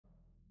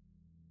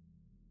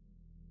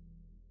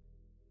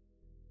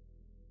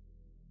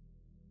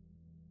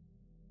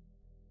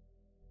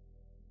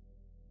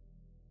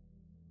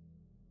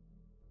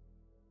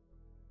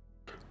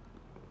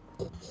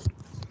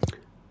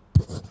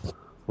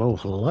Well,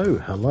 hello,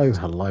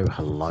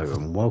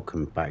 and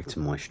welcome back to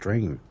my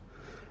stream.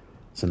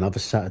 It's another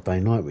Saturday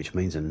night, which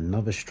means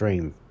another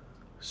stream.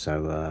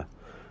 So,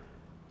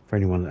 for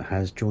anyone that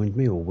has joined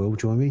me or will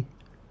join me,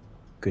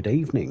 good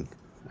evening.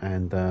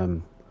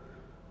 And,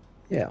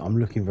 yeah, I'm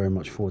looking very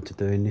much forward to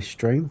doing this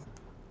stream.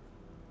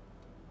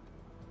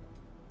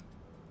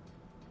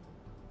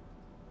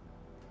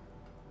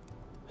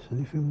 Is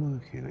anything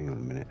working? Hang on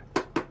a minute.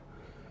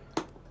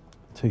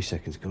 2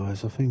 seconds,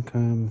 guys. I think,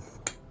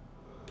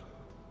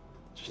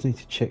 just need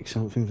to check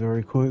something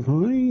very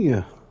quickly.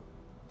 I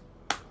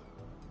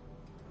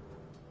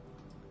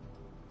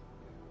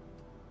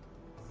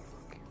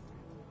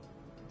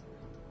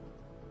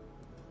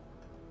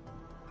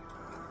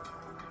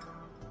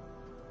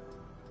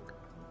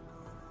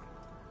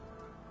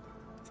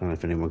don't know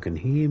if anyone can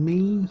hear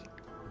me.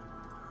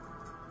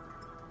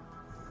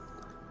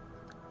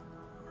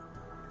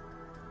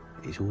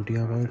 Is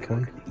audio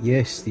okay?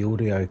 Yes, the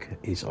audio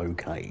is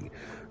okay.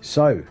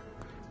 So,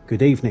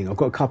 good evening. I've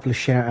got a couple of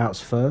shout outs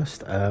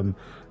first.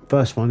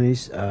 First one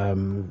is,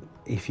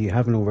 if you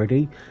haven't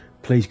already,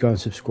 please go and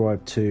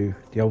subscribe to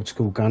the Old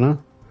School Gunner.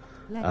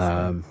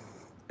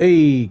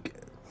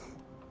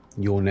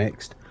 You're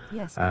next.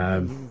 Yes.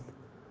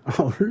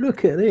 Oh,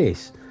 look at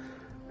this.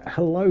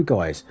 Hello,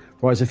 guys.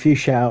 Right, there's a few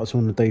shout outs I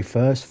want to do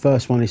first.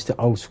 First one is to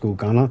Old School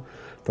Gunner.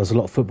 Does a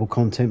lot of football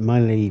content,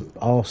 mainly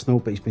Arsenal,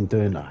 but he's been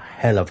doing a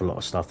hell of a lot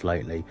of stuff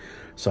lately.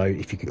 So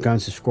if you could go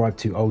and subscribe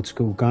to Old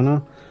School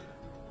Gunner,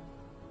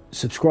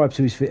 subscribe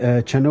to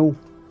his channel,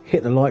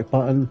 hit the like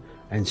button,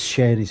 and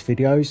share his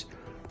videos.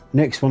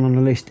 Next one on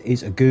the list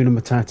is Aguna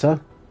Matata.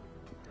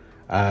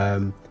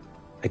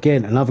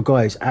 Again, another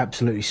guy who's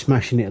absolutely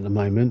smashing it at the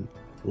moment.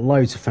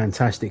 Loads of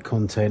fantastic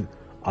content.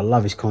 I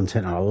love his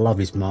content and I love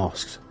his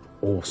masks.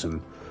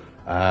 Awesome.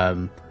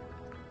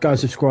 Go and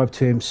subscribe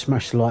to him,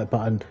 smash the like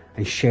button,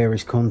 and share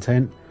his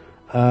content.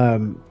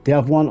 The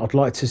other one I'd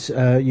like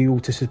to you all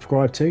to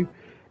subscribe to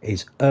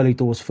is Early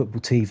Doors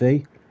Football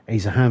TV.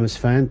 He's a Hammers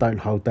fan. Don't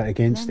hold that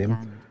against him.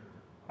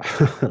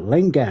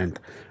 Lengand.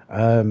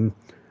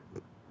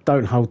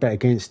 Don't hold that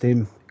against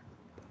him.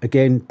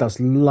 Again, does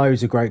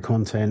loads of great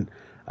content.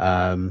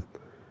 Not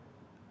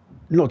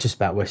just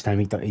about West Ham.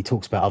 He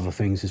talks about other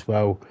things as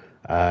well.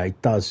 He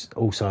does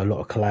also a lot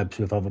of collabs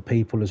with other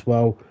people as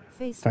well.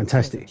 Facebook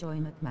Fantastic. Joy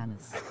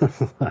McManus.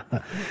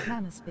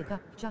 McManus, big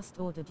up. Just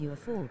ordered you a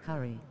full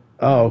curry.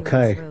 Oh,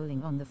 okay.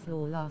 Rolling on the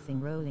floor,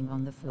 laughing, rolling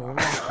on the floor,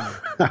 laughing.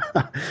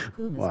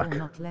 Well, or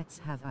not, let's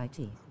have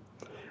IT.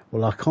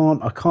 Well, I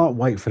can't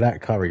wait for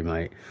that curry,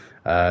 mate.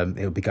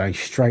 It'll be going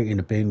straight in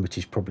the bin, which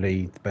is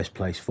probably the best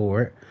place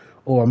for it.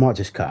 Or I might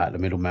just cut out the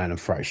middleman and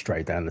throw it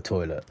straight down the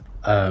toilet.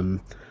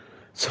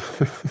 So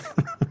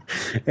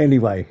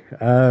anyway,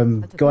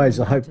 guys,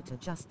 I hope to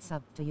just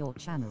sub to your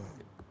channel.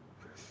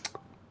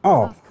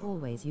 Oh,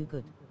 always you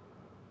good.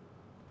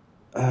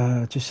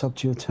 Just sub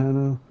to your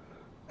channel.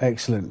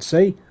 Excellent.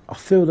 See, I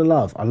feel the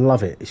love. I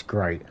love it. It's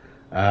great.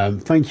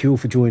 Thank you all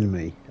for joining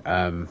me.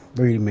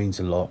 Really means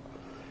a lot.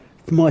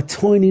 For my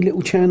tiny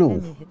little channel.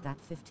 Let me hit that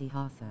 50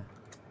 halfer.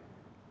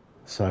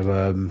 So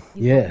You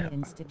yeah.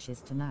 in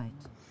stitches tonight.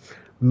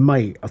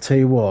 Mate, I'll tell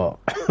you what,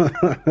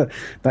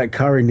 that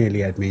curry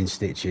nearly had me in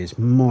stitches.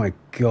 My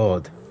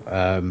God.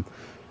 I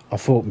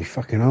thought my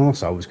fucking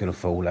arsehole was going to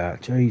fall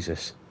out.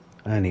 Jesus.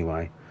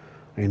 Anyway,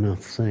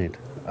 enough said.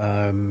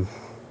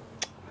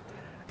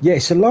 Yeah,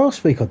 so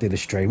last week I did a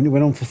stream and it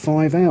went on for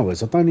 5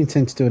 hours. I don't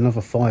intend to do another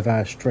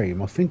 5-hour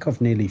stream. I think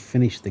I've nearly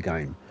finished the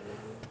game.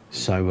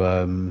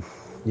 So,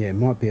 yeah, it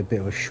might be a bit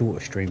of a shorter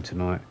stream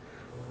tonight.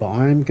 But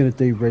I am going to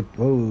do Red...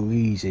 Oh,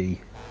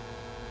 easy.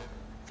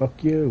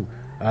 Fuck you.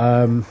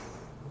 I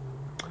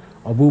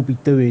will be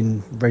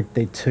doing Red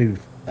Dead 2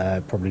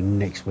 probably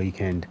next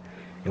weekend.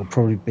 It'll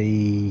probably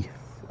be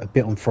a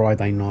bit on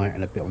Friday night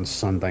and a bit on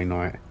Sunday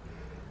night.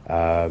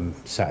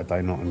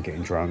 Saturday night I'm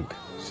getting drunk.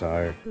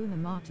 So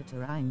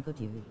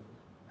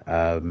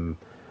oh,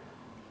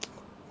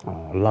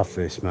 I love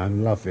this,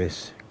 man. Love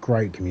this.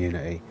 Great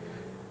community.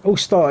 All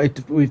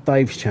started with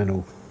Dave's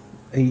channel.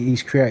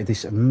 He's created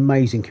this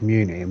amazing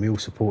community and we all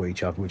support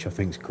each other, which I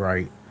think is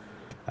great.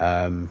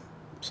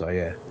 So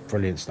yeah,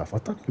 brilliant stuff. I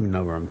don't even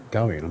know where I'm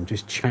going. I'm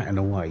just chatting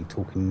away,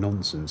 talking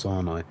nonsense,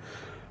 aren't I?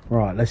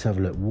 Right, let's have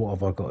a look. What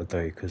have I got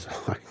to do? Because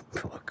I ain't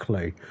got a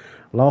clue.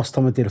 Last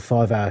time I did a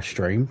 5-hour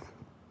stream,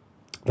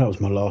 that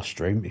was my last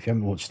stream. If you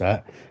haven't watched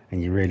that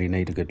and you really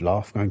need a good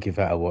laugh, go and give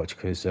that a watch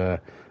because I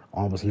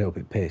was a little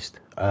bit pissed,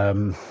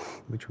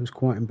 which was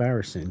quite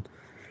embarrassing.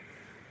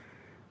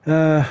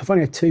 I've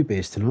only had 2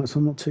 beers tonight, so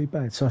I'm not too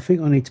bad. So I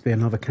think I need to be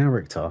another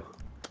character.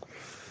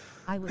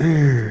 I was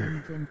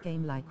in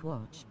game like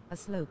Watch, a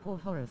slow poor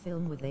horror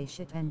film with a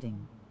shit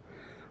ending.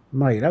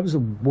 Mate, that was the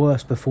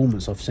worst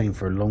performance I've seen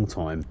for a long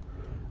time.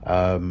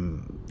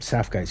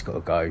 Southgate's got to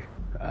go.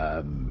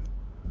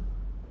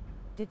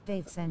 Did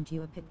Dave send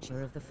you a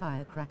picture of the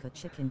firecracker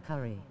chicken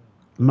curry?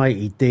 Mate,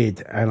 he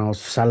did, and I was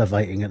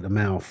salivating at the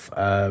mouth.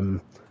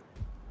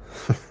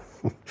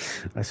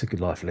 That's a good,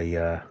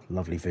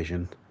 lovely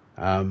vision.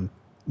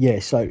 Yeah,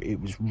 so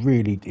it was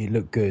really, it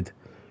looked good.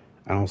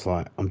 And I was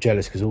like, I'm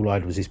jealous because all I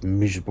had was this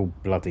miserable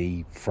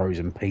bloody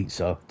frozen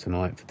pizza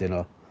tonight for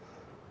dinner.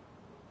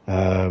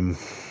 Um,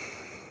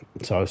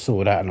 so I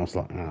saw that and I was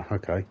like, oh,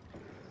 okay.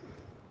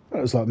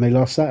 That was like me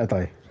last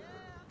Saturday.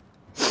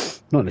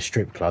 Not in a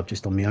strip club,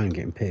 just on my own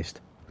getting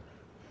pissed.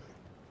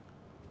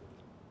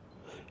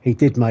 He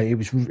did, mate.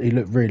 He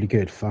looked really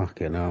good.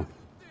 Fucking hell.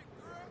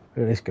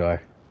 Look at this guy.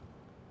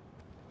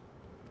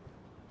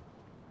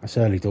 That's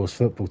early doors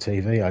football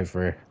TV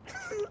over here.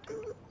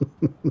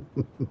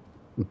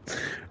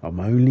 I'm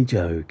only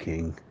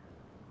joking.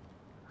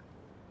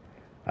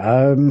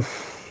 Um,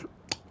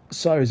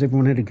 so has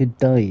everyone had a good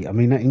day? I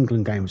mean, that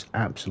England game was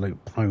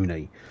absolute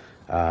pony.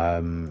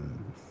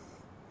 Um,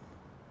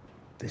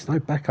 there's no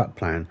backup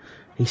plan.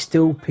 He's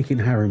still picking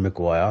Harry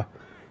Maguire.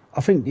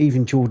 I think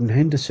even Jordan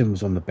Henderson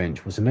was on the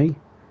bench, wasn't he?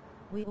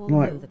 We all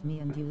Like, know that me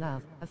and you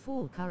love a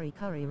full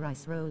curry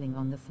rice rolling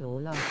on the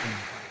floor laughing.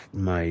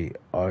 mate,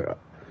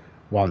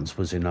 once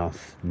was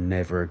enough.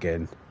 Never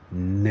again.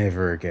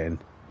 Never again.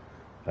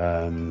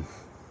 I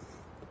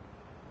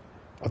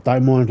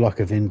don't mind like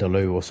a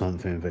Vindaloo or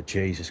something, but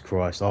Jesus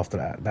Christ, after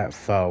that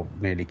foul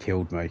nearly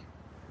killed me.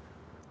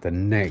 The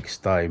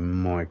next day,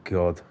 my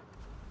God.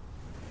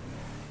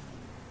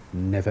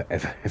 Never,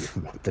 ever, ever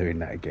am I doing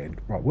that again.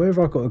 Right, where have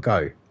I got to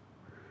go?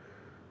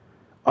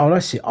 Oh,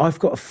 that's it. I've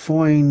got to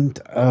find...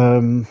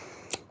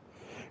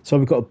 so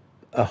we've got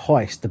a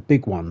heist, the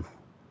big one,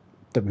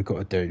 that we've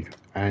got to do.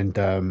 And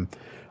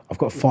I've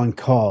got to find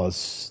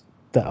cars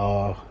that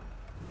are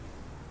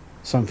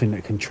something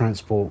that can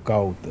transport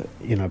gold, that,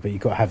 you know, but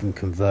you've got to have them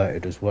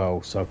converted as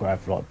well. So I've got to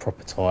have like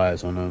proper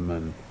tyres on them,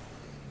 and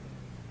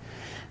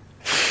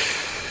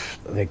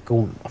I think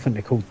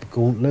they're called the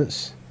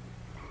gauntlets.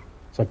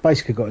 So I've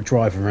basically got to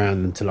drive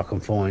around until I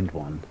can find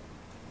one,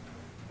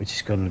 which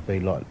is going to be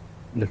like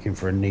looking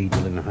for a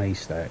needle in a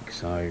haystack.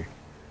 So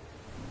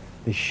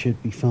this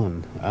should be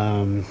fun.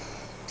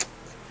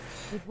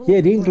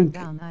 Yeah, the England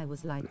down I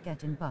was like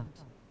getting butt.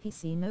 He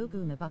see no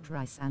guna but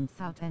rice and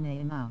thought any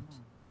him out.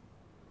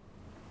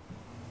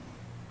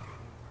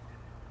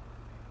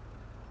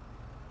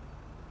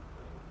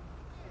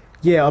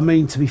 Yeah, I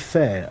mean, to be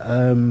fair,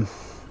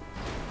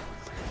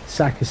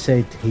 Saka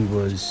said he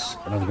was,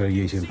 and I'm going to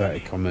use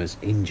inverted commas,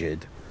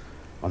 injured.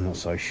 I'm not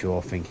so sure.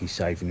 I think he's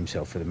saving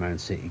himself for the Man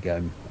City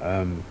game.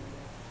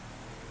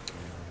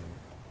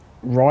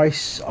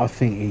 Rice, I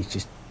think he's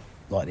just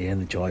like the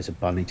Energizer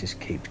Bunny, just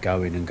keeps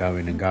going and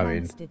going and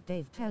going. Once did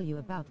Dave tell you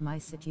about my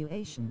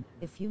situation,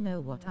 if you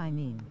know what I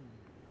mean?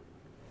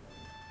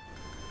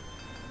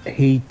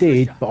 He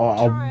did, but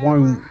I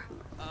won't.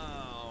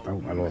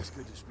 Oh, I lost. it's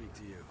good to speak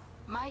to you.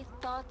 My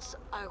thoughts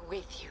are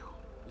with you.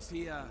 Is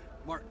he,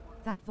 Martin?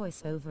 That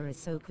voiceover is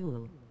so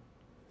cool.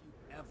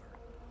 Ever?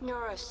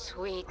 You're a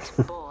sweet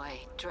boy,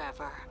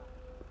 Trevor.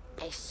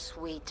 A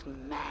sweet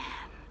man.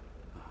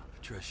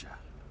 Patricia,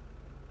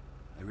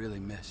 I really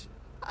miss you.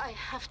 I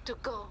have to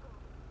go.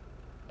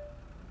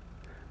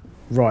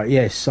 Right,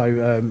 yes.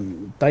 So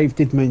Dave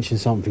did mention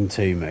something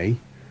to me,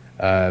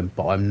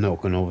 but I'm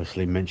not going to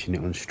obviously mention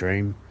it on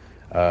stream.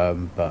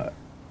 But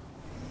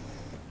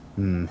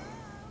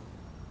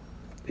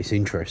it's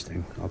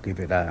interesting. I'll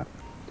give it that.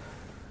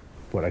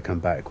 What I come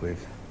back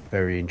with,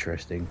 very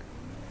interesting.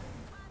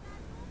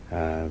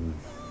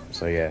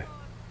 So yeah,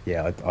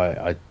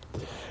 I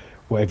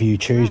whatever you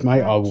choose,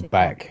 mate, I will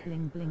back.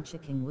 Bling bling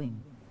chicken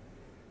wing.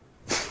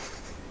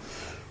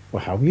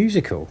 Well, how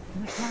musical.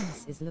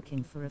 McManus is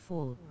looking for a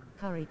full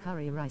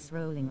curry rice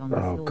rolling on the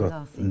Oh floor God,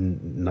 laughing.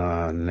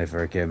 no,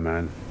 never again,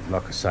 man.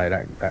 Like I say,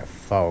 that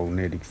foul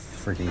nearly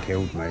freaking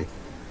killed me.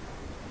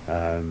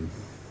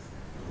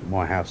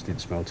 My house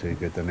didn't smell too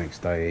good the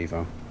next day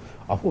either.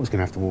 I thought I was going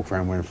to have to walk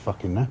around wearing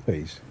fucking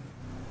nappies.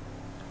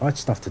 I had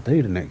stuff to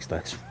do the next day. I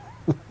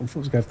thought I was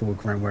going to have to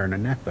walk around wearing a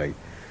nappy.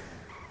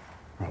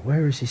 Right,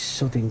 where is this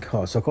sodding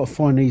car? So I've got to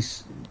find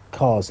these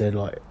cars. They're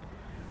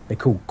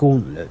called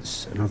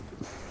gauntlets, and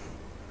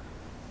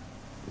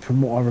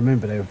from what I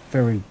remember, they were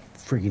very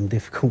frigging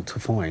difficult to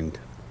find.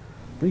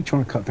 I'm really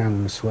trying to cut down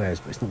on the swears,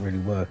 but it's not really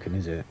working,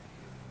 is it?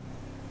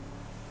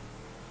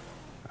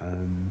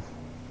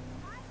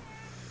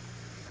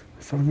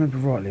 If I remember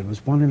rightly, there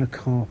was one in a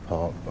car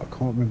park, but I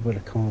can't remember where the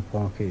car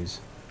park is.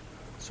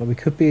 So we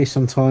could be here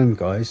some time,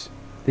 guys.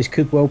 This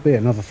could well be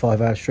another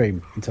 5-hour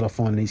stream until I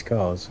find these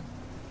cars.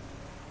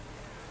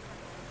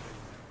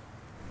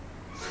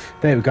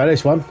 There we go,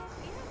 there's one. Look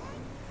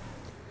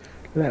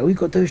at that, all you've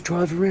got to do is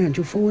drive around,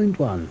 you'll find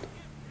one.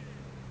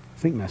 I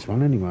think that's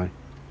one anyway.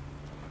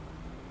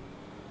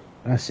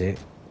 That's it.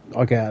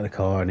 I get out of the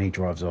car and he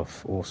drives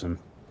off. Awesome.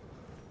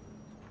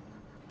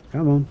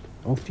 Come on,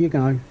 off you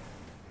go.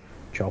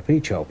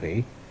 Choppy,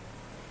 choppy.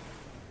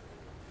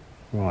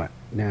 Right,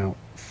 now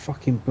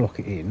fucking block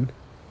it in.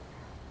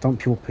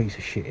 Dump your piece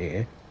of shit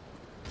here.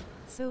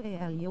 So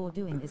all you're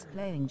doing is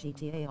playing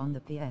GTA on the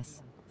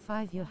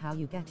PS5. You how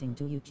you getting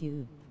to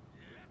YouTube?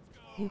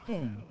 You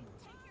paying?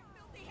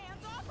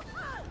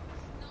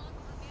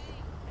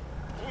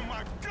 Oh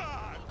my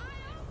God!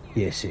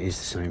 Yes, it is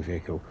the same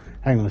vehicle.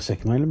 Hang on a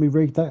second, mate. Let me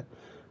read that.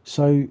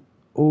 So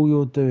all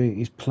you're doing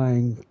is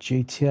playing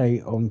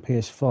GTA on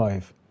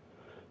PS5.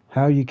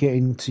 How you get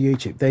into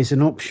YouTube? There's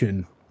an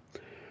option,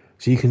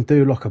 so you can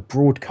do like a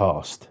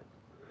broadcast,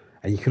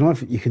 and you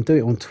can do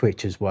it on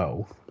Twitch as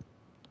well.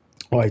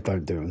 I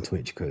don't do it on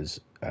Twitch because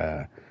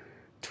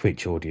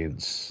Twitch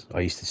audience.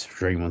 I used to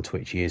stream on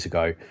Twitch years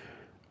ago,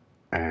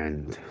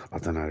 and I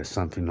don't know. There's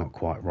something not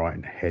quite right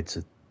in the heads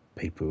of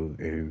people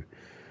who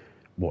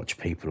watch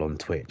people on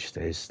Twitch.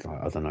 There's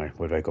like, I don't know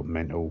whether they got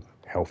mental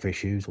health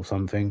issues or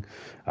something,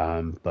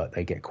 but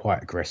they get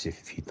quite aggressive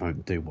if you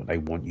don't do what they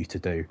want you to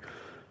do.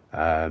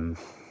 Yeah,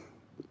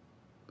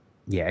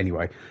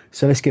 anyway,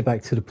 so let's get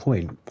back to the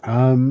point.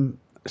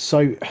 So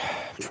I'm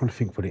trying to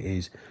think what it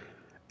is.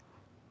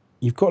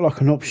 You've got like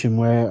an option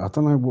where I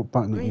don't know what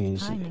button it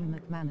is. Pining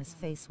McManus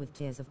face with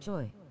tears of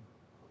joy.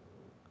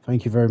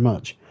 Thank you very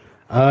much.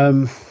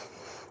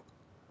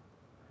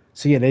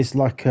 So yeah, there's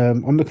like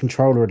on the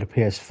controller of the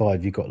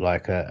PS5, you've got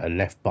like a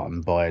left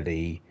button by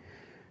the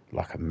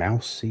like a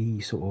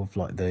mousey sort of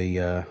like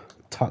the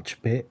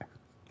touch bit,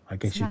 I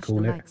guess you'd call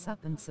it. Smash the likes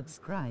up and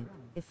subscribe.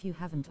 If you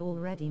haven't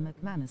already,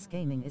 McManus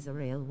Gaming is a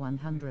real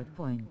 100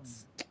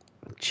 points.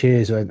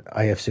 Cheers,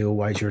 AFC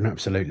Always. You're an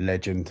absolute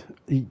legend.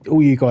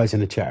 All you guys in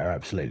the chat are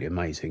absolutely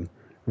amazing.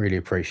 Really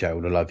appreciate all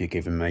the love you're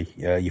giving me.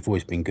 You've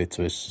always been good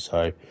to us,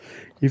 so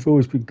you've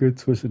always been good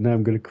to us, and now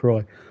I'm going to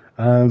cry.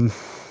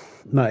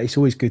 No, it's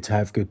always good to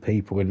have good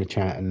people in the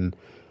chat, and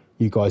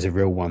you guys are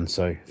real ones,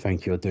 so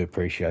thank you. I do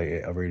appreciate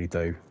it. I really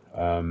do.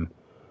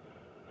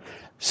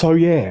 So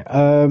yeah,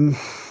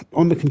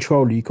 on the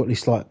controller, you've got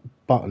this like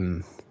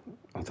button.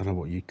 I don't know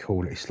what you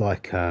call it. It's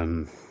like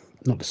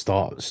not the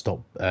start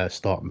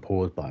and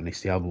pause button. It's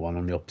the other one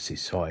on the opposite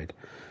side.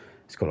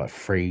 It's got like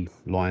 3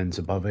 lines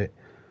above it.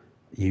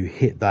 You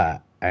hit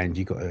that, and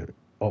you got an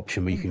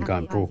option where you can go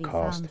and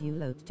broadcast. Found you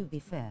load, to be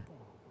fair.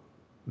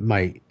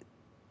 Mate,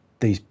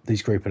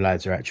 these group of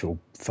lads are actual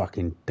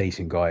fucking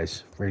decent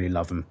guys. Really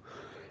love them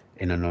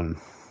in a no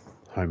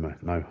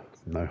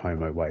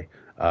homo way.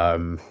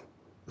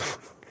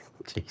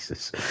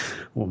 Jesus,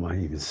 what am I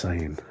even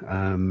saying?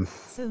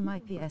 So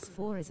my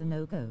PS4 is a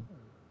no-go.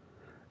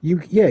 You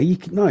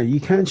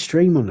can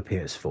stream on the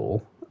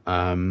PS4.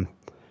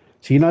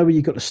 So you know where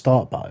you got the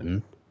start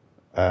button.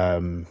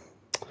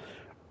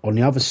 On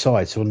the other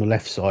side, so on the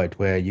left side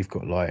where you've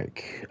got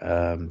like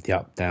the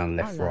up, down,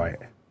 left, right.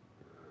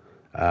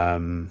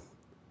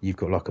 You've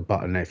got like a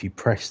button there. If you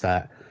press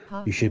that,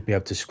 you should be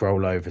able to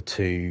scroll over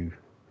to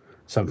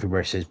something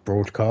where it says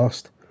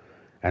broadcast,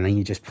 and then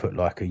you just put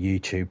like a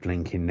YouTube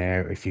link in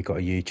there if you've got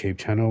a YouTube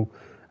channel,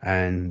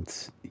 and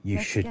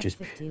Let's should get just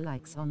 50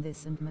 likes on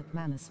this and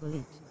McManus will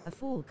eat a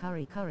full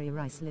curry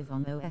rice. Live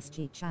on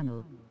OSG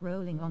channel,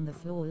 rolling on the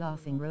floor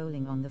laughing,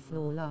 rolling on the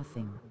floor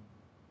laughing.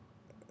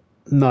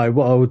 No,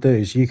 what I will do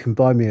is you can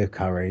buy me a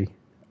curry,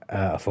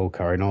 a full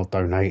curry, and I'll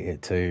donate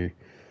it to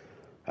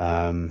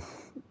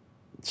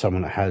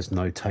someone that has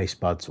no taste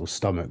buds or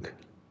stomach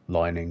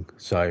lining.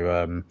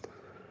 So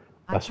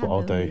that's what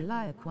I'll do.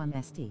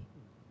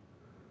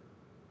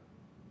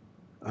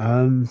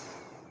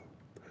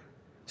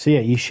 So yeah,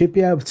 you should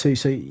be able to.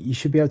 So you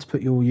should be able to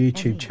put your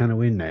YouTube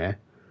channel in there,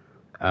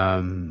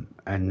 and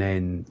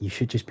then you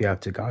should just be able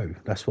to go.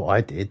 That's what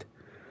I did.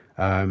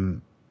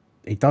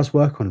 It does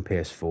work on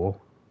PS4,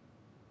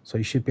 so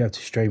you should be able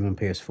to stream on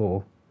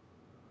PS4.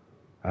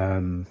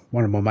 One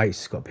of my mates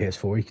has got a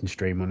PS4; he can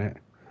stream on it.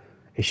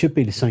 It should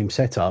be the same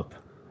setup.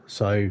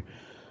 So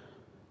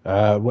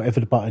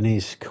whatever the button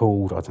is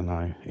called, I don't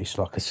know. It's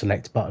like a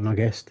select button, I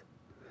guess.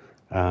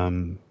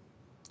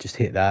 Just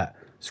hit that.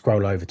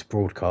 Scroll over to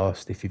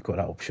broadcast if you've got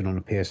that option on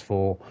a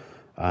PS4,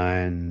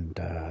 and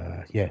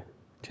yeah,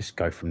 just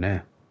go from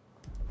there.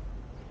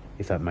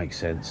 If that makes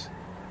sense.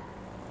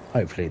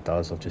 Hopefully it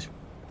does. I've just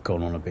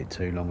gone on a bit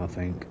too long, I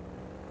think.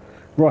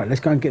 Right,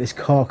 let's go and get this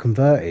car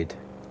converted.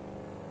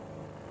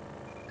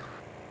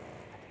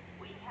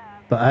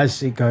 But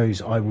as it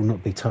goes, I will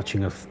not be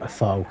touching a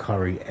foul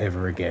curry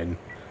ever again.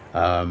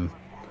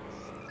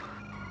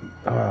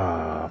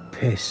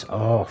 Piss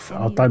off.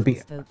 Oh, don't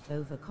be...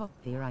 over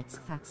copyrights,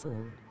 that's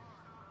all.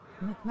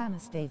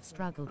 McManus Dave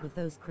struggled with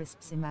those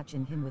crisps.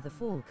 Imagine him with a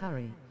full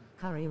curry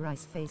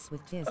rice face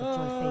with tears of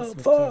joy, face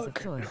with tears of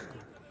joy.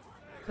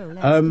 Go,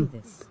 let's do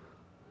this.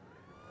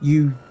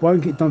 You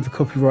won't get done for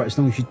copyright as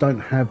long as you don't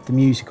have the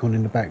music on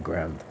in the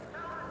background.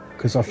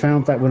 Because I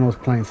found that when I was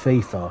playing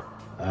FIFA,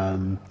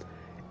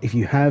 if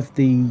you have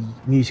the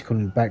music on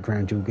in the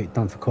background, you'll get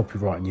done for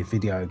copyright and your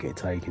video will get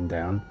taken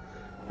down.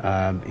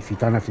 If you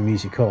don't have the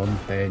music on,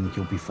 then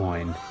you'll be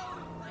fine.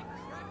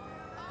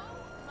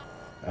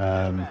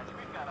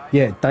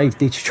 Yeah, Dave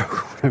did struggle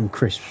with them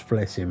crisps,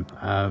 bless him.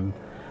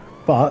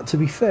 But to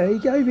be fair, he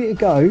gave it a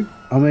go.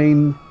 I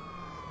mean,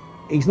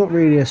 he's not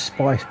really a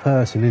spice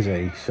person, is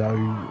he? So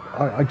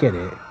I get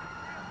it.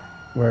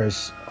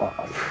 Whereas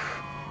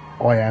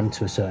I am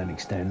to a certain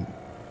extent,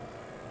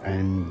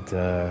 and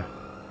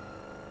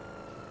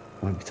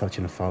won't be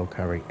touching a foul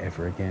curry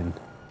ever again.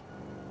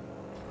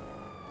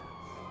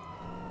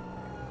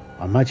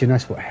 I imagine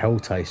that's what hell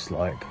tastes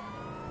like.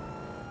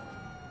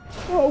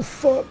 Oh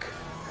fuck!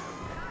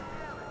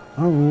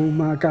 Oh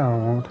my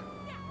god.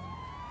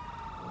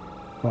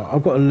 Right,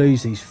 I've got to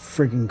lose these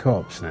frigging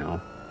cops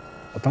now.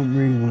 I don't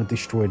really want to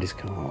destroy this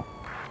car.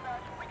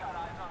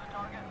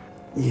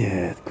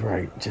 Yeah,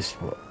 great. Just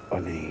what I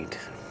need.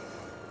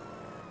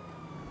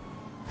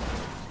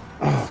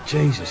 Oh,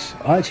 Jesus.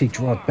 I actually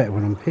drive better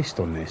when I'm pissed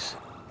on this.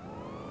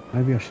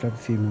 Maybe I should have a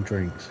few more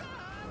drinks.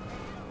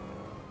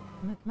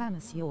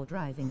 McManus, your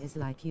driving is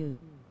like you.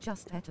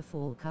 Just ate a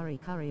full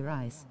curry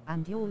rice,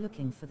 and you're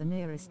looking for the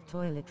nearest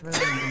toilet, rolling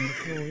on the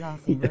floor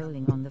laughing,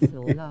 rolling on the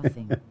floor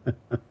laughing.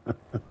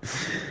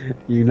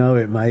 You know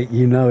it, mate.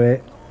 You know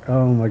it.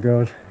 Oh my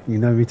god. You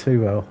know me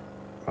too well.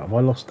 Right, have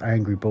I lost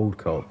Angry Bald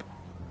Cop?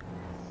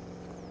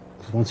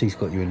 Because once he's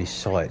got you in his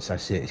sights,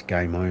 that's it. It's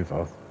game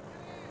over.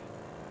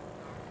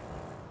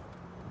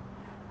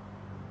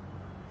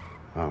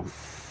 Oh,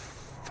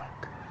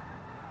 fuck.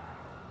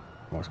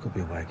 Well, it's got to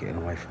be a way of getting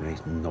away from these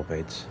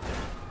knobheads.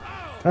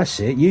 That's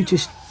it. You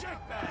just...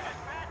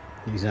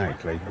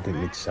 Exactly. I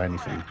didn't need to say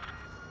anything.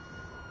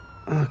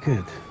 Oh,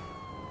 good.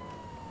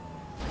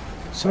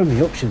 So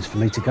many options for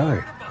me to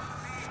go.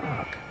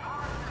 Fuck.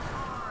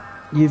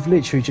 You've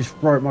literally just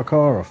wrote my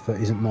car off that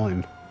isn't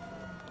mine.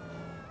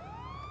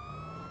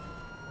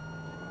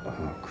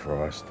 Oh,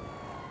 Christ.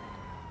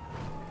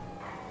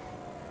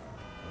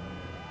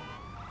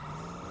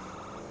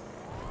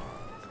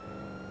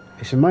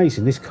 It's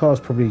amazing. This car's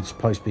probably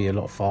supposed to be a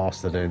lot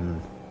faster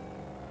than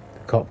the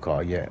cop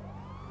car, yet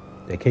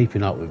they're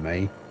keeping up with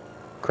me,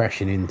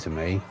 crashing into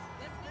me.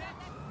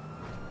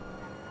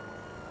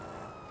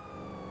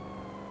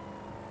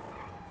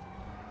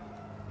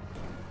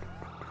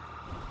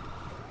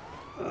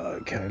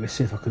 Okay, let's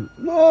see if I can...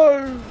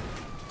 No!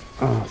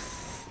 Oh,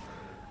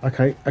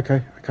 okay.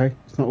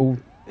 It's not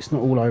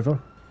all over.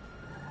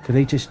 Could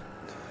he just...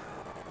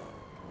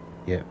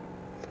 Yeah.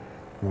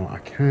 Right, I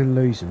can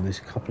lose him. There's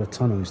a couple of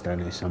tunnels down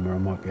here somewhere I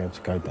might be able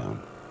to go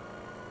down.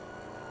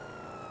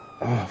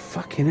 Oh,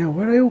 fucking hell.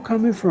 Where are they all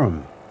coming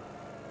from?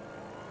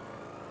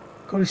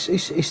 God,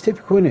 it's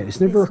typical, isn't it?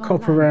 There's never a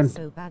cop around.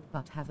 So bad,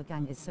 but have a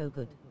gang is so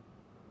good.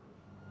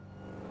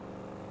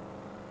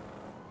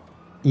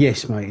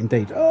 Yes, mate,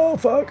 indeed. Oh,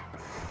 fuck.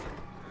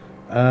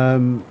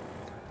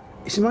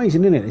 It's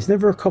amazing, isn't it? There's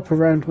never a cop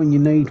around when you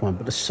need one,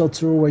 but the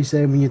sods are always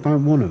there when you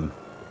don't want them.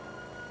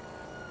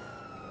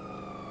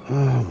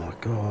 Oh, my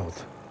God.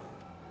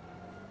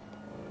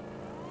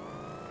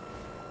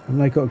 And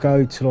they got to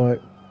go to,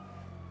 like,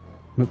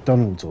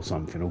 McDonald's or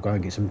something, or go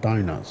and get some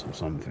donuts or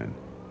something.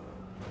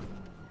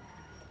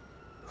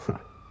 Huh.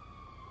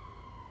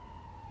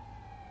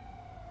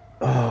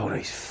 Oh,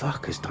 these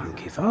fuckers don't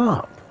give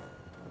up.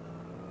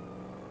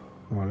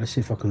 Alright, let's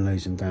see if I can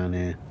lose them down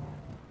here.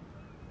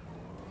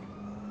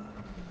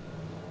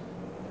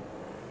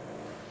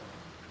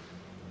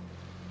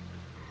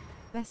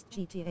 Best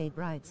GTA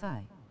Bride's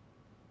Eye.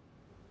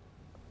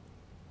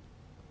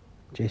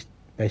 Just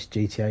best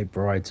GTA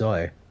Bride's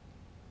Eye.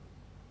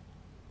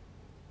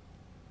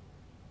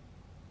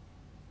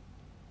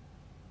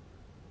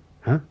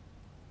 Huh?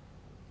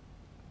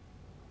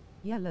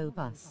 Yellow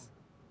bus.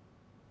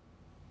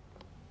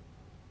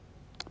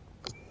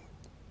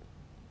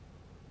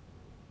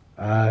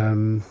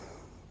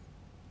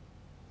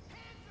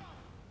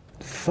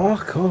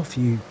 Fuck off,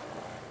 you.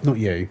 Not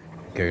you,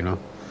 Gooner.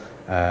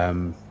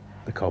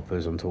 The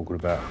coppers I'm talking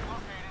about.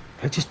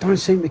 They just don't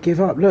seem to give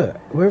up. Look,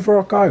 wherever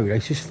I go, they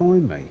just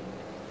find me.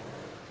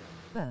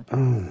 Bird.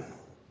 Oh.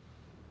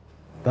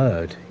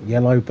 Bird.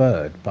 Yellow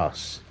bird.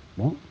 Bus.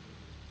 What?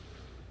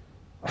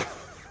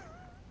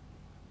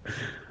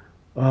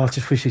 Oh, I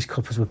just wish these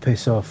coppers would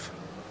piss off.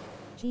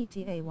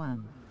 GTA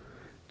 1.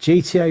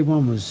 GTA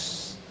 1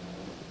 was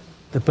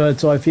the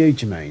bird's eye view,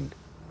 do you mean?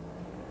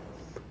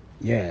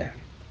 Yeah.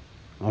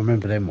 I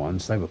remember them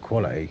ones. They were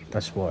quality.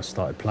 That's why I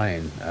started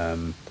playing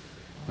on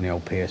the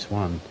old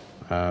PS1.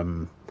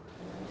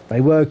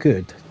 They were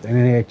good. And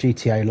then they had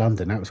GTA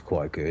London. That was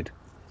quite good.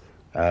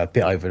 A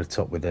bit over the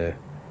top with the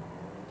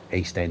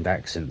East End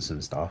accents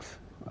and stuff.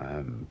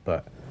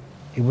 But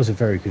it was a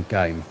very good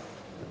game.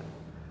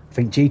 I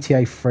think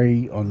GTA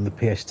 3 on the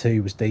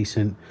PS2 was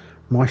decent.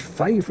 My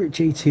favourite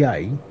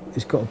GTA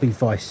has got to be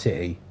Vice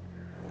City.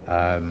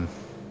 Got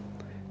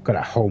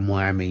that whole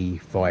Miami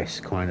Vice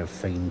kind of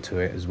theme to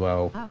it as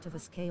well. Out of a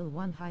scale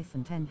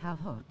 1-10, how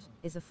hot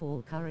is a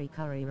full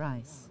curry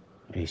rice?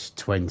 It's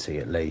 20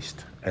 at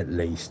least. At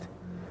least.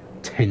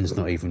 10's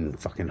not even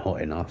fucking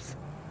hot enough.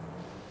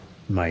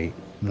 Mate,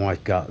 my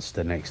guts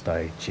the next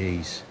day.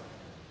 Jeez.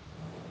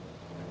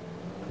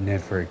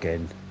 Never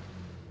again.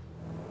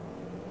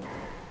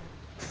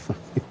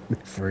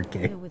 Never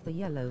again. Here with the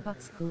yellow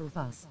but school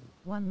bus,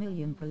 1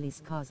 million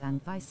police cars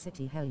and Vice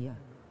City, hell yeah.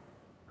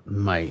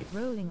 Mate.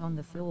 Rolling on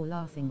the floor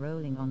laughing,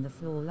 rolling on the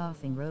floor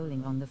laughing,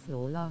 rolling on the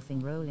floor laughing,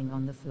 rolling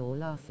on the floor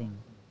laughing.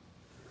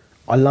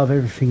 I love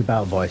everything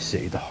about Vice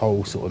City, the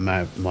whole sort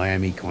of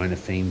Miami kind of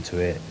theme to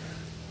it.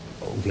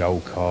 All the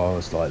old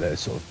cars, like they're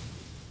sort of...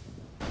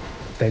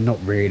 They're not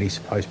really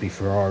supposed to be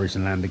Ferraris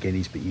and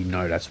Lamborghinis, but you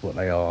know that's what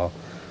they are.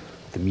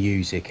 The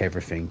music,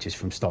 everything, just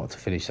from start to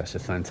finish, that's a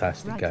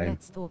fantastic game.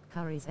 Let's talk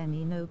curries,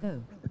 any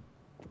no-go.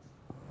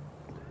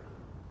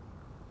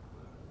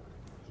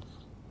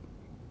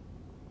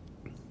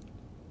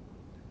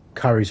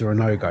 curries are a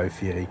no-go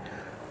for you.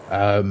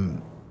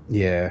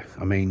 Yeah,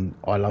 I mean,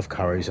 I love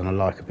curries and I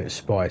like a bit of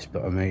spice,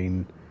 but I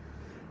mean,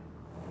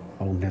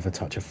 I'll never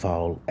touch a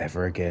fowl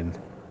ever again.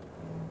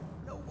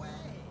 No way!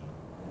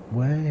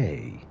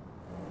 Way.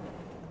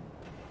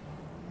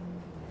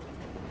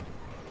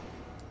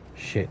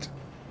 Shit.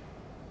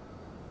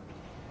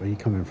 Where are you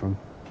coming from?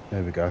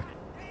 There we go.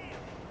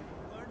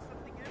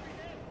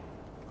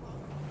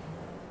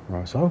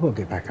 Right, so I've got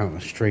to get back out on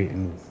the street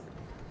and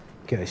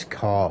get this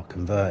car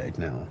converted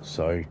now,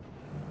 so...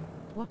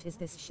 What is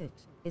this shit?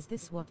 Is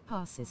this what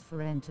passes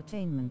for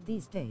entertainment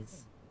these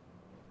days?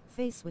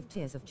 Face with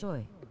tears of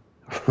joy.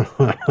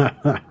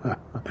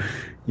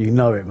 You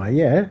know it, mate.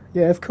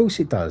 Yeah, of course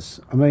it does.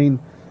 I mean,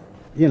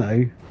 you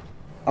know,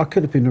 I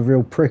could have been a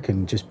real prick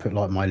and just put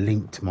like my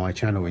link to my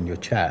channel in your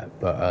chat,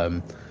 but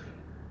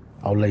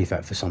I'll leave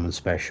that for someone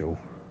special.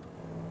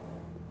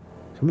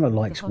 Someone that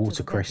likes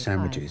watercress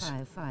sandwiches.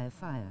 Fire.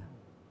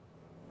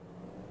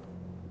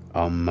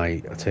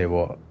 Mate, I tell you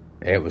what,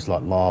 it was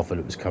like lava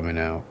that was coming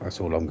out.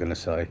 That's all I'm gonna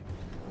say.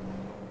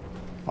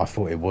 I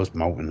thought it was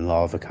molten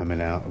lava coming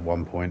out at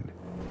one point.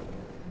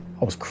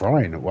 I was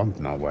crying at one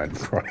point. No, I weren't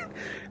crying.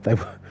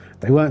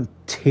 They weren't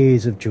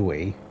tears of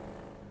joy.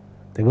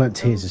 They weren't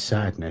tears of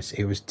sadness.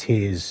 It was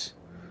tears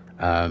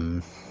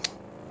that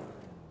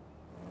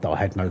I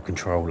had no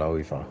control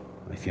over,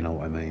 if you know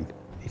what I mean.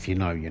 If you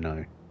know, you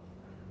know.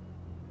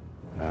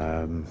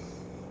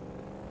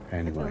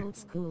 Anyway. Old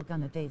school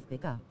gunner Dave,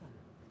 big up.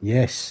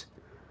 Yes.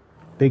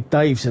 Big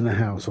Dave's in the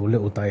house, or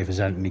Little Dave as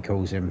Anthony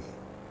calls him.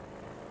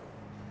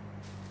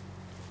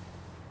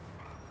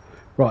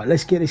 Right,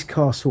 let's get this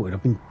car sorted.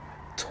 I've been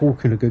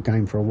talking a good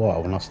game for a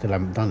while and I still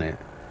haven't done it.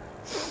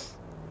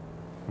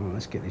 Right,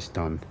 let's get this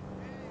done.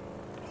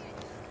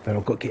 But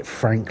I've got to get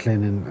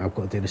Franklin and I've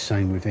got to do the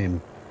same with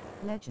him.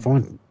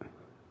 Legend.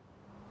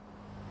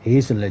 He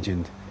is a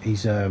legend.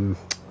 He's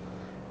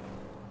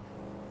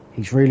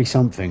really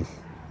something.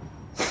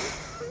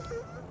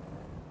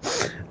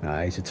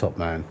 Nah, he's a top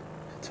man.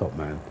 Top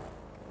man.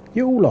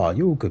 You all are.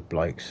 You're all good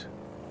blokes.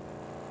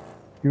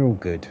 You're all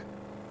good.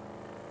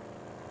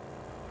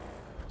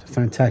 It's a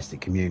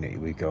fantastic community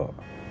we got.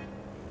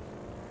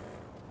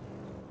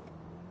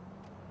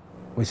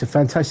 Well, it's a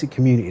fantastic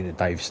community that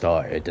Dave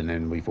started, and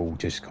then we've all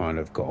just kind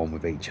of got on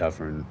with each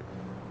other and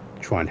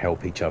try and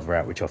help each other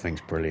out, which I think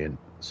is brilliant.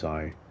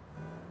 So...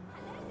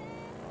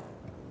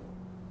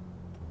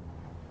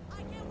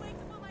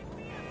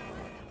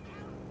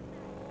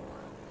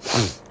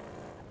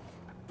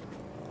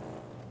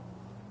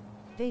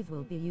 Dave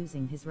will be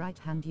using his right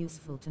hand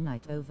useful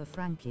tonight over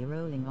Frankie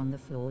rolling on the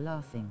floor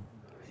laughing.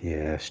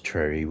 Yeah, it's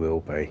true, he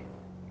will be.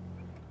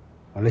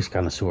 At least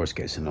Gunnosaurus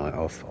gets a night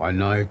off. I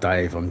know,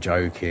 Dave, I'm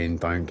joking,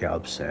 don't get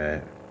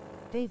upset.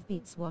 Dave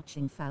beats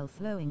watching foul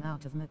flowing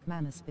out of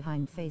McManus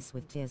behind face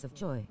with tears of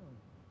joy.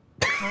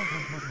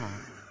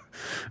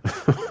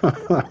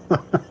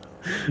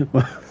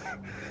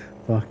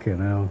 Fucking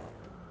hell.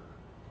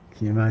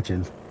 Can you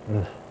imagine?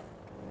 Ugh.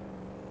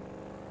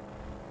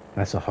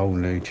 That's a whole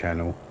new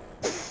channel.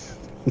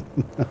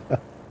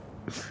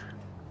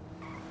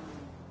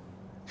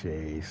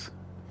 Jeez.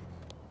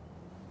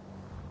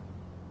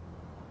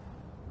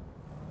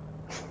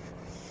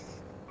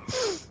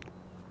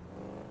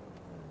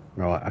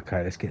 Right,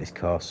 okay, let's get this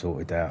car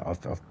sorted out.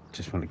 I've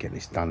just want to get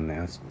this done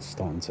now. It's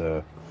starting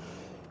to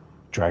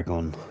drag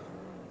on.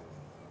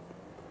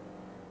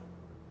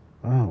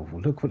 Oh,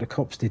 look what the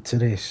cops did to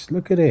this.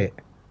 Look at it.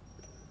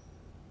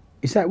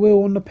 Is that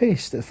wheel on the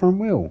piss, the front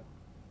wheel?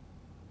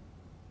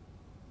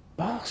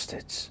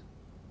 Bastards.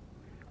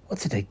 What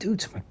did they do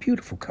to my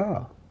beautiful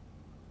car?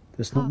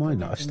 That's not mine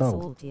that I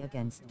stole. Salty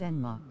against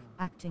Denmark,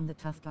 acting the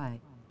tough guy.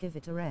 Give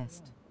it a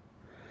rest.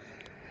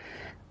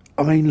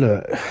 I mean,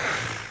 look,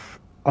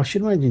 I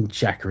should imagine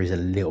Jacker is a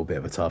little bit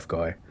of a tough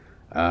guy.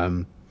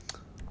 But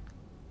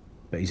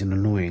he's an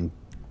annoying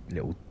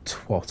little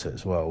twat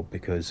as well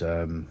because...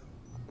 Oh,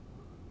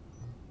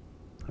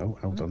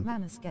 hold on.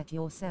 McManus, get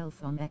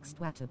yourself on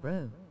X-Twitter,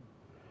 bro.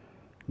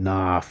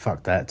 Nah,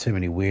 fuck that. Too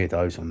many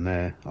weirdos on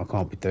there. I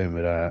can't be doing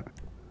with that.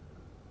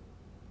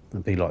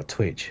 It'd be like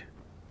Twitch.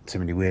 Too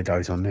many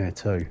weirdos on there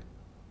too.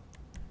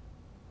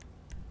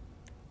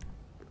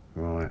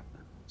 Right.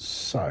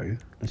 So,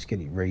 let's get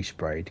it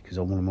resprayed because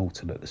I want them all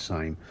to look the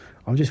same.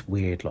 I'm just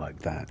weird like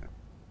that.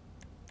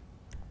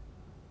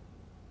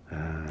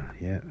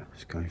 Yeah,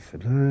 let's go for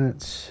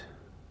that.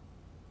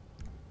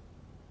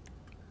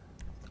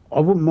 I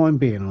wouldn't mind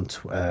being on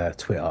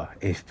Twitter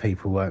if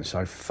people weren't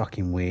so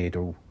fucking weird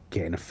or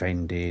getting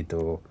offended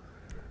or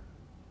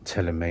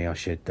telling me I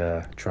should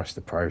trust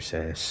the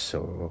process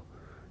or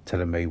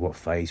telling me what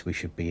phase we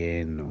should be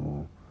in,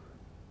 or,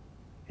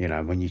 you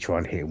know, when you try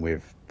and hit them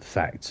with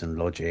facts and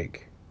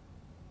logic.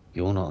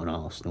 You're not an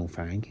Arsenal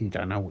fan, you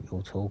don't know what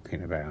you're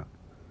talking about.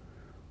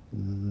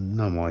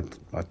 No,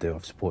 I do.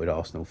 I've supported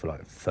Arsenal for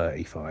like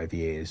 35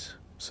 years,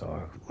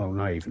 so, well,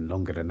 no, even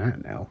longer than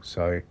that now.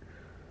 So,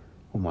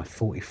 what am I,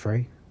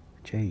 43?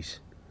 Jeez,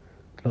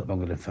 a lot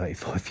longer than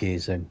 35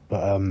 years then.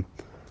 But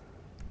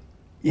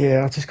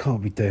yeah, I just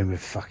can't be doing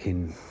with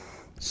fucking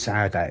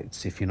sad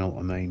acts, if you know what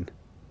I mean.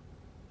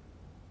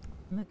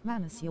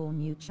 McManus, your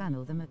new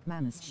channel, the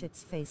McManus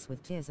shits face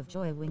with tears of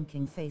joy,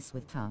 winking face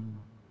with tongue.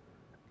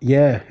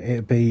 Yeah,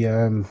 it'd be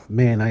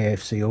me and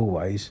AFC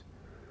always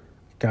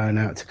going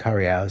out to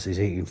curry houses,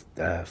 eating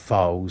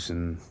foals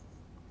and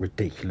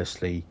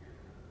ridiculously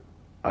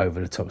over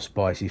the top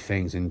spicy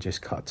things, and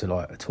just cut to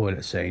like a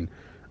toilet scene,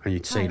 and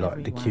you'd see Hi,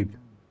 like everyone.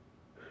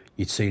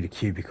 you'd see the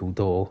cubicle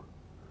door,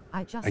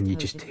 I just and you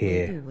hope just if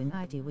hear, we do win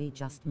ID we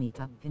just meet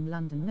up in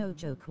London, no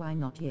joke, why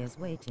not, years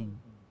waiting.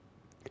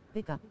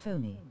 Big up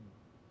Tony.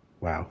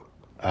 wow.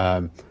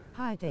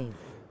 Hi Dave.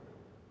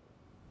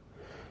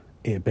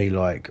 It'd be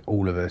like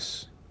all of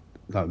us,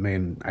 like me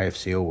and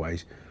AFC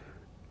always,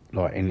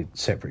 like in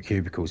separate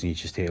cubicles, and you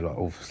just hear like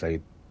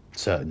obviously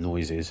certain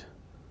noises.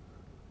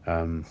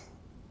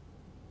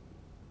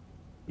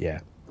 Yeah,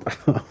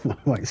 I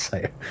won't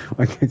say it. I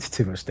won't get into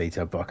too much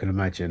detail, but I can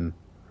imagine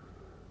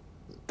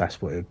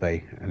that's what it'd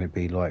be, and it'd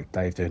be like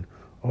Dave doing,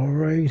 "All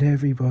right,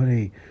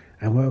 everybody,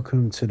 and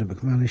welcome to the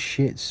McManus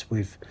shits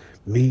with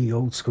me,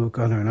 old school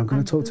gunner, and I'm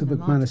going to talk to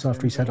McManus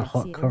after he's had a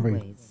hot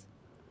curry."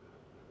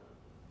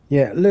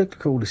 Yeah,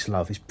 look at all this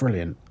love. It's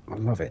brilliant. I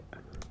love it.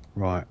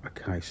 Right,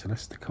 okay, so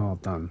that's the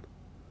card done.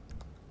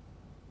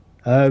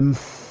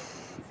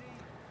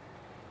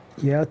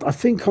 Yeah, I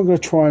think I'm going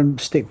to try and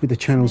stick with the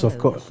channels I've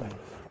got.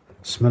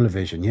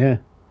 Smell-o-vision, yeah.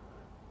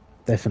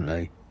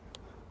 Definitely.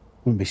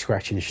 Wouldn't be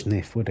scratching a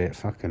sniff, would it?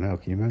 Fucking hell,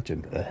 can you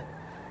imagine?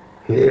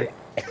 Yeah,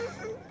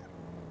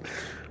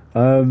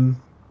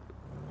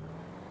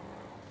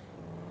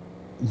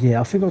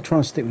 I think I'll try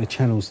and stick with the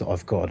channels that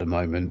I've got at the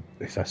moment,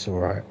 if that's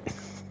alright.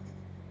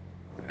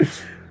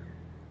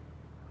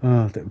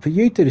 But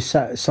you do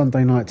the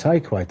Sunday night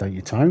takeaway, don't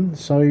you, Tone?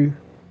 So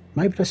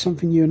maybe that's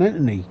something you and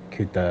Anthony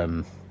could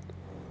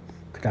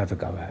have a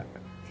go at.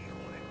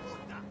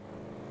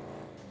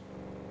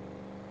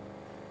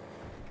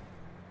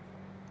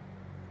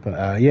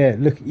 But yeah,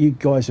 look, you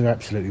guys are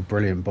absolutely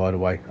brilliant, by the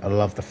way. I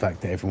love the fact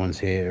that everyone's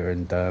here,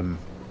 and you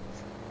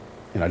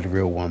know, the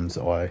real ones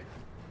that I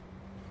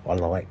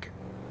like.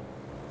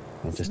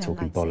 I'm just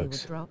talking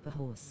bollocks. Drop a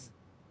horse.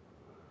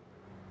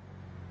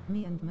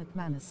 Me and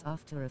McManus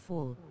after a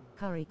fall.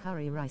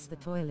 Curry rice, the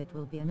toilet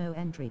will be a no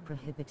entry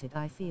prohibited.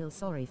 I feel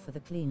sorry for the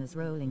cleaners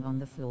rolling on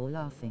the floor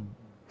laughing.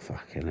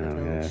 Fucking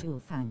hell, yeah. Sure,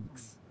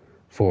 thanks.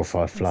 4 or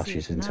 5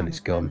 flushes until it's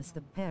gone. McManus,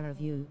 the pair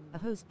of you, a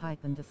hose pipe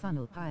and a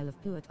funnel pile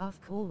of poo at off,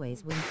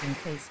 always winking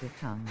face with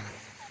tongue.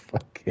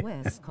 Fucking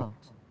Where's Scott?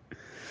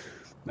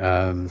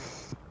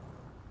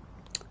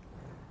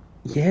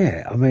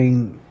 Yeah, I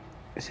mean,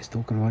 is this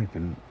door going to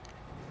open?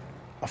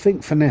 I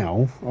think for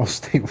now I'll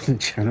stick with the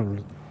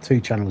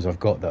 2 channels I've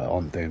got that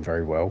aren't doing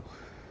very well,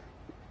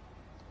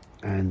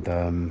 and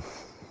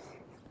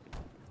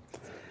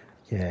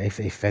yeah,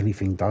 if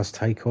anything does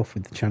take off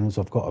with the channels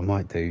I've got, I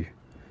might do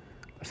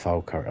a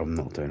foul curry. I'm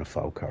not doing a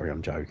foul curry,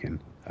 I'm joking.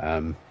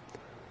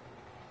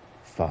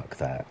 Fuck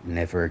that,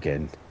 never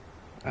again.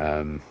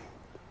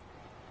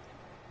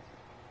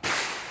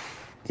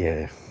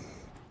 Yeah.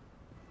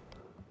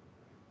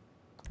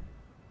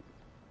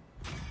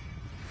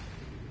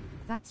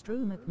 That's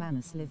true.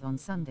 McManus live on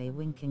Sunday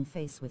winking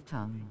face with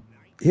tongue.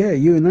 Yeah,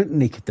 you and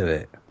Anthony could do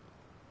it.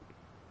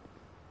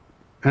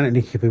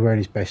 Anthony could be wearing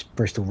his best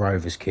Bristol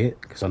Rovers kit,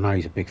 because I know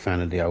he's a big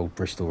fan of the old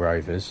Bristol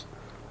Rovers.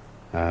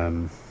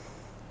 Like,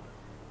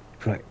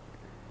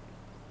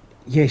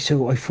 yeah,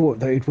 so I thought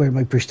they'd wear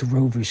my Bristol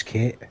Rovers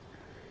kit,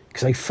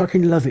 because they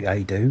fucking love it,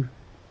 they do.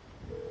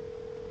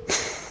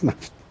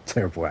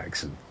 Terrible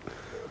accent.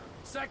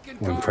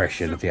 Or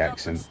impression of the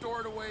accent.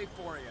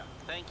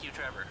 Thank you,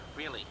 Trevor.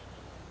 Really.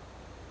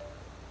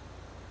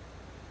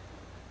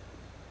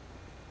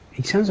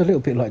 He sounds a little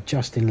bit like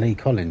Justin Lee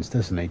Collins,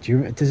 doesn't he?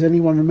 Does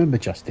anyone remember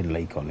Justin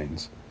Lee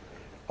Collins?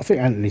 I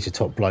think Anthony's a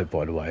top bloke,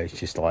 by the way. It's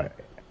just like,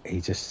 he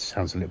just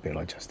sounds a little bit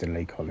like Justin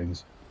Lee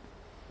Collins.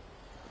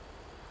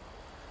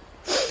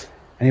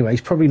 Anyway,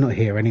 he's probably not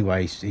here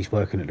anyway. He's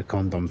working at the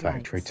condom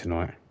factory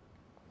tonight.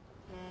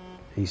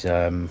 He's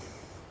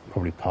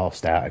probably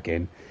passed out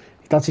again.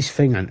 He does this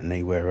thing,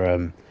 Anthony,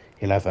 where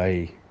he'll have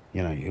a,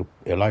 you know,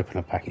 he'll open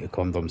a packet of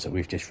condoms that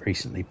we've just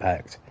recently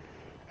packed,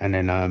 and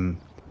then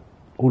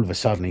all of a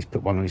sudden he's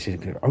put one on his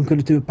head. I'm going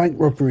to do a bank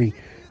robbery,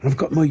 and I've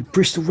got my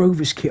Bristol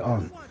Rovers kit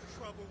on.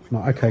 I'm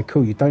like, okay,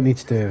 cool. You don't need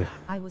to do.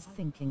 I was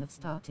thinking of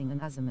starting an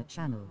Azimut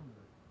channel.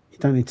 You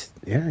don't need to.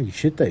 Yeah, you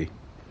should do.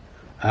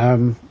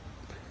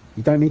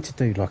 You don't need to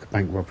do like a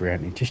bank robbery,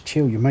 Anthony. Just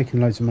chill. You're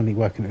making loads of money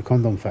working at a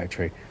condom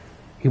factory.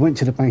 He went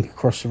to the bank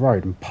across the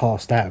road and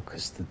passed out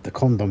because the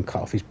condom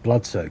cut off his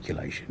blood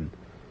circulation.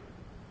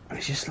 And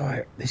it's just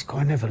like, this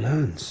guy never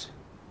learns.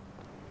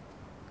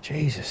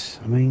 Jesus,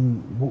 I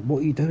mean, what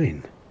are you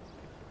doing?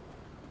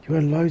 You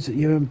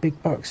earn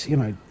big bucks. You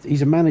know,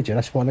 he's a manager.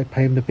 That's why they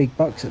pay him the big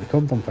bucks at the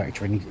condom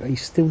factory, and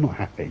he's still not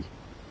happy.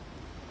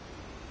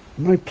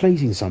 No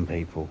pleasing some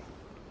people.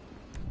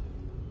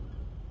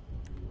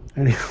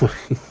 Anyway,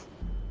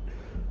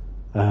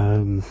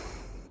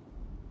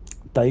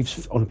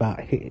 Dave's on about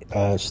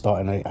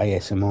starting an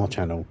ASMR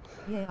channel.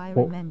 Yeah, I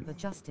What? remember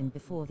Justin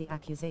before the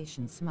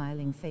accusation,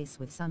 smiling face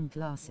with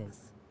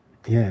sunglasses.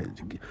 Yeah,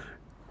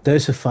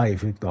 there's a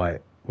favour,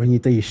 like when you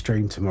do your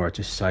stream tomorrow,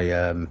 just say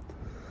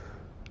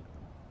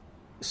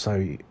so.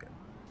 Yeah,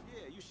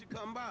 you should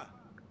come by.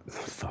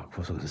 Fuck, what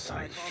was I going to say?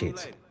 Alright, call me Shit.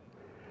 later.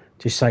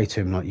 Just say to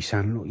him like you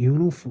sound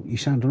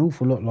an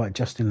awful lot like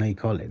Justin Lee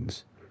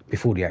Collins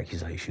before the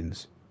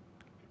accusations.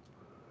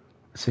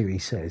 See what he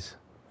says.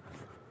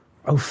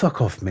 Oh,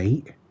 fuck off,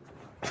 mate.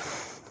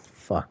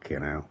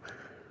 Fucking hell.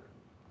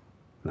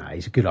 Nah,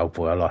 he's a good old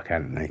boy. I like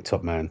Anthony,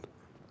 top man.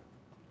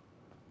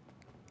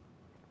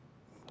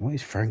 What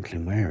is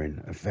Franklin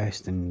wearing? A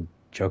vest and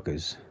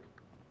joggers.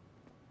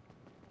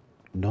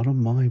 Not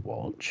on my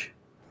watch.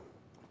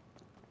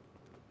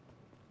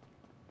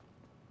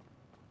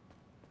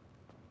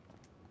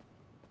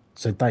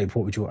 So, Dave,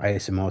 what would your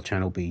ASMR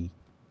channel be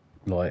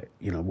like?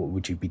 You know, what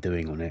would you be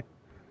doing on it?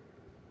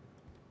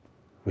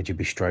 Would you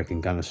be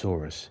stroking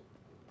Gunnosaurus?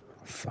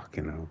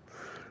 Fucking hell.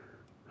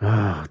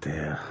 Oh,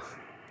 dear.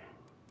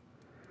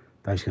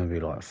 Dave's going to be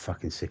like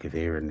fucking sick of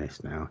hearing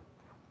this now.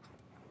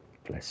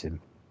 Bless him.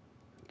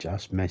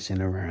 Just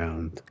messing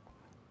around.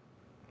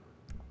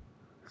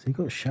 Has he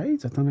got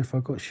shades? I don't know if I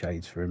got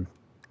shades for him.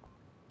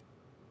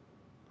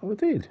 Oh, I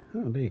did.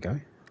 Oh, there you go.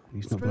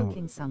 He's not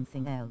Stroking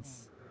something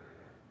else.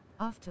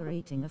 After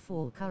eating a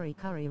full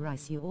curry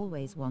rice, you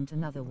always want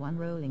another one.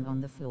 Rolling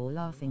on the floor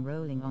laughing,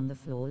 rolling on the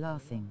floor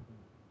laughing.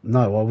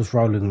 No, I was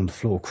rolling on the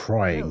floor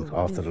crying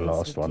Roll after the blue face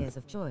last with one. tears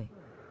of joy.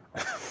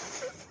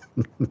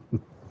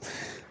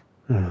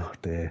 Oh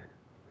dear.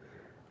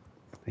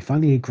 If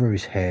only he grew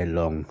his hair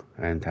long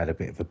and had a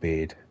bit of a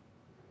beard.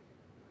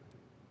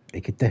 He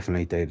could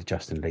definitely do the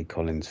Justin Lee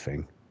Collins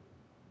thing.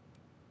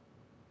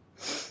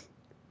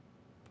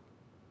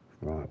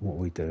 Right, what are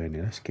we doing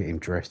here? Let's get him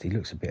dressed. He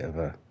looks a bit of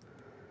a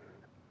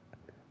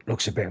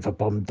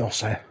bomb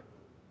dosser.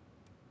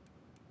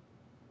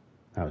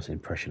 That was an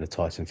impression of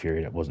Tyson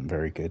Fury that wasn't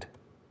very good.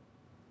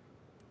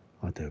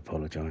 I do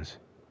apologise.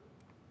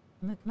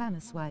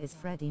 McManus, why is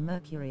Freddie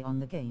Mercury on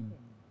the game?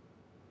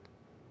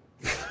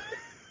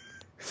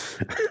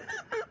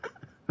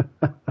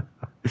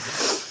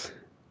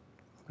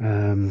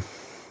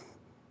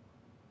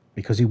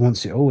 Because he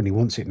wants it all and he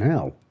wants it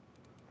now.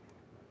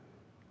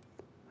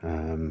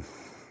 Did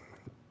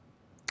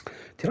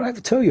I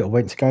ever tell you I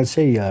went to go and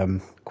see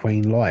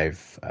Queen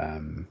live?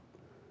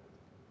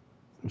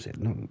 Was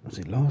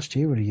it last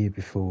year or the year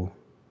before?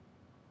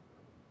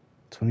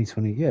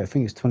 2020. Yeah, I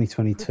think it's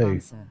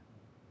 2022.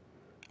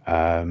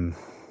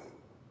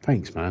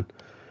 Thanks, man.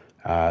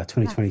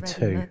 2022.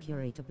 Freddie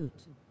Mercury to boot.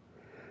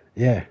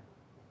 Yeah.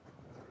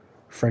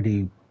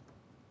 Freddie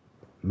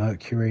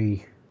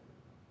Mercury.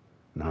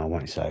 No, I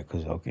won't say it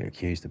because I'll get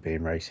accused of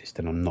being racist,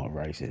 and I'm not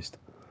racist.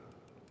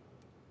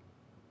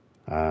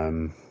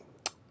 Yeah,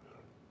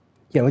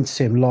 I went to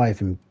see him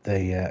live in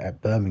the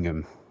at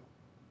Birmingham.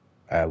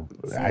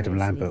 Adam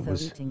Lambert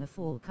was eating a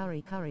full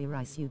curry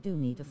rice. You do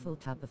need a full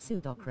tub of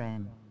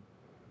pseudocreme.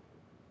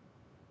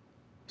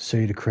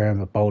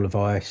 Sudocreme, a bowl of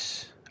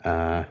ice.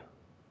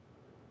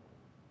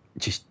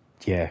 Just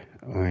yeah,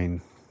 I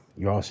mean,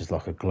 your ass is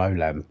like a glow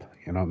lamp.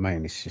 You know what I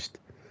mean? It's just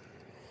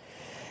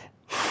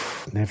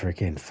never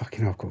again.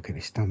 Fucking hell, I've got to get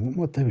this done.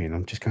 What am I doing?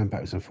 I'm just going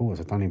backwards and forwards.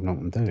 I don't even know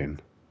what I'm doing.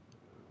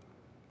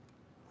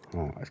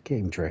 Alright, let's get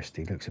him dressed.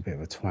 He looks a bit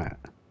of a twat.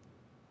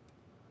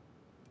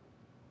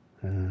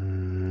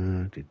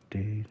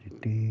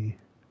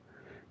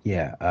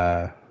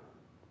 Yeah,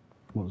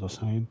 what was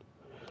I saying?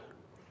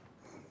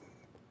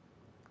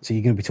 So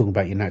you're going to be talking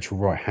about your natural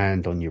right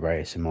hand on your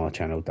ASMR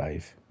channel,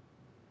 Dave.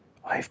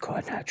 I've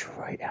got a natural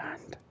right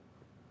hand.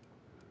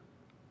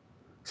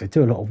 So they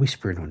do a lot of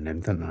whispering on them,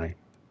 don't they?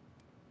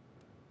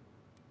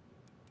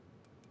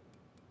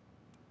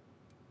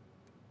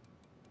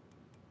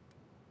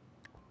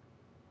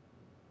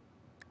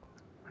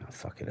 Oh,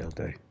 fuck it, they'll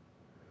do.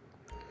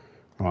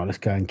 Right, let's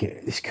go and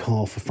get this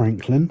car for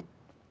Franklin.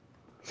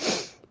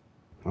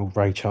 Old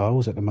Ray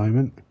Charles at the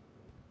moment.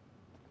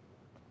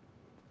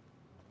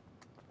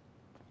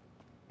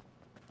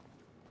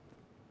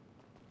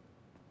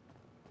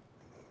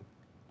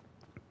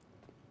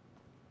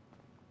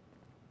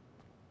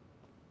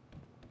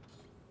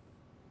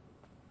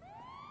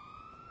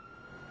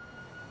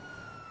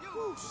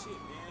 Oh shit,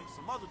 man.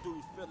 Some other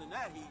dudes feeling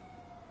that heat.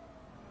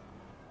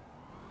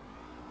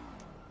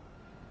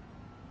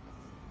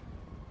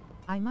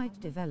 I might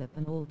develop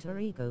an alter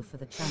ego for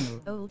the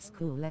channel, Old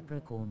School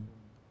Leprechaun.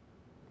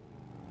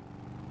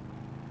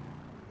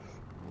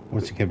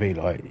 What's it going to be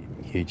like?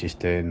 You just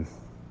doing...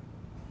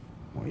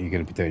 What are you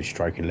going to be doing?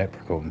 Stroking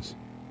leprechauns?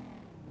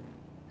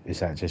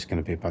 Is that just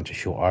going to be a bunch of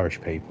short Irish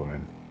people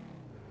and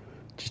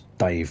just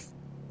Dave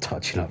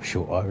touching up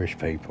short Irish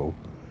people?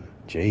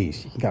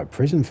 Jeez, you can go to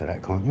prison for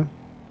that, can't you?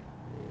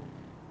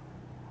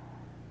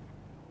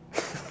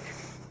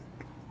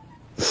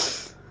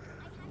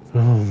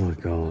 Oh my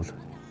god.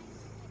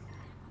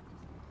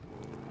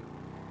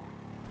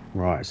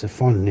 Right, so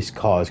finding this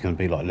car is going to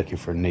be like looking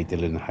for a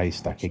needle in a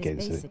haystack again.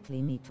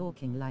 Basically me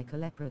talking like a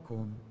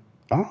leprechaun.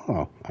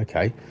 Oh,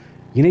 okay.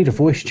 You need a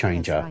voice Yes,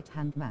 changer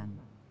right-hand man.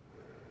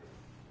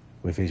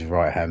 with his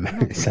right hand man.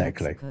 Not in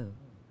Exactly. Mexico.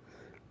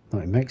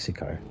 Not in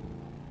Mexico.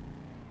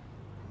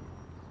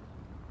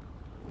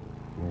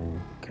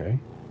 Okay.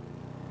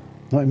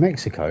 Not in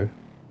Mexico.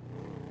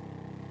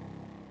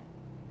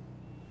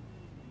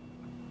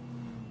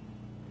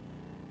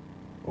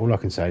 All I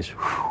can say is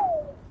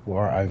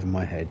right over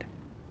my head.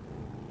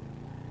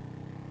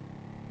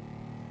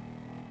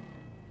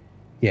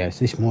 Yes,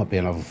 this might be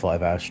another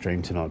 5-hour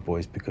stream tonight,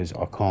 boys, because if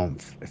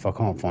I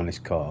can't find this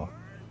car,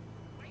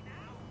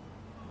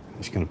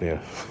 it's gonna be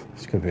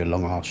a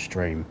long ass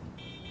stream.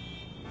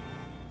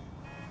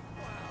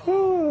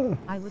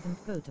 I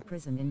wouldn't go to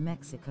prison in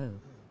Mexico.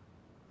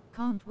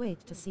 Can't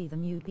wait to see the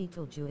new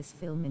Beetlejuice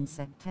film in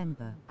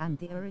September, and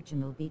the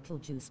original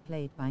Beetlejuice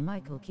played by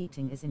Michael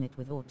Keaton is in it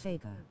with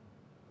Ortega.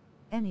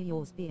 Any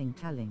yours being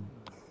telling?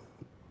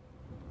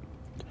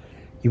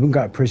 You wouldn't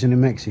go to prison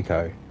in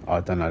Mexico? I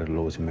don't know the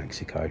laws in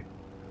Mexico.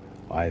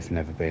 I've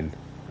never been.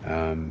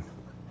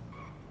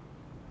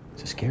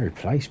 It's a scary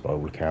place by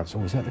all accounts.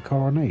 Oh, is that the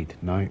car I need?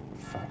 No,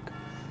 fuck.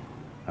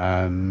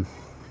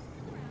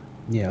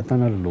 Yeah, I don't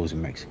know the laws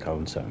in Mexico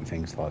and certain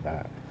things like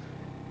that.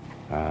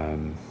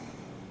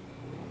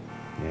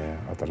 Yeah,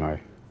 I don't know.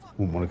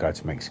 Wouldn't want to go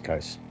to Mexico.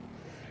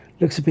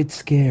 Looks a bit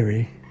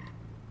scary.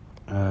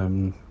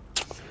 The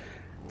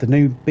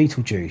new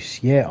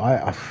Beetlejuice. Yeah,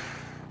 I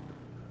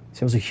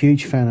was a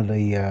huge fan of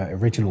the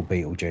original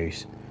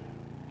Beetlejuice.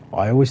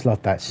 I always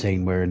loved that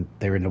scene where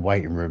they're in the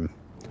waiting room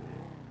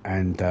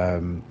and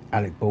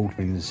Alec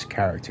Baldwin's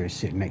character is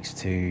sitting next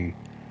to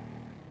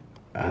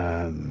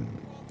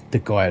the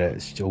guy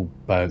that's all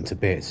burnt to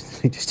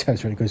bits. He just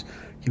turns around and goes,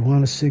 "You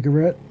want a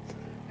cigarette?"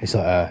 He's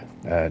like,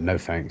 no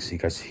thanks. He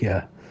goes,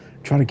 "Yeah,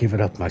 I'm trying to give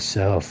it up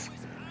myself."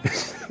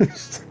 He's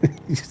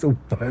just all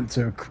burnt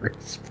to a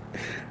crisp.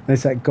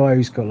 There's that guy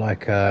who's got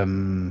like a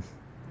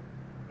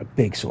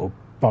big sort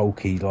of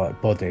bulky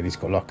like body and he's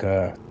got like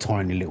a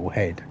tiny little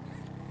head.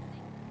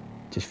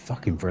 Just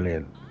fucking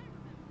brilliant.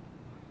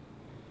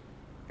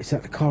 Is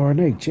that the car I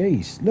need?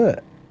 Jeez,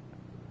 look.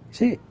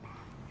 Is it?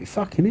 It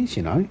fucking is,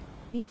 you know.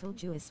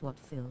 Beetlejuice what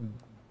film?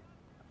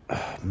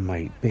 Oh,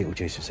 mate,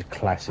 Beetlejuice is a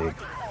classic.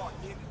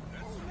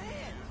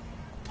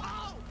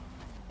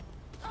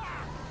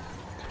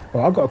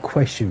 Well, I've got a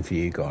question for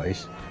you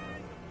guys.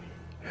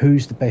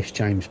 Who's the best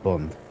James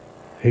Bond?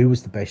 Who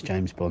was the best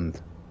James Bond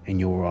in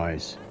your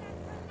eyes?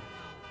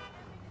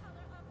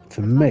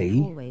 For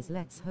me... Always,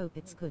 let's hope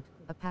it's good.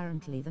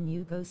 Apparently the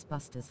new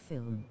Ghostbusters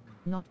film,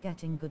 not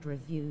getting good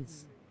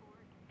reviews.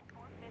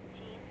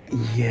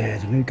 Yeah,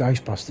 the new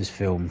Ghostbusters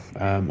film.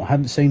 I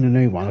haven't seen the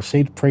new one. I've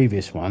seen the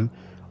previous one.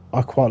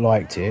 I quite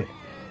liked it.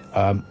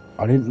 I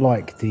didn't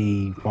like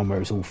the one where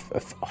it was all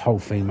a whole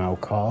female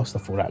cast. I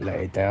thought that let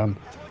it down.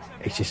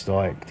 It's just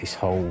like this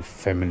whole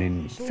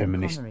feminist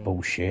Connery.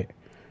 bullshit.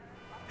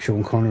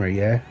 Sean Connery,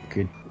 yeah,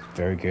 good,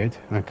 very good.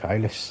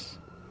 Okay,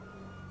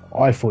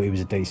 I thought he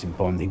was a decent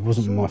Bond. He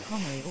wasn't my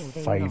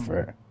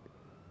favourite.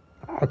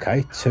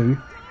 Okay, two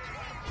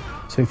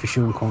for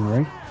Sean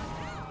Connery.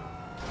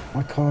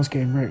 My car's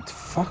getting wrecked.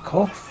 Fuck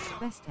off.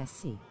 Best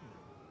SC.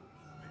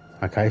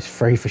 Okay, it's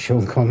 3 for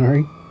Sean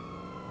Connery.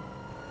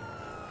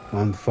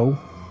 Wonderful.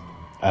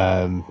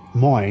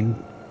 Mine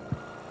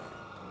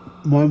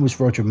was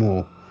Roger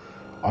Moore.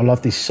 I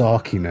love this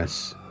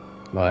sarkiness.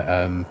 Like,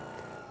 I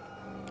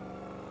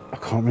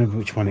can't remember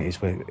which one it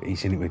is where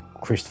he's in it with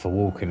Christopher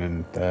Walken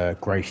and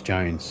Grace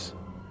Jones.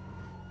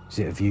 Is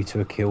it A View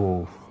to a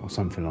Kill or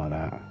something like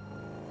that?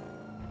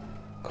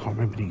 Can't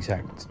remember the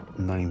exact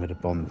name of the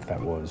Bond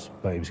that was,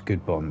 but it was a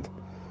good Bond.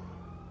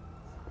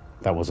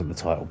 That wasn't the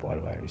title, by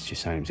the way. It was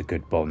just saying it was a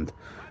good Bond.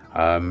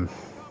 And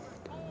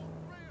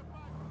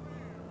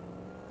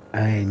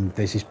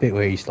there's this bit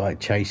where he's like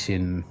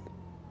chasing.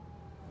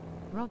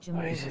 Roger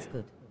Moore was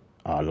good.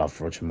 Oh, I love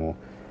Roger Moore.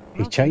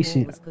 He's Roger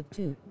chasing. Moore was good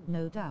too,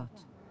 no doubt.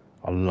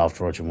 I loved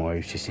Roger Moore. He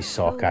was just his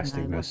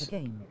sarcasticness.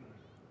 GoldenEye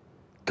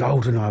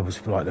GoldenEye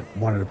was like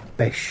one of the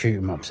best shoot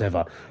 'em ups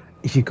ever.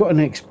 If you've got an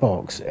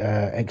Xbox,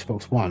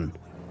 Xbox One,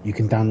 you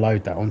can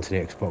download that onto the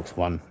Xbox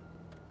One.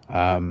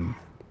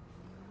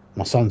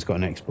 My son's got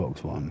an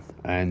Xbox One,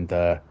 and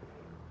I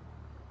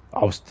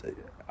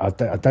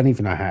don't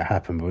even know how it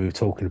happened, but we were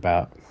talking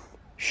about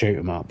shoot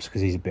 'em ups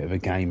because he's a bit of a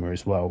gamer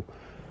as well.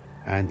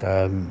 And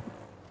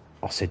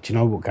I said, "Do you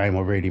know what game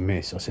I really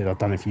miss?" I said, "I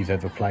don't know if you've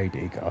ever played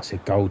it." I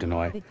said,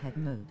 "GoldenEye." Big Head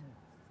Mode.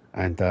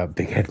 And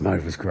Big Head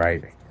Mode was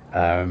great.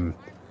 And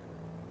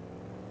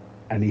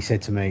he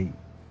said to me,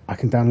 "I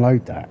can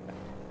download that."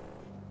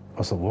 I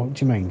was like, "What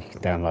do you mean you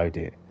can download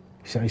it?"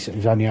 He said it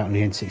was only out on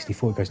the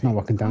N64. He goes, "No,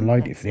 I can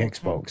download it for the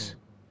Xbox."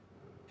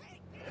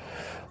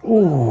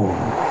 Ooh.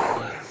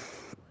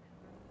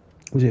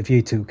 Was it A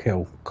View to a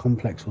Kill?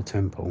 Complex or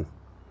Temple?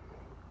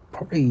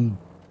 Probably...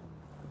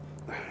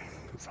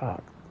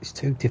 Fuck. It's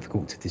too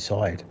difficult to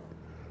decide.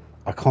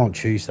 I can't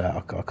choose that.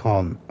 I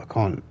can't.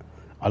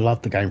 I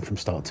love the game from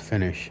start to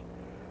finish.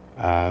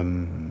 So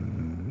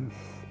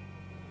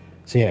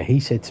yeah, he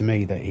said to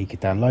me that he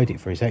could download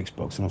it for his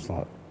Xbox, and I was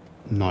like,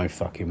 no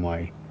fucking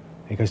way.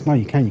 He goes, no,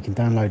 you can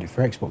download it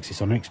for Xbox.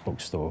 It's on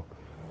Xbox Store.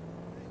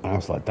 And I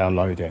was like,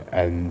 download it.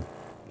 And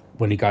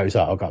when he goes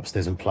up, I'll go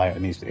upstairs and play it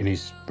in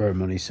his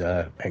room on his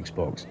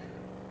Xbox.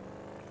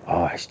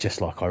 Oh, it's just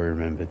like I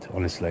remembered.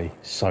 Honestly,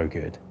 so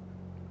good.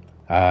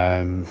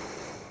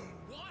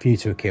 View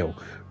to a Kill.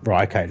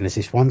 Right, okay. And there's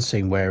this one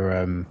scene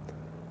where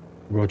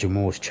Roger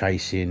Moore's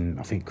chasing,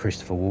 I think,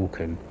 Christopher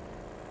Walken,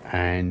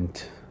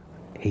 and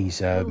he's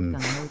Gold gun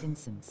mode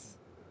instance.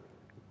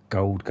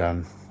 Gold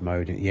gun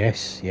mode.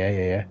 Yes,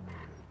 yeah.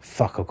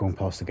 Fuck, I've gone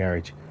past the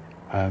garage.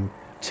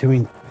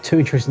 Too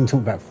interesting to talk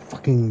about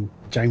fucking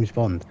James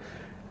Bond.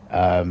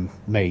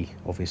 Me,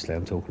 obviously,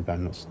 I'm talking about,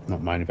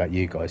 not moaning about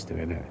you guys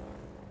doing it.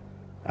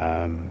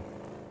 But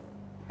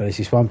there's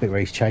this one bit where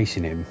he's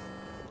chasing him,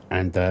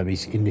 and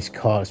he's in this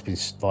car.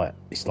 It's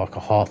like a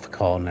half a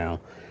car now,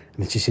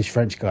 and it's just this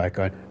French guy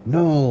going,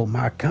 "No,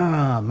 my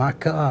car,"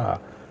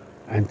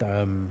 and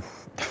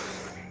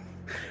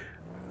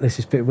there's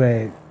this bit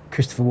where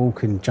Christopher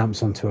Walken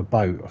jumps onto a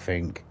boat, I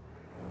think,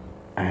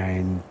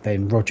 and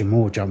then Roger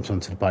Moore jumps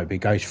onto the boat, but he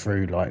goes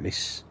through the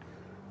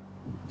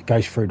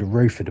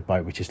roof of the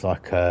boat, which is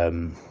like a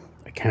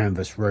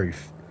canvas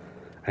roof,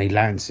 and he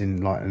lands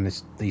in and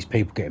these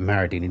people getting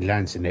married, and he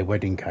lands in their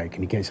wedding cake,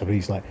 and he gets up and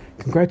he's like,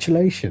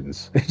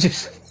 "Congratulations!" It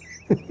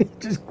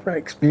just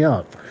cracks me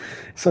up.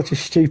 It's such a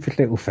stupid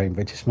little thing,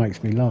 but it just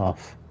makes me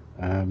laugh.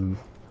 It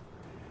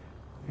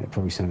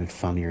probably sounded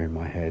funnier in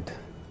my head,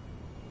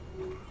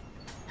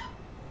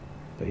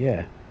 but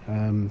yeah.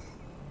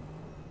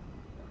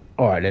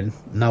 All right then,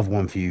 another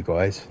one for you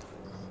guys.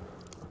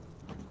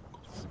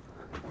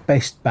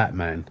 Best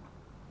Batman,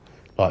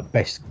 like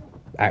best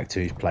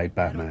actor who's played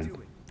Batman.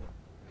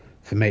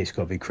 For me, it's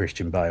got to be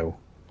Christian Bale.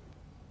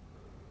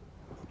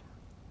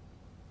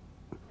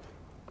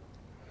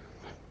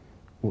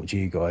 What do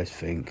you guys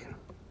think?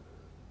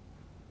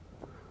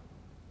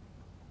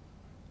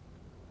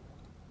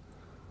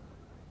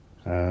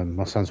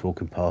 My son's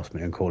walking past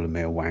me and calling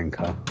me a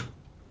wanker.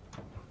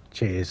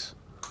 Cheers.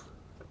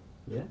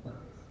 Yeah.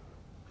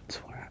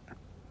 Twat.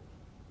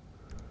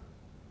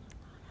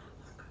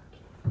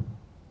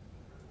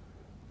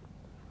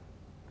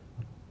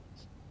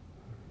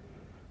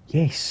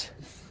 Yes.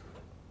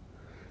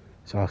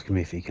 He's asking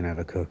me if he can have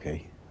a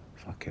cookie.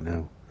 Fucking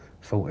hell.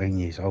 14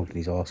 years old and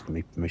he's asking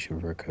me permission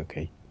for a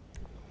cookie.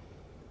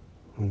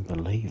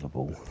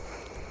 Unbelievable.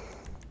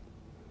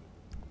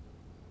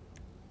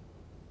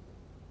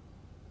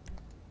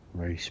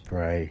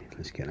 Respray.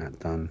 Let's get that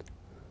done.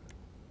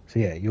 So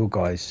yeah, your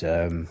guys,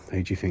 who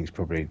do you think is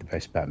probably the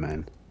best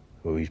Batman?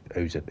 Or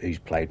who's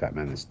played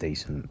Batman that's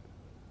decent?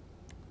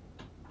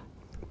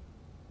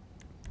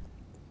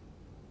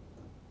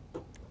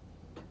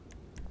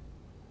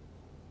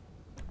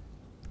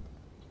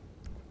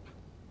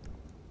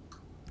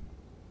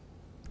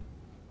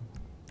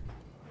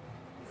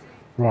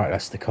 Right,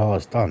 that's the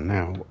car's done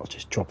now. I'll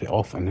just drop it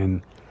off and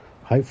then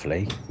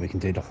hopefully we can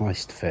do the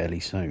heist fairly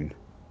soon.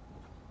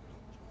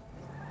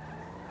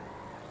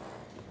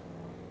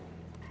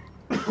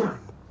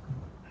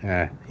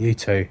 Yeah, you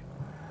too.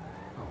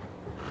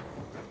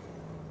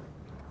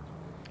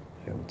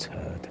 Little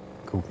turd.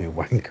 Called me a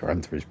wanker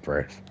under his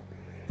breath.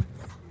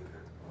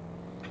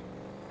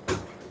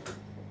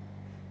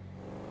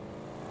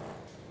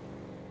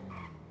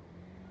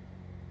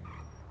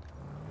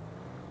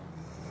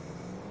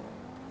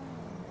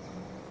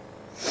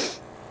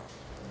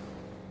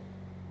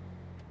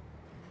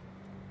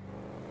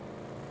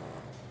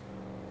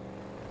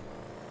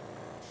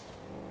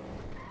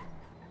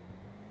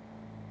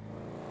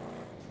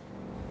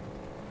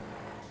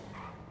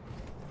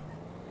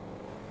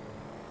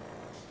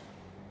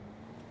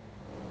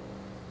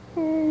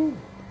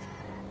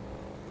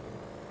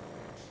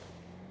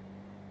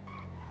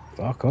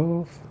 Fuck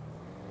off.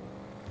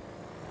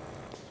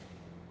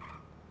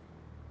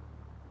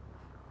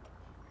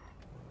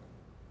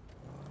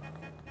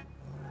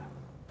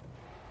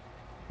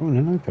 Oh,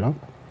 no, open up.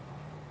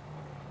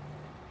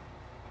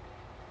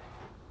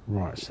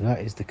 Right, so that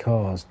is the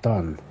car's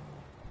done.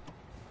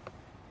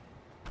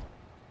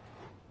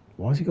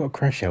 Why has he got a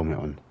crash helmet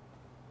on?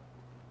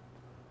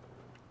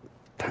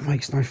 That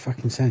makes no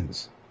fucking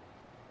sense.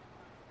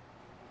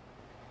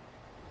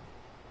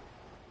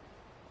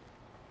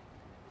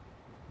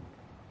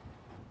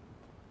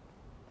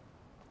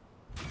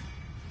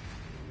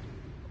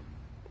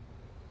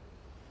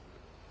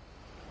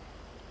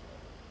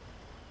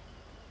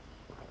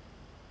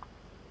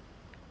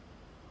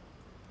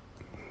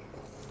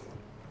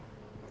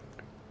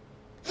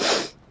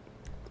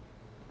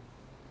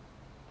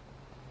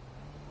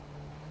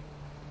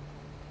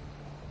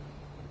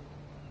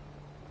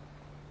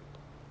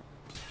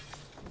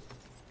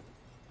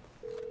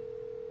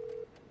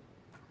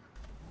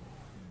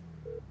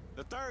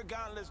 The third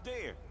gauntlet's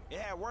there. It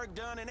had work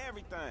done and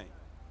everything.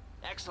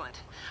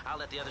 Excellent. I'll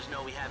let the others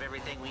know we have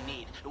everything we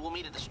need. We'll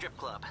meet at the strip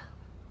club.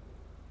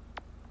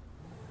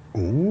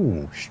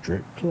 Ooh,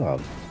 strip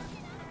club.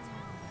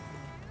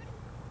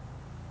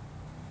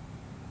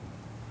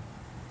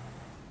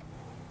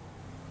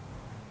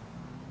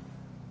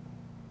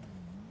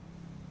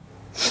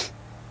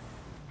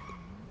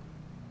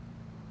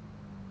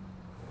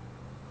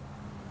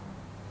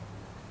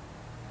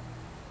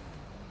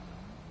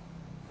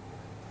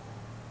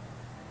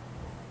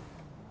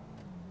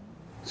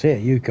 So yeah,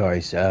 you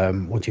guys,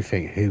 what do you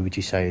think? Who would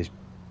you say has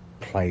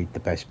played the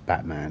best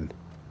Batman?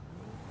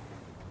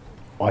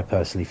 I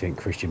personally think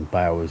Christian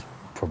Bale is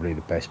probably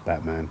the best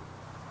Batman.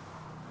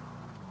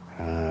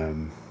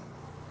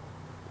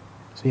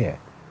 So yeah,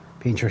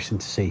 be interesting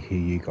to see who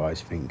you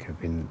guys think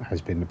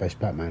has been the best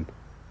Batman.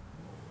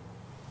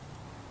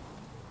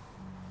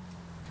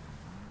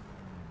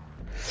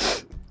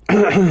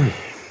 Right,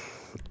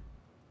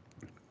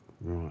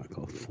 I've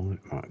got a fight.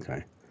 Right,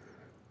 okay.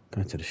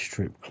 Go to the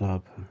strip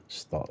club,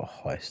 start the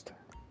heist.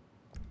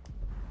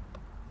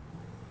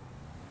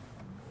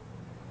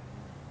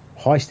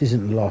 Heist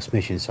isn't the last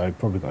mission, so I've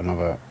probably got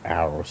another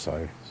hour or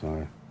so.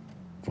 So,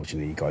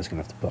 fortunately, you guys are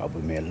going to have to put up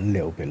with me a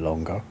little bit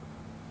longer.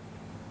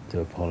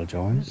 Do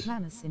apologise.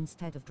 McManus,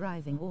 instead of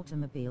driving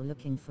automobile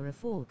looking for a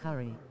fall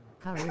curry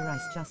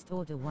rice, just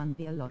order one,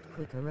 be a lot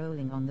quicker,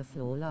 rolling on the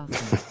floor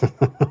laughing.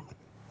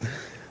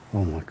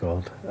 Oh my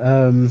god.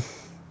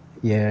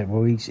 Yeah,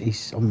 well,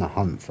 he's on the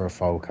hunt for a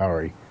full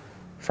curry.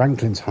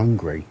 Franklin's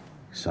hungry,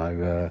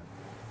 so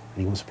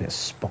he wants a bit of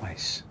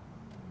spice,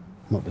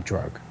 not the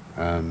drug.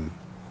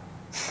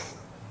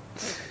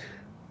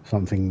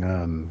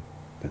 Something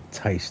that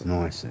tastes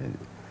nice.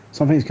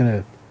 Something that's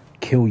gonna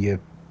kill you,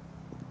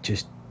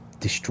 just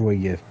destroy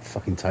your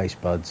fucking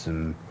taste buds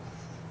and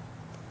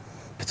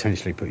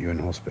potentially put you in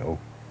hospital.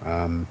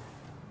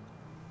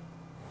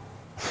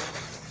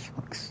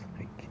 Fuck's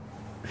sake.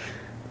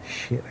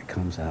 Shit that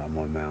comes out of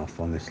my mouth,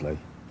 honestly.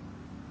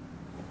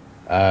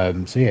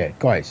 So yeah,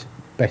 guys,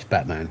 best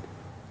Batman.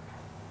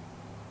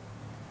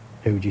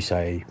 Who would you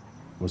say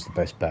was the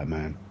best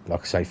Batman?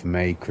 Like I say, for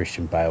me,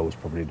 Christian Bale was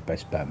probably the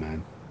best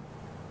Batman.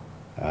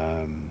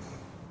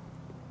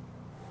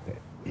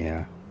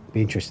 Yeah,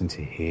 be interesting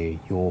to hear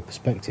your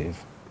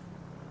perspective.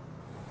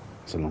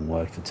 It's a long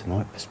word for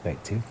tonight,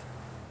 perspective.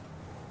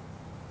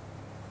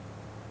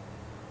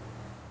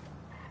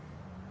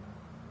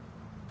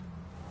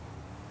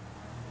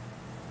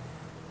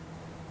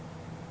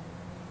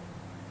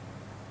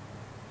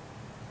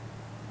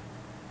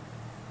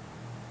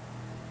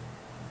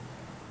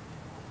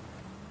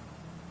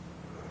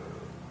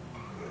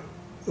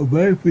 I'm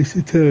happy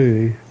to tell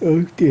you.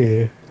 Oh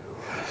dear.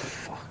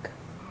 Fuck.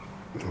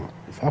 Oh,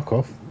 fuck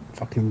off.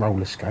 Fucking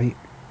roller skate.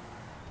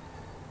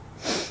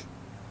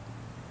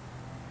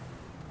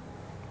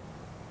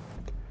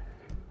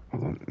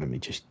 Hold on, let me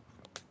just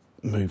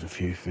move a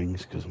few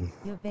things because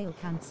Your Bale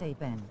can't say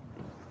Ben.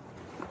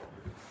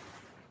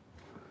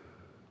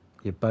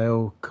 Your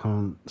Bale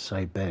can't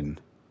say Ben.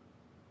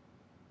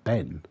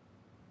 Ben?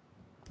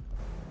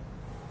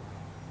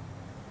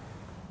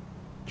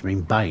 Do you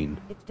mean Bane?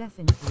 It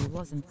definitely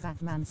wasn't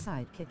Batman's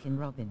sidekick in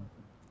Robin.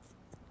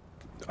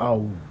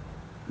 Oh,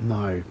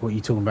 no. What are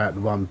you talking about?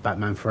 The one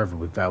Batman Forever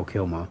with Val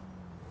Kilmer?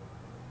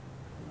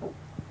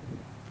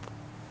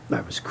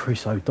 That was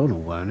Chris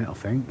O'Donnell, weren't it, I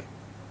think?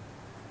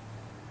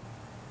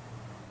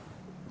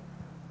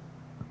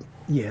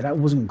 Yeah, that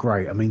wasn't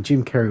great. I mean,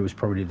 Jim Carrey was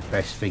probably the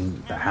best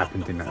thing that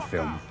happened in that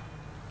film.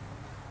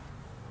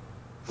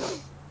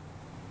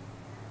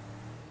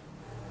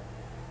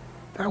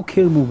 Val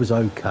Kilmer was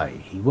okay.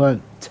 He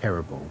weren't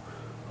terrible.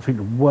 I think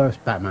the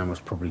worst Batman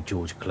was probably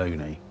George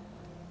Clooney.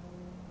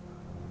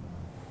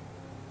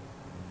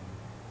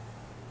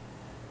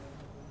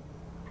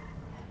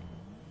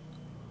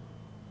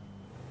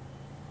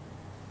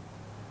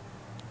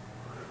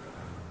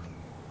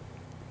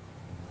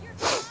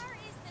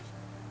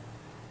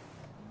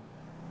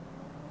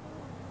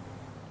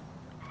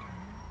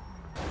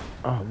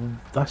 Oh, well,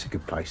 that's a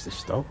good place to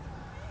stop.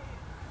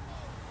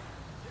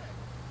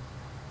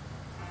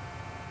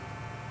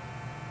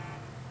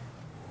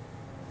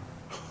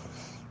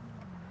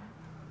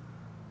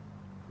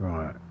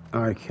 Right.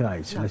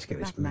 Okay, so let's get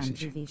this Batman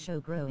message. TV show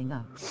growing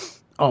up.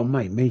 Oh,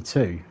 mate, me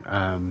too.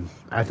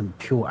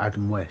 Pure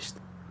Adam West.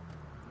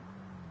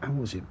 How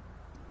was it?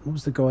 What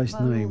was the guy's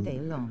All name? day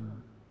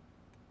long.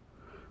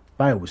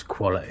 Bale was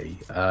quality.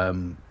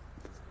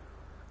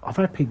 I've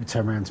had people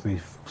turn around to me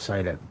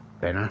say that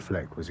Ben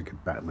Affleck was a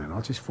good Batman.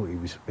 I just thought he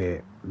was a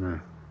bit. Meh.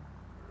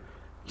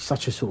 He's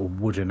such a sort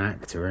of wooden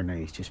actor, isn't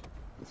he? He's just,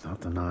 I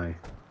don't know.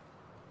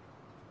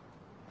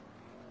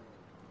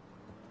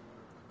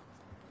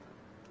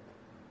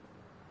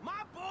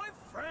 My boy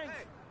Frank.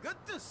 Hey, good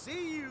to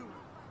see you.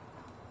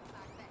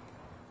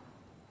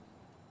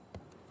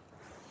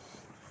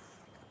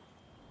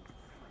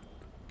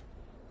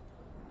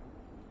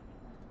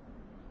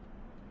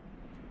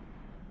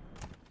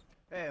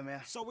 Hey,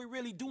 man. So we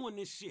really doing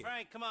this shit.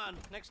 Frank, come on,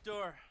 next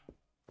door.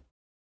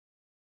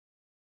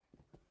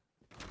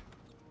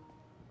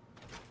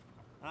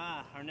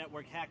 Ah, our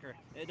network hacker.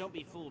 Don't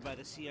be fooled by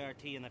the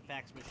CRT and the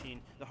fax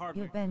machine. The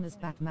hardware. Your Ben is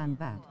Batman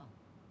bad.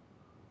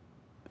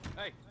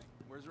 Hey,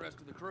 where's the rest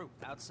of the crew?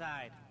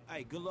 Outside.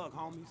 Hey, good luck,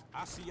 homies.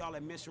 I'll see y'all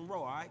at Mission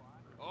Row, all right?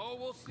 Oh,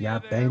 we'll see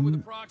Yeah, you there with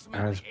Ben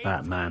approximately as 8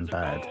 Batman tons of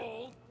bad.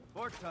 gold.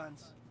 4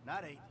 tons,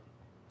 not 8.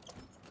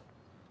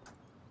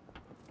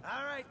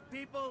 All right,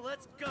 people,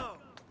 let's go.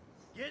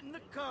 Get in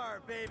the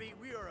car, baby.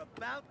 We are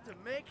about to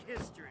make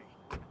history.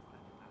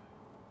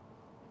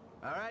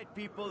 All right,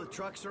 people, the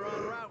trucks are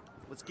en route.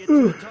 Let's get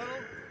to the tunnel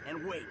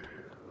and wait.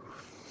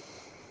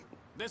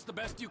 This the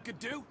best you could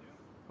do?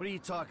 What are you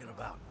talking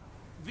about?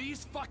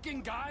 These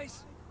fucking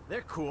guys?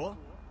 They're cool.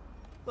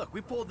 Look,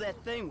 we pulled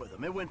that thing with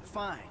them. It went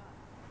fine.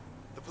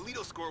 The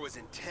Polito score was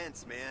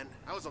intense, man.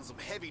 I was on some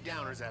heavy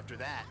downers after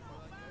that.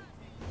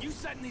 You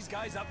setting these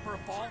guys up for a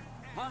fall?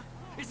 Huh?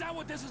 Is that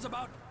what this is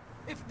about?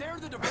 If they're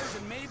the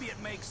diversion, maybe it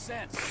makes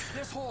sense.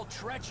 This whole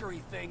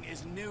treachery thing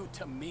is new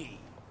to me.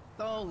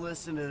 Don't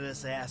listen to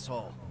this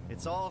asshole.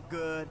 It's all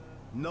good.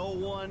 No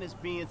one is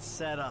being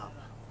set up.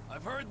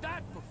 I've heard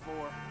that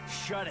before.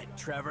 Shut it,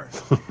 Trevor.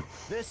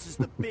 This is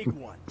the big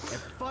one.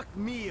 And fuck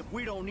me if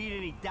we don't need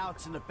any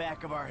doubts in the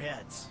back of our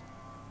heads.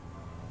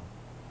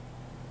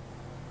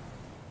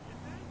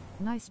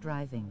 Nice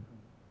driving.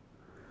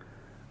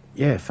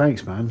 Yeah,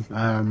 thanks, man.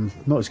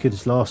 Not as good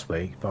as last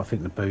week, but I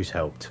think the booze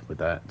helped with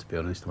that, to be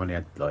honest. I've only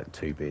had like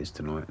 2 beers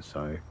tonight,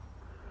 so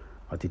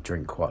I did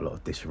drink quite a lot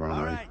of Disaronno.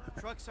 All right,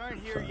 trucks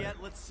aren't here yet.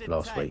 Let's sit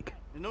last tight. week.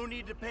 There's no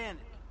need to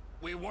panic.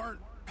 We weren't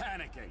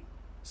panicking.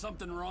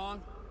 Something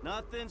wrong?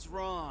 Nothing's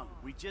wrong.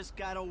 We just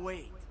gotta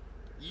wait.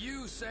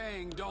 You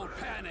saying don't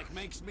panic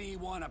makes me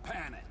want to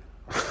panic.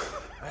 All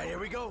right, here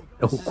we go.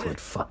 Oh, This is good it.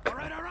 fuck. All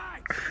right, all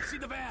right. See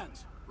the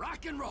vans.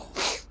 Rock and roll.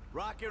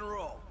 Rock and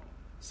roll.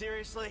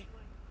 Seriously?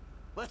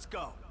 Let's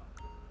go.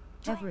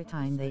 Every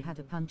time they had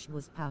a punch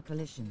was power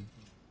collision.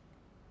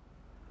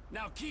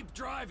 Now keep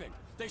driving.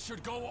 They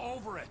should go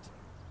over it.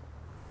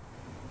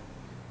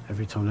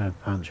 Every time they had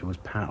a punch, it was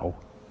pow.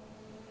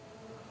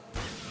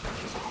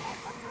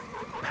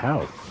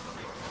 Pow.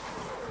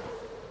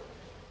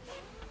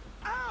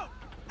 Out!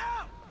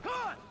 Out! Come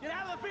on! Get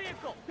out of the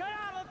vehicle! Get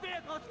out of the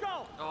vehicle! Let's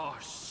go! Oh,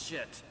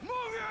 shit. Move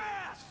your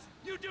ass!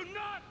 You do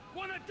not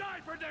want to die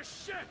for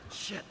this shit.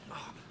 Shit.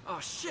 Oh,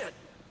 shit.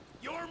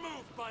 Your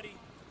move, buddy.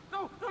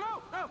 No!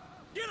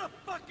 Get a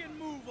fucking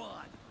move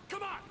on!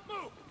 Come on,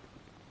 move.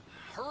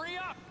 Hurry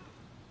up.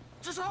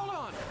 Just hold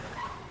on.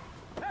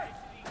 Hey!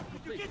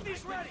 You get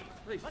these ready!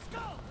 Let's go!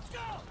 Let's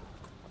go!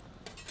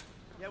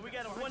 Yeah, we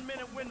got a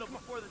 1-minute window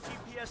before the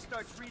GPS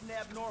starts reading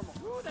abnormal.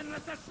 Ooh, then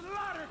let the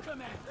slaughter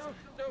commence.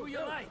 Who you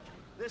like?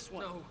 This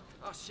one. No.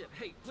 Oh, shit.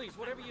 Hey, please,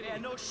 whatever you Yeah,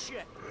 need. no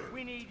shit.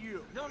 We need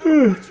you. No.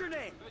 What's your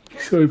name?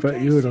 Sorry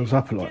about you, and I was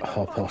up at like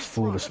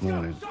 4:30 this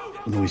morning.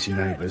 Noisy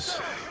neighbours.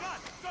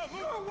 Come on!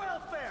 Your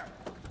welfare!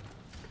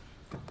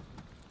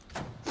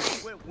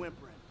 Quit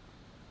whimpering.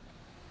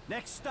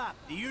 Next stop,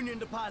 the Union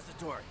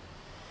Depository.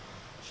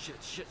 Shit.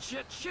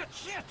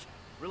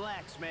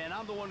 Relax, man.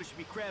 I'm the one who should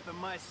be crapping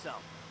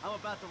myself. I'm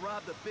about to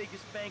rob the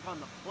biggest bank on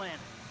the planet.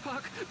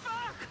 Fuck.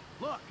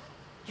 Look,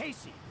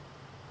 Casey,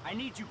 I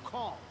need you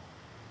calm.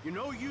 You're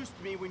no use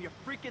to me when you're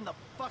freaking the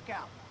fuck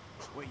out.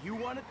 What you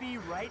want to be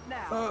right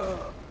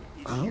now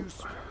is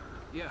useful.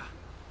 Yeah,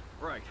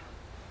 right.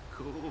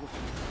 Cool.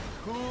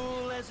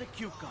 Cool as a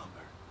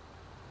cucumber.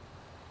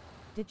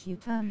 Did you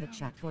turn the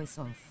chat voice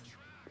off?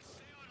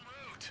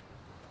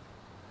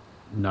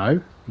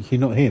 No, you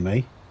cannot hear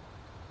me.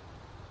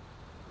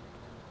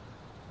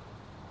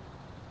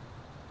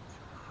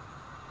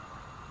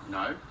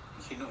 No, you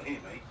cannot hear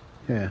me.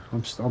 Yeah,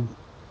 I'm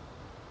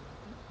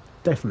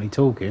definitely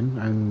talking,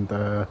 and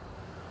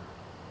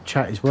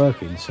chat is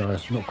working, so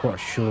I'm not quite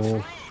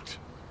sure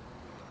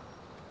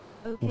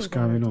Okay, what's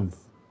there going it on. is.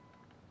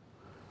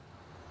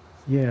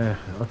 Yeah,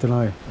 I don't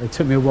know. It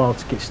took me a while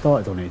to get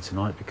started on it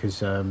tonight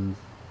because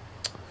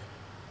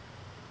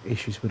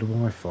issues with the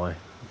Wi-Fi. I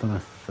don't know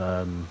if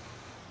oh,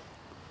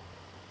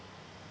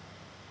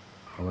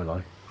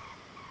 hello.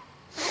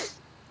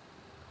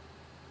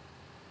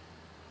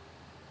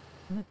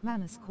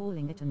 McManus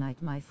calling it a night,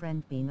 my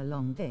friend, been a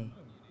long day.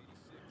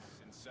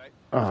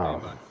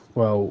 Oh,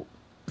 well,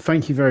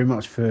 thank you very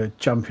much for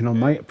jumping on,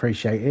 mate.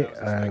 Appreciate it.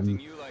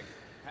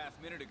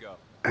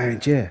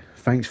 And yeah,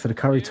 thanks for the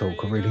curry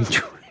talk. I really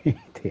enjoyed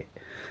it.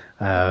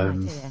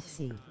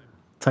 KFC.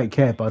 Take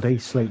care, buddy.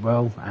 Sleep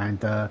well,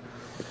 and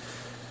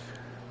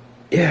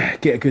yeah,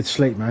 get a good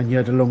sleep, man. You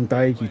had a long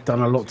day. You've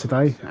done a lot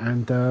today,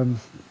 and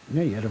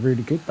yeah, you had a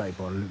really good day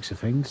by the looks of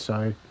things.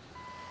 So,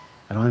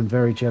 and I'm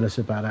very jealous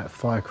about that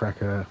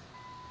firecracker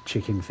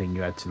chicken thing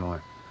you had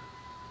tonight.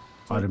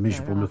 I had a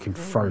miserable looking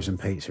frozen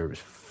pizza. It was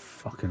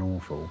fucking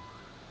awful.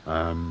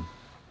 But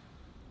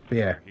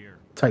yeah,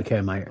 take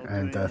care, mate,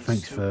 and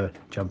thanks for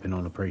jumping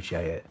on.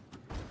 Appreciate it.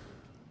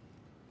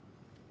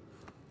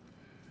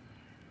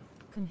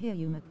 Can hear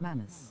you,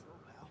 McManus.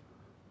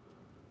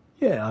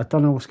 Yeah, I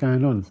don't know what's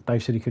going on.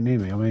 Dave said he couldn't hear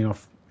me. I mean,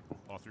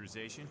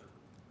 Authorization?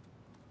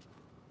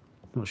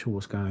 not sure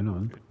what's going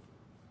on.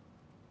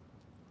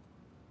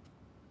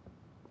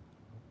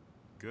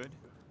 Good.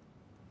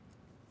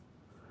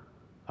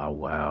 Oh,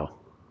 wow.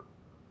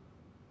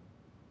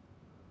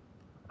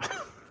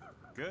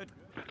 Good.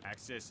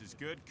 Access is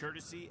good.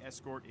 Courtesy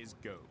escort is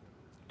go.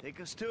 Take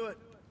us to it.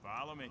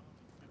 Follow me.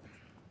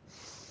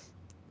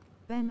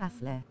 Ben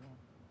Affleck.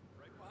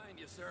 Right behind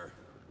you, sir.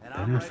 And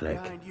Ben I'm right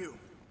Affleck. behind you.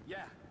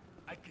 Yeah,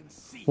 I can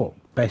see. What,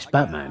 best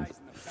Batman?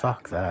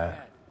 Fuck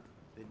that.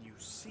 Then you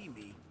see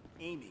me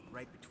aiming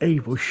right between He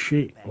those was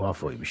shit. back Well, I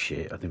thought he was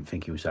shit. I didn't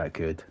think he was that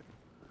good.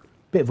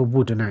 Bit of a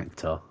wooden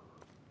actor.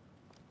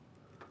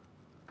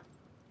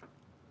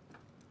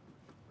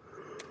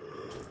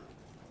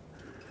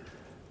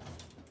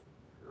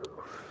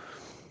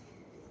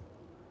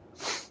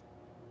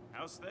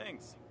 How's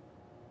things?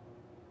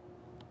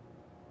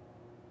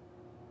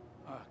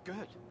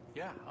 Good.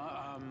 Yeah.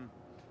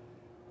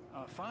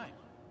 Fine.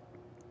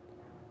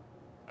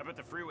 I bet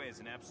the freeway is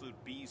an absolute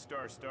B***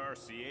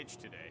 CH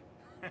today.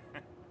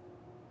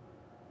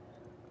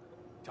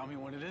 Tell me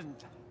when it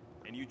isn't.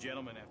 And you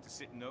gentlemen have to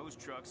sit in those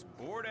trucks,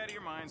 bored out of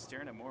your minds,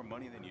 staring at more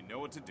money than you know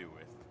what to do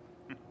with.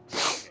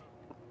 Okay,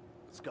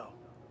 let's go.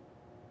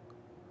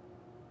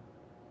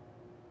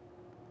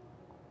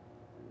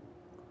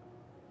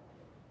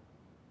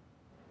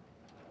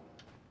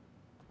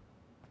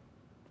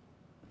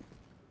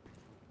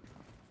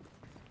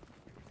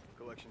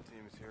 Collection team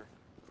is here.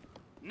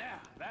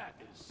 Now,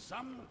 that is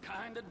some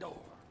kind of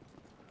door.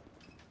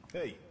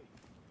 Hey,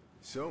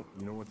 so,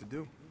 you know what to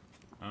do?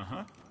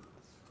 Uh-huh.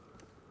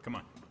 Come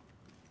on.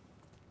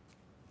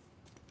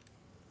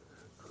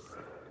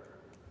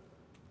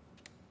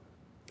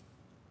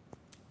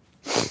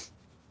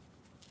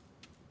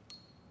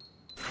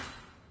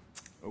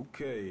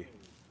 Okay.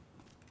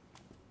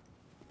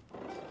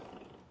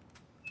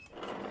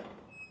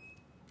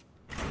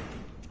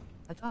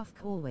 A tough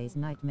always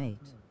night mate.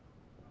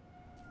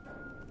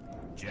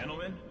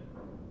 Gentlemen?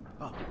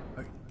 Oh,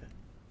 okay.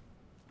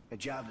 A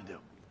job to do.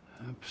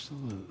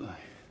 Absolutely.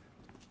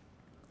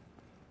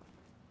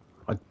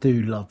 I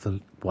do love the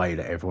way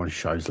that everyone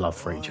shows love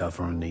for each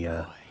other on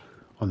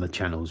the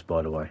channels,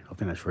 by the way. I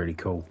think that's really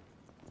cool.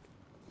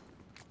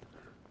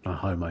 No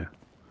homo.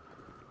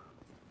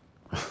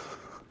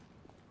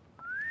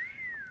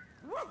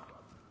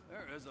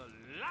 There is a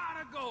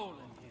lot of gold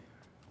in here.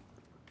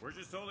 We're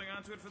just holding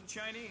on to it for the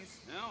Chinese.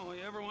 Well,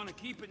 we ever want to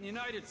keep it in the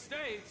United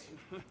States?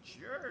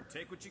 Sure,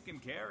 take what you can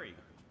carry.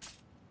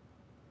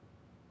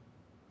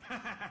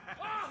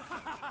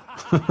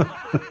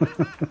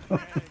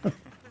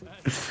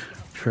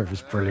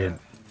 Trevor's brilliant.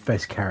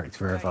 Best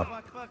character ever.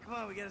 Come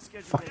on, we gotta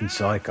schedule Fucking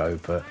psycho,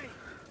 but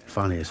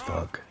funny as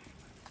fuck.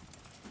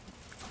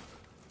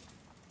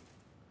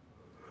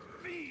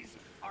 These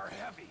are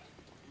heavy.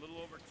 A little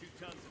over 2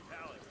 tons a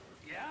pallet.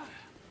 Yeah?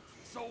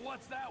 So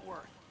what's that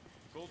worth?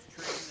 Gold's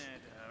trading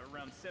at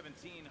around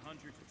 1,700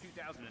 to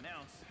 2,000 an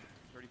ounce.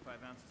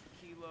 35 ounces a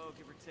kilo,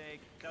 give or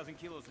take. 1,000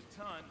 kilos a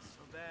ton,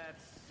 so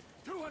that's...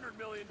 $200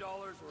 million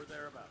or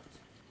thereabouts.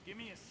 Give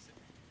me a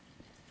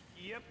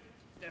Yep,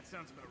 that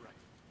sounds about right.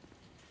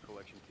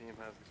 Collection team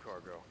has the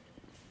cargo.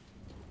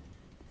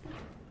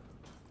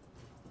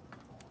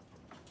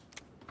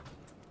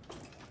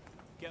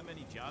 Got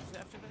many jobs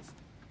after this?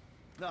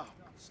 No,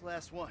 it's the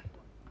last one.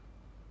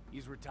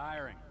 He's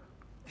retiring.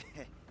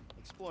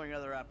 Exploring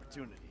other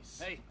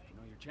opportunities. Hey, you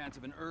know your chance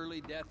of an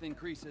early death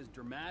increases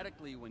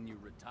dramatically when you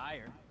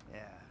retire. Yeah,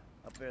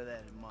 I'll bear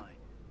that in mind.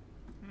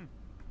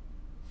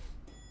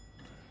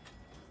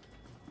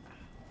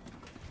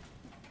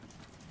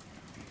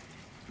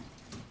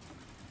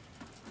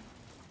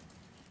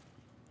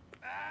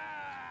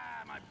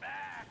 Ah, my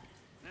back.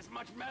 This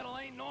much metal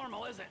ain't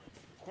normal, is it?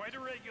 Quite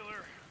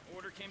irregular.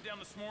 Order came down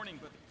this morning,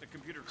 but the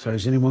computer... So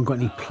has anyone got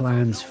any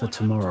plans for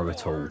tomorrow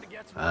at all?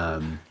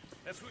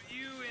 That's what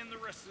you and the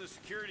rest of the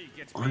security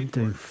gets I'm paid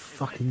doing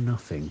for. fucking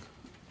nothing.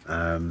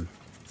 I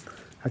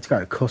had to go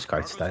to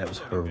Costco today. It was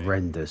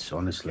horrendous,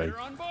 honestly. You're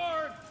on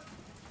board.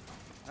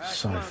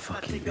 So Come on, let's not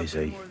fucking take up any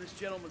busy. more of this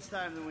gentleman's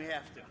time than we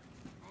have to.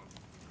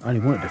 I only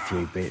wanted a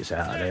few bits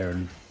out of there,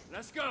 and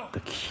Let's go. the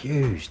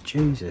queues,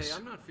 Jesus. Hey,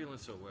 I'm not feeling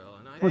so well,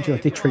 and Mind you, I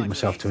did treat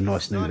myself to a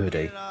nice new Suck hoodie.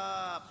 it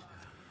up.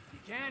 You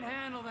can't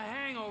handle the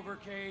hangover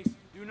case.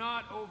 Do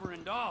not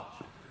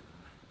overindulge.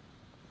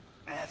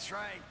 That's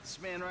right. This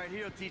man right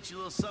here will teach you a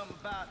little something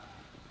about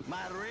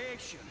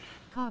moderation.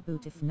 Car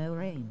boot if no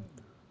rain.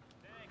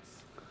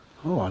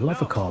 Oh, I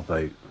love a car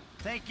boot.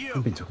 Thank you. I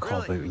haven't been to a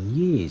car Really. boot in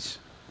years.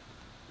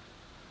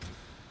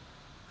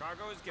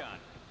 Cargo is gone.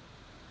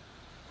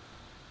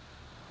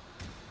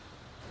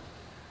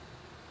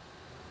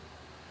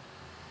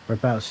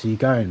 Whereabouts are you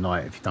going,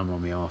 like, if you don't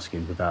mind me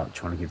asking, without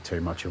trying to give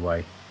too much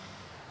away?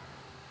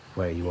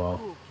 Where you are?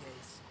 Cool,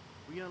 Case.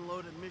 We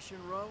unload at Mission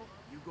Row,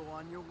 you go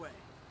on your way.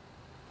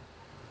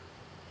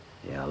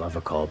 Yeah, I love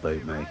a car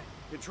boot, mate.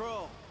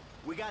 Control,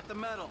 we got the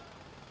metal.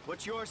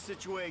 What's your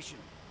situation?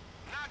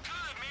 Not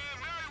good, man.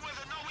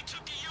 Merriweather know we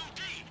took the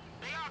UD.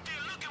 They out there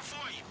looking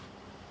for you.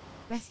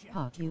 Best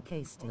part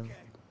UK still.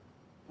 Okay.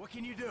 What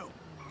can you do?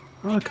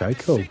 Okay,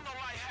 cool.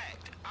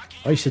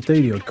 I used to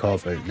do the odd car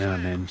boot now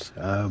and then,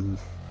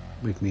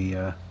 with me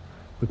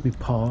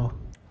pa.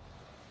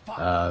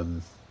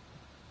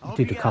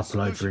 Did a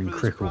couple over in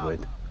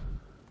Cricklewood.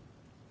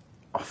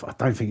 I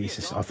don't think it's.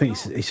 Just, I think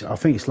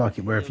it's like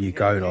it wherever you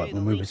go. Like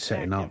when we were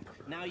setting up,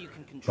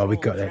 well, we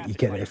got there. You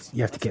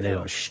have to get there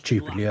like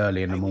stupidly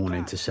early in the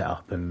morning to set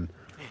up and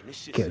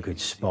get a good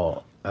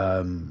spot.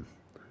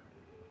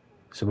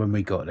 So when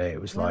we got there,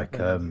 it was like,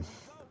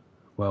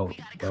 well,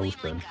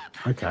 Wellsburn.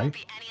 Okay.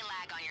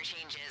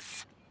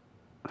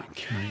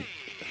 Okay.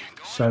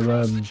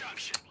 So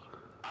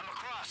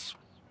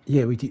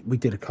Yeah, we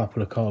did a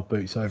couple of car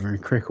boots over in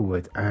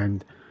Cricklewood,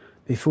 and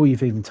before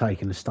you've even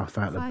taken the stuff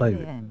out of the 5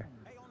 boot, a.m.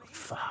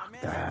 fuck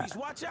Man, that. Heavies,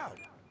 watch out.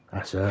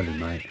 That's early,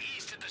 mate.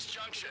 East at this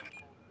junction.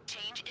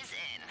 Change is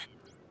in.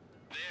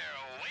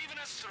 They're waving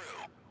us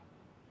through.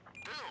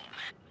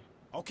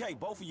 Boom. Okay,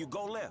 both of you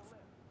go left.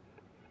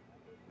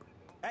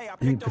 Hey, I And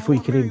picked up before you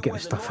more can even get the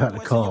Merryweather stuff out of the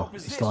northwest of your car,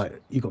 it's position.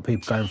 like you got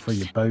people going through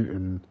your boot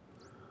and.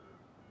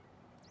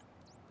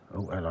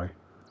 Oh, hello.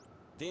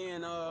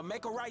 Then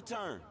make a right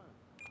turn.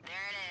 There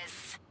it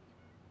is.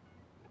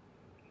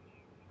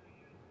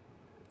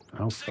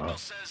 Oh, Signal fuck.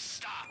 says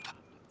stop.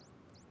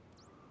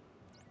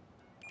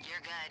 You're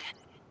good.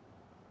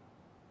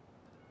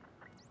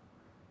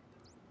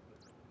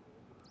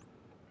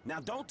 Now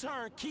don't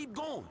turn, keep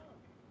going.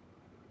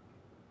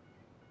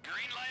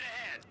 Green light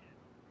ahead.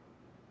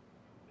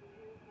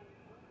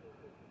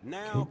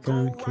 Now Keep go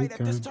going, right keep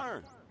at this going.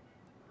 turn.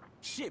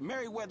 Shit,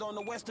 Merryweather on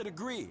the west of the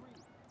grid.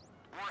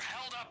 We're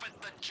held up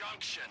at the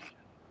junction.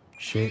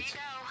 Shit. There you go.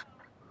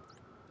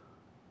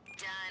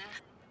 Done.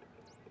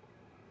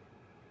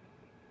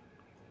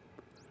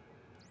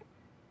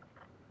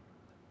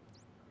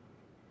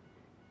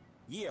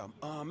 Yeah,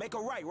 make a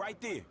right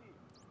there.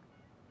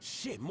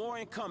 Shit, more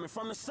incoming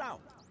from the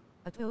south.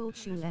 At Old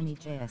Shul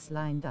NEJS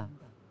lined up.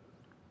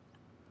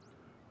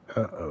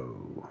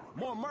 Uh-oh.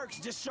 More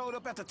mercs just showed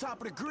up at the top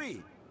of the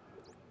grid.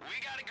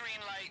 We got a green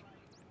light.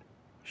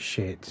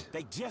 Shit.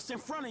 They just in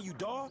front of you,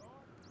 dawg.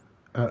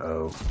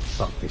 Uh-oh.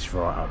 Fuck this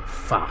right up.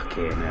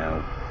 Fucking hell.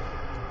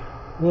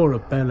 What a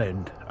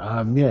bellend.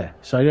 Yeah.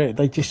 So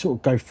they just sort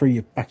of go through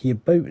your back of your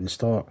boot and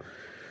start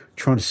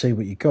trying to see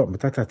what you got. My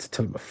dad had to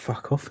tell them to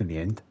fuck off in the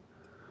end.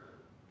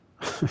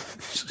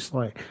 It's just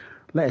like,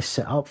 let us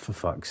set up for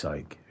fuck's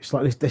sake. It's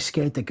like they're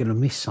scared they're going to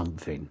miss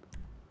something.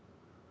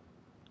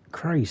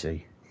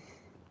 Crazy.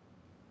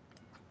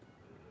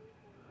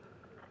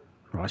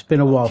 Right, it's been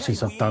a while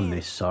since I've done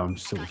this, so I'm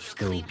sort of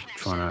still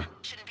trying to...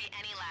 Shouldn't be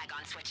any lag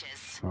on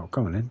switches. Oh,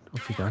 come on in.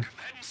 Off you go. Heading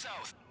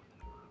south.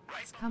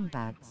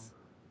 Scumbags.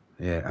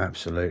 Yeah,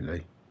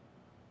 absolutely.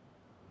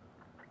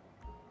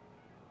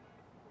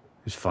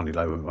 It's funny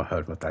though when I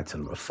heard my dad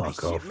tell him to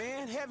fuck Hey, off. shit,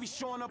 man, Heavy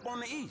showing up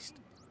on the east.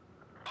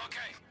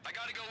 Okay, I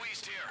gotta go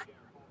east here.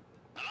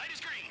 The light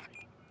is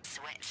green.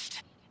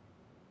 Switched.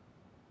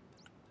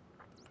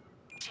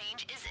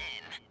 Change is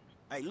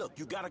in. Hey, look,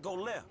 you gotta go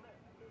left.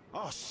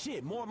 Oh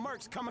shit, more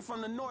mercs coming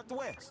from the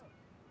northwest.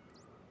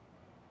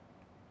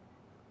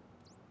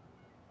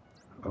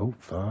 Oh,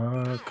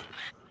 fuck.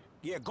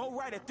 Yeah, go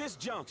right at this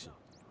junction.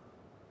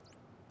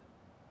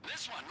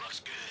 This one looks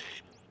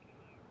good.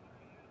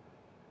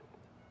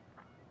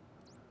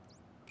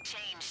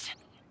 Changed.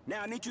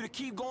 Now I need you to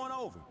keep going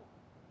over.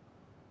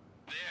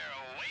 They're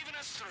waving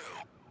us through.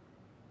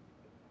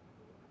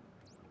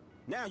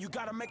 Now you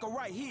gotta make a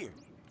right here.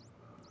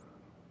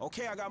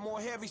 Okay, I got more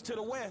heavies to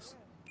the west.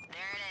 There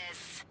it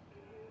is.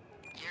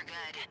 You're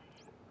good.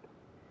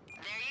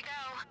 There you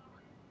go.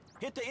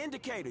 Hit the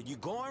indicator, you're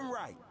going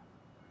right.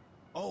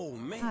 Oh,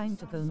 man. Time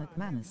to go,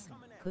 McManus.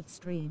 Good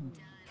stream.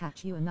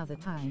 Catch you another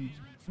time.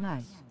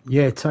 Night.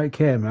 Yeah, take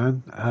care,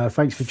 man.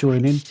 Thanks for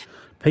joining.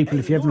 People,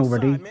 if you haven't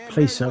already,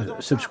 please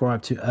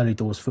subscribe to Early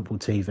Doors Football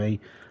TV.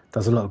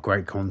 Does a lot of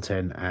great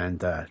content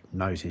and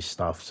knows his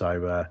stuff.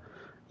 So,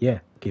 yeah,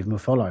 give him a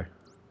follow.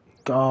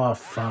 God,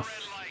 fuck.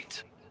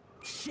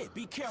 Shit,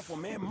 be careful,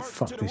 man.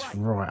 Fuck this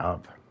right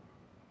up.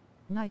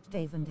 Night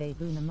Dave and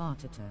Abuna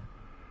Martyr.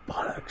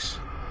 Bollocks.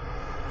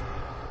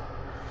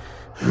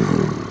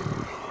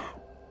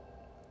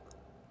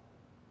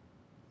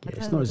 Yeah,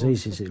 it's not as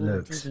easy as it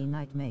looks.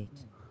 Night, mate.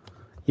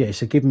 Yeah,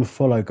 so give him a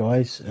follow,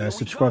 guys.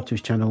 Subscribe to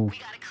his channel.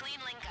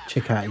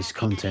 Check out his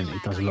content. He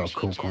does a lot of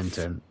cool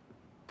content.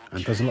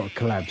 And does a lot of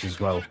collabs as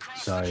well.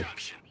 So,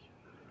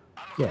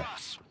 yeah.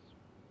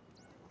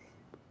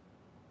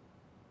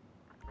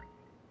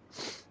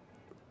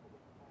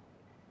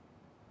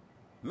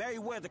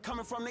 Merryweather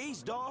coming from the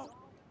east, dawg.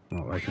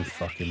 Oh, they can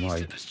fucking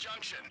wait.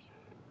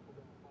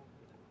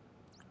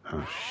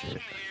 Oh,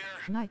 shit.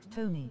 Night,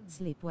 Tony.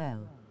 Sleep well.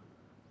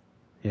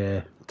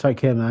 Yeah, take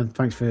care, man.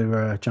 Thanks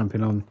for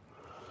jumping on.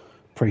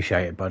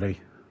 Appreciate it, buddy.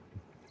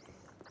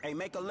 Hey,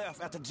 make a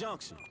left at the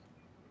junction.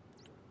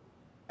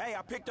 Hey,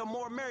 I picked up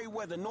more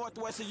Merryweather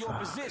northwest of your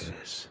position.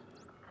 This.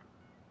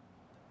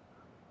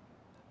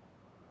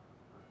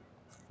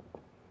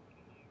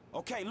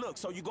 Okay, look,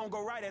 so you're gonna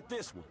go right at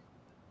this one.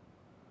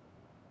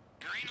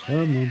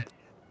 Come on.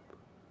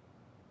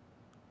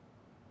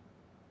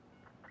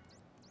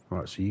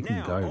 Right, so you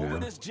can go over now.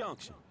 this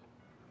junction.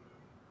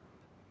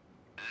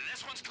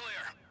 This one's clear.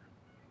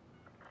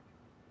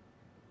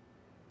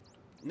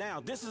 Now,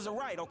 this is a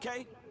right,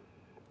 okay?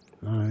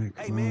 Right,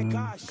 Hey, man, go.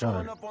 guys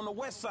showing up on the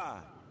west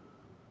side.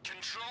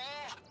 Control,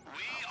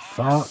 we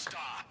Fuck. are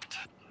stopped.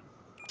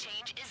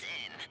 Change is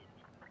in.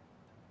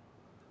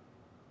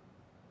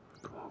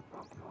 Come on, come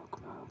on, come on,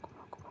 come on, come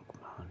on, come on,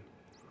 come on.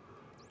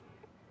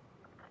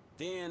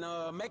 Then,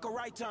 make a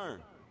right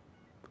turn.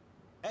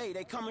 Hey,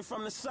 they coming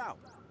from the south.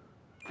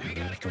 Yeah,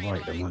 they have to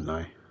wait them, won't they?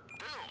 Boom.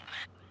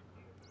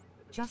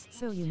 Just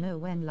so you know,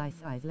 when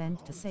life I've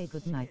learned to say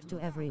goodnight to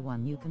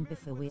everyone you can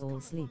before we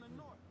all sleep.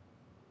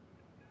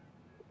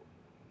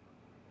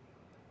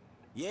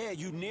 Yeah,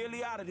 you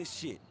nearly out of this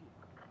shit.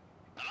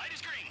 The light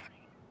is green.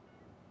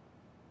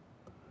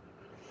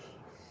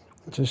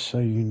 Just so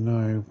you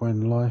know,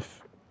 when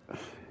life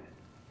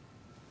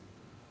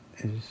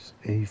is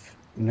Eve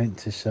meant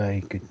to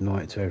say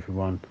goodnight to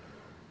everyone,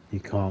 you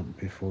can't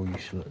before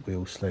we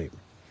all sleep.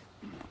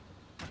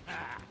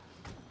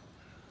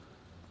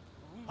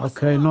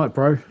 Okay, night,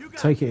 bro.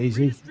 Take it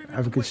easy.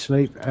 Have a good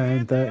sleep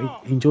and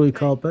enjoy your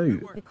car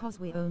boot. Because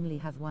we only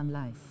have one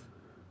life.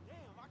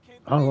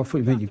 Oh, I thought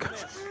you meant you go.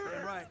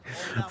 I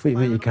thought you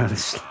meant you're going to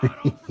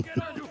sleep.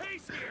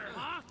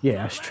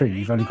 Yeah, that's true.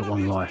 You've only got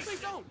one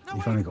life.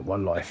 You've only got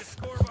one life.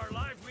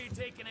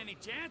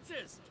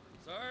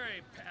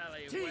 Sorry,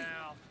 Pally.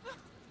 Well,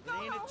 it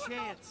ain't a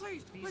chance.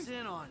 He's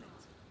in on it.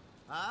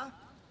 Huh?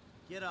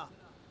 Get up.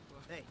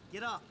 Hey,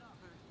 get up.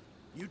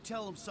 You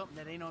tell him something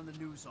that ain't on the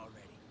news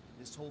already.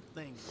 This whole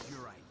thing was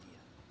your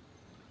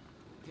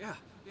idea.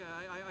 Yeah,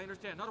 I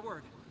understand. Not a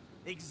word.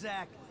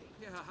 Exactly.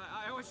 Yeah,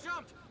 I was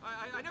jumped.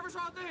 I never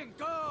saw a thing.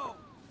 go!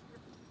 You're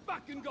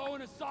fucking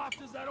going as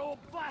soft as that old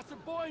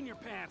blasted boy in your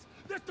pants.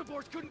 This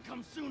divorce couldn't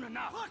come soon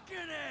enough. Fucking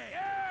A!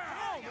 Yeah!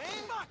 Oh,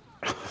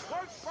 man!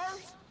 Work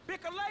first,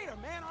 bicker later,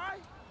 man,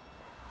 alright?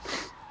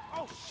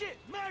 Oh, shit,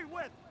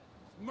 Merriweather!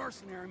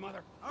 Mercenary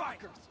motherfuckers! Right,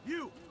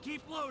 you,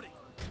 keep loading.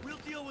 We'll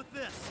deal with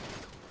this.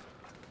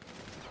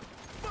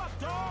 Fuck,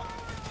 dog!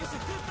 It's a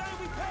good thing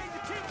we paid the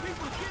 10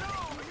 people to get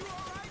on. Are you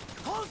alright?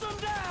 Close them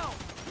down!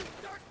 You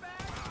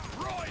dirtbag!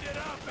 Roid it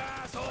up,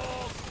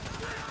 assholes!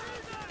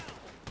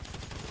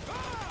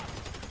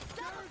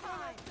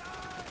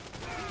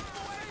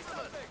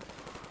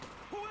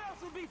 Who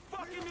else would be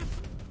fucking this?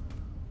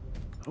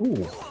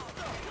 Ooh.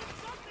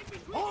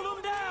 Hold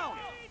them down!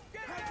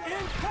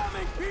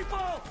 Incoming,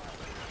 people!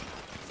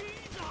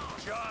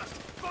 Just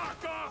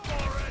fuck off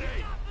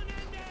already!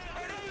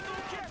 It ain't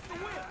gonna catch the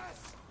whip!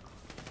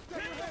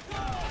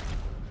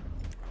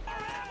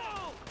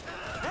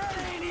 That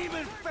ain't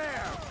even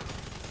fair!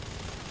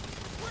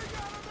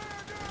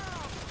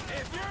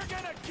 If you're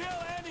gonna kill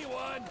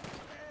anyone,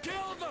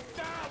 kill the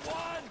fat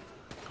one!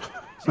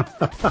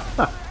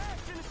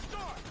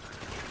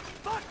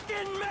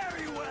 Fucking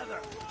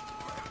Merriweather!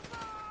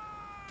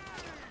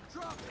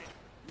 Drop it,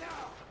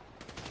 now!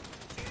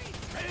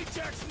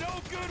 Paycheck's no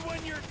good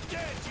when you're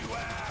dead, you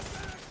ass!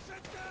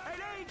 Hey,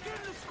 they ain't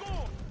getting the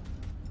score!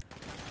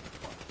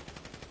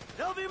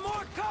 There'll be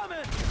more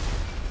coming!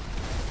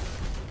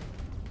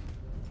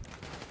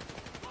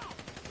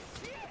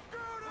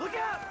 Look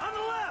out! On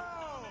the left!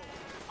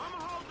 I'ma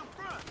hold the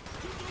front.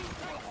 You dudes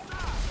take the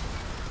side.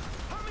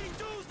 How many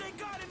dudes they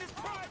got in this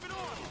private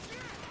army?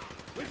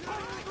 We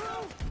pushing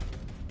through?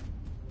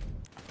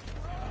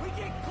 We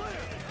get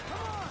clear!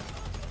 Come on!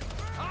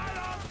 I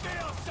don't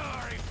feel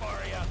sorry for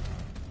you!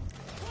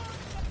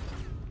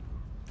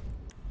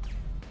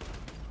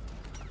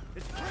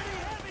 It's pretty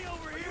heavy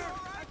over here!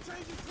 I'm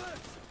changing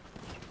clips!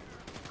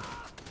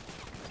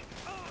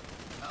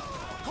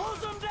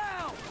 Close them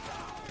down!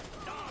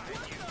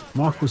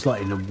 Michael's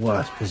like in the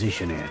worst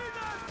position here.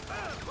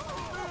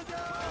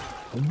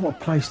 What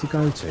place to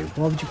go to?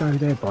 Why would you go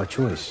there by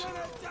choice?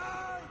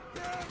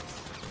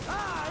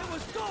 Ah, it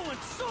was going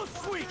so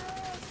sweet!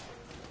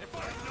 If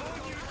I'd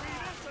known you'd be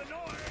this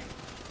annoying!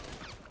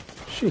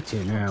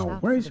 Shitting hell.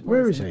 Where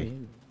is he?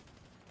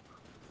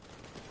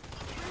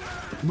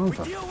 We deal with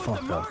the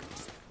Motherfucker.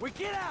 marks, we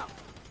get out!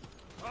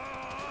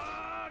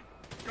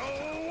 Go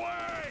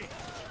away!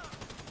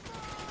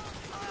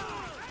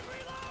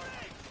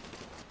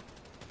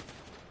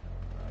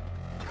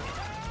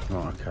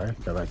 Right, okay.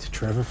 Go back to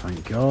Trevor,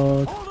 thank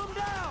God. Hold him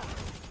down!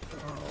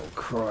 Oh,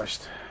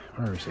 Christ.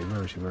 Where is he?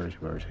 Where is he? Where is he?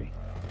 Where is he?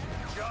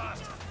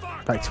 Just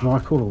fuck Back to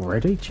Michael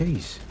already?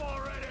 Jeez.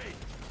 already!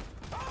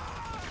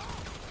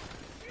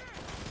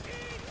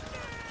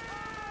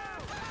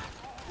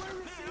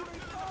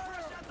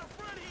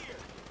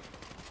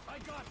 I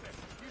got this.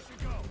 You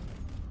should go.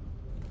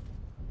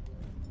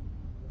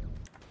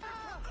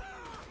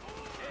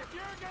 If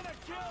you're gonna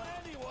kill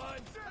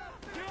anyone,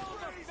 kill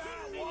the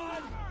fat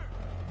one!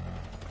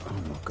 Oh,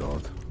 my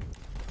God.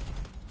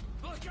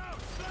 Look out!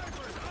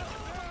 Snipers!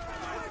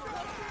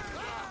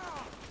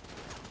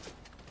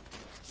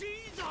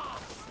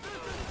 Jesus!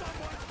 This is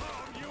someone's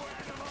home, you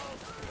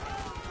animals!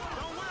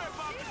 Don't worry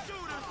about the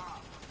shooters!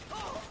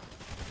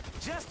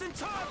 Just in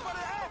time for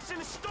the action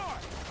to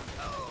start!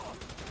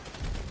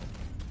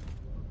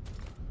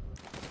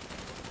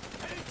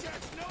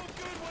 Paycheck's no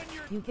good when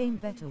you're... You game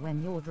better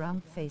when you're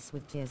drunk face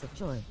with tears of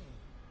joy.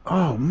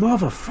 Oh,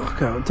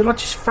 motherfucker. Did I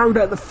just throw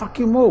that at the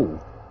fucking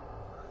wall?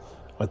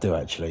 I do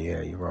actually,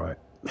 yeah, you're right.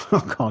 I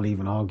can't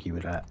even argue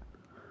with that.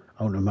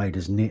 I wouldn't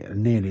have made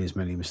nearly as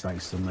many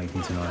mistakes as I'm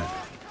making tonight.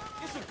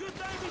 It's a good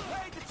thing we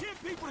paid the 10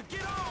 people to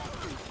get on!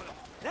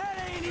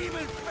 That ain't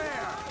even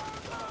fair!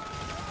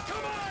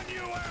 Come on,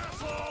 you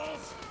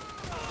assholes!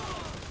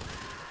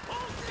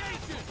 Hold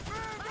station!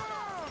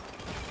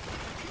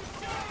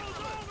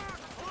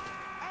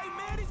 Hey,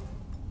 man, these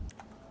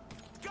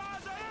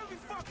guys are every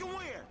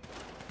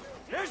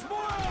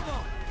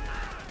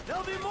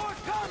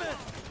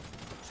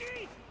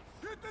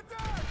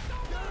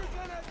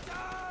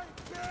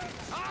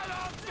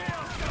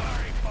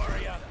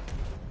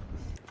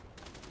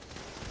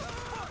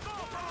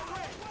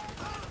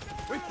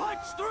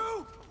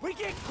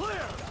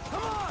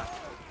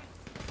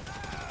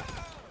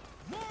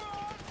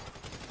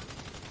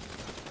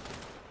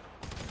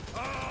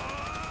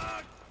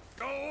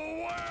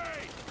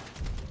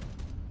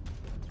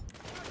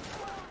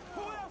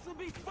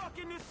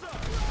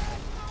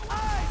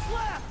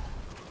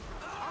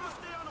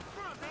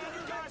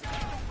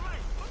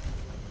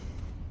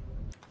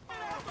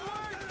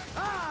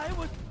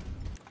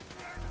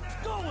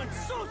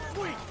It's so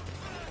sweet!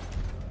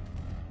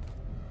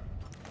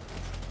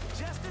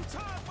 Just in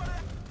time for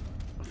that.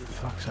 For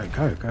fuck's sake,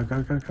 go, go,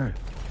 go, go, go.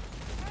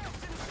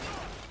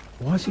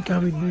 Why is he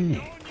going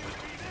there?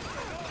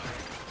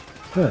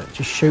 Look,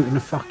 just shooting the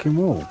fucking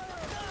wall.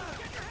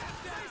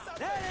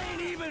 That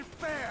ain't even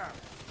fair!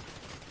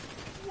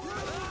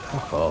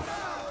 Fuck off.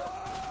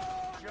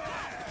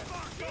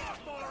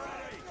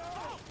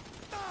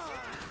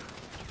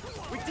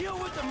 We deal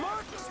with the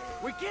mercs,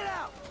 we get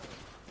out!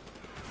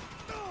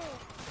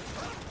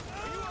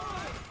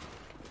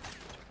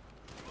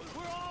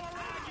 We're all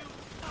around you!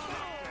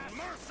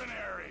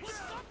 Mercenaries!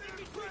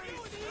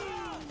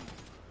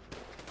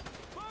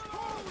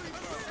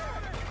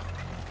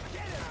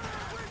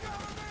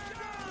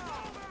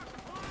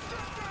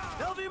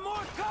 There'll be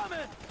more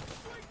coming!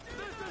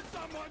 This is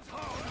someone's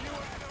home, you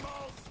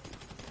animals!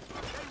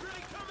 They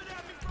really coming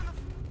at me from the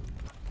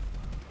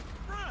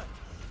front!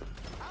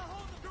 I'll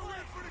hold the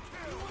flank for the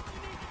kill! Do what you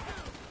need to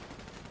do!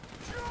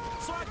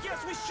 So I guess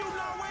we're shooting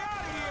our way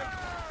out of here!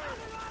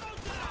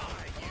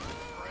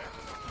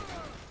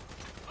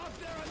 Up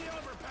there on the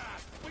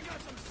overpass, we got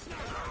some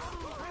snipers!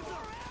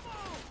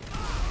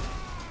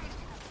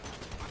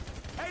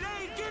 Hey, they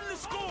ain't getting the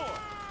score!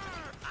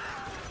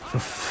 For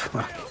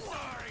fuck.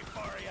 Sorry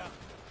for ya!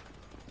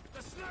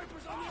 The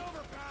snipers on the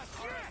overpass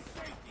are a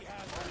safety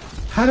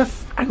hazard! How the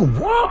hang on,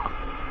 what?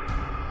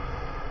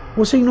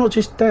 Was he not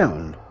just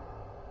down?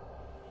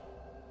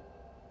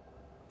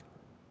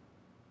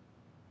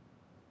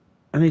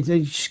 And he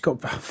just got...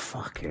 Oh,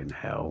 fucking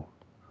hell.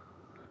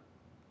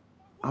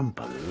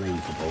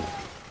 Unbelievable.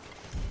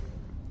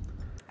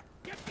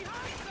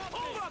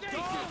 Hold up,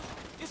 dog!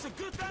 It's a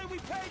good thing we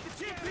paid the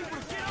 10 people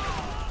to get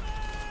on!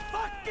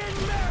 Fucking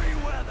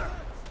Merryweather!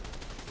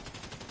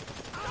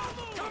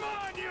 Come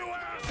on, you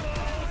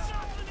assholes!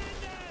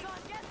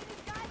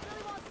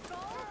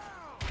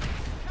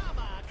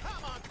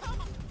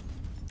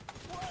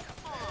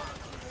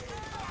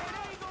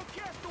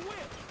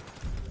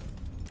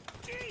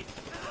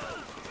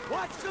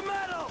 Watch the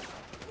metal!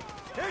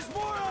 There's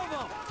more of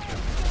them!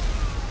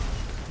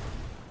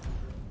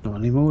 Not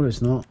anymore,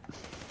 there's not.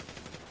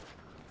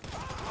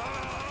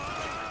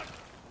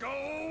 Go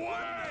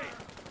away!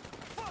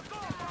 Fuck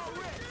off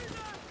already!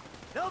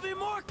 There'll be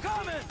more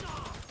coming!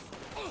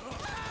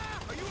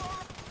 Are you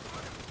all...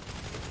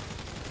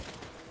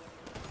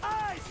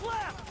 Eyes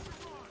left!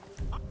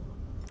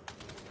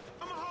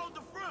 I'ma hold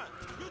the front.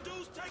 You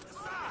dudes take the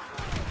side.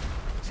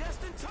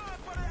 Just in time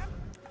for the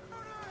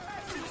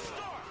action to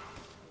start.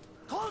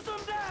 Close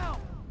them down!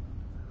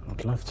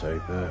 I'd love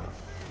to, but...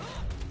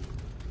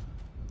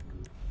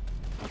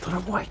 I don't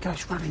know why he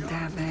goes running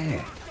down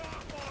there.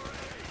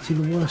 It's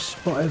in the worst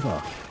spot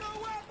ever.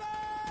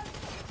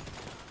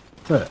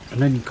 Look,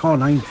 and then you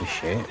can't aim for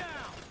shit.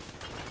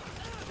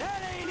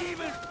 That ain't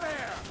even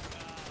fair!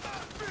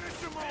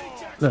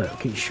 Look,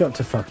 get shot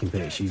to fucking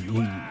bits,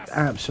 you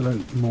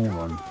absolute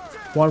moron.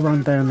 Why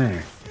run down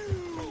there?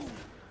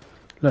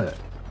 Look.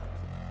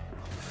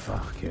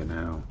 Fucking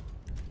hell.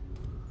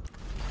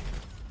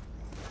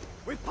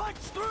 We punch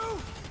through,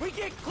 we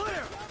get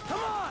clear! Come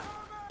on!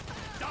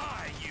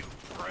 Die, you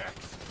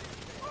pricks!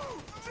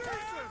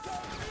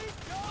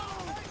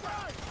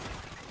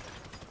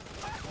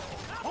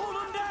 Hold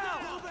them down!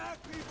 Pull back,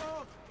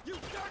 people! You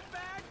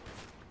dirtbag!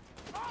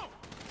 Oh,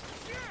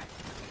 shit!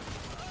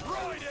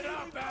 Roid it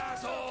up,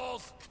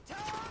 assholes!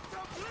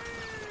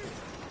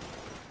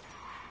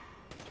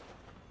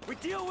 We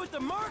deal with the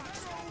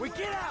mercs, we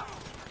get out!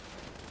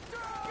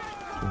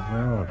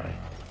 Where are they?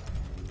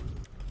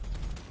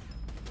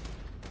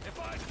 If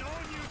I'd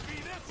known you'd be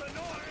this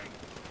annoying!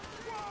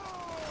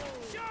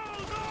 Whoa!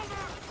 Show's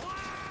over,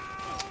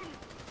 clown!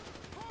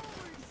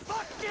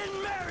 Fucking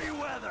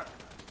Merryweather!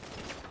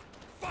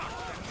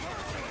 Fucking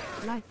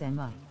mercenaries! Light them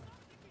up.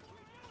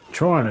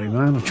 Trying to,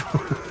 man. I'm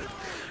trying.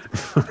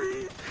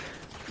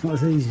 It's not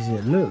as easy as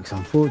it looks,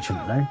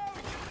 unfortunately.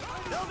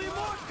 There'll be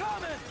more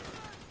coming!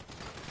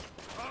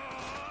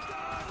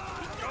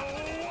 Go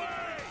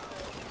away!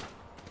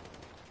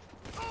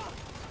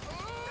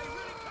 They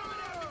really coming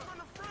at me from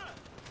the front!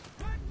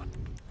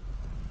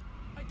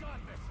 I got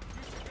this.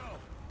 You should go.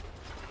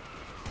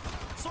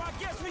 So I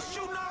guess we're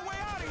shooting our way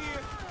out of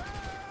here!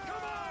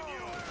 Come on,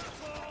 you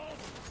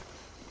assholes!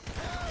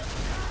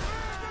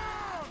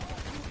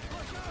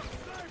 Look out,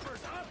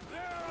 snipers up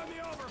there on the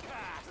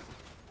overpass!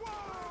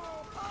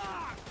 Whoa!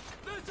 Ah!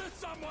 This is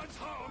someone's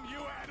home,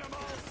 you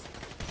animals!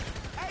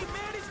 Hey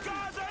man, these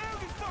guys are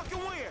every fucking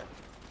where!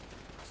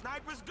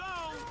 Sniper's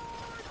gone!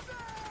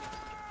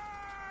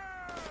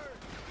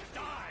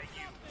 Die,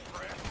 you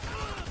prick!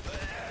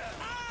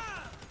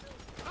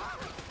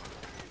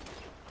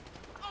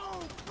 Oh,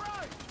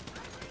 Christ!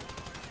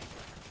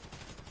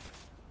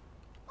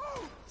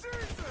 Oh,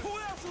 Jesus! Who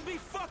else will be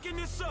fucking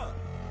this up?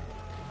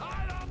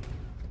 I don't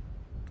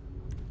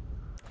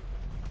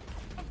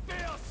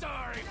feel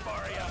sorry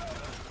for you!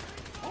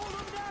 Hold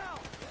them down!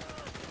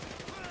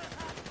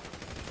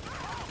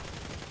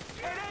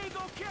 Hey, they ain't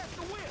gonna catch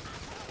the whip!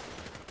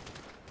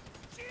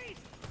 Jeez!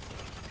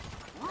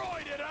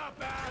 Roid it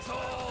up,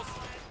 assholes!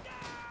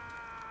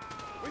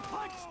 We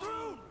punch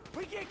through!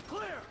 We get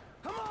clear!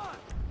 Come on!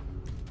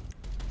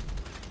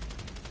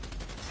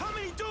 How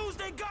many dudes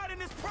they got in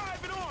this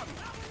private army?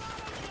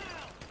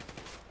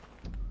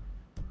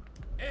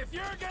 If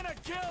you're gonna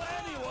kill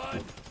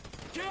anyone,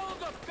 kill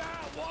the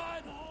fat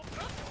one!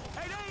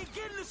 Hey, they ain't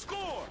getting the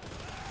score!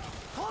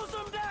 Close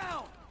them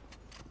down!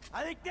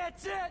 I think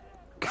that's it!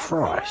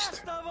 Christ. That's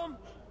the last of them!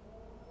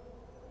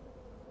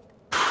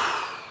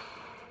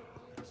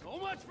 So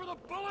much for the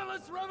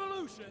bulletless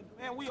revolution!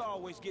 Man, we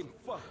always getting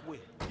fucked with.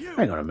 You,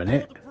 Hang on a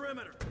minute. hold the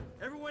perimeter.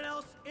 Everyone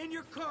else, in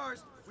your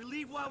cars. We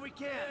leave while we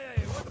can.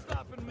 Hey, what's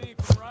stopping me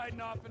from riding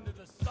off into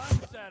the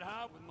sunset,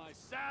 huh? With my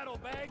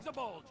saddlebags a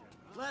bulging.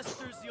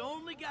 Lester's the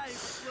only guy who can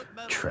flip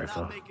metal Trevor.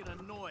 without making a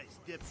noise,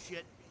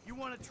 dipshit. You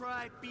want to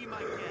try? Be my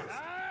guest.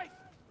 Hey!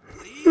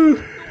 Lead the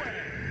way.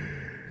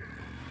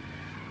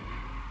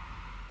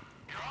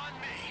 You're on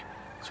me.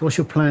 So what's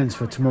your plans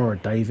for tomorrow,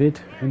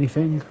 David?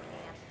 Anything?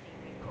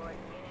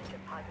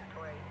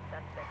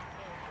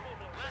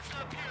 Left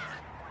up here.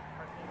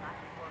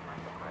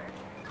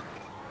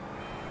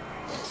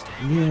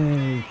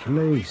 Yay,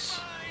 police.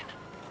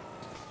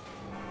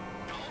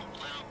 Don't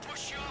let them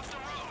push you off the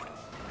road.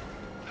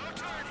 No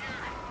turn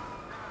here.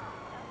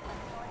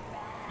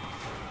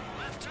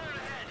 Left turn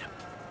ahead.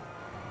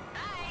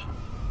 Hey!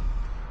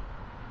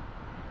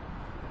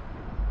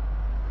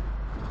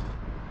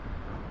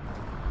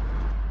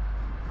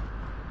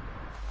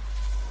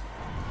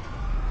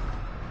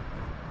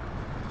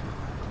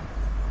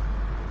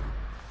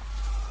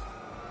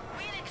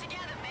 We in it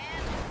together,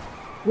 man.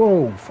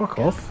 Whoa, fuck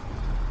off.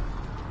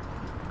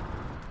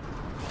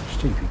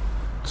 Stupid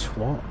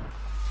twat.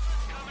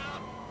 Coming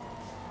up.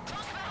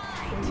 Close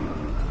behind.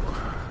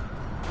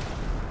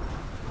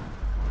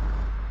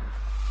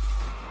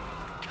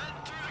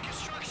 Cutting through the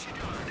construction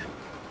yard.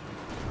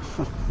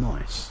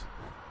 Nice.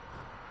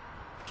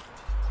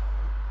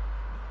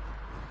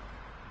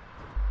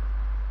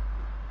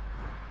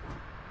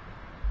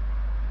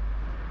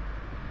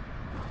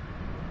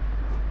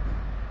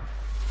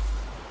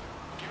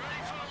 Get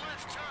ready for a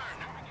left turn.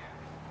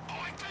 Oh,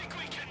 I think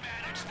we can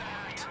manage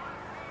that.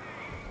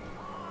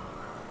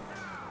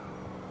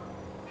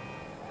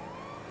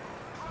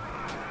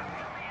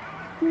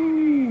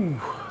 Ooh.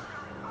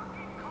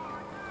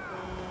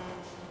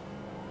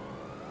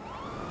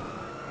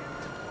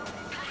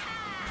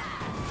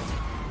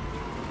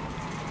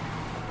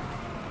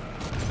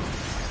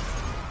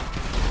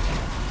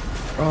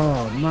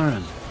 Oh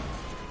man.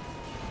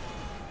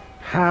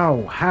 How?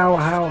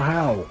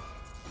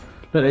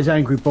 Look, there's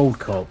Angry Bald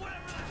Cop. I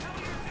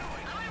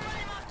wouldn't let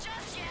him off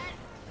just yet.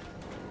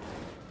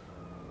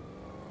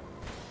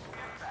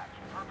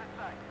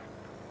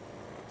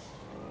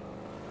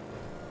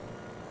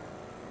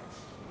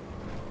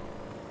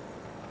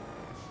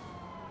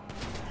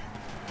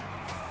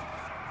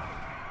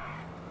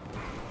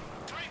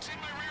 Threats in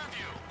my rear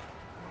view.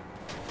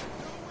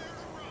 Nowhere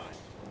to run.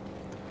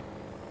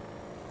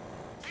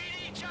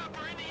 PD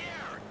chopper in the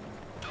air.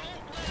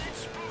 Don't let it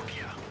spook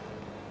you.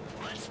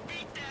 Let's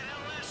beat that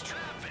LS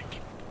traffic.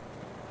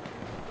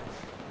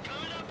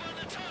 Coming up on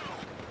the tunnel.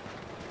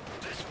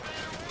 This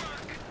better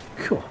work.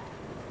 Cool.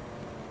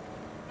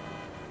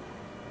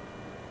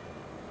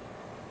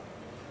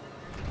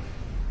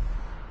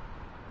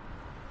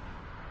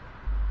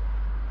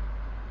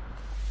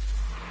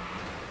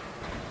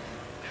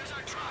 There's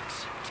our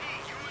trucks. T,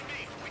 you and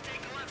me. We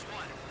take the left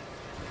one.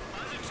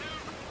 Other two,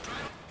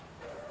 drive.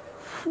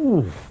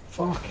 Ooh,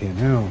 fucking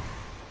hell.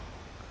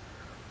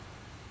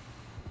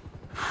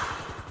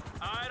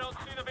 I don't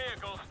see the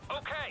vehicles.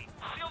 Okay,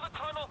 seal the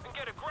tunnel and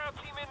get a ground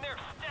team in there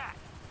stat.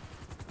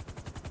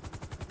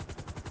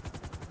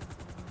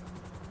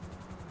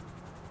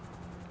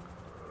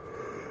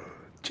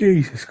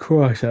 Jesus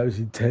Christ, that was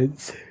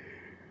intense.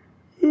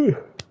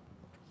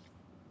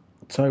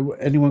 So,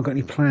 anyone got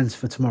any plans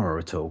for tomorrow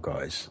at all,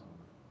 guys?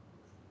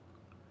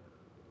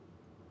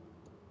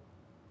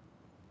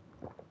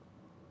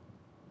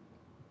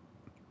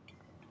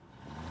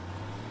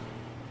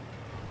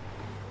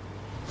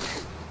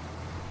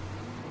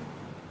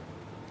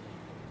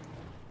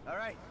 All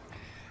right.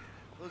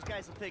 Those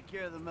guys will take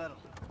care of the metal.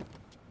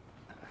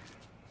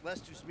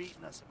 Lester's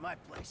meeting us at my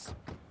place.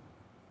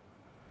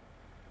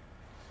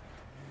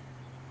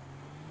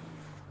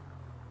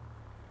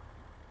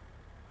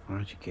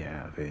 Why'd you get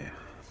out of here?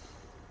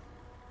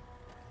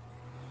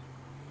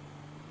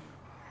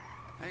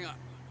 Hang on.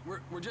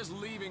 We're just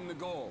leaving the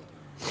goal.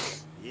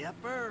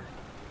 Yepper.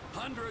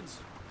 Hundreds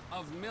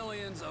of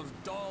millions of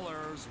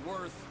dollars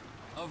worth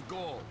of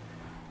gold.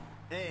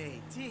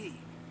 Hey, T,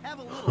 have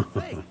a little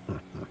faith.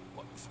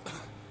 What?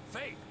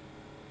 Faith?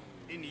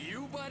 In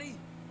you, buddy?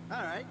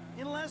 All right,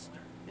 in Lester,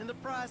 in the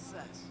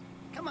process.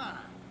 Come on,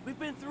 we've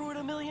been through it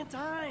a million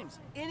times.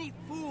 Any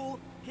fool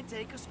can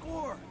take a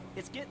score.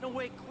 It's getting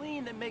away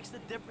clean that makes the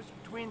difference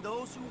between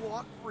those who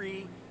walk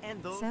free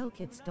and those...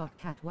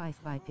 Cellkits.cat wife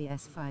by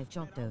PS5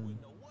 job dome.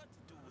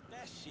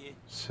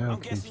 Sell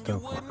kids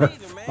dog.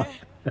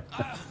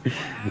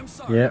 I'm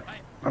sorry. Yeah.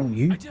 Oh,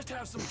 you? I just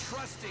have some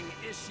trusting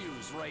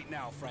issues right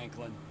now,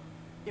 Franklin.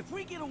 If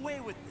we get away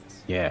with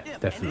this, Yeah, if,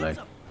 definitely. and it's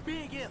a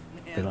big if,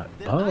 man, Be like,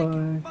 then I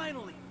can bye.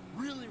 finally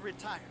really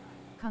retire.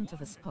 Cunt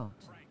of a spot.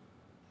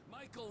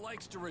 Michael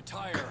likes to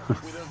retire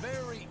with a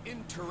very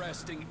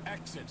interesting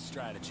exit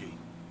strategy.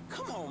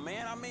 Come on,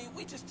 man. I mean,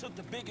 we just took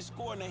the biggest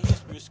score in the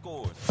history of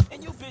scores,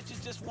 and you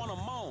bitches just want to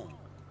moan.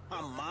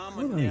 My mama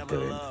What are they never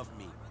doing? loved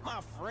me.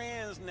 My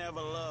friends never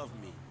loved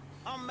me.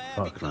 I'm mad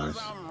Fuck because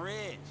knows. I'm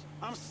rich.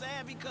 I'm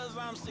sad because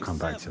I'm successful. Come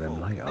back to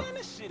them later. Man,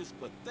 this shit is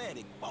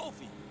pathetic, both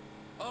of you.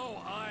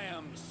 Oh, I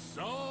am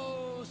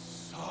so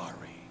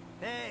sorry.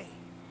 Hey,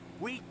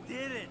 we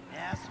did it,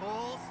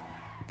 assholes.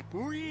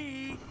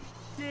 We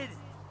did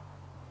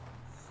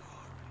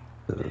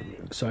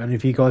it. So, any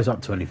of you guys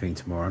up to anything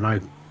tomorrow? I know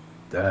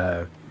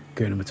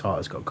Goon and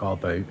Matata's got a car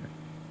boot.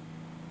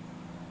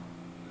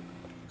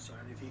 So,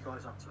 any of you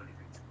guys up to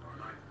anything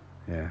tomorrow?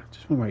 Yeah,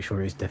 just want to make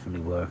sure it's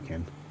definitely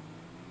working.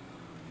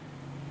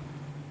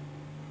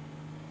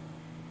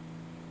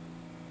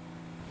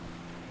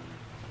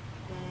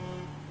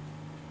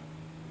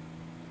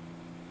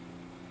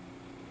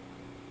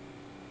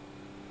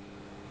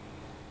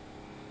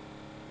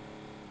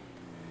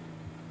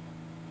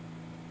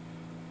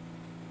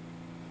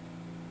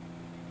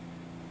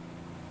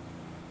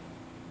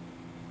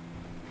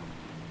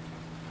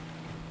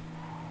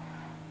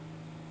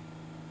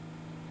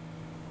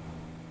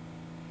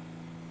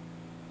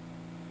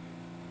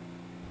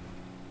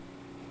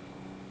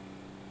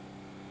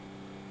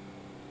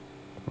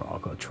 Right,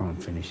 I've got to try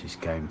and finish this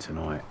game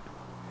tonight.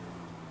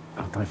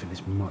 I don't think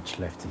there's much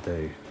left to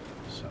do,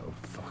 so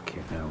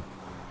fucking hell.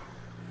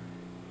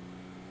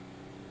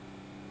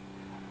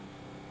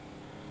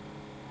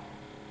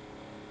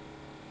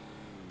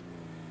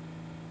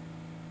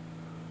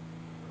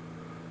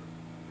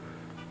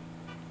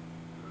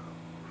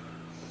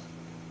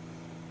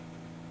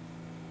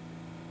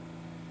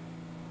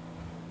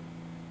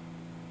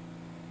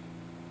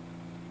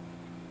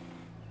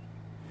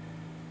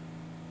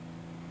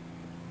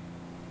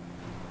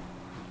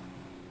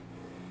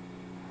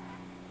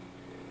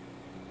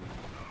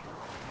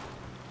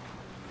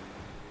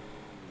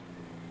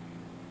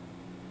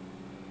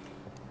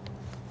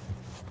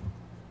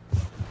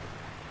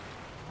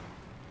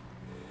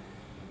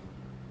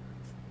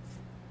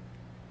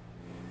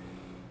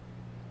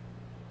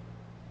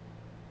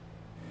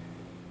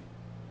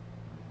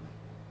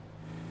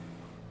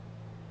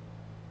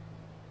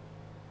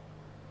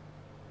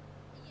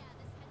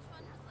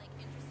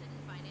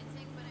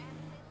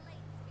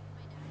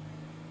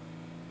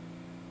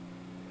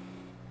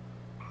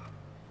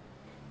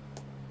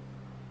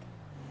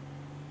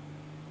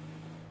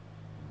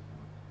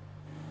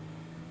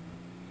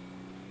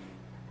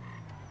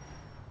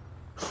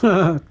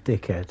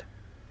 Dickhead.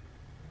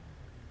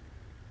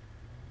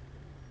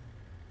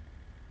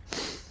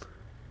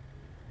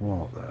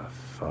 What the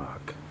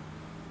fuck?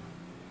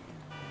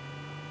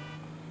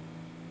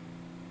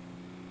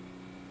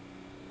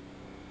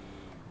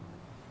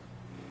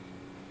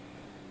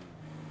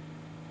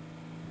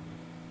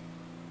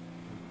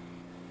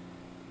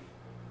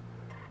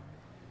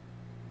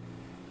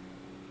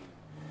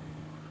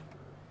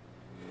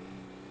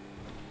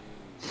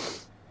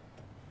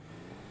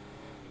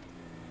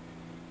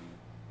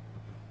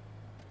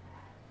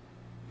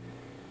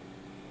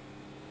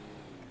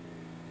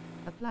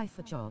 Apply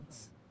for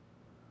jobs.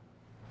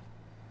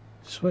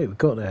 Sweet, we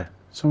got there.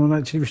 Someone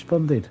actually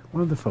responded.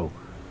 Wonderful.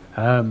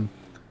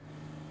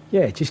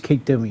 Yeah, just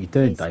keep doing what you're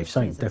doing, Dave.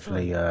 Something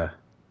definitely,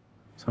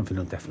 something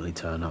will definitely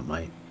turn up,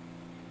 mate.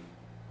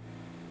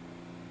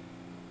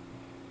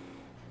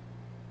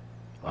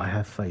 I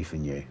have faith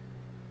in you.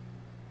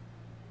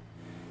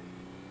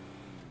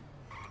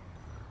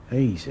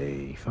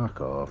 Easy, fuck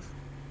off.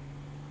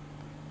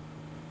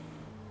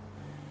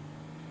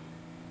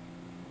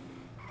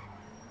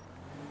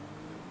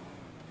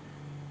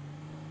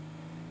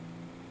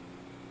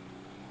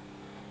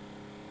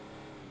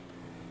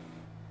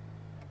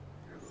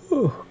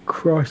 Oh,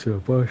 Christ, a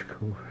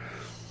bicycle.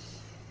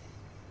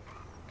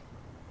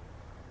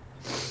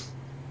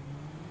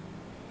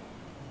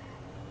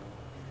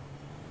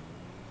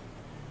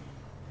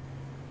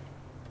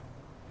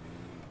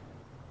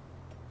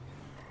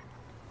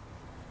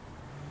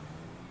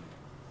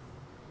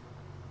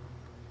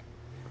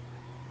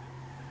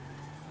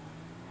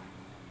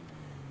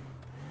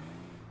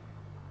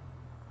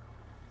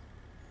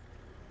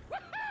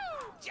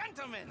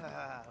 Gentlemen,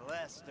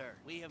 Lester,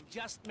 we have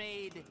just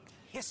made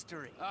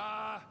history.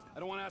 I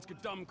don't want to ask a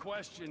dumb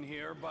question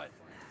here, but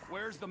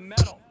where's the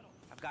metal?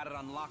 I've got it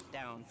on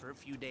lockdown for a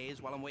few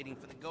days while I'm waiting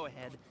for the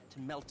go-ahead to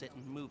melt it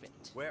and move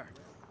it. Where?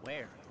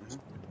 Where?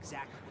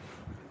 Exactly.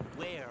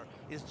 Where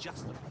is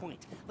just the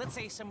point. Let's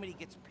say somebody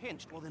gets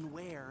pinched, well then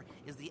where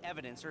is the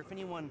evidence? Or if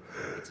anyone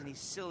gets any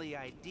silly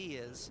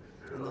ideas,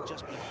 then they'll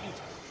just be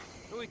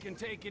futile. We can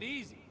take it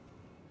easy,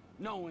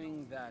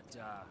 knowing that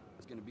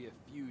it's going to be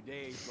a few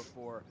days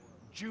before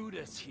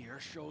Judas here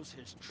shows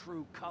his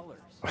true colors.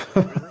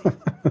 Really?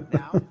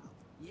 Now?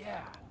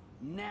 Yeah,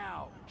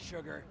 now,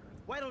 sugar.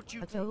 Why don't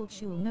you... At old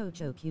shul, no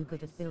joke, you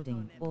good at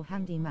building, or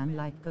handyman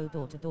like go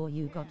door to door,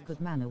 you got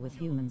good manner with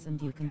humans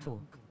and you can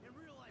talk.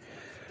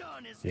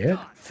 is Yeah,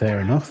 done. fair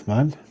enough,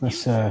 man.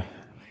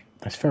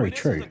 That's very Well, this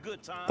is true. a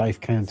good time.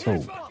 Dave can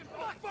talk,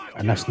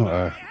 and that's not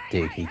a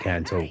dig. He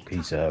can talk.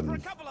 He's For a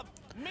couple of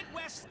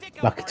Midwest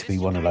stick-up lucky to be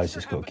artists, you one of guys those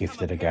sure that's have got become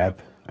a gifted a pair of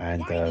gab,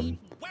 and whiny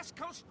West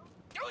Coast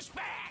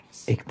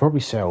douchebags. he could probably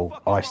What sell the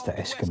fuck is ice wrong to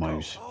with the West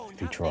Coast? Eskimos Oh, if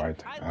he nothing.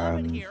 tried. I love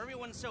it here.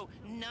 Everyone's so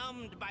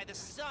numbed by the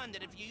sun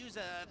that if you use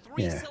a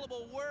Yeah.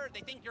 three-syllable word,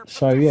 they think you're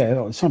So possessive.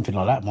 yeah, something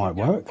like that might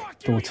work,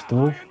 door to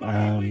door,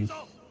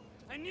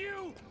 And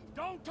you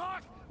don't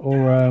talk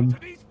or to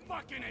these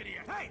fucking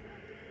idiots. Hey,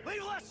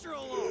 leave Lester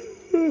alone.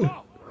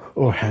 Oh,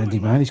 or a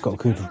handyman. He's got a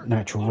good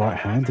natural right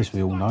hand, as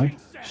we all know.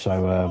 So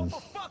Oh,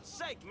 for fuck's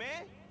sake,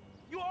 man.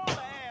 You all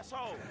the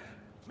asshole.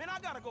 Man, I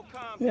gotta go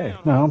calm yeah,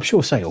 down. no, Homie. I'm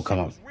sure something will This come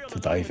shit up was real to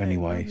Dave illuminating.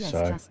 Oh anyway. yes, So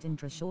Justin,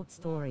 a short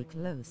story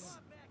close.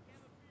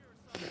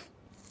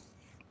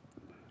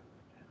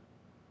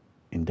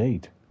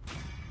 indeed.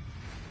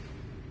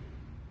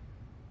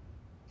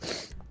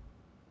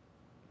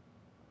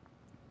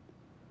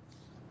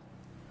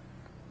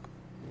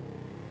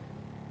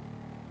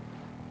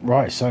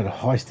 Right, so the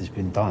heist has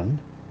been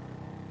done.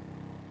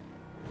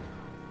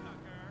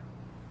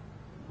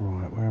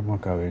 Right, where am I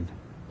going?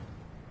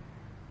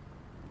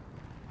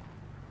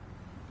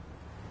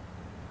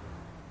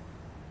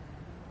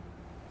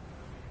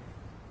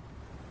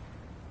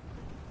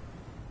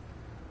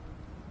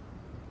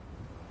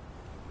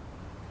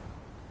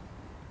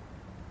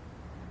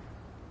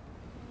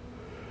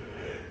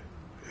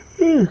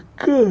 Oh,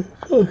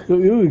 God,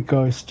 here we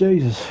go,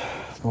 Jesus.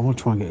 I want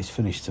to try and get this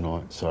finished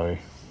tonight, so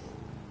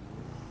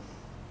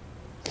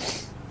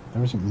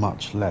there isn't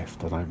much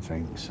left, I don't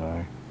think,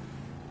 so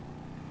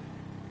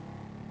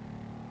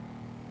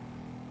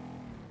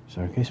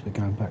I guess we're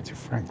going back to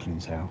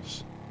Franklin's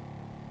house.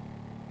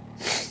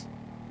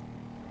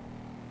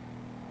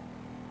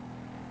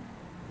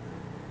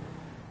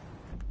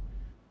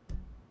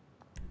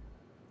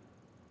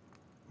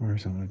 Where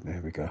is it?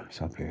 There we go,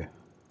 it's up here.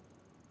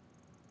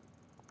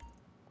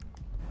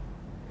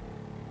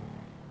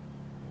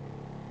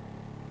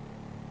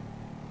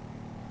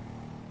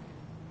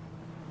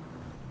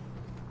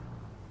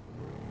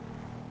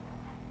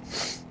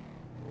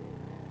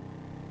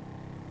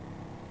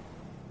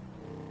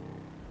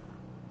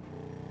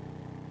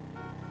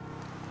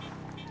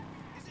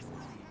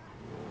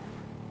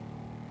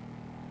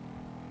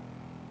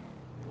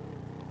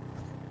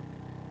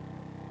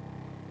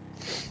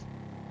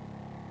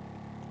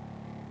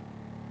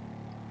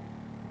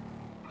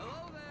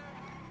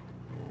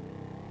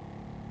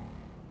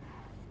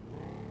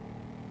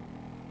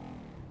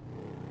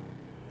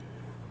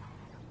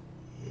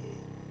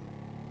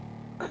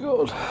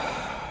 God.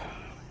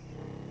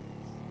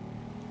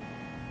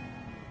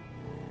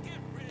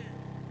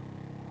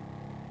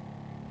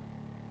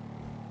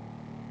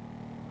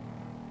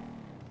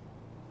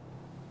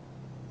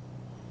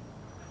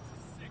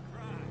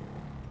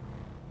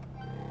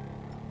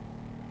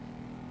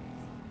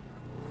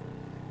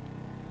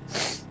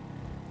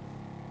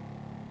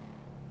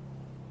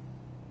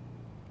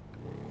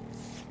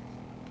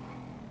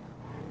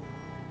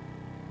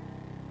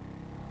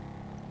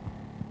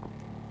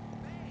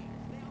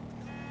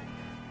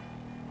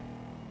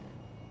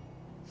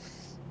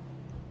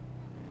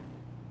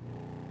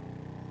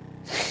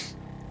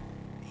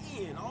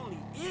 Man,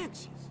 only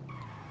inches.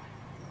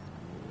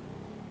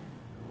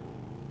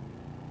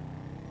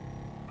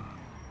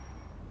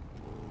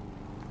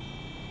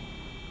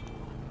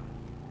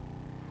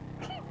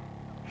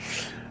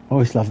 I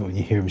always love it when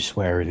you hear them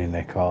swearing in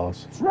their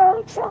cars.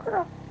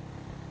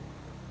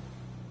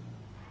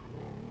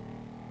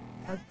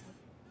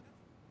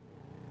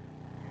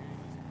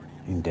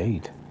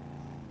 Indeed.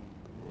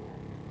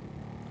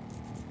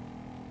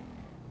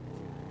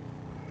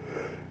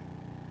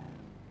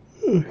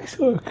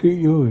 So cute,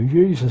 you,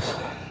 Jesus.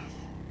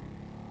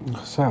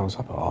 So I was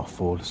up at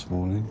 4:30 this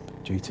morning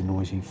due to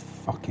noisy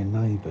fucking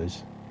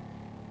neighbours.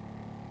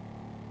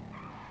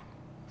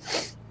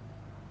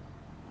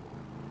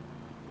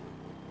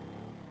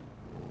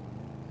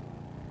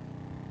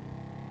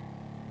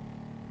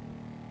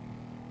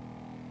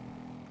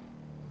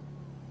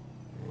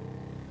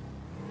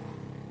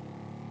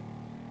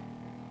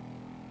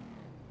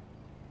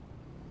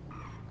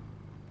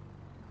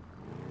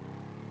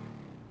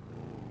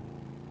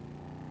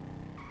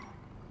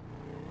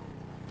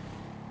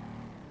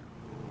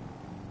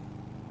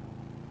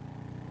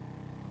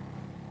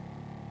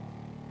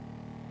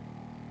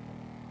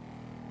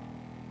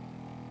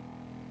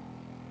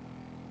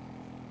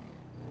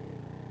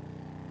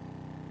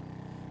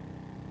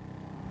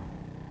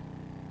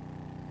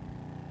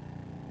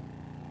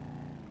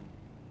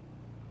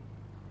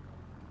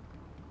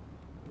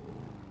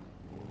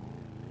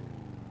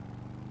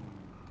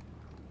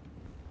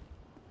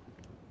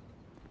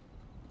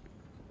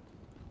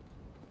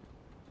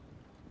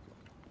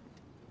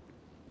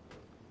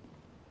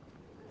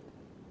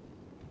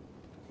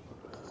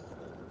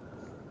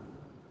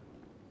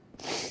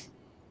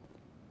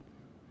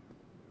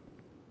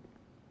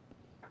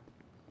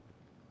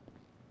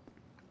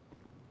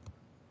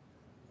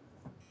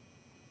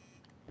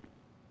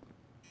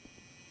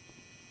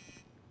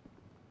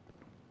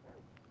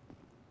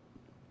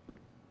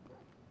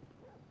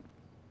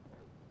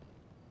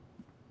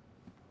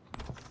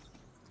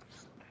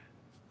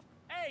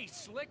 Hey,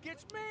 Slick,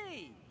 it's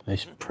me!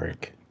 This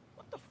prick.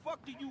 What the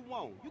fuck do you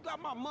want? You got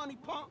my money,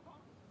 punk?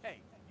 Hey,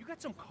 you got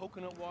some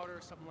coconut water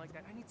or something like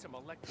that? I need some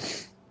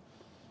electric.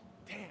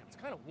 Damn, it's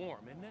kind of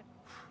warm, isn't it?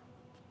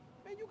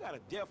 Man, you got a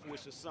death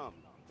wish or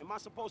something. Am I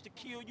supposed to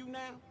kill you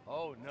now?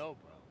 Oh, no,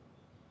 bro.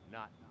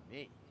 Not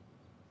me.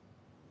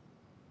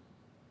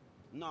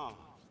 Nah.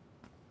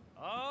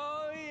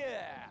 Oh,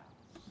 yeah.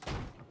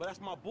 But that's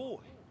my boy.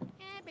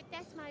 Yeah, but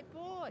that's my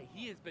boy.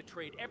 He has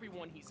betrayed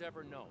everyone he's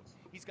ever known.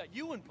 He's got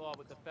you involved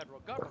with the federal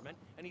government,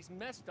 and he's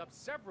messed up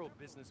several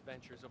business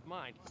ventures of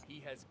mine.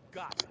 He has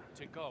got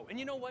to go. And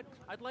you know what?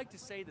 I'd like to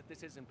say that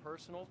this isn't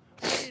personal,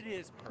 but it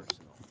is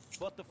personal.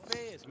 But the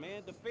feds,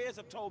 man. The feds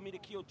have told me to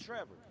kill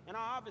Trevor. And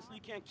I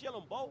obviously can't kill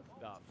them both.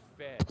 The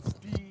feds.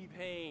 Steve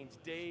Haynes,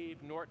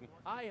 Dave Norton.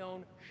 I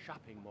own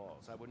shopping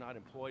malls. I would not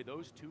employ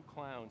those two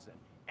clowns in.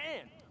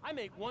 And I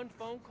make one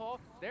phone call,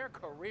 their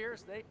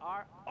careers, they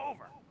are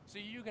over. So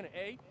you're gonna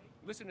A,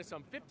 listen to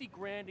some 50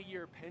 grand a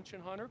year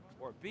pension hunter,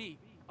 or B,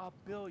 a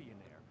billionaire,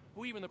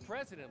 who even the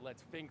president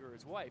lets finger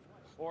his wife,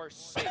 or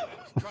C,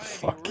 try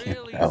and be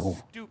really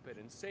stupid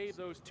and save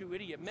those two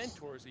idiot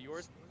mentors of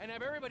yours and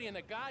have everybody in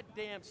the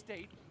goddamn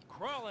state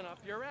crawling up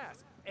your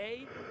ass.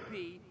 A,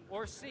 B,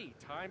 or C.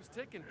 Time's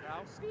ticking,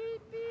 pal.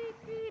 Beep, beep,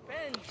 beep.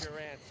 And your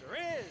answer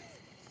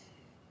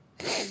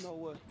is... You know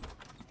what?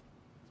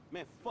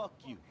 Man, fuck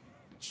you.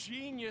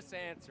 Genius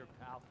answer,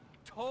 pal.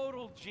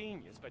 Total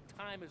genius, but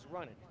time is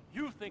running.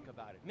 You think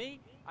about it. Me,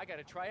 I got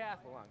a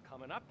triathlon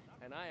coming up,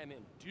 and I am in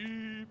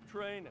deep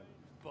training.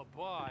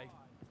 Bye-bye.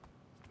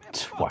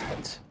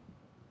 Twat.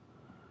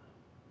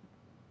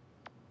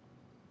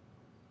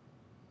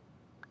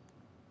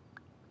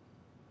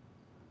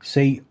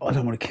 See, I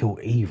don't want to kill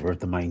either of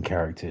the main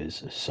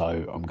characters, so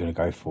I'm going to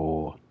go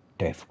for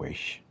Death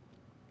Wish.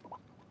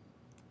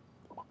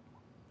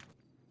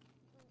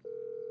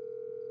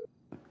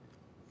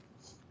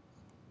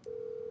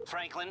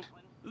 Franklin?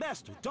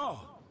 Lester, dawg.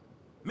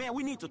 Man,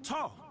 we need to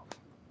talk.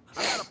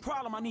 I got a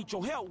problem I need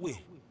your help with.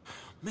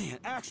 Man,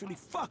 actually,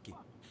 fuck it.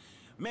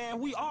 Man,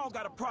 we all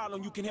got a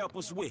problem you can help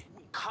us with.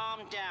 Calm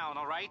down,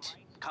 all right?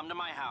 Come to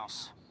my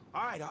house.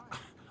 All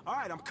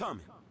right, I'm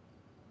coming.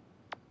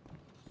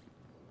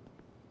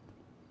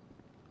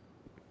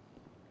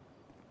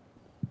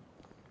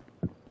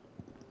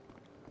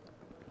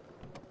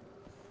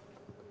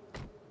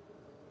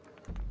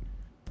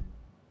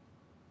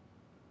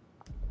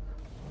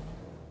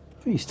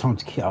 I think it's time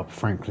to kit up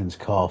Franklin's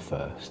car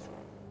first.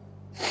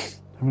 I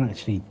haven't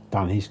actually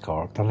done his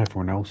car, I've done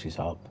everyone else's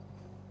up.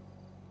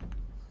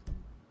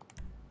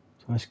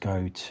 So let's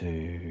go to...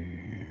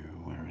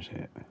 where is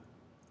it?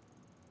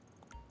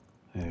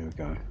 There we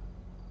go.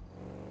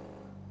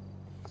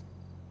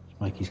 Let's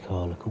make his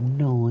car look all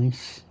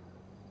nice.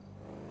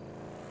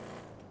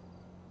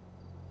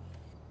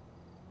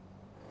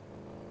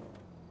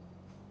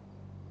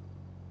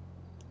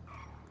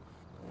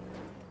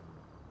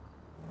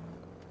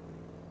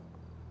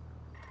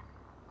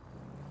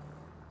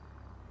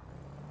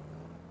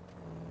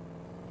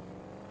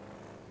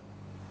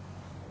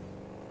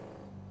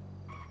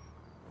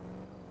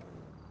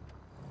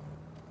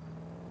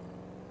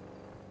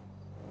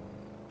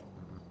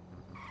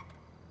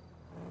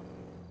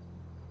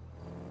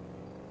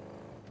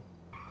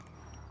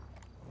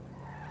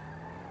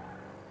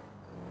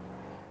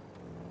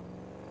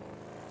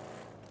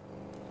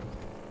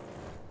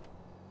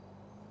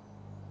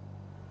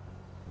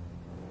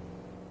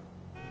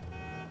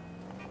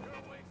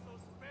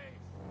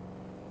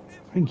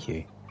 Thank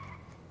you.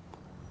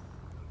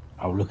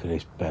 Oh, look at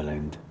this bell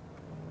end.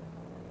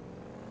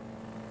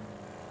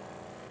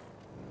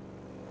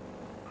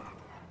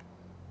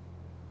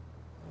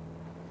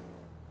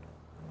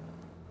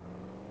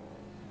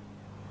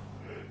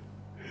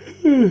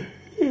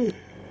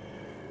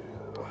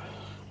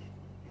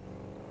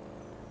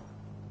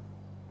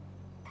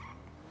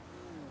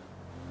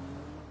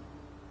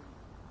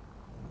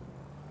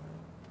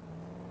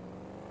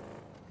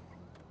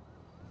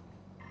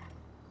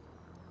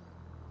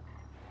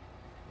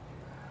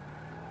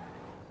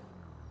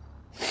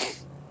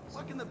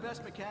 What can the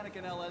best mechanic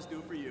in LS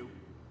do for you?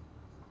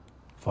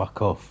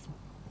 Fuck off.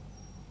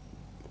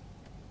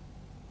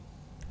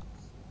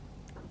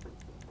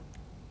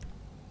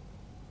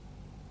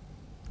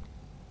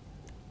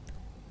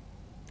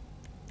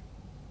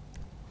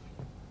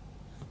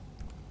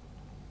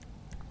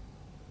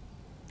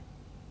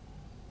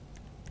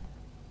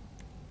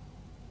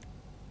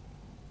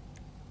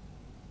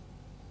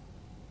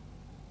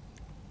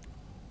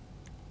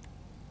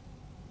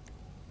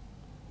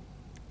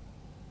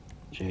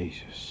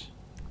 Jesus.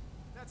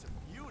 That's a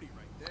beauty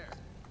right there.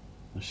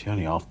 That's the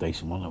only half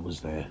decent one that was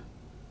there.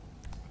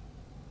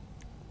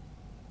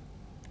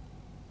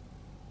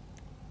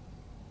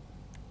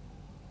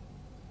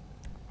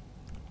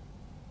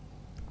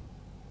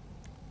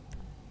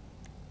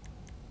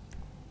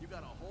 You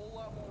got a whole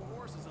lot more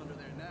horses under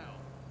there now.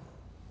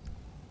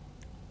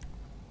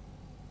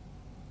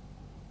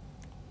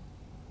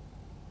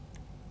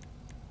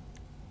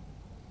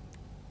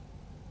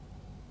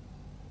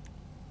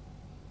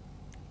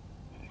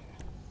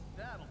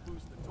 That'll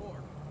boost the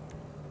torque.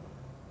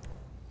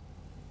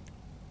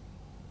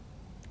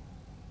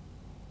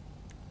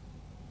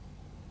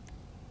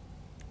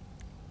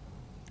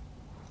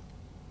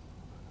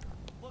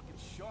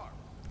 sharp.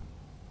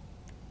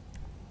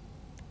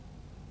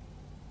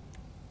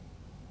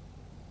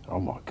 Oh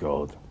my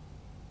god.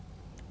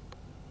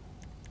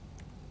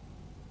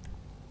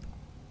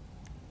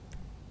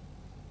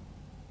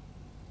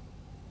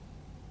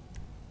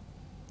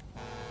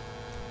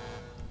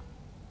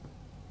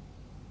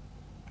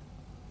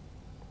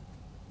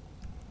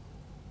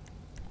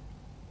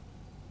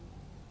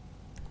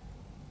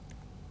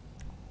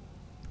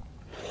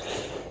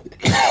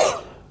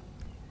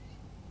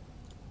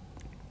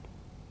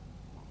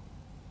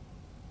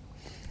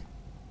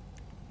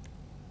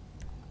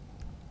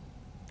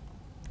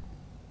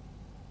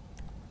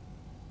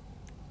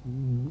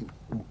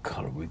 What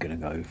colour are we going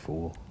to go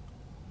for?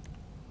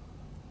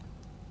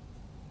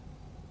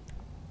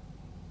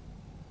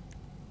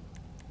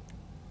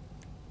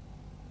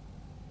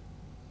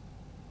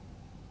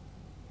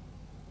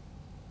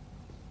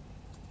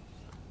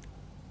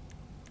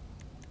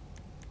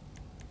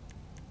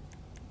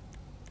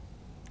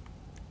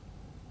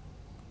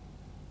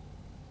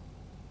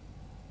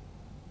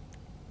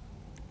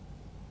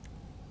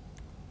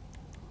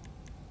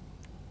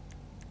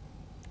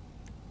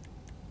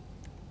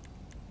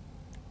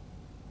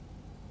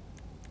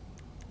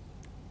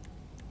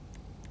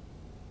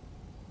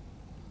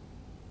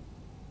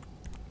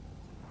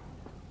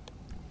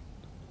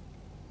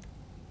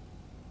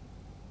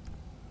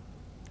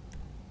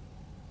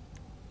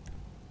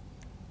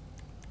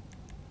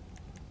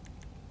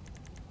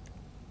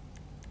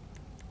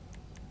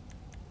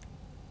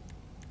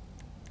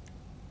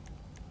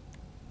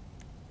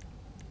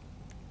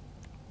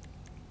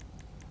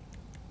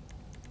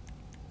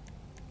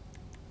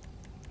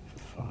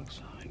 For fuck's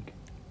sake.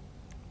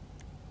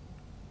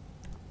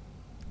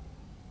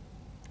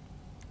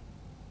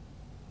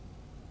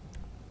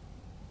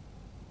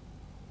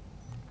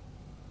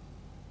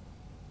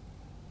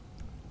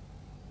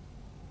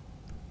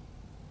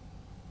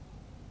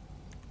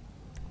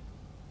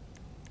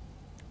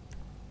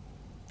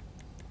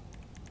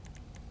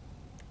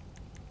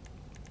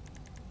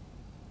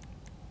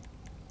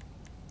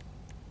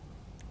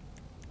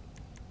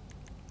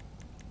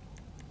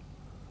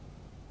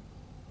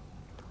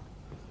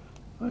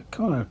 That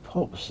kind of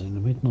pops in the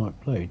midnight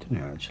blue, doesn't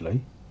it,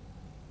 actually?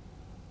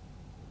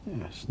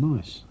 Yeah, it's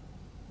nice.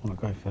 I'll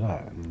go for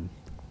that and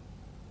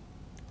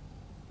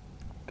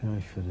go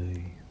for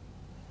the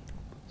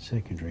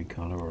secondary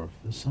colour of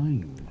the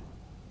same.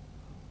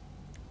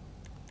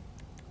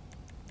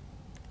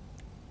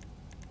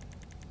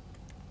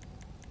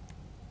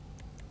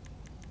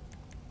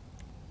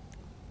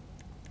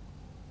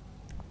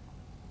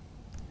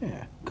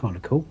 Yeah, kind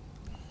of cool.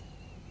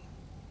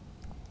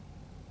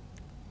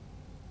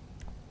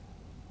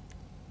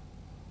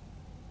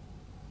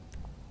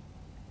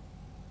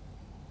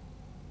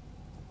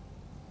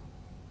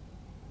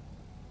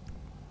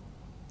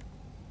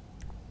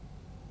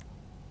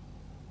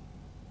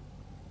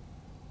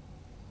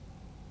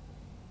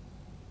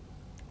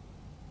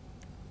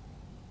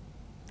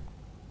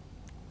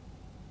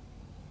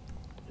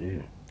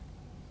 Yeah.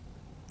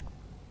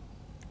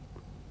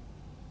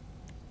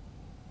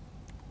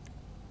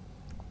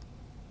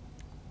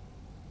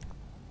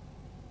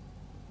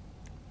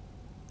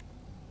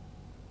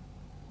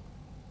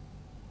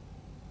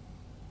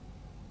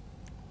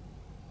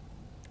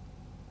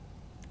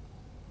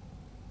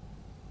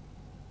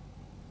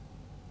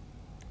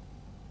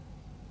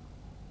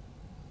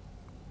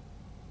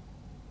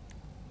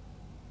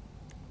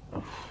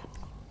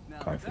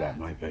 Go for that,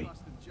 maybe.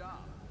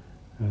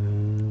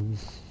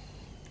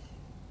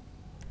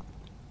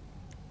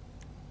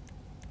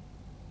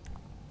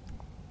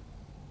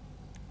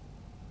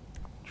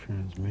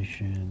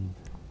 Transmission,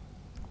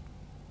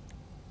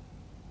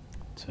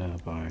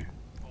 turbo.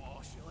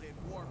 Oh, she'll hit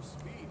warp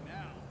speed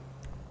now.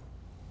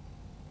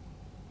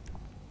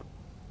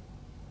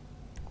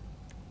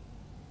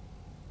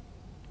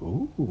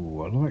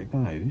 Ooh, I like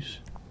those.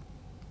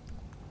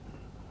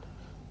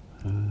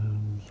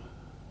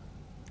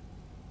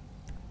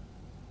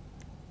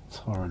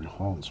 Tire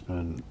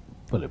enhancement,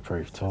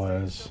 bulletproof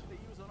tires. They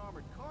use on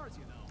armored cars,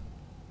 you know.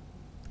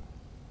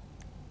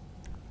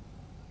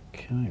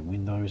 Okay,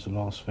 window is the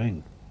last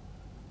thing.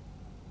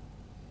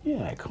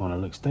 Yeah, it kind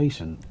of looks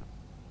decent.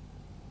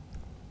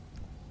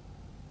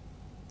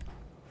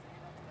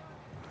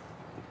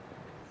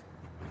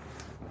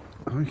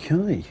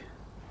 Okay.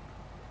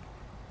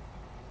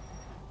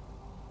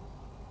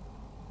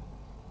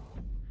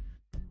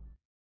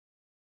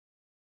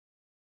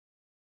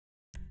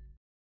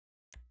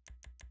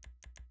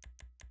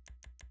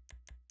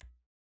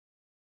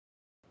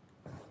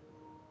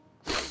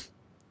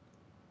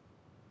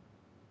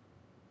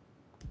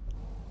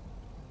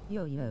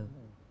 Yo yo.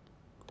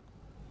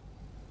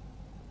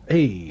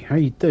 Hey, how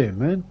you doing,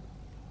 man?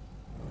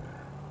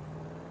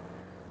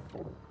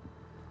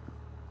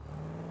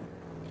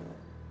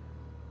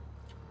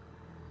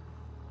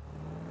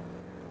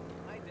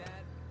 Hi, Dad.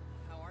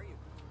 How are you?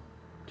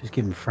 Just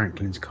giving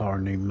Franklin's car a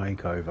new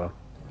makeover.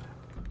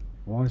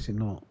 Why is it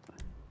not?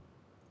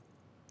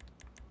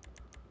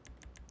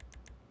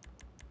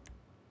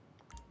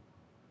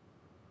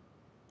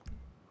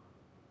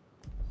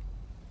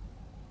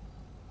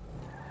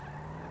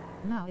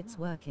 Now it's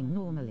working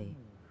normally.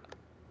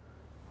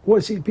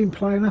 What's it been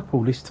playing up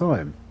all this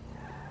time?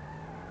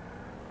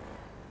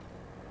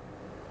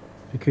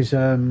 Because,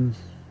 I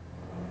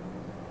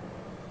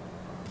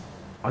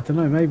don't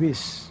know, maybe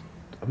it's...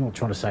 I'm not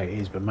trying to say it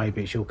is, but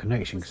maybe it's your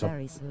connection. It was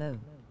very slow.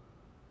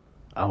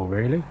 Oh,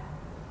 really?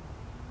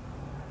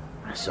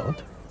 That's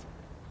odd.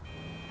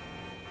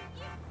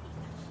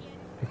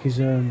 Because,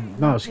 no,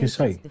 I was going to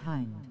say...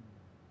 Behind.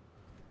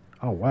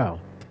 Oh, wow.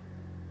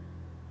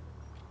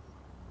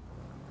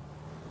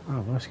 Oh,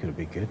 well, that's going to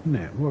be good, isn't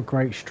it? What a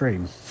great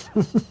stream.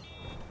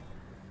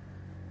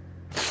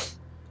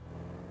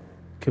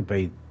 Could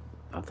be,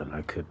 I don't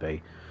know, could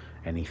be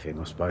anything,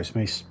 I suppose. I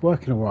mean, it's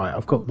working all right.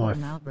 I've got my...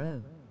 Now,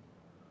 bro.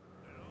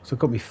 So I've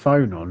got my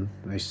phone on,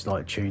 and it's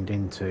like tuned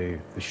into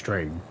the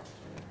stream.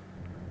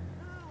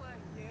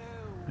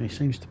 And it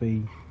seems to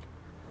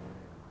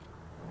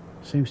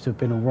have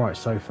been all right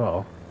so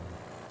far.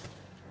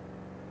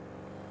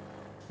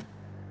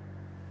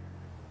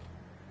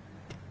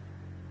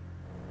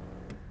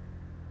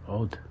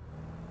 Odd.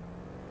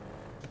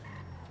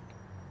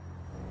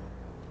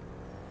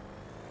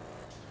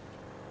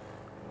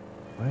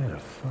 Where the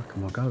fuck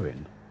am I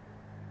going?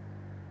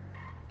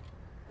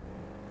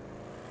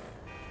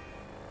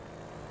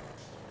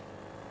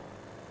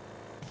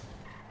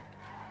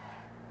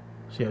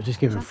 See, I was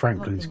just giving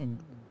Franklin's...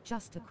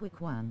 Just a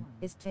quick one.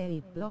 Is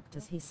Tay blocked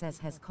as he says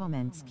his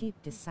comments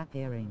keep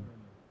disappearing?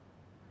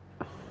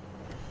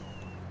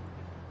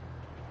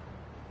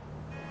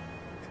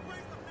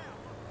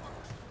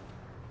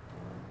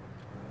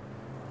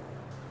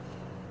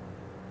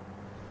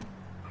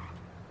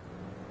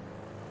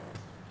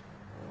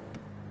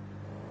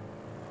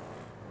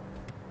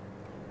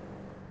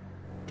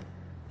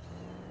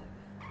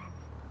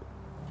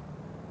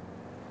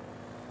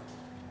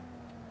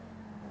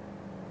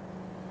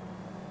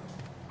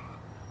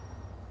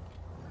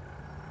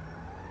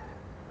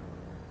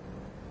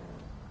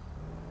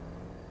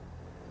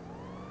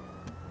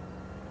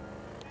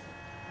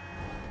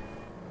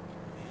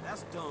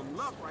 That's dumb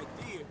luck right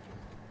there.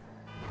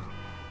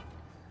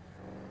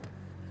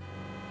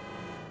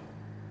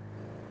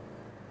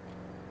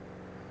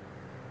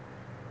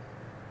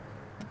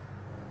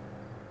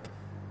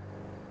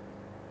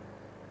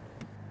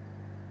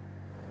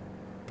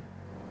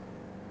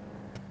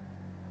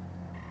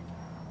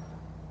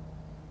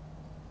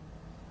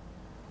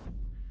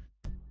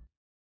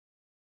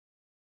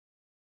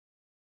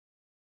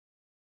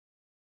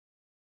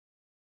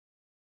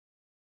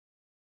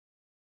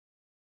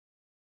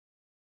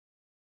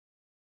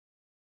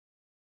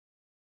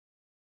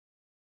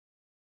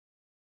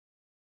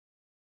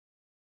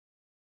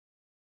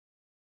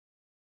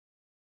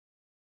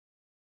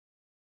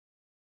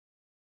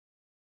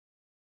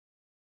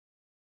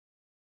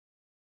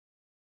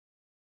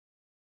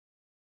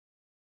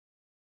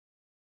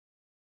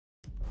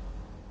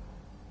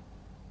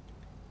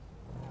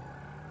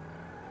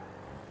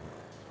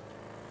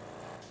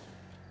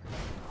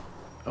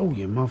 Oh,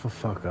 you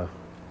motherfucker.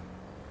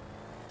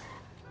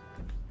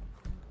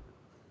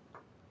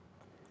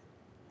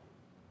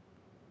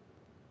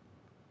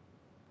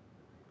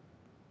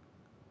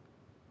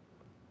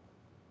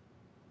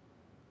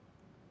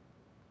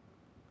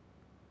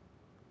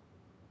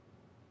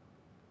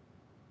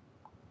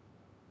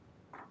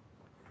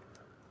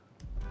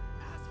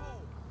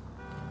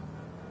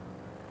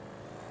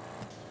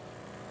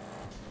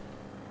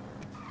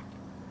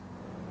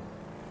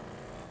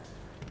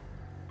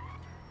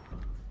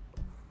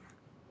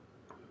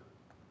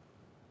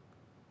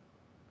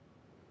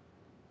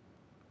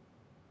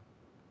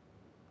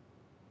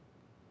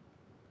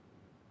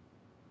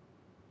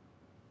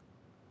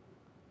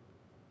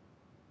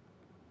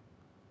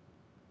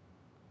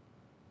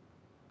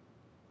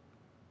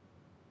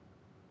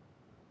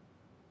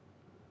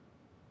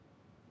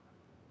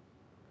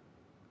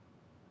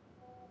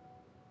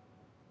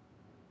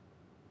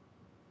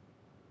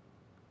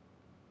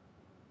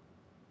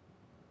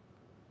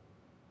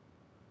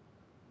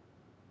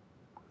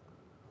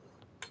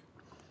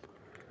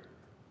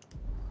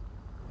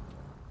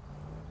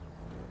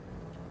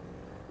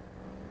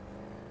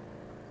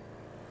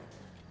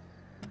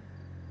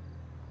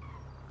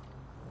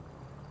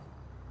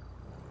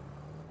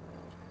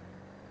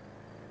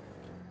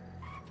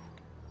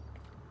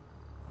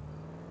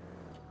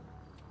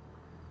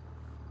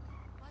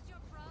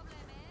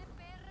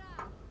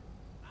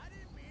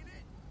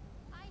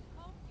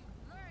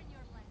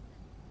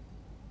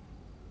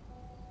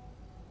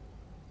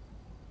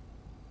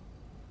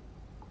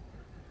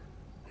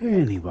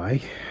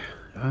 Anyway,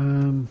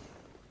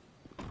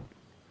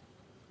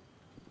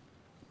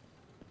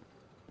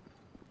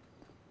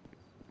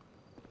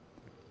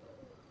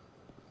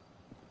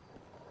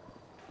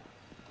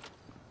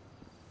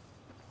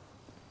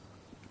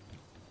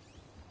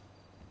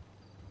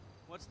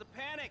 What's the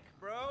panic,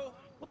 bro?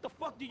 What the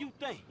fuck do you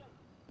think?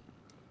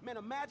 Man,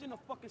 imagine a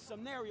fucking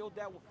scenario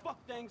that will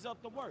fuck things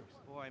up the worst.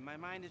 Boy, my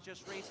mind is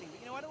just racing.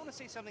 But, you know, I don't want to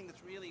say something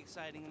that's really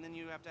exciting, and then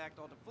you have to act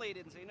all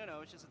deflated and say,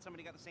 no, it's just that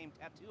somebody got the same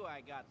tattoo I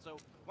got. So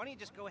why don't you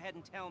just go ahead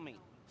and tell me?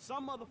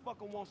 Some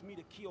motherfucker wants me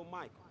to kill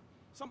Michael.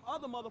 Some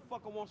other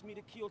motherfucker wants me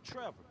to kill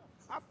Trevor.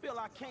 I feel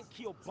I can't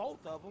kill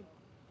both of them.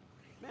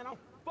 Man, I'm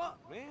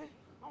fucked, man.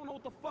 I don't know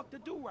what the fuck to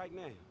do right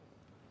now.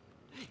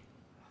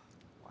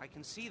 Well, I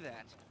can see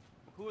that.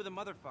 Who are the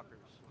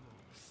motherfuckers?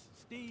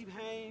 Steve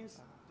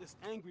Haynes, this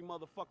angry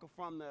motherfucker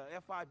from the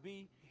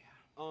FIB.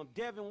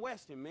 Devin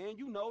Weston, man.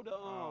 You know the,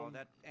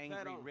 that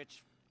angry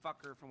rich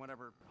fucker from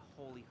whatever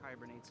hole he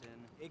hibernates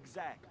in.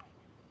 Exactly.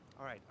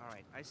 All right.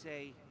 I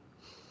say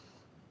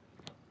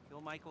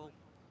kill Michael,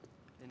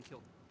 then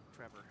kill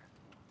Trevor.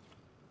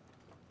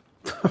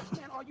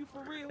 Man, are you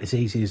for real? As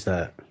easy as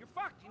that. You're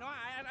fucked, you know,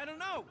 I don't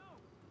know.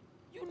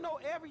 You know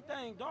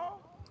everything, dawg.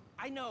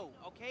 I know,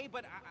 okay,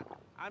 but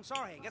I'm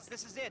sorry. I guess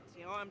this is it.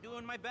 You know, I'm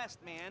doing my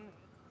best, man.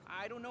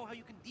 I don't know how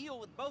you can deal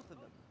with both of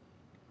them.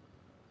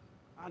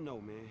 I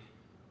know, man.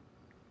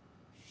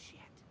 Shit.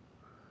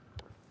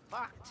 We're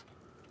fucked.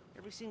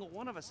 Every single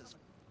one of us is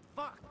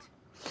fucked.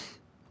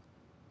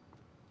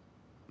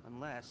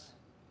 Unless...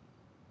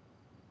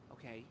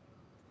 Okay,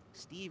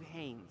 Steve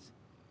Haynes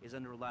is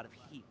under a lot of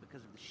heat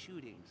because of the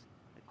shootings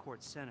at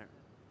Court Center.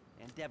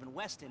 And Devin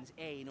Weston is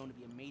A, known to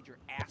be a major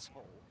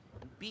asshole,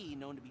 and B,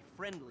 known to be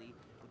friendly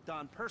with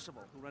Don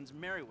Percival, who runs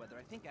Merriweather.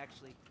 I think,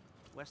 actually,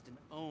 Weston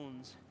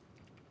owns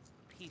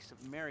a piece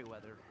of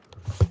Merriweather.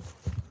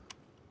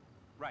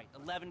 Right,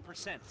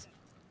 11%.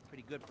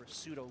 Pretty good for a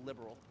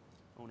pseudo-liberal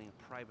owning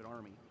a private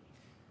army.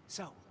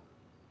 So,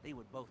 they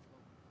would both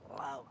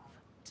love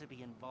to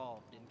be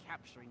involved in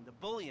capturing the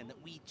bullion that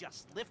we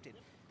just lifted.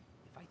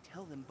 If I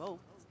tell them both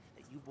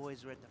that you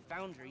boys are at the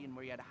foundry in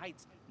Marietta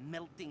Heights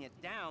melting it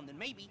down, then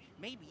maybe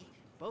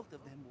both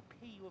of them will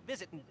pay you a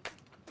visit and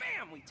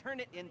bam, we turn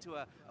it into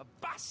a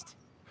bust.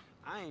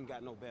 I ain't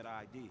got no better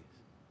ideas.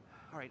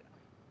 All right,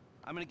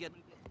 I'm gonna get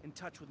in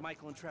touch with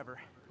Michael and Trevor.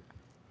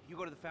 You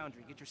go to the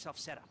foundry, get yourself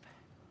set up.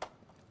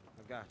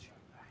 I got you.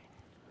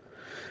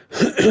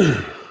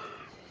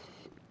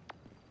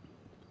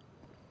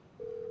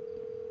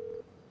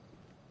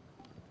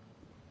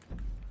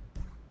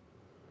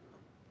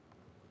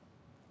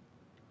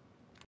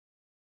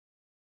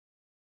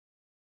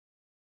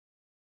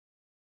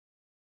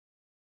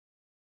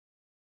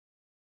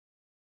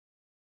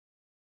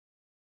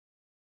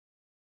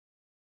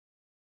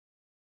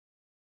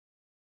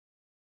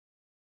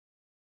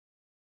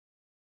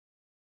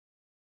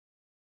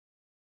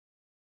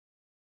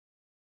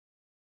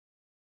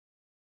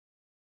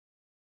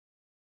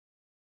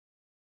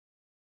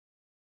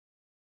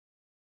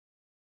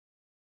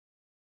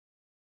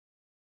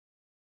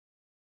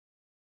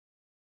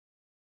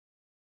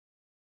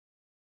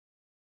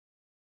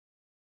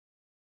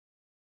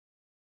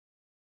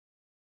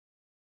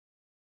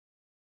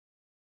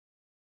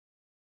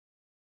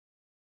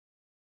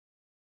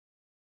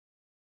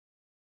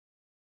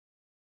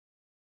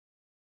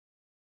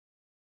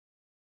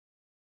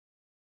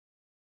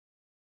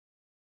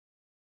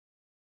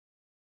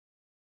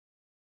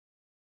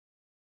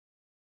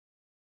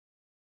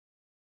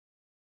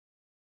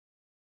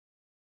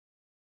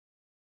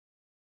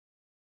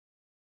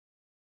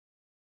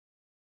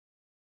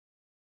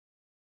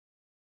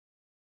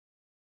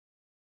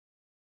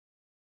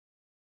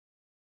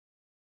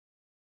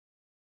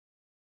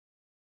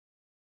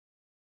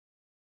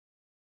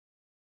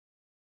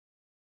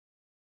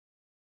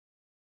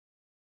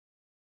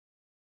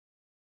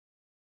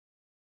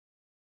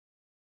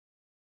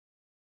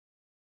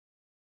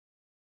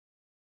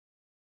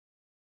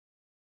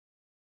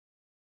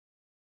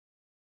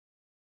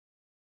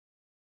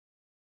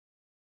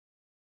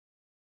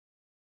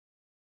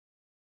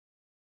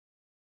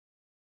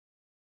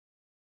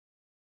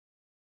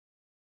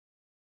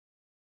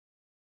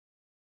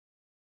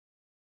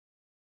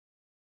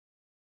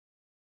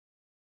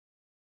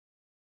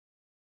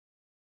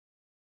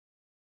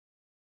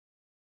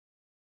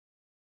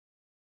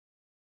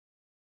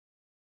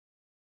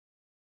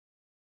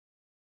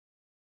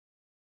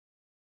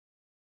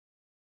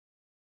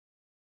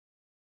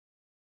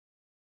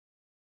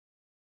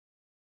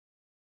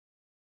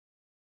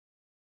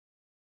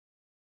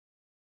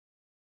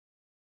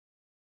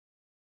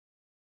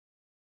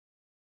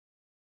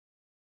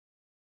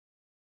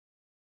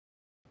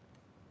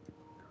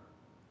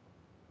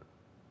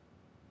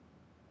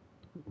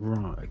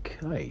 Right,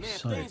 okay, Man,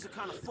 so... things are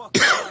kind of fucked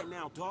up right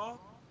now, dawg.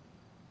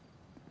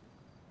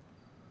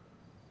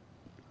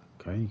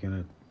 Okay, you're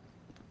gonna...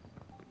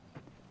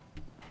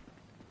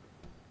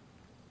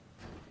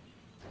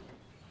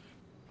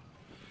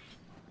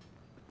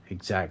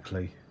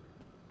 Exactly.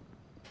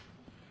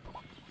 You're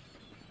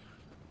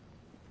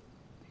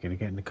gonna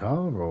get in the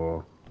car,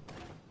 or...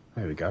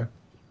 There we go.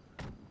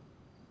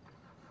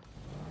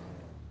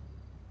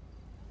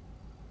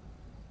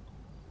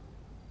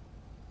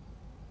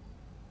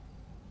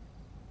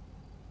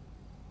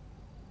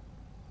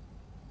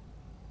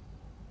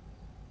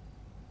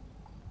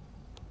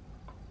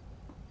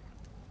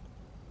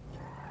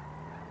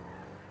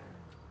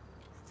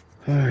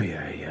 Ay,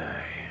 ay,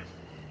 ay.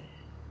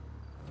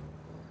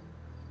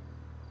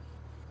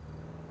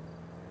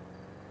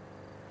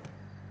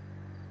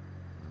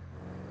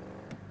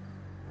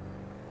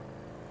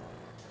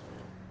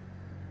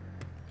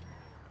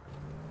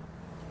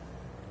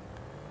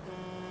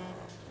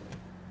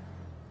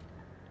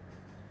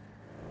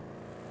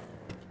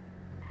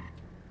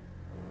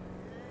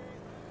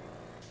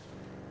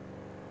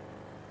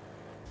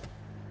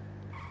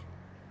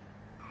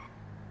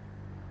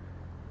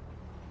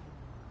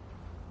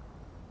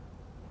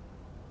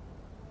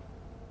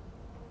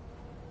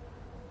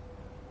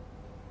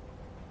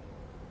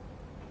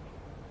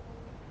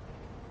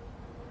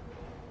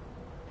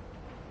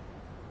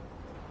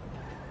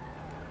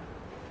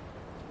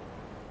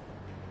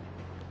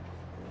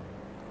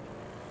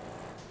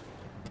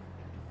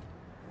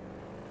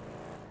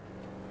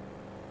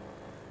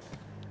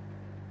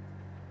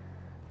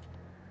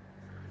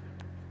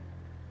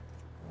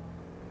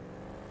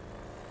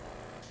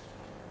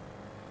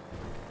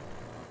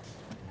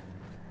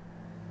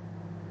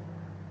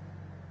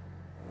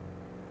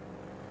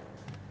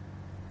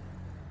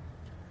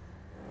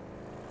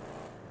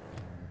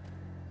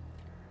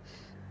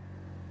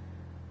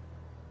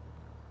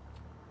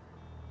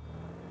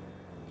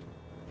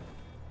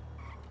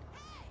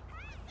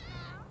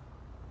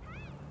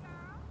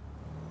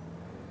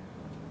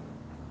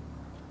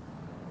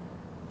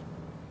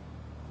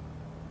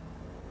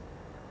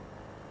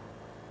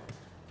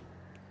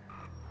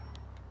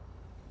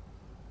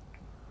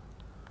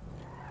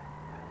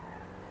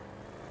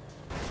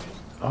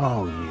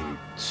 Oh, you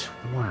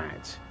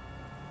twat.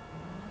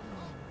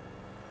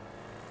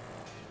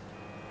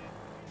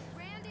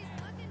 Randy's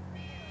looking for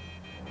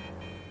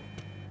you.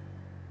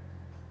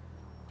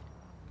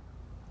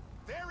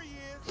 There he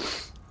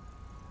is.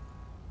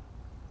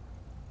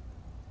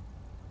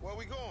 Where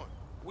we going?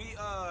 We,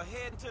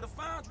 heading to the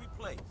foundry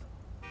place.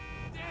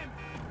 Damn!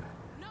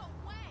 No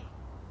way.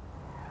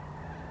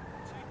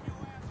 Take your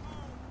ass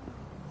home.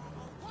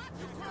 Watch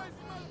You yourself. crazy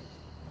mother...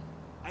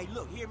 Hey,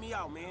 look, hear me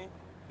out, man.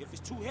 If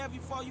it's too heavy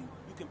for you,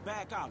 you can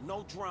back out,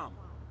 no drama.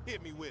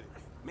 Hit me with it.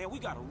 Man, we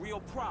got a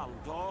real problem,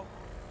 dawg.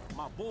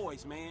 My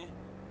boys, man.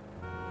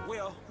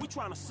 Well, we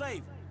trying to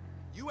save them.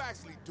 You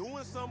actually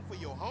doing something for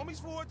your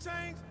homies for a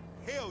change?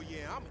 Hell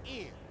yeah, I'm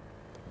in.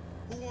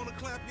 Who wanna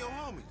clap your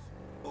homies?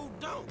 Who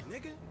don't,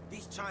 nigga?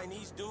 These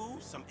Chinese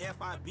dudes, some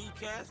FIB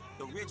cats,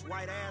 the rich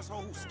white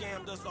asshole who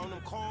scammed us on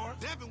them cars.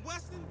 Devin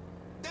Weston?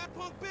 That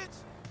punk bitch?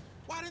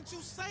 Why didn't you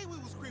say we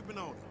was creeping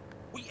on him?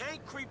 We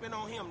ain't creeping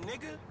on him,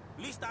 nigga.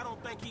 At least I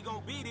don't think he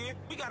gonna be there.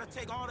 We gotta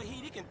take all the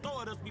heat he can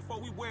throw at us before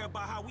we worry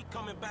about how we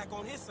coming back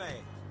on his ass.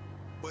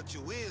 But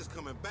you is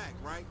coming back,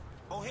 right?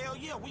 Oh, hell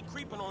yeah, we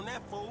creeping on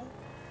that fool.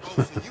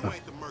 Oh, so you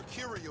ain't the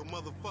mercurial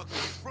motherfucker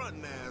you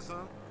frontin' ass,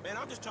 huh? Man,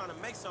 I'm just trying to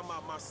make something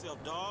out of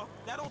myself, dawg.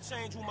 That don't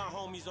change who my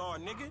homies are,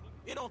 nigga.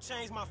 It don't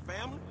change my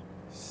family.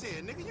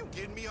 Shit, nigga, you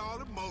getting me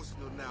all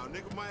emotional now.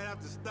 Nigga might have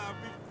to stop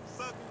me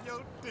from sucking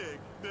your dick,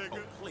 nigga.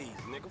 Oh, please,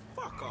 nigga,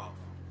 fuck off.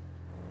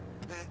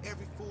 Man,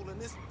 every fool in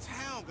this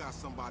town got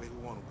somebody who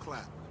want to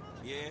clap.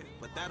 Yeah,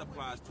 but that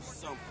applies to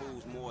some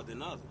fools more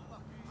than others.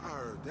 I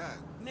heard that.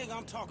 Nigga,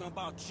 I'm talking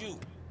about you.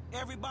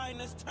 Everybody in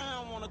this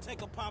town wanna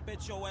take a pop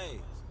at your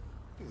ass.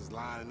 He was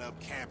lining up,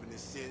 camping and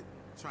shit,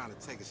 trying to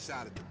take a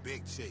shot at the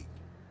big chick.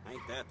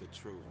 Ain't that the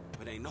truth?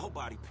 But ain't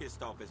nobody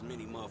pissed off as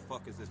many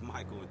motherfuckers as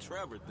Michael and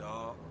Trevor,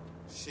 dawg.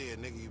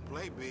 Shit, nigga, you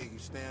play big, you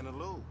stand to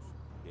lose.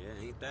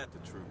 Yeah, ain't that the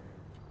truth?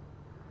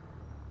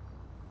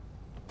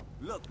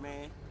 Look,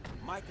 man,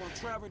 Michael and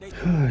Trevor, they...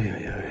 Ay,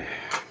 ay, ay.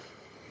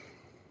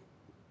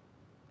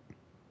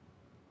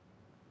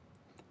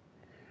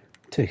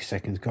 2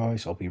 seconds,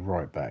 guys. I'll be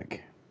right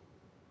back.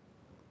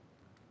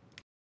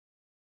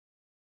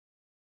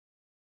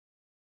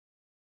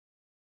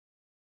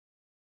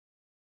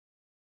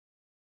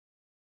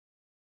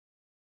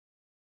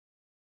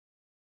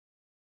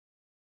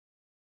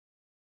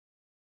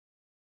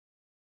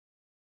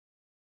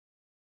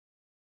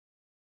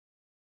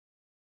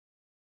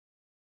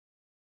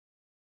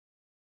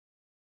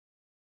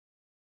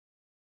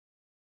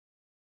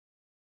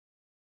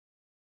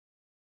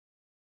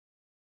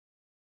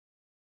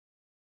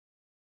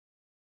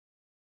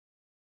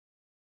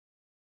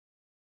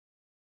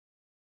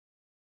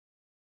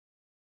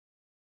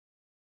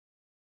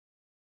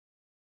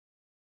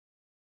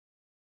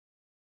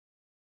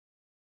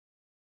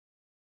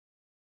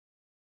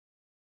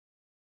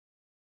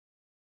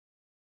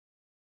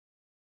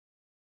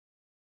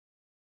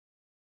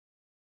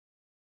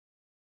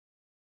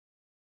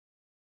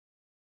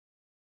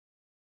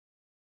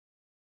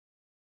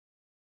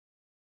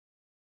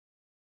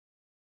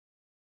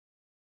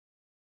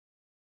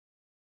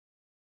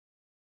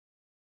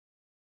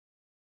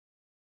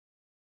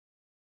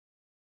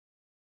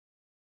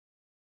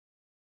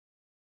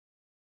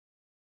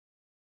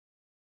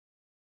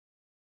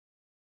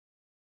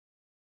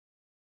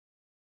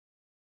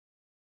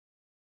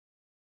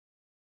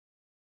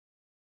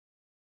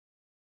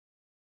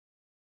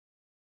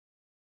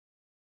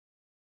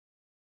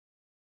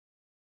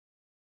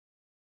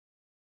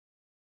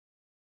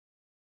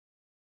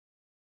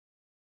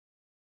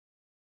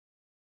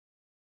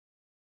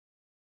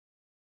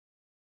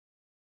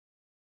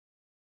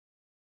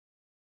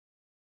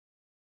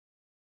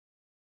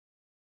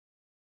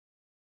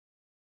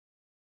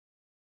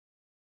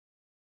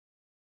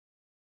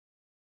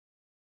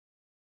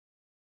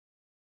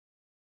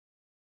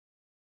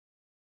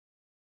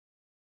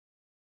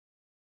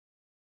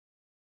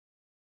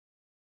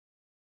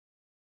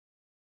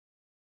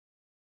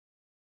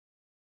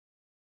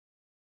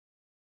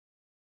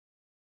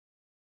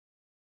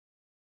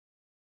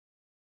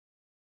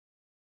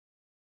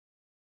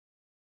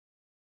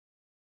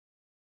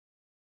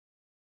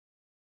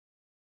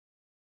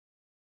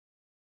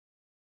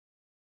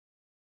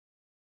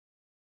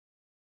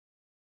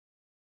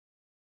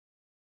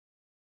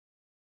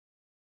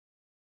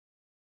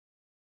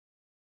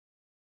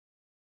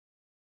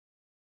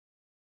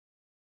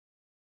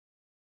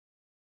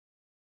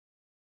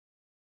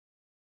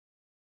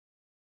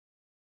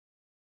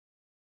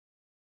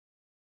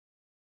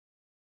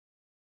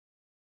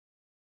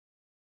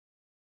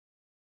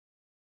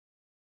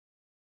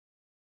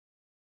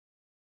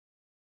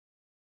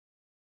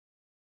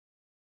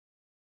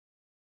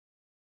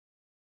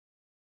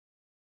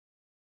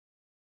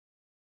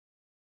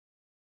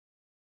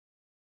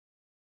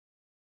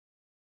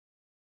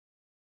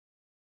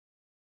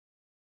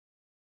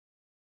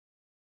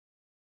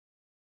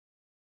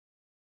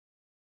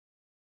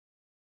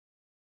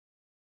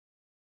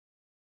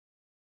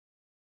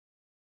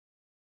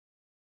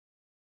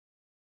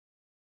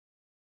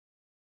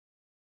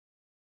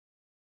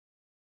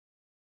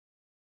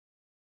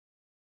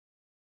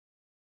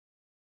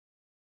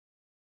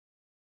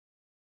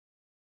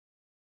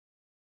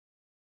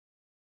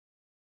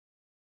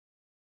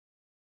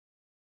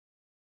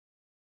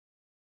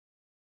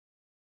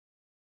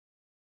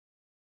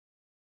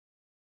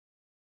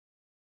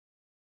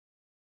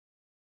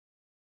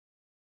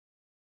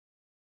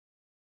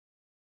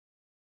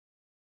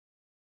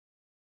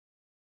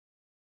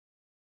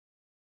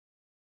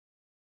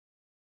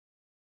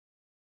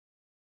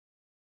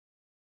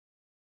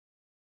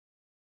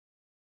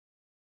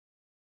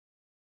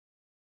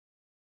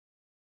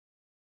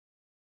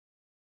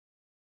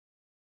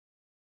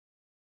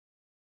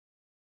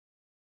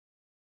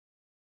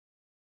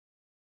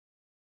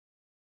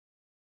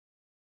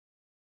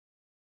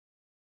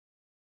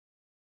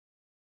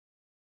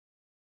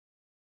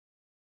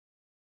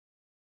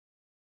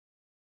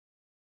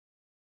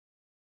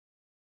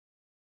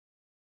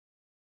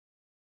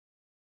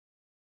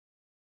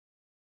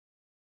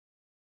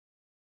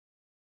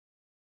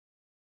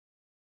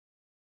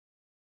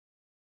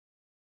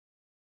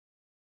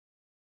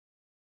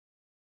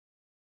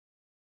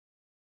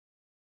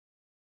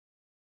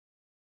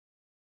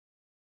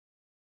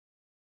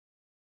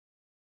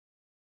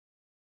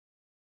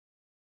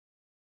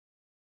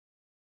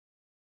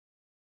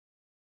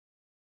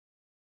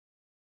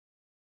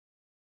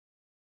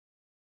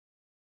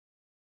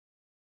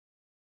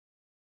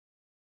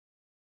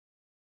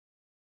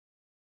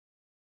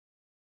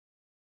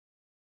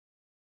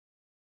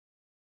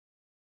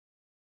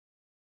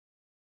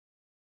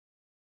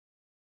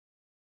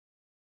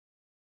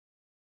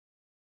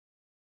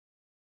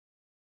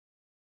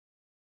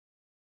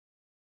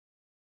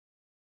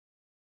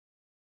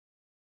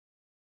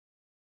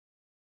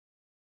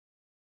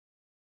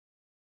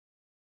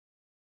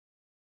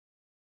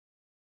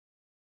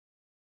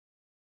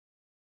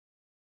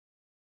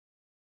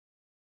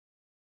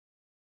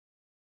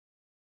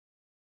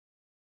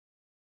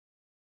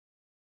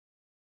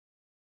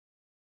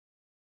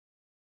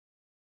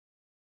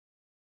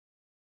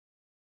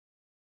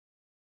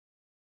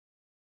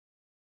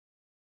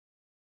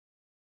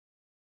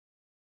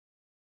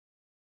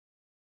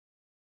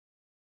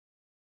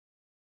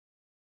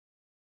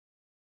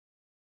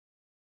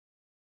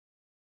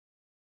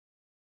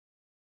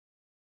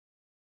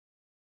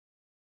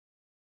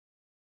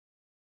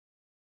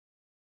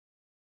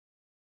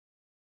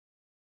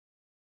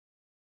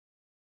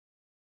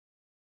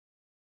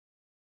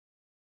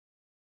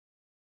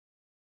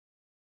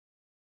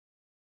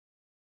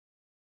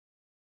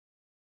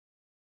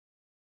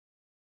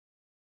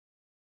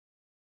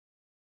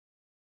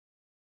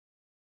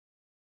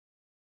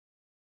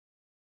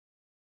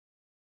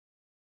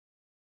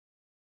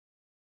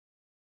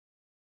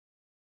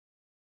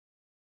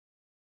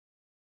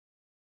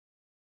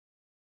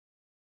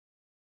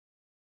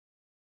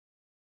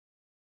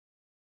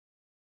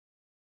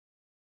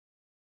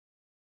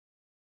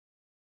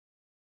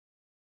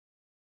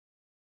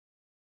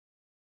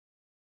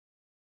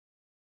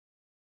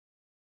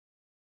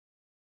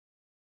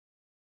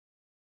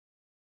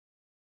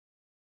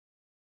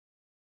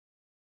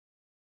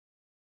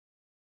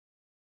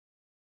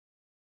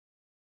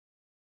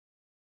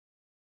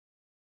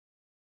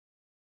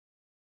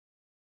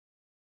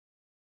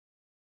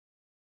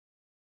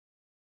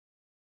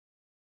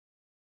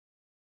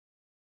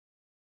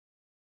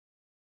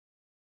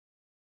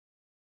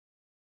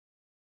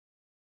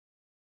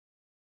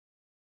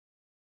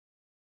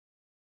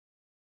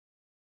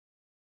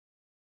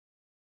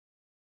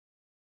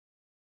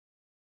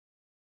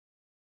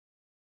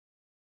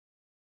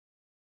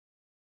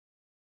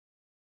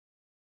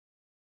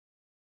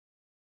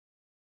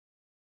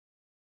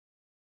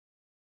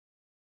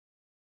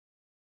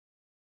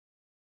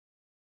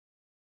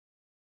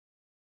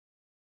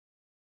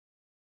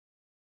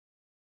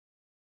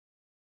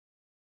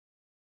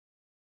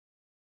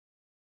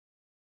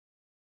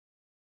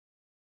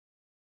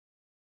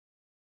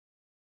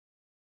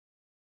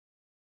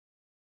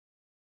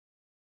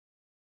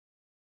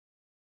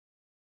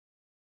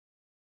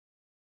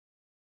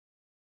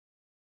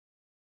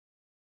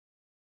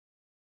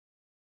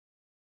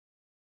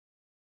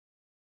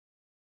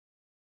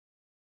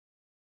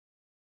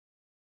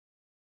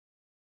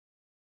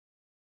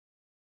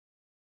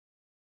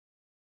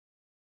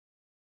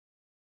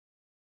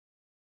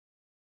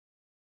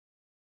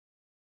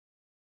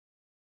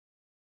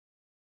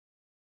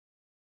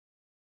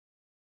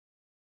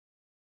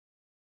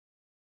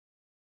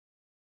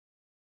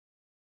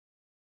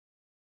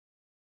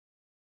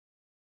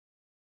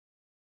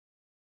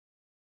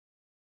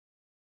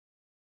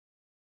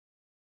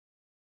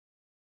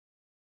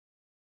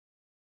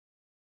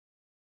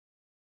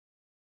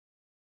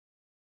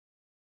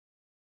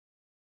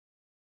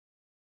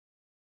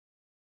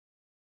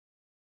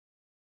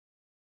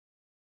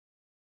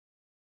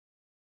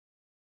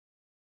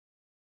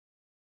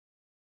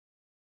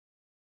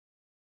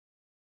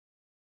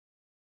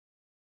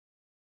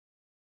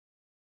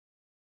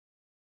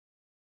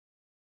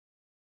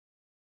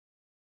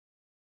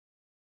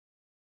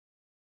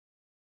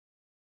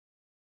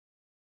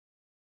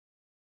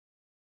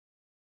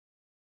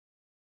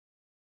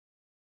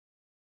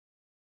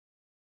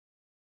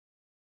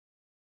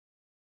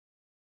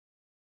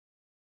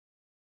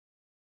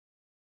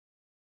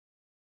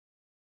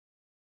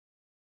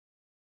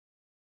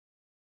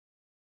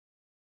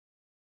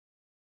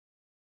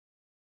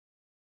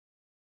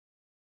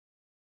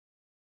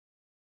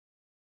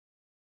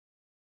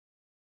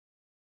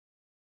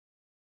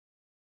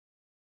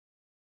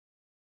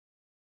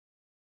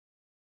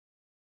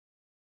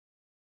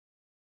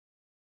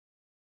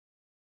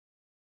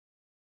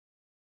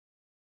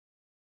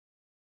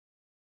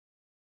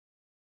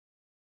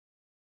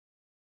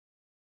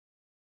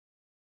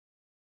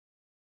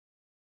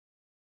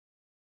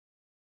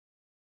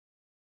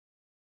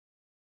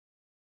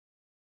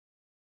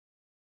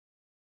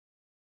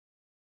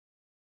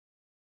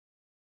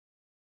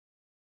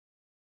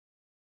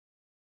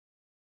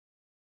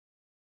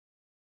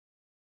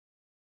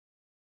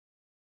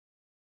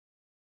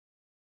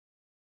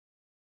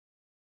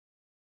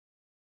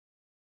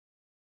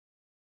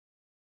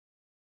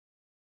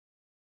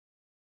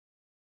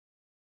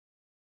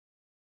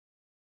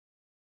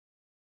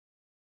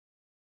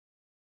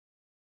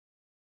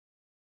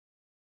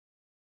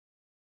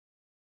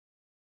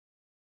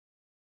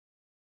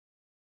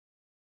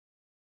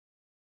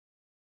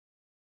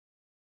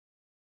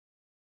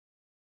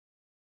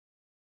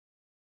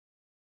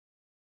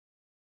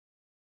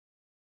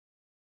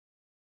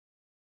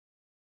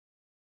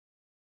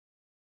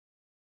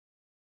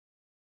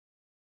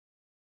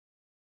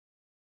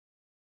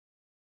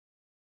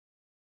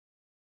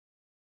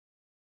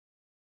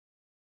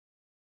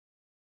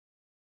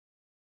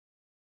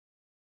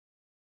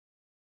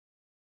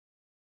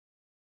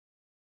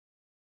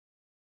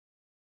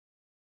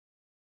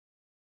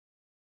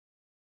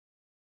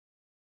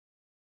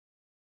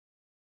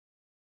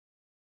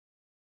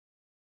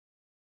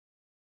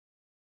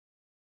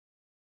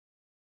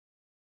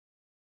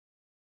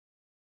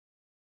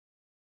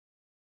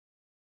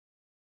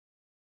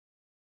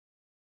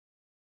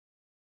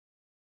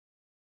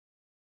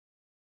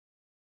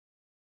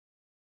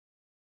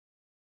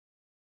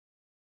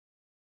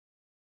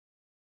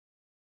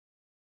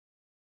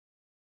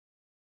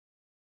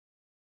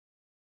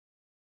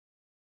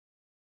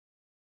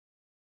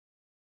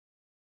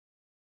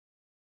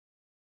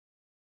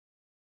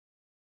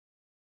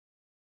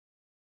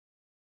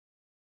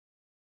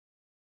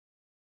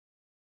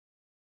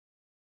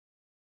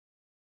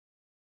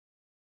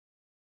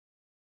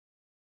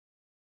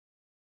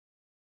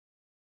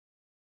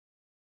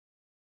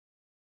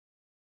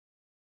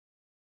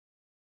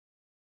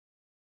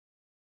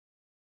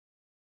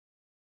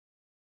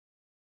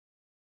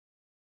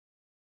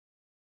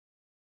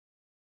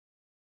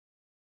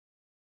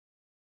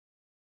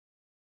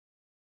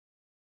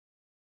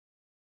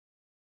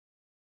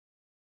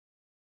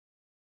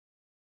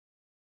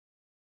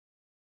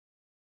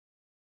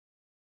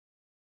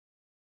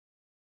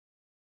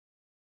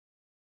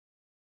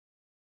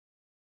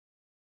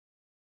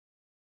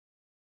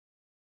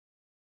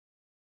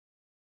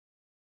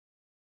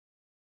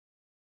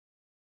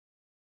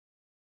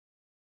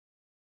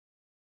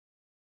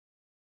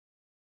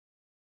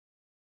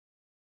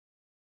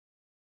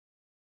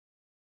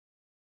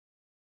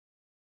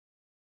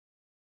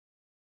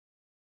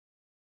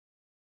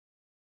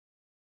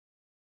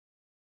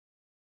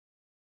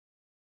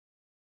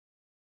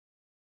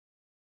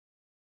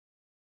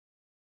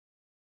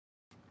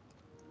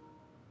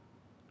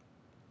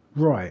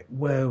 Right,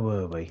 where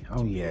were we?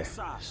 Oh yeah,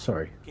 PS5.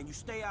 sorry. Can you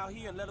stay out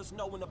here and let us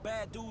know when the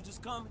bad dudes is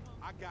coming?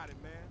 I got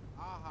it, man.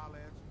 I'll holler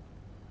at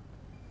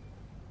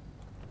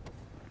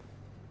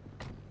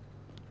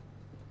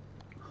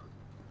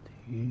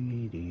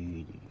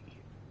you.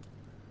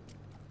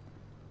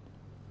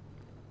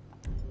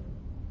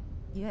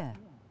 Yeah.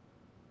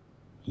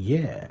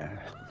 Yeah.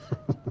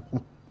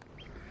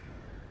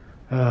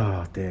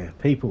 Oh dear.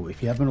 People,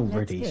 if you haven't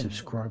already, Let's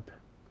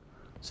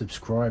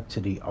subscribe to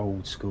the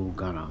Old School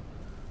Gunner.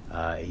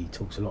 He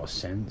talks a lot of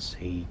sense.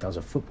 He does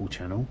a football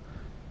channel,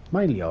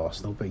 mainly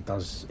Arsenal, but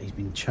he's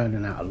been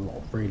churning out a lot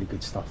of really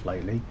good stuff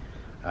lately.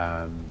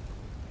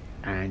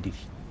 And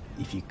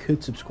if you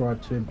could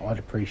subscribe to him, I'd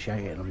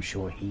appreciate it, and I'm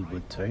sure he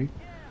would too.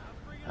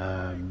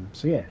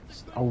 So yeah,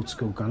 Old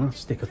School Gunner,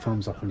 stick a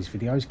thumbs up on his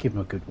videos, give him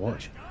a good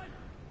watch.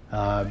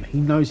 He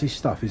knows his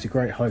stuff. He's a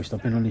great host.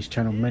 I've been on his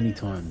channel many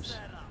times,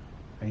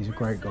 and he's a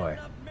great guy.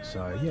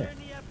 So yeah,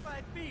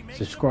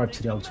 subscribe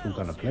to the Old School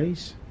Gunner,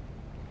 please.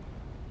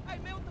 Hey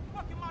man, what the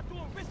fuck am I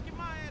doing risking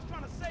my ass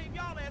trying to save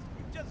y'all ass if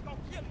you just gonna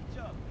kill each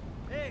other?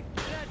 Hey,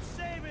 you're not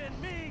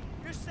saving me,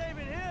 you're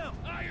saving him.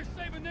 Ah, you're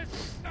saving this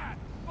fat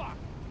fuck.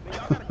 Man,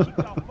 y'all gotta keep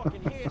y'all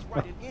fucking heads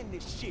right and end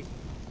this shit.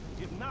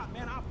 If not,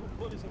 man, I'll put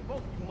bullets in both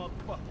of you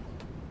motherfuckers.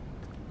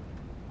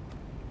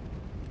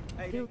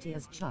 Hey, Guilty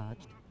as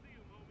charged.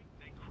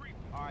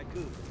 Alright,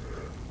 good.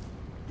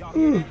 Y'all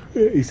hear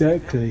that?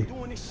 Exactly.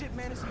 Doing this shit,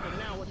 man, it's either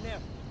now or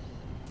never.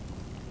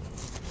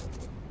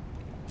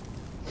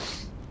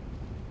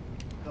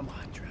 Come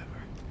on,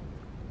 Trevor.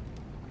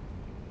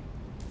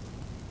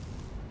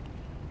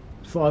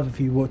 5 of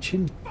you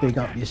watching, big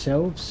up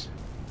yourselves.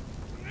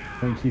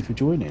 Thank you for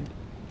joining.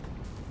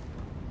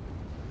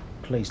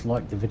 Please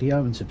like the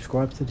video and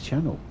subscribe to the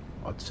channel.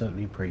 I'd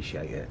certainly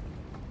appreciate it.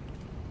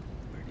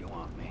 Where do you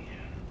want me?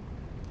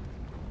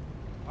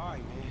 Alright,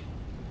 man.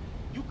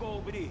 You go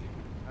over there.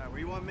 Alright, where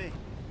you want me?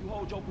 You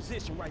hold your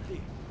position right there.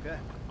 Okay.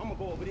 I'm gonna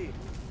go over there.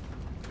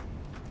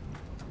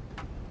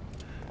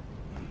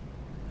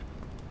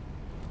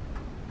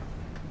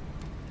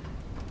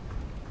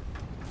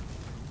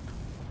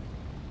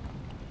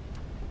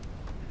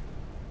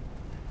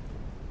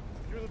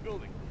 Secure the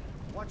building.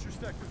 Watch your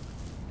sector.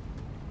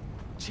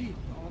 Chill, dog.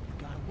 You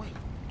gotta wait.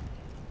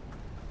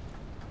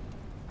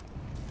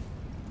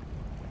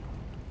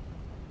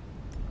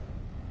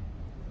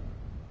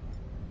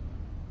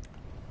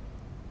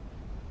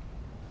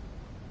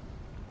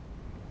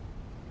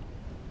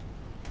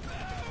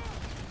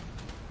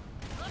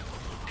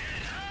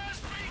 It has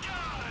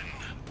begun!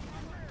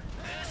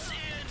 This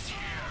ends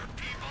here,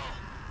 people!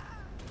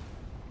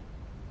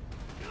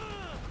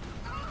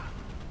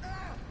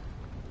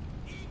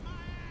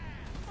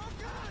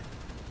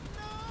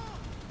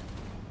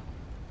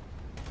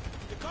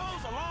 The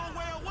goal's a long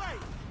way away.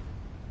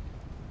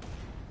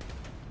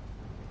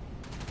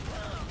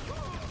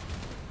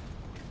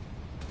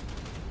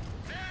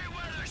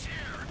 Merryweather's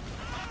here!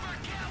 Upper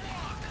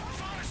catwalk,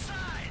 far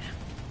side!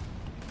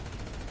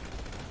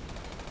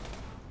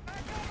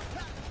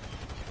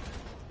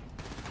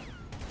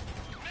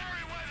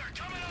 Merryweather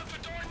coming out the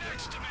door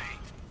next to me!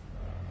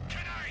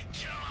 Can I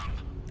kill him?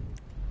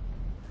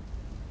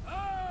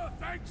 Oh,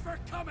 thanks for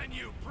coming,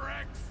 you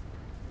pricks.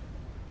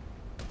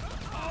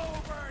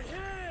 Over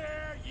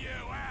here, you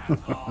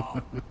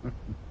asshole.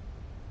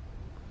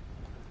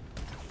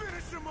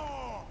 Finish them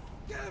all!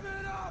 Give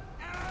it up,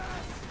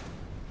 ass.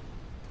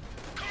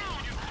 Come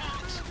on, you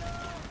punks!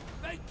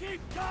 They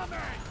keep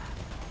coming.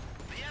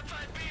 The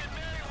FIB and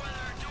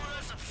Merryweather are doing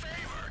us a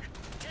favor,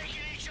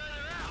 taking each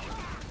other out.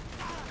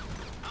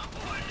 I'm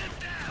putting him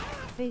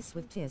down. Face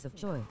with tears of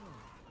joy.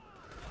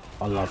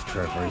 I love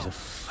Trevor. He's a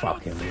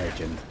fucking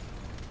legend.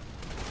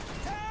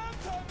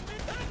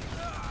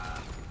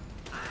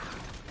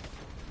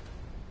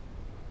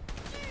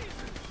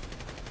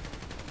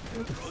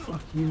 Where the fuck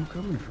are you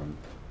coming from?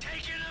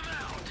 Taking him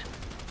out.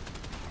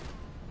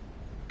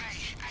 Hey,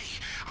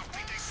 I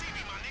think they see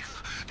me, my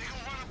nigga. They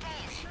gonna run up on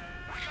me.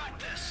 We got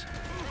this.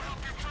 We'll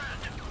help your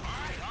friend. All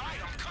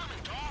right, I'm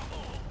coming, dog.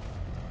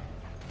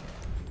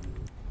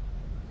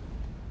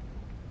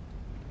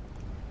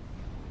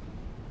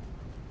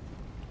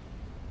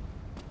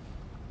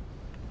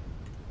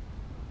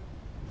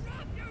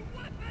 Drop your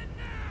weapon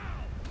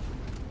now.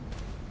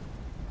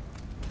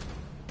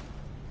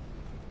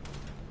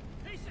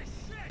 Piece of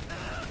shit.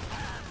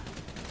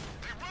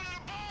 They running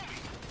up on me.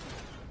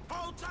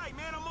 Hold tight,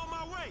 man. I'm on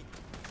my way.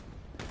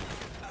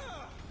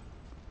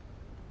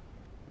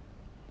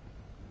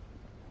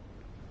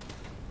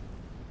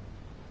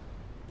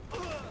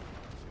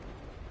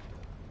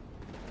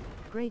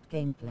 Great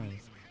gameplay.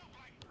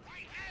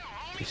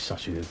 It's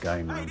such a good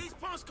game, Hey, man. these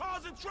punks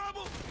causing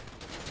trouble.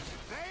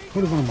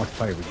 Probably one of my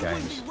favourite It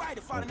wouldn't games. be right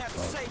if I didn't have to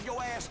Oh, fuck. save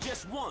your ass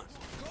just once.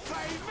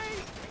 Save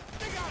me?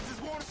 Nigga, I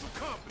just wanted some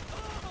company.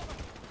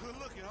 Good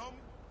looking,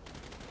 homie.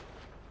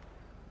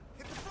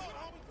 Hit the front,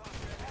 homie.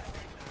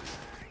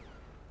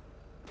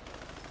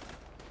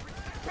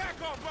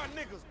 Back off my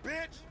niggas,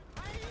 bitch.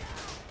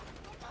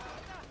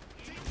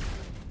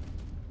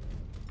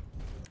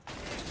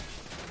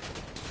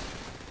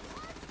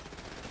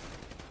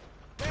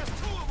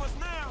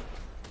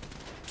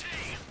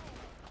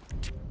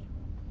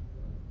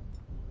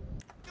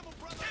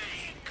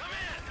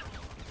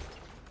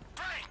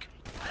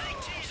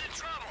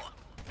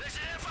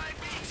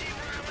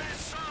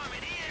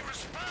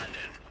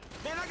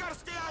 Man, I gotta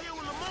stay out here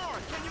with Lamar.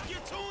 Can you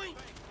get to him?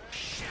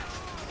 Shit.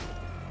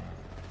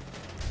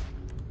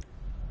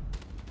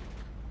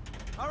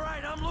 All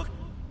right, I'm looking.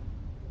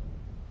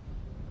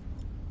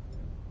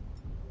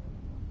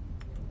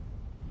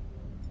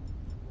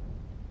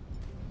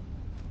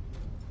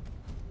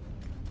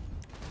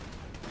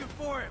 Looking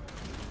for him.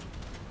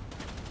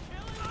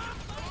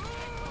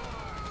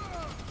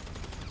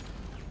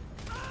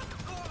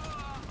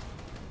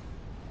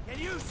 Can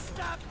you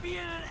stop being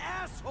an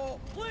asshole,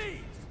 please?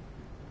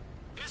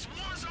 It's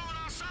war zone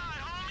outside,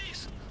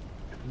 homies.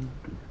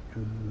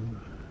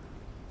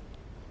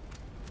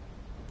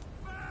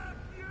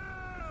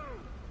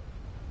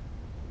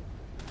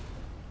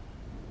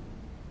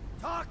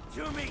 Talk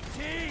to me,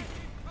 T!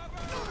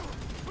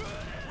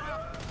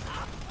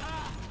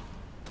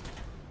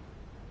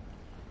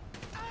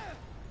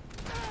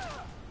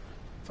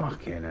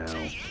 Fucking hell.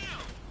 There's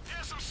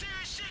some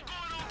serious shit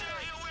going on down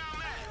here where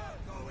I'm at.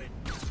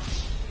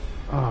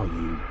 Oh,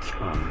 you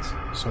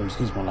cunt. Sorry,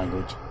 excuse my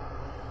language.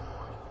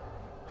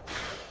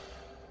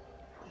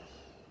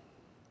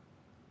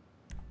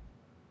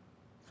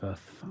 For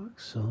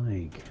fuck's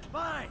sake.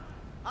 Fine!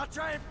 I'll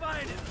try and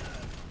find him!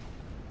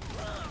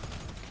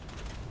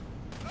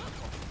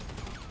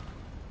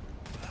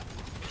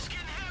 It's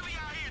getting heavy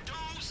out here,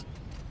 dudes.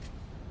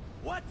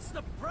 What's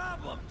the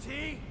problem,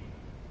 T?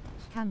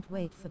 Can't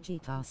wait for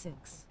GTA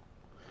 6.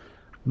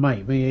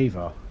 Mate, me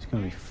either. It's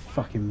gonna be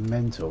fucking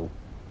mental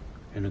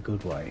in a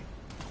good way.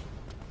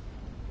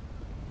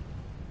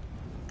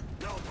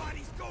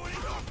 Nobody's going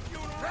in your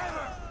funeral!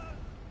 Trevor!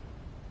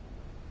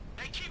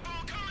 They keep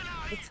on coming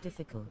out here. It's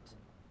difficult.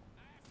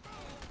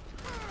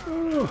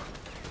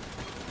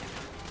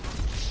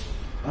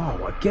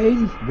 Oh,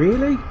 again?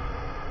 Really?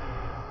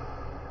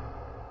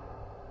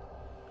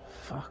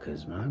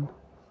 Fuckers, man.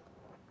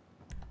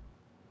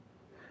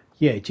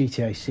 Yeah,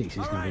 GTA 6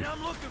 is going to be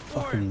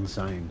fucking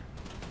insane.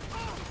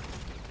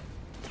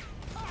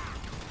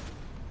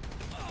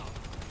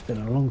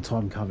 Been a long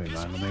time coming,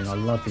 man. I mean, I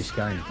love this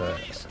game, but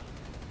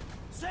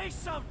Say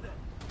something!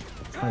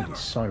 I've played it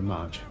so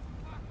much.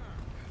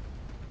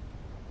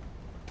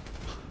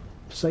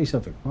 Say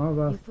something,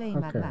 You play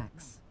Mad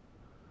Max.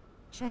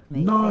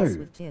 Checkmate No. face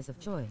with tears of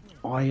joy.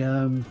 I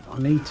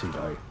need to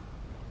though.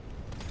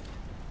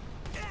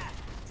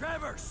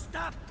 Trevor,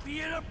 stop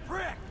being a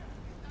prick!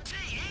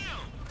 T.M.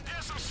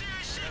 There's some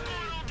serious shit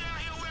going on down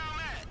here where I'm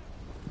at.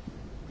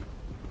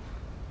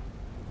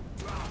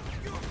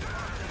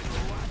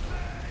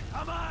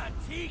 Come on,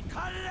 T,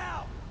 cut it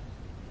out!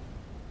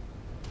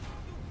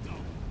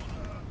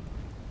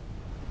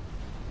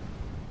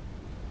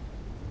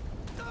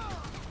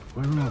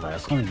 Where are they? I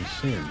can't even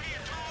see them.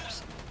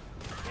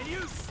 Can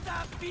you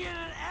stop being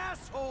an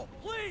asshole,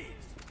 please?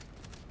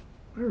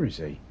 Where is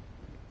he?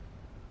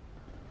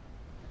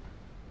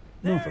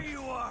 There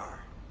you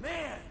are!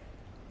 Man,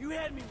 you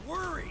had me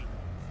worried.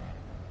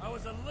 I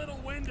was a little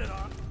winded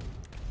on.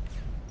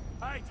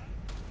 I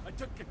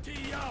took a TO.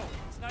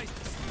 It's nice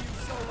to see you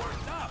so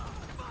worked up.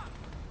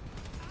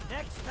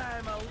 Next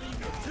time I'll leave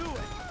you to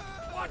it.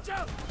 Watch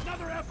out!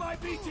 Another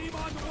FIB team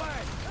on the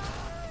way!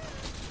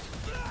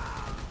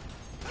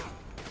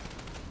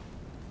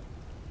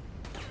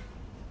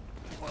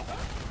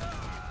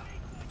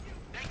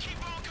 They keep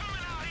on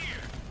coming out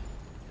here.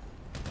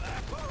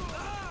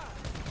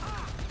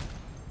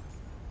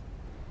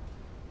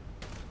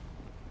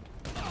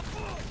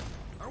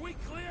 Are we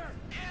clear?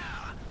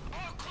 Yeah,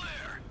 all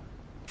clear.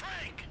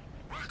 Frank,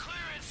 we're clear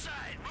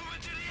inside.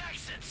 Moving to the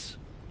exits.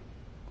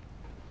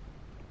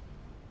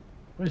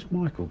 Where's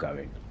Michael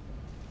going?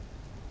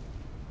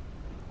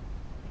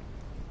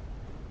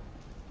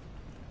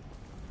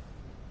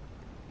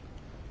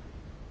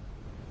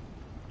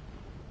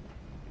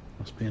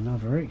 Must be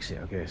another exit,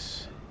 I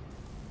guess.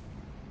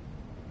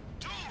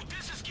 Dude,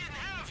 this is getting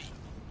heavy.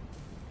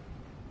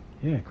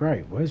 Yeah,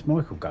 great. Where's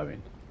Michael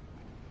going?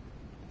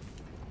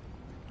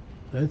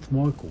 Where's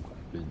Michael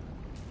going?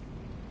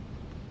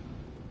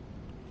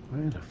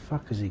 Where the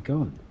fuck has he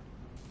gone?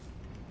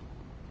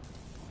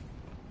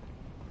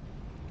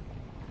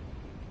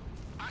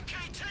 I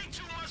can't take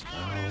too much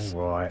more of this.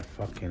 Oh, right.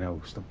 Fucking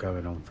hell. Stop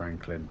going on,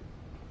 Franklin.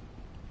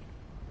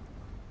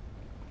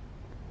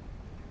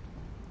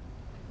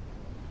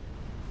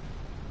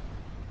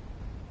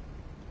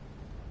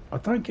 I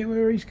don't get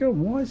where he's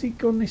gone. Why has he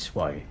gone this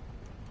way?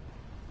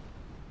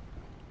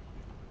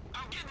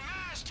 I'm getting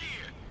mashed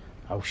here.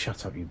 Oh,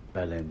 shut up, you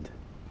bellend.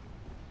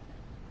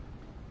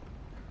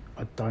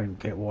 I don't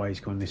get why he's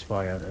gone this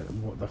way.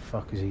 What the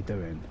fuck is he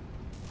doing?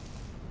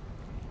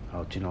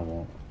 Oh, do you know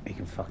what? He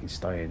can fucking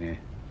stay in here.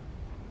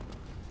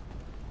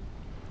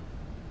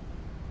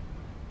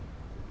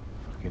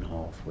 Fucking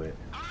half-wit.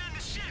 I'm in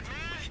the shit,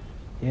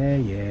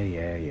 man.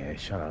 Yeah.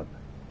 Shut up.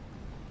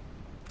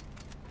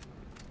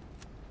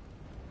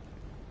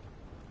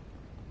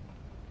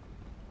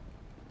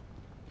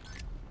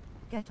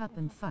 Get up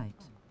and fight.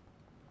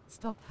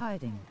 Stop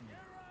hiding.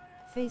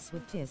 Face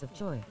with tears of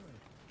joy.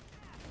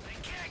 They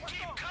can't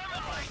keep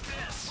coming like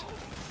this.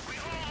 We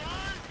hold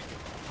on,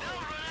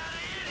 they'll run out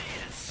of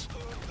idiots.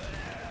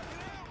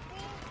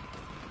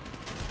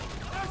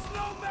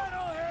 no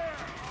metal here!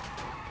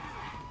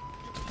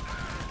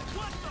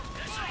 What the?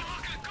 This ain't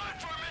looking good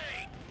for me.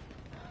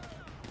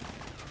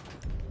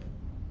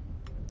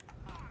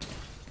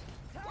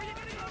 Where you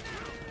gonna go now?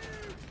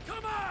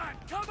 Come on!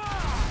 Come on!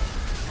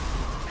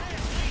 Hey,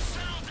 please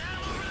settle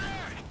down over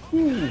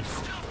there. It's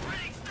still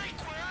pretty thick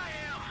where I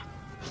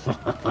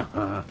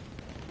am.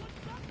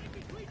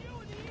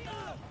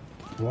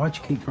 Why'd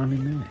you keep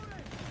running there?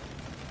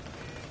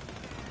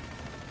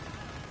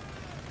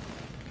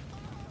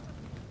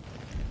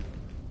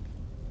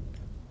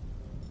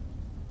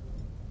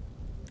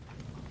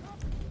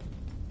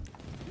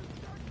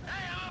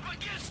 Hey, I'm up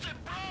against it,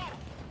 bro.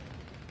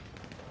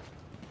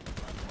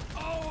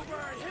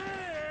 Over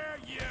here,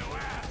 you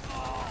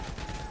asshole!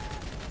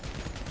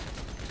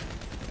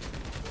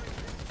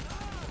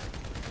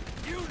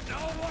 You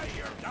know what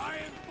you're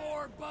dying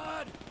for,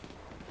 bud?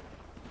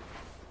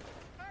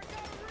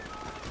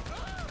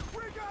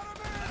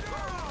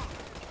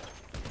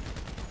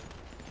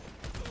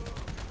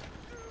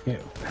 Yeah,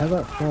 how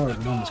about fire at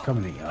the one that's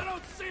coming at you? I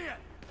don't see it!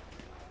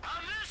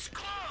 I'm this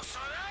close,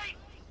 all right?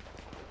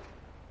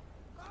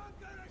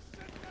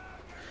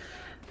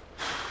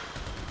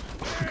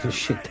 Because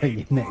shit down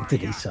your neck, did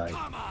he say?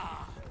 Come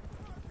on!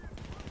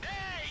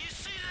 Hey, you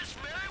see this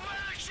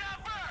Merryweather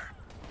shopper?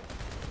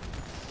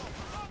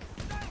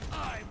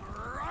 I'm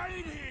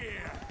right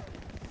here!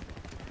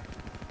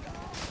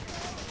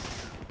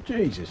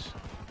 Jesus.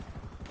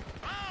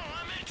 Oh,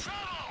 I'm in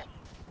trouble.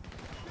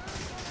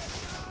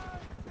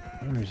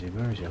 Where is he?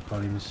 Where is he? I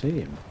can't even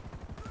see him.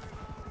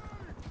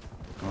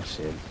 I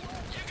see him.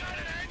 You got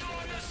an angle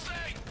on this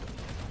thing?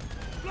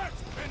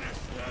 Let's finish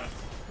this!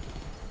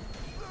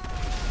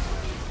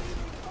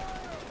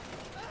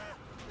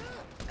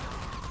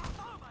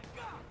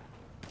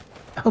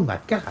 Oh my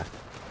god!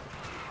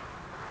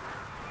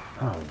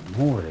 Oh,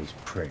 more of these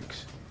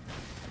pricks.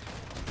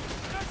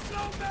 There's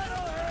no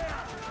metal here!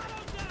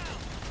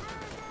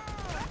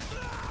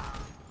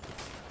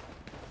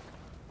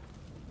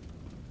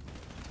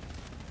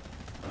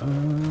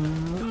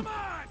 Come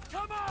on!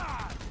 Come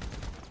on!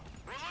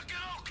 We're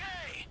looking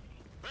okay.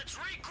 Let's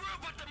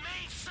regroup at the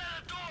main set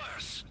of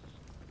doors.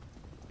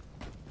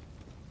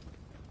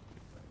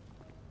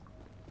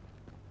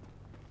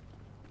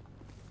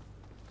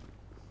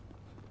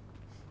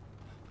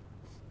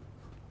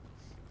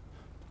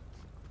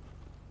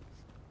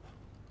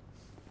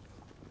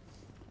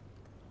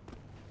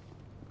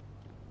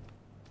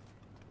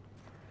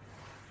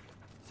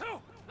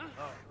 So,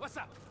 what's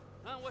up?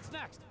 What's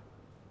next?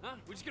 Huh?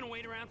 We're just gonna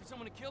wait around for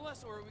someone to kill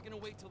us, or are we gonna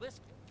wait till this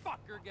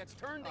fucker gets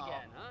turned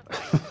again, huh?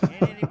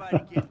 Ain't anybody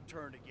getting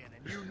turned again,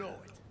 and you know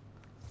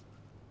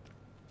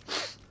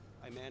it.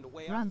 Hey, man, the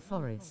way Run,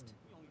 Forrest.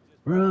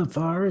 Run,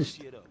 Forrest.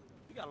 shit up.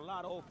 We got a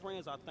lot of old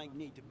friends I think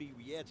need to be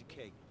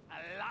re-educated.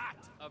 A lot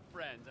of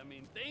friends. I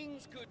mean,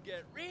 things could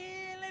get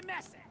really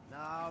messy.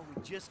 No,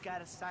 we just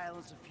gotta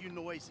silence a few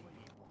noisy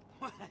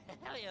people.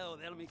 Hell yeah,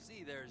 let me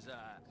see. There's,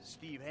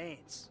 Steve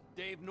Haynes.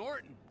 Dave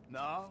Norton.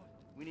 No,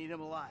 we need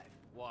him alive,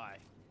 Why?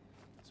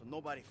 so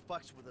nobody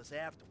fucks with us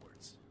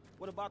afterwards.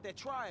 What about that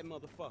triad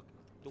motherfucker?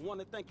 The one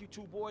that think you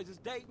two boys is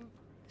dating?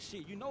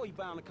 Shit, you know he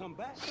bound to come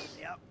back.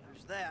 Yep,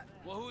 there's that.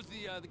 Well, who's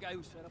the guy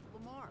who set up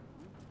Lamar?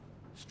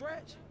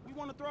 Stretch, we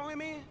want to throw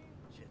him in?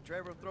 Shit,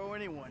 Trevor will throw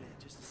anyone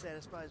in just to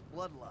satisfy his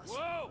bloodlust.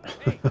 Whoa!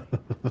 Hey!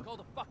 It's called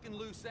a fucking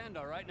loose end,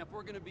 all right? And if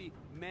we're gonna be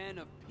men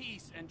of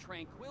peace and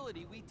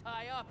tranquility, we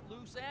tie up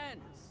loose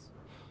ends.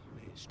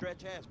 Man,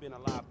 Stretch has been a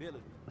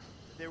liability.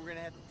 They were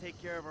gonna have to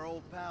take care of our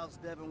old pals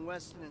Devin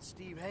Weston and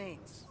Steve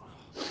Haynes.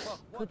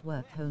 Good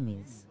work,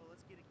 homies.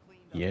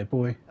 Yeah,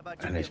 boy. How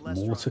about you And there's get less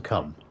more drunk? to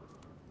come.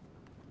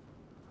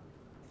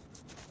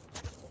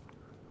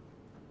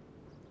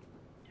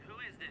 Who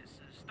is this?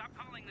 Stop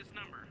calling this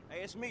number.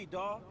 Hey, it's me,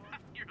 dawg.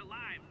 You're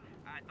alive.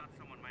 I thought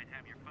someone might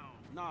have your phone.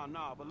 Nah,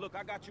 but look,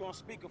 I got you on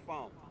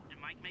speakerphone. Did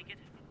Mike make it?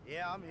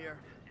 Yeah, I'm here.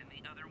 And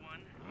the other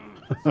one?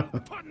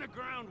 Put in the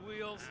ground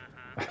wheels.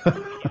 Just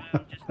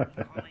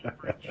calling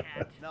for a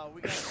chat. No,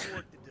 we got some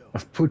work to do.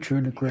 Put you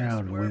in the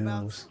ground,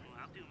 whereabouts? Wills. Well,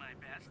 I'll do my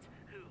best.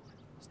 Who?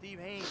 Steve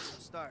Haynes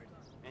to start.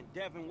 And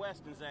Devin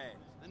Weston's ass.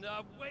 And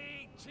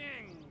Wei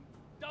Cheng.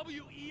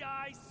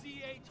 W-E-I-C-H-E-N-G.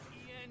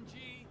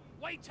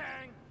 Wei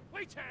Cheng.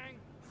 Wei Cheng.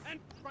 And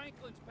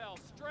Franklin's pal,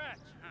 Stretch.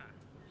 Huh.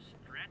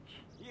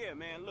 Stretch? Yeah,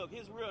 man, look,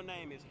 his real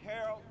name is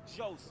Harold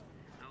Joseph.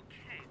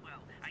 Okay,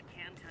 well, I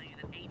can tell you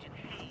that Agent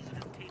Haynes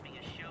is taping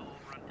a show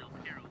over on Del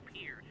Perro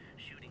Pier.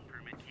 Shooting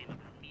permit came up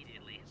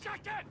immediately. Shut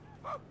it!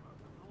 I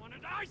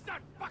wanted to ice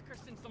that fucker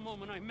since the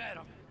moment I met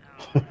him.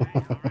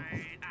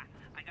 Alright.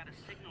 I got a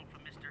signal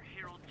from Mr.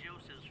 Harold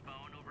Joseph's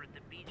phone over at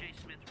the B.J.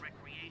 Smith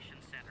Recreation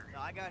Center.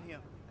 No, I got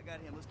him.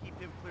 Let's keep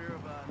him clear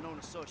of known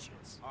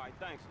associates. All right,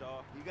 thanks,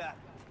 dawg. You got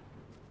it.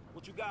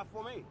 What you got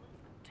for me?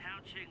 Tao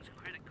Ching's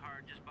credit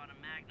card just bought a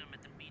Magnum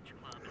at the beach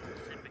club in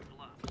Pacific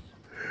Bluffs.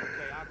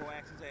 Okay, I'll go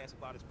ask his ass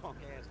about his punk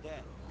ass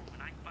dad.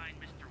 When I find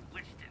Mr.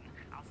 Weston,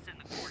 I'll send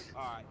the coordinates.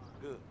 All right,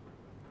 good.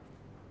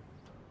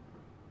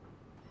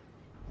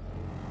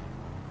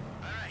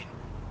 All right.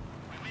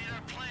 We made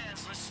our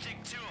plans. Let's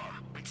stick to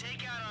them. We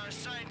take out our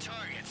assigned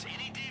targets.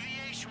 Any deviation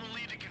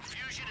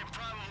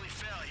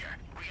failure.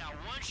 We got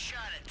one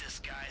shot at this,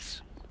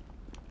 guys.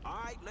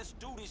 Alright, let's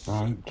do this shit.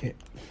 Don't get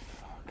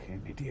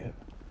fucking idiot.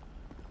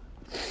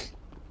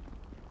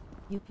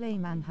 You play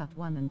Manhunt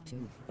 1 and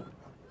 2.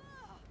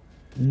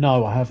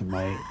 No, I haven't,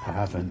 mate. I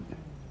haven't.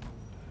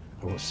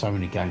 I've got so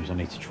many games I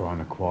need to try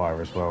and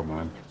acquire as well,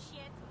 man.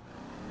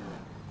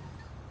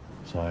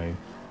 So,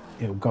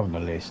 it'll go on the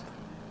list.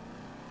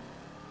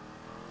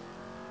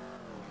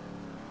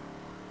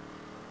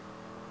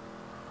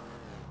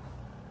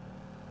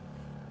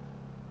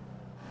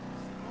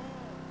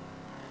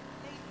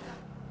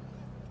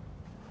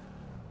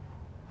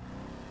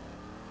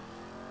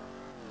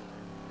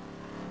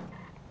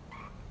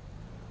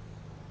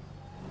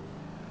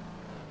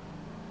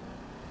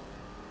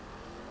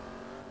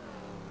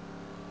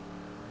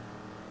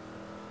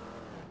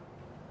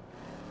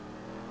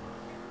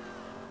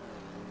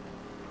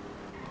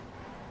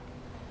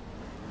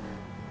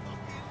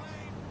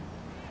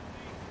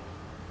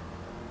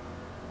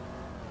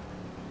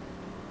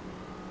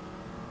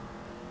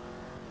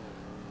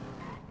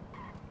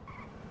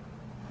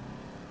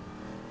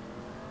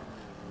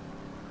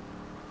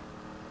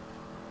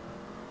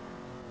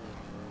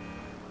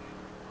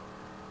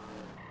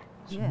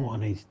 So what I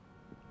need,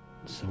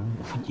 so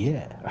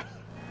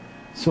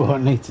what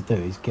I need to do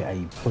is get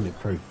a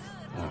bulletproof.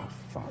 Oh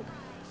fuck!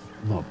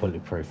 Not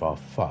bulletproof. Oh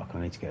fuck! I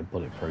need to get a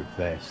bulletproof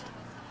vest.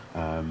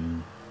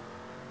 Because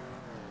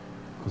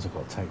I've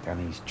got to take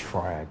down these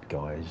triad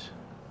guys.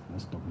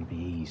 That's not going to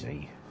be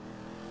easy.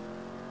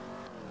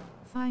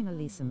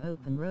 Finally, some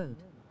open road.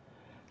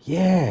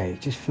 Yeah,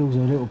 it just feels a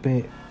little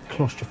bit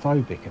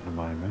claustrophobic at the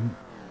moment.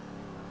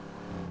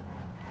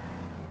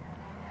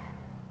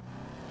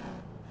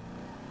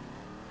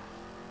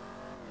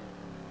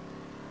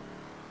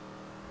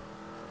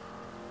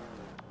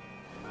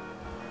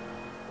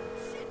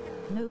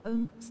 No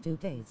onks 2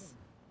 days.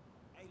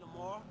 Hey,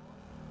 Lamar,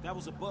 that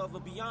was above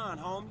and beyond,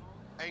 homie.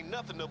 Ain't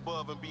nothing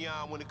above and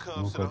beyond when it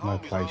comes Oh to the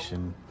god, no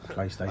homies,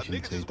 PlayStation 2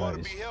 just want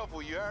to days. be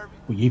helpful, you heard me?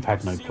 Well, you've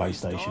had no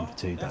Serious, PlayStation dawg. for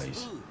 2 That's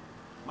days. good.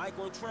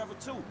 Michael and Trevor,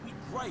 too. We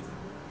grateful.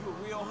 You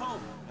a real homie,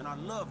 and I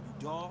love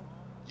you, dawg.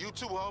 You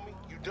too, homie.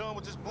 You done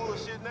with this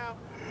bullshit now?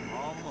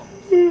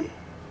 Almost.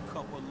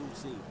 Couple of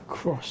loose ends.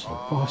 Cross the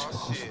Oh,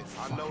 bicycle. shit. I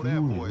Fucking know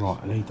that morning. voice. Right,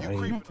 I need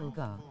a Metal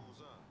Gar.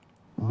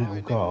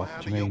 Metal Gar.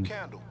 Do you mean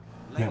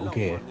Lay Metal low,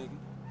 Gear? my nigga.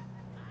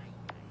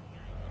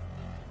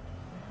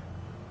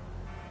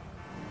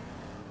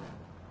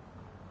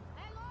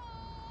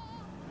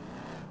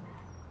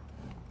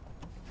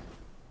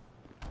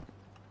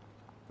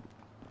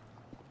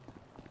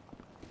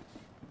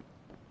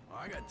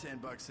 I got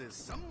 $10 says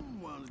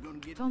someone's gonna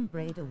get Tomb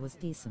Raider was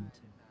decent.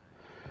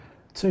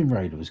 Tomb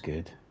Raider was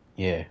good.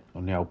 Yeah,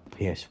 on the old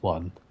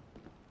PS1.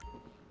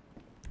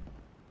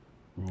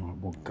 Right,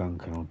 what gun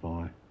can I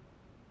buy?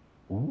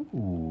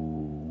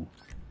 Ooh.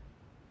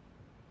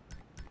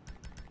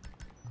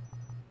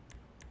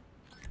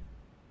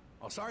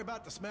 Oh, sorry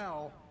about the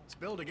smell.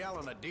 Spilled a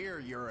gallon of deer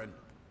urine.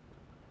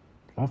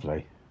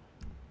 Lovely.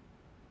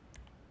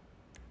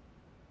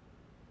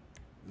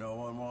 No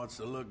one wants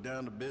to look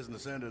down the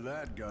business end of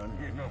that gun,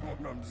 you know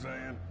what I'm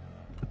saying?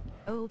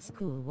 Old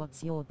school,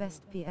 what's your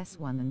best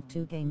PS1 and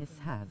 2 game if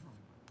have?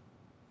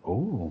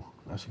 Oh,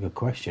 that's a good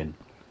question.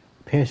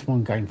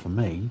 PS1 game for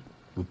me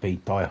would be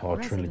Die Hard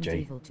Resident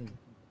Trilogy. Evil 2.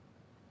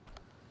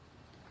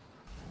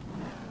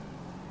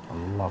 I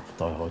love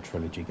Die Hard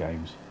Trilogy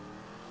games.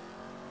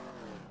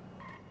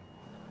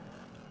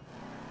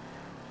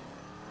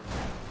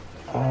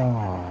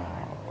 Oh.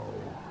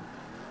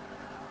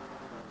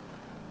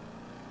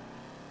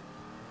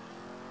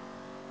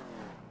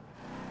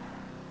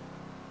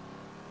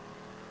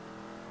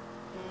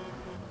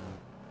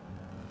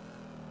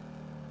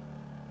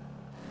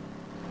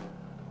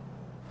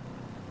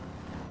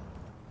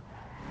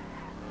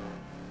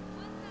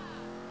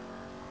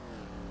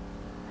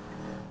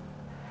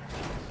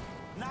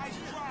 Nice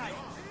try.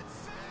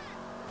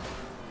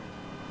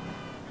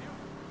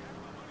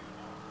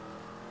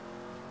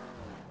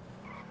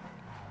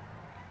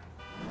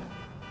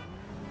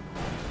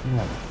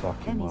 No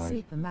fucking Any way.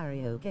 Super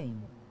Mario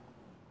game.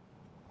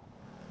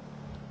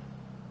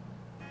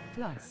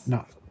 Plus.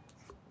 No.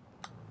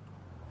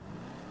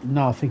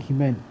 No, I think he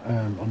meant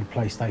on the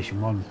PlayStation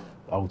 1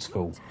 old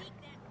school.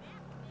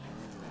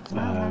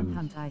 Wow,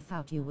 Manhunt, I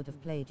thought you would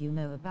have played, you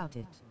know about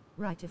it.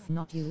 Right, if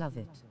not you love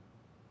it.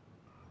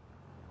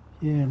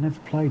 Yeah, never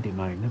played it,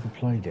 mate. Never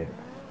played it.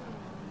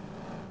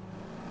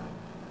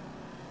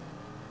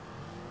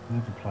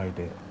 Never played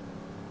it.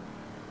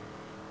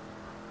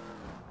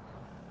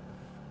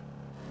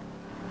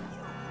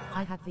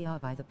 I had VR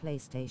by the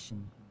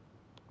PlayStation.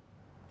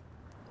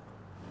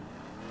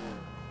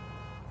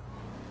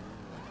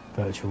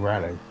 Virtual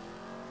Rally.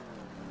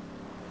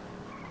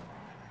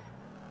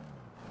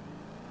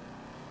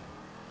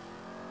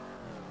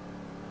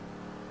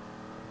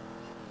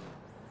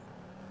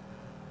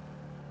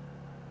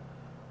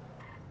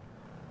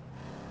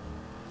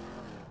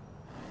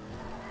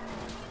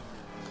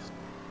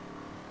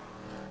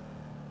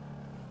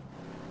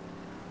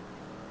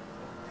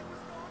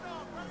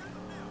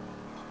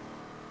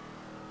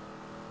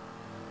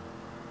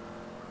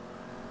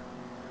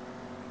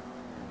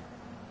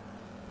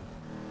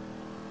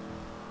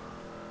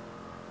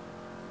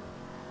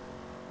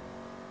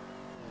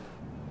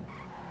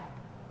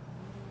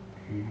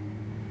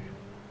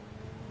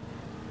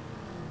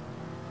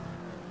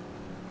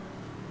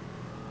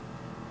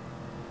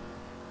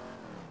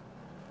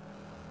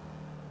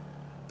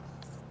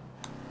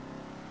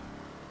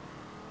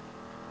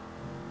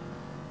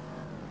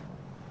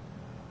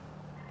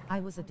 I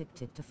was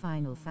addicted to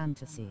Final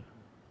Fantasy.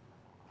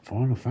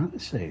 Final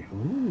Fantasy.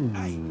 Ooh.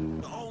 Hey,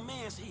 the old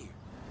man's here.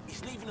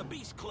 He's leaving the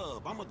Beast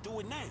Club. I'ma do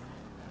it now.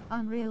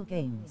 Unreal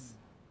Games.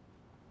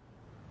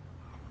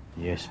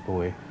 Yes,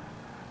 boy.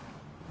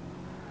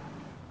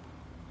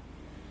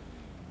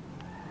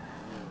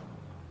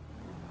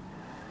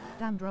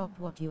 Damn, drop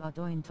what you are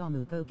doing,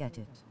 Tomu. Go get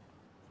it.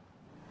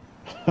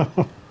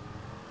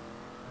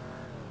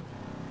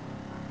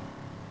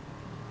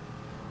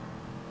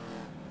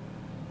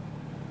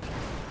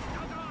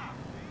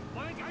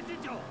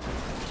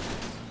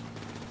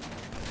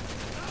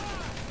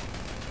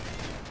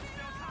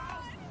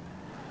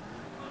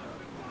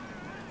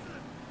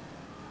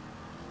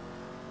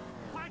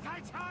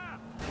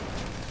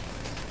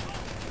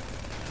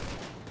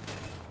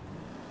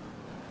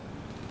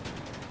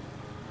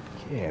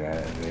 Get out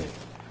of it.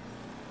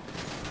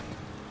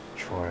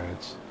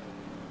 Triads.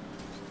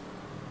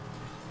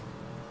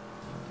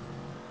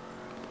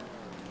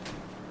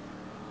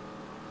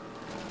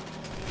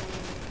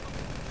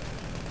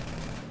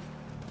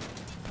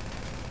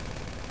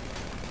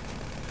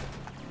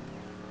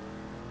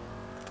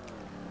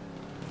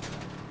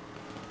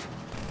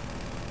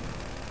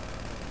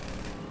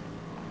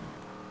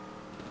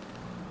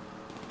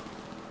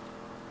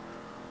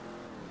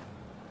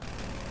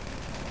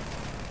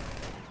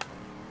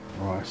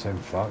 Right, so I'm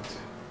fucked.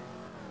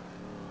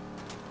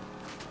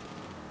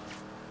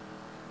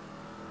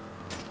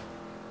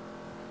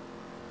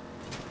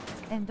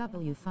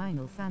 NW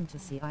Final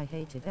Fantasy. I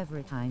hated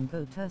every time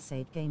go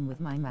Tercade game with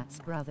my Matt's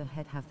brother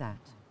head have that.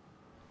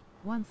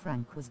 One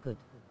Frank was good.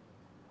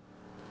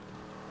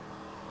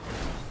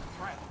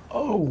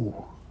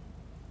 Oh!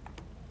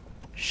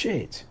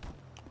 Shit!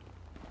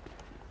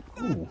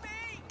 Ooh.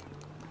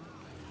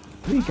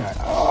 Here you go.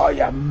 Oh,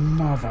 you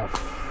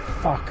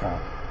motherfucker!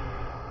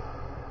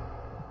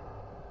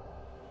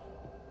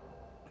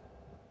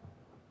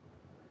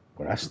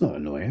 Well, that's not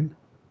annoying.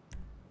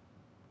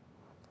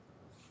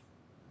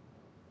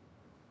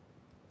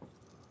 I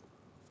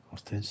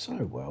was doing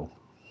so well.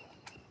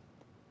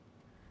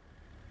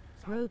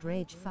 Road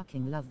Rage.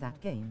 Fucking love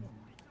that game.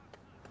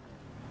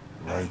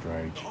 Road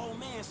Rage. The old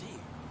man's here.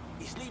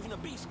 He's leaving the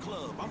Beast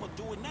Club. I'ma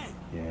do it now.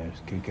 Yeah, it's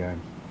a good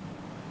game.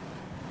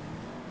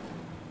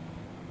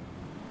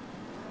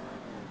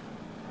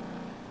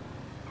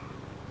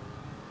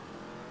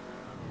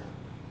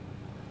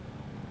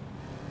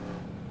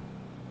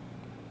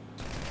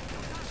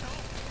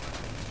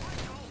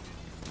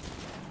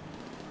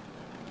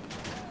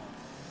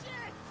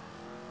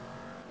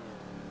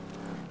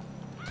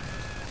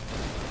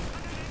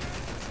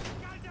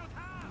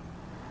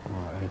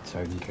 Right, it's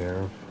taken care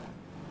of.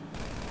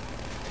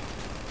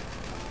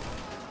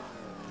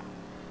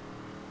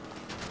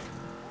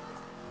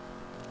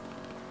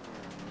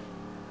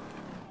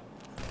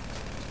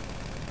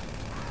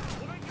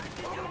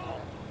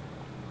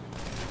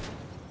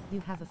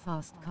 You have a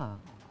fast car.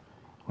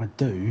 I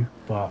do,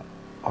 but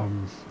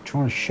I'm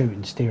trying to shoot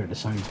and steer at the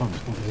same time.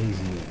 It's not as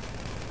easy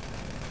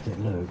as it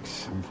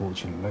looks,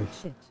 unfortunately.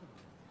 Shit.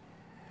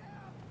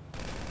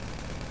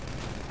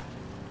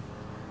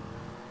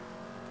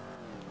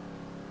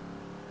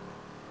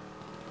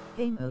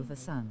 Game over,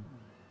 son.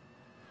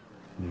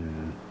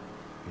 Yeah,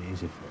 it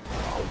is.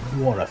 Oh,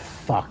 what a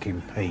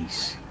fucking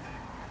piece.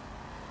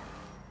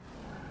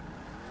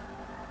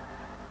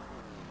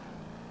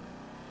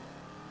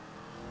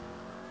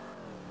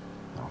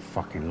 I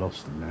fucking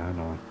lost him now,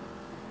 haven't I?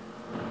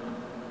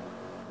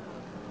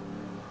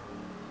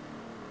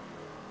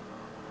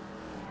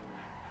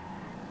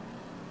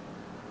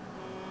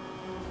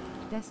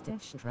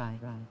 Desert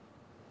Strike.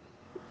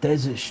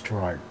 Desert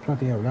Strike.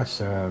 Bloody hell,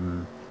 that's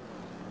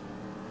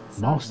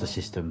Master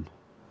System.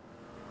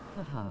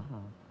 Haha.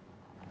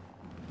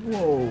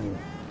 Whoa.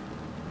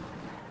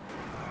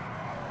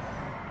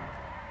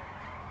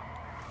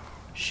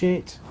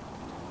 Shit.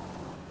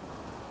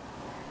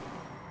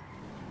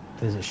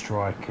 Desert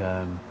Strike.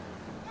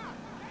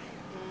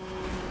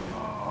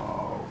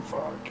 Oh,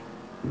 fuck.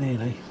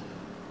 Nearly.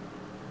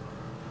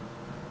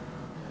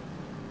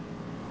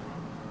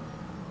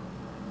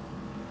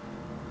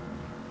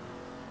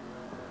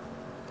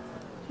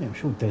 Yeah, I'm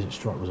sure Desert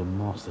Strike was a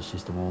Master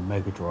System or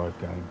Mega Drive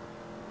game.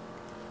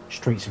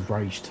 Streets of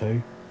Rage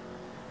 2.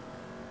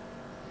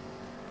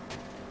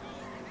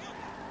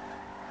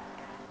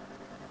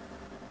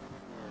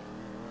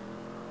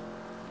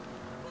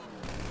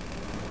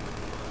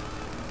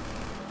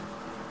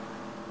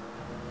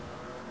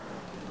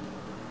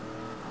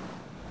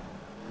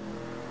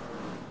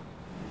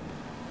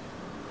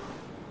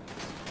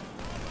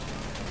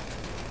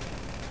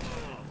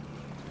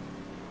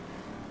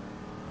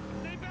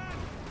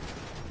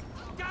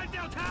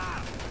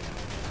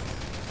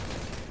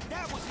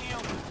 That was him.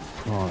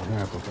 Right,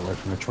 now I've got to get away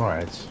from the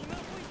triads.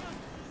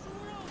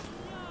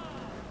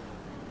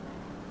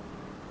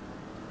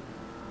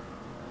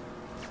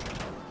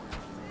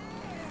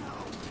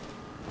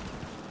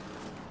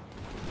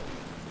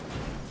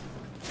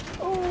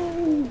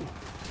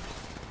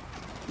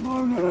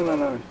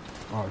 no.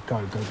 Alright, go.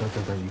 You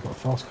got a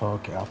fast car,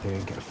 get up here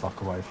and get the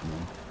fuck away from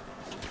them.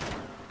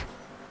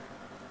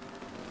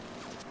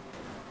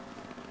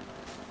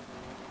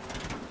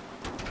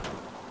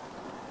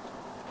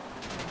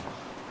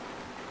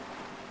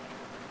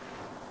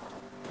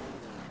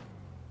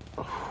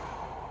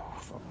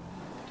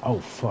 Oh,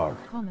 fuck.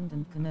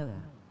 Commandant Kanoa.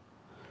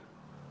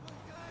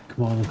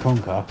 Command and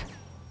Conquer.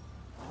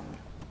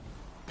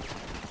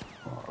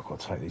 Right, I've got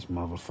to take these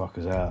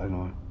motherfuckers out,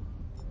 haven't I?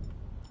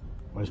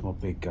 Where's my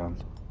big gun?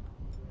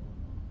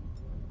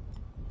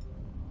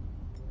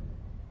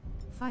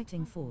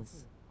 Fighting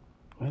force.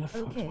 Where the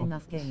fuck's Okay, my...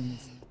 enough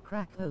games.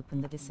 Crack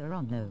open the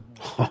Disaronno.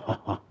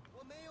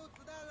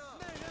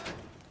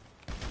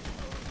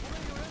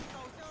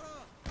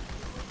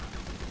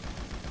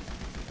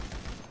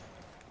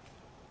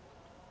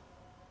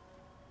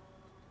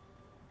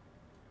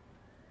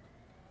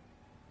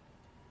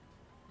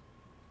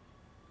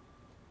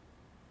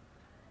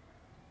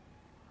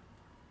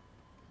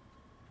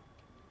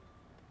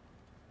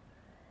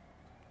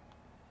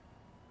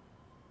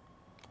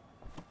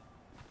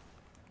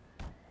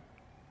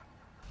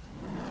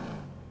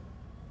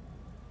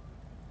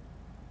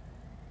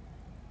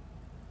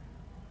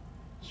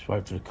 Just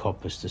wait for the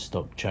coppers to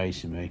stop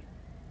chasing me.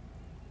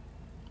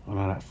 I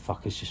know that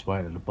fucker's just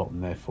waiting at the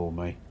bottom there for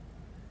me.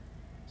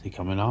 Is he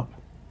coming up?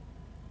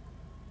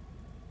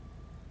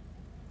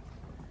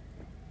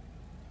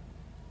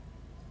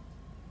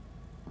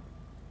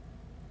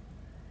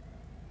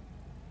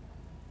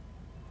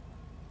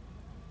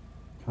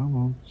 Come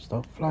on,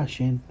 stop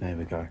flashing. There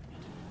we go.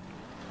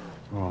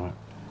 Right.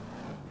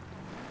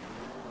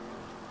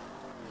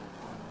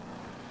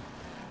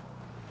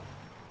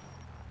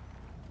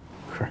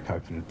 Crack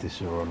open a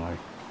Disaronno.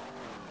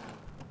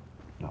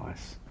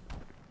 Nice.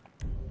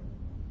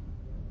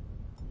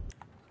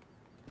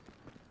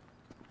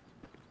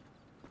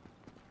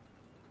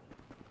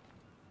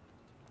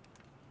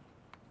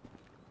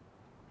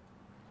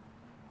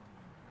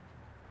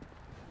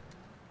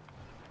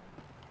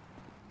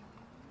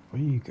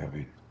 Where are you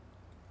going?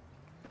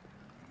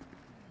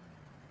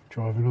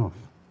 Driving off.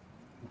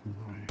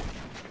 Right.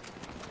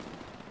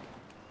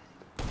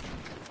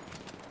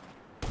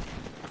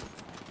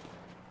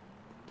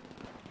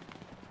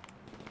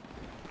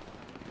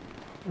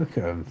 Look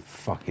at them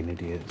fucking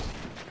idiots.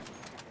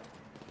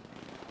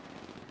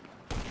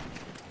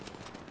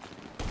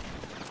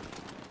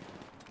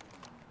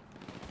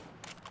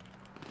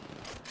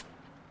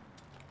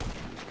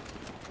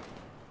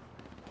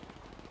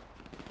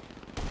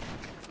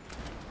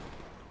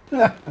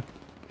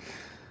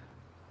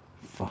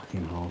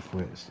 Fucking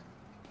half-wits.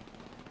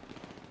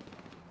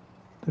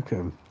 Look at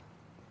him.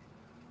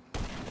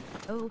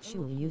 Oh,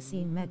 surely you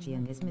seen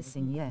Mejian is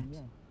missing yet.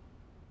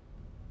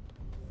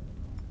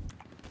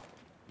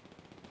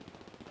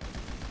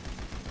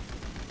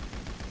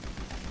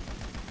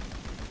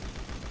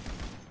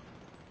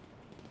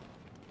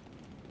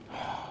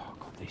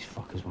 God, these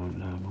fuckers won't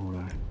learn, will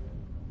they?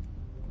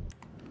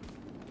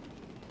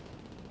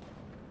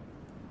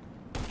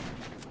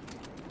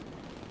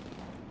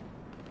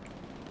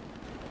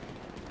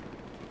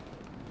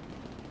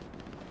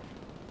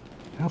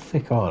 How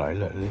thick are they?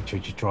 Look,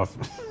 literally just drive.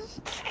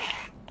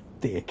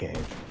 Dickhead.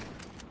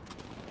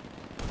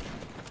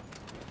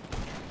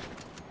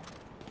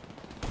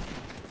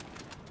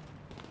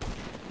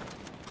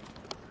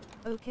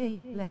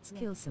 Okay, let's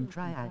kill some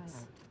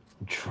triads.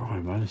 Try,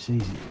 man, it's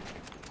easy.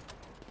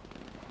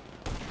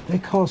 Their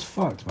car's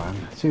fucked, man.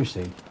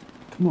 Seriously.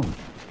 Come on.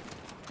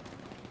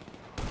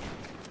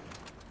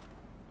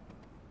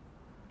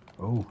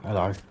 Oh,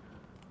 hello.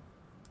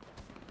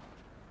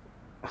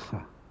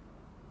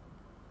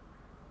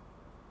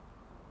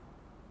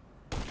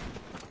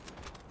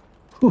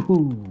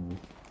 Woohoo!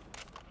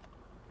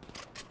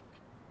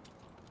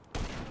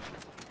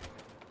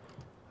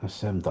 That's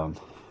them done.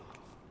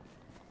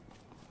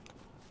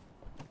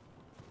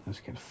 Let's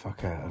get the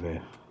fuck out of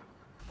here.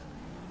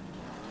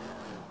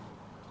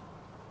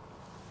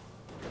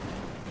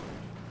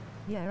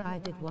 Yeah, I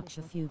did watch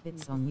a few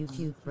bits on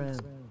YouTube, bro.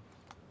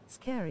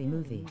 Scary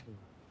movie.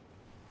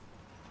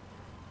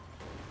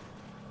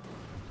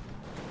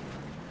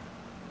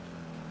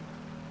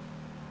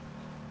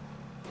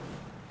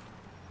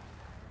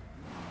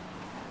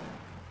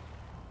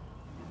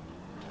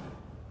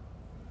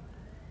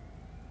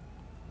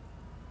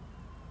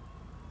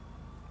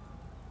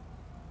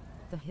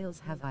 The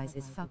Hills Have Eyes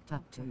is fucked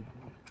up too.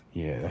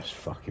 Yeah, that's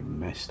fucking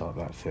messed up,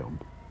 that film.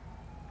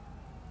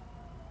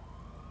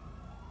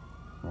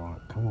 Right,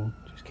 come on,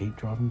 just keep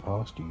driving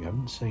past. You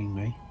haven't seen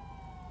me.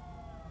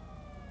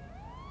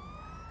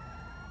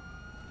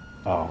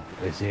 Oh,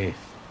 as if.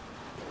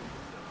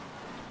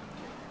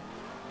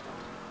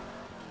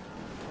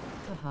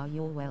 Haha,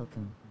 you're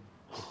welcome.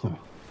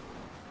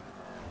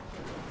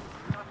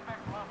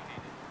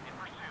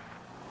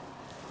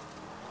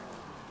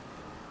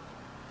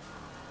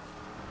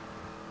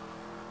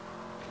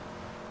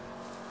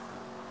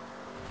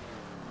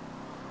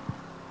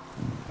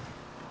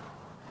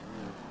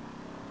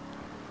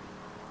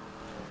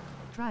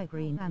 Try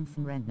green and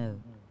Reno.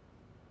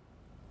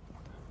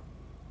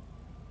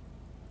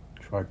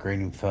 Try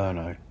Green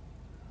Inferno.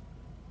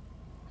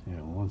 You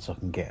know, once I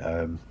can get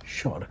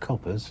shot at the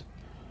coppers,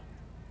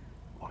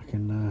 I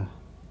can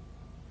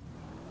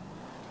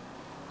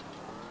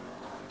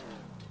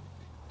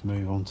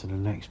move on to the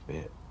next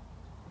bit.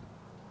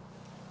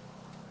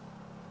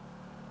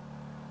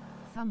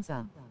 Thumbs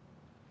up.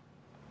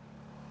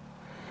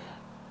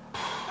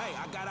 Hey,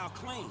 I got out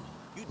clean.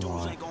 You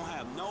dudes ain't gonna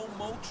have no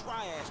more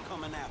triads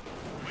coming after.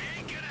 We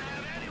ain't gonna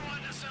have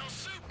anyone to sell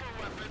super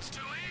weapons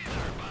to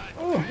either, but...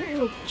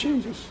 Oh,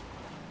 Jesus.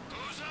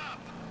 Who's up?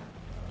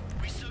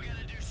 We still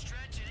gotta do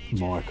stretch and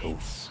Michael.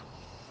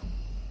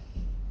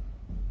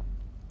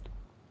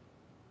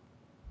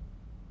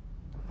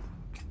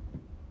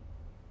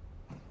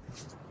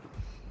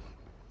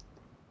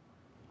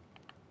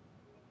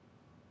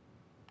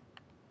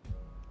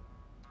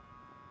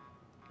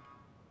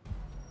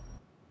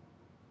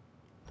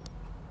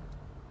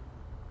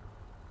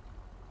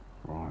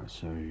 Right,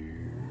 so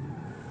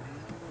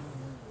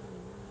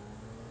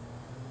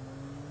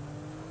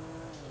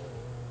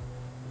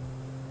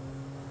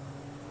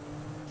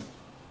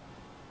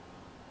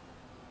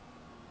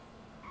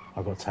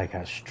I've got to take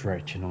out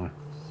Stretch, and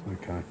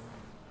okay.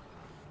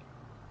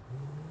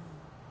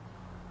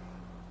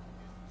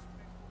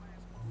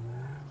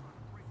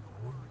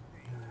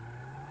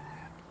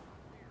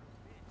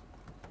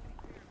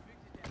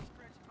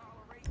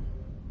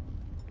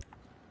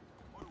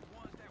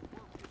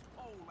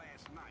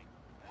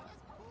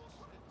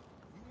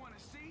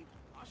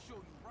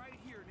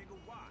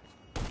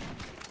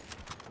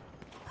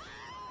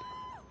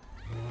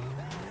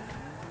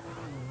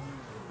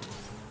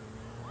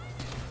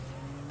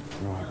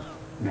 Right.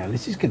 Now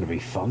this is going to be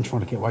fun, trying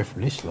to get away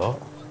from this lot.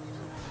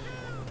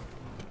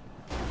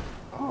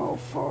 Oh,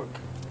 fuck.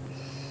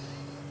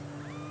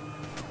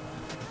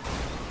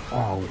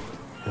 Oh,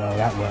 well,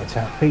 that worked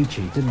out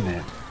peachy, didn't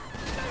it?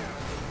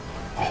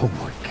 Oh,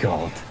 my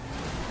God.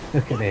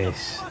 Look at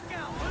this.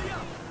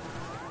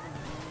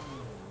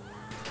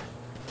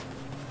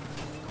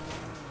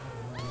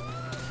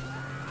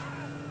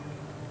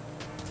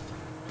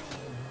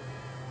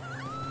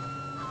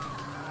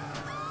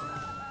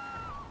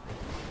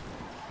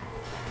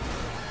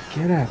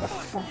 Get out of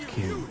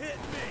fucking...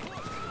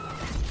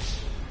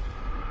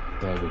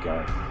 There we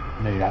go.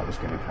 Knew that was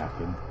going to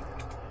happen.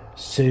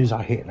 As soon as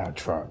I hit that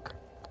truck.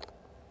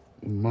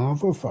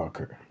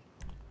 Motherfucker.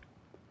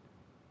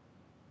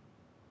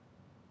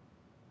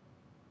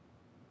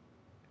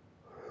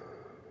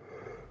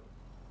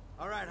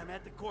 Alright, I'm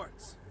at the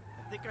courts.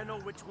 I think I know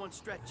which one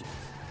stretches.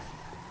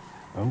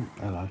 Oh,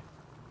 hello.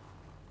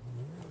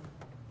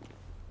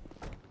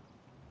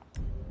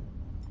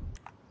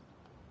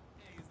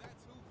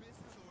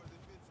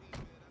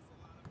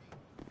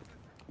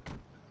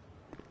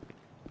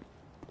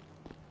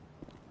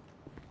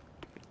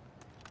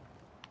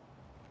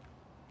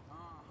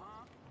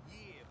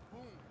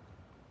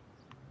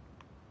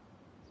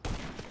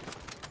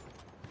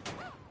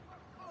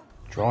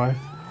 Drive.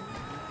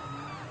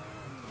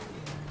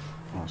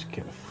 Let's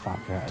get the fuck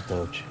out of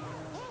Dodge.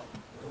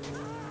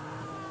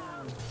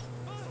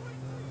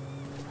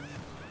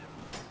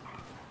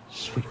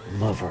 Sweet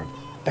mother of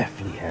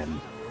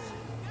Bethlehem.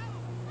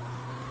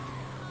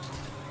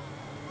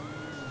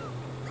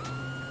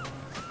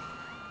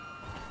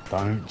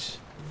 Don't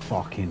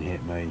fucking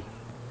hit me.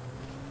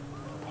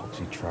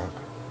 Poxy truck.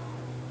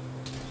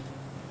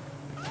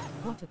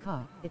 What a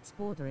car. It's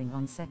bordering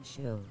on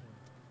sexual.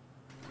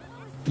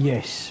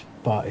 Yes,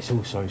 but it's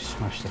also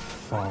smashed the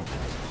fuck.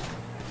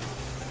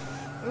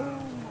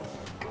 Oh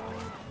my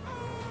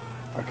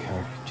God.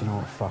 Okay, do you know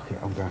what? Fuck it.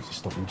 I'm going to have to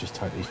stop and just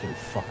take these little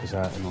fuckers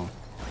out and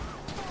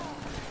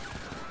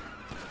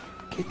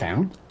Get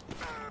down.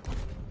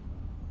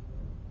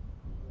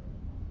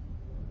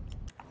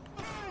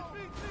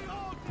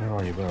 Where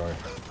are you? Where are you?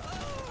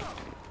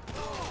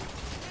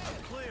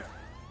 Clear.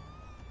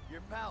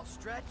 Your pal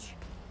Stretch?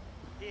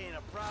 He ain't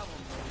a problem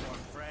no more,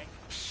 Frank.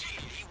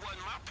 Shit, he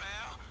wasn't my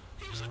pal.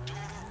 He was a dude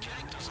who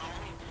kicked us,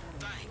 homie.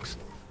 Thanks.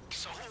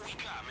 So who we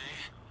got,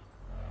 man?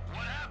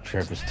 What happened?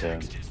 Trevor's turn.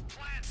 Next is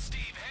plant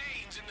Steve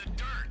Haynes in the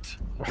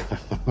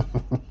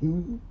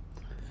dirt.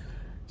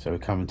 So we're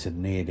coming to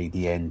nearly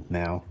the end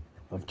now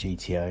of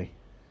GTA.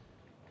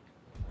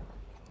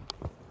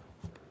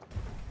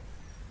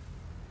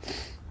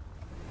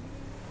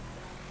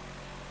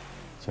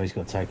 So he's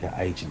got to take out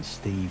Agent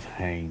Steve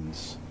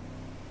Haynes.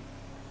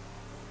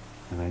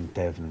 And then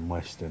Devon and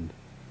Weston.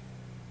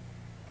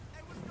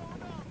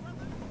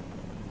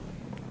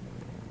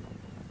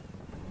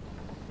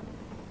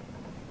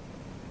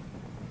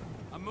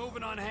 I'm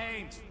moving on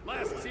Haynes.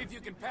 Les, see if you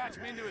can patch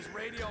me into his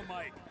radio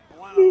mic. I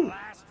want a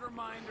last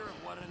reminder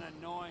of what an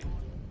annoying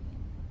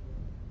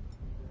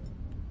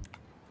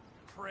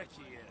prick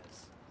he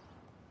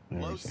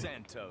is. Los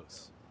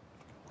Santos.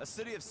 A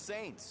city of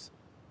saints.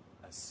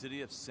 A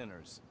city of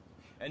sinners.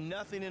 And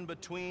nothing in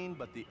between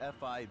but the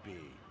FIB.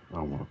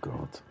 Oh my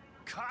God.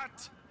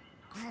 Cut!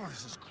 Oh,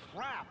 this is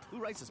crap. Who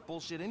writes this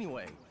bullshit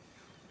anyway?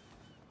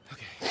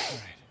 Okay,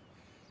 alright.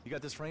 You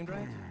got this framed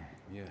right?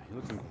 Yeah,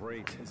 you're looking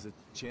great. Is the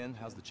chin?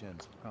 How's the chin?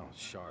 Oh,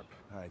 sharp.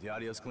 Alright, the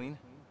audio's clean?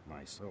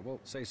 nice. Well,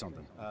 say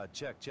something.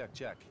 Check.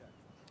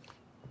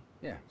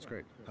 Yeah, it's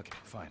great. Okay,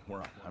 fine. We're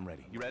on. I'm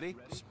ready. You ready?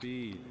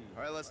 Speed.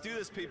 All right, let's do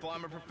this, people.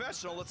 I'm a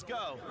professional. Let's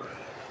go.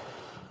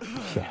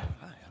 Yeah.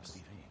 Hi, I'm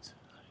Steve Haynes.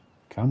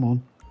 Come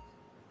on.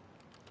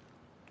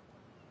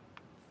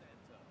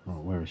 Oh,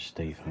 where is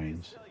Steve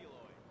Haynes?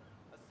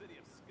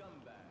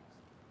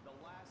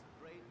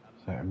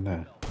 Is that him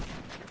there?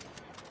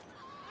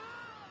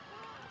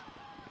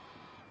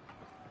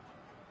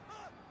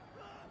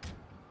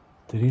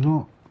 Did he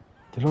not?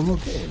 Did I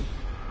not get him?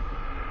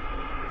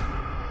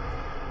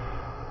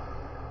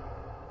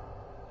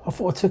 I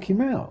thought I took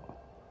him out.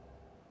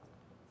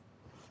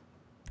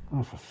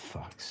 Oh, for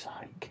fuck's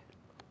sake.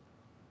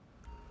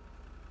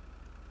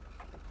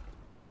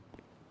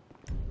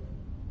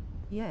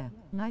 Yeah,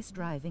 nice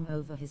driving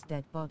over his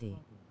dead body.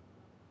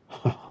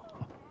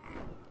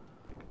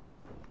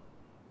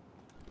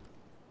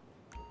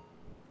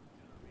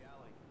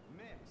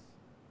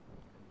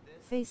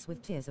 Face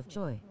with tears of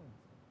joy.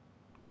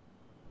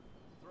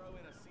 Throw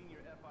in a senior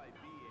FIB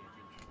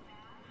agent,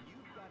 and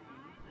you've got a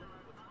unique look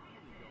at what's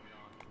really going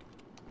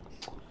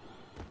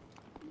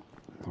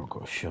on. I've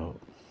got a shot.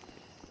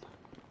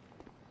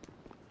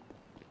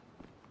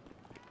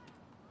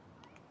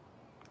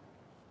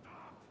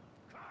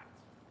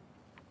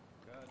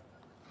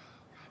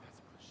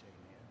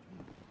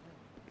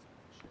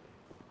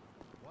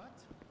 What?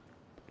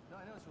 No,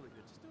 I know it's really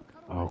good. Just do a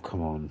cut. Oh,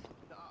 come on.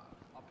 No,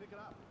 I'll pick it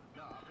up.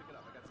 No, I'll pick it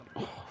up. I got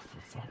something. Oh,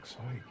 for fuck's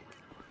sake.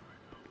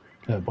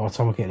 Look, by the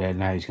time I get there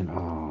now, he's going to...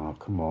 Oh,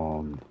 come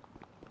on.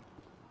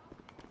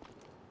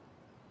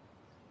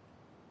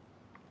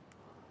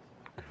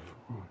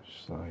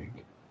 Christ's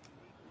sake.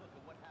 Look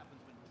at what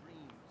happens when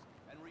dreams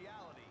and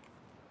reality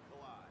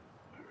collide.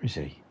 Where is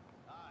he?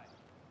 Hi,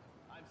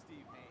 I'm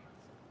Steve Haynes.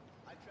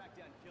 I tracked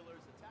down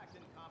killers, attacked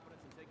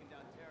incompetents, and taken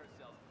down terrorist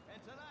cells.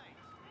 And tonight...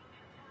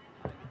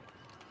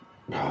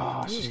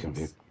 Oh, this is going to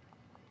be a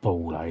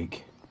ball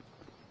ache.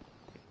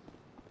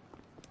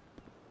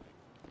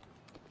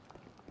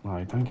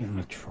 No, don't get in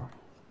the truck.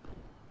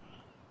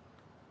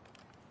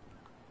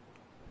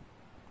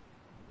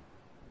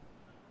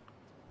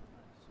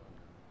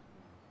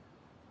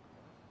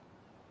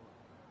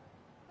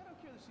 I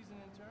don't care that she's an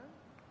intern.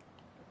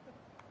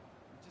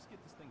 Just get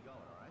this thing going,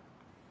 all right?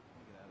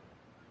 Let me get out of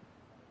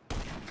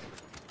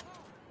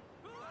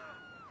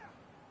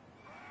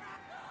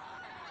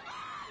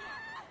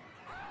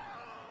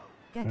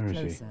here. Get Where is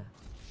he? closer.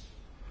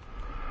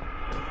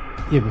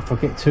 Yeah, but if I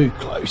get too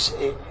close,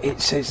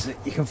 it says that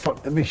you can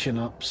fuck the mission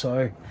up,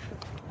 so...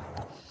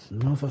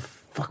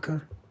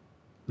 Motherfucker.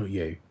 Not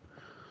you.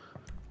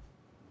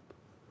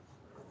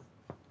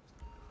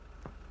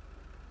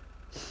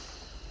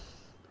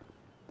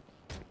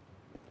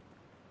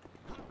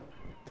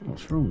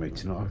 What's wrong with me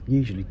tonight? I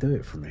usually do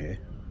it from here.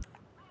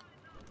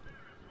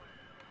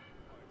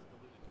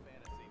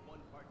 Fantasy, one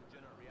part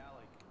degenerate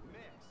reality.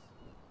 Mix.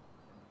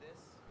 And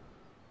this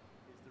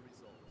is the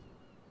result.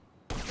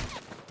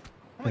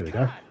 There we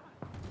go.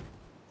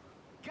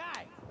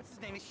 Guy! What's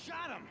his name? He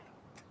shot him!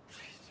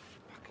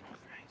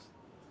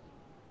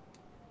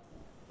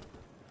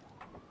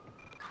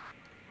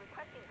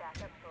 Requesting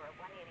backup for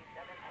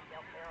 187 at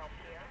Del Ferro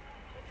Pier.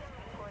 It's been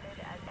reported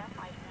as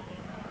FIB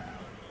agent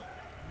CT.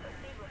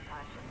 Proceed with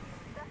caution.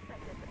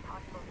 Suspect is a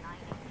possible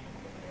 918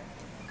 visitor.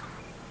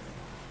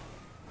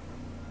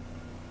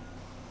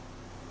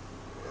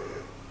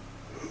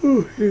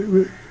 Oh, shit,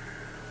 man.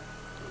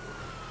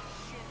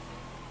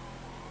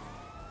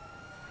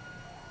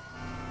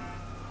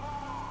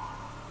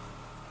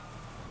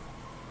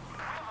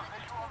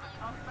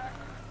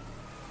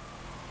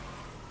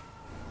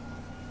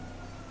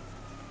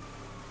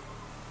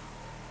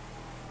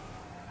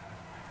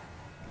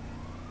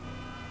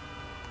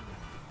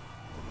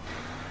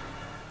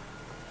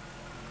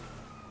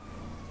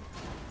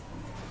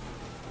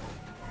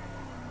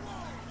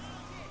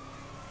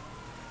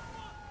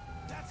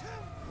 That's him!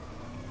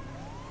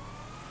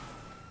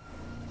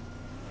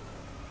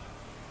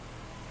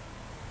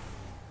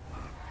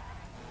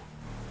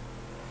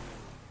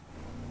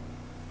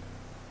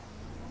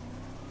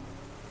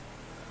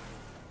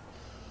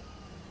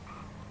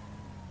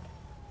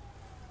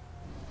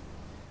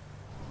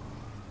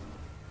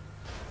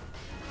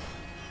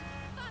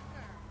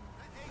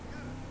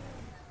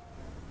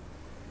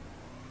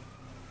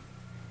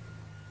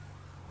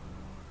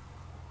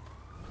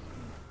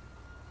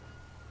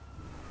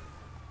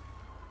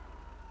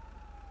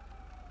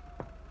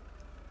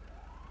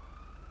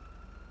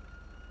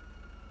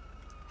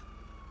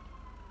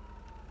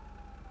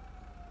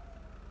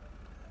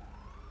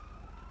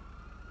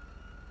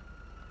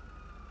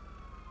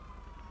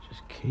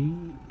 Just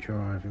keep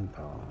driving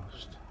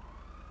past.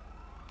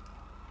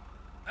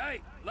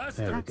 Hey,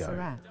 Lester. There we go.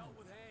 Dealt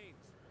with Haynes.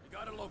 You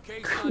got a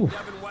location on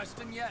Devin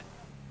Weston yet?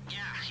 Yeah,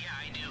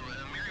 I do.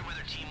 The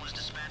Merryweather team was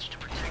dispatched to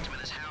protect him in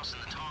his house in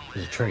the Tongwood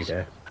There's a tree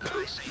there.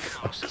 I say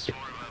house, it's more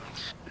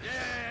of a...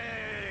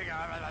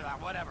 Yeah,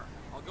 whatever.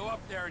 I'll go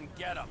up there and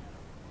get him.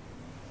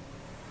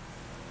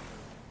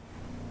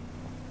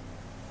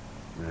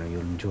 Now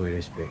you'll enjoy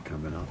this bit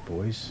coming up,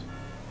 boys.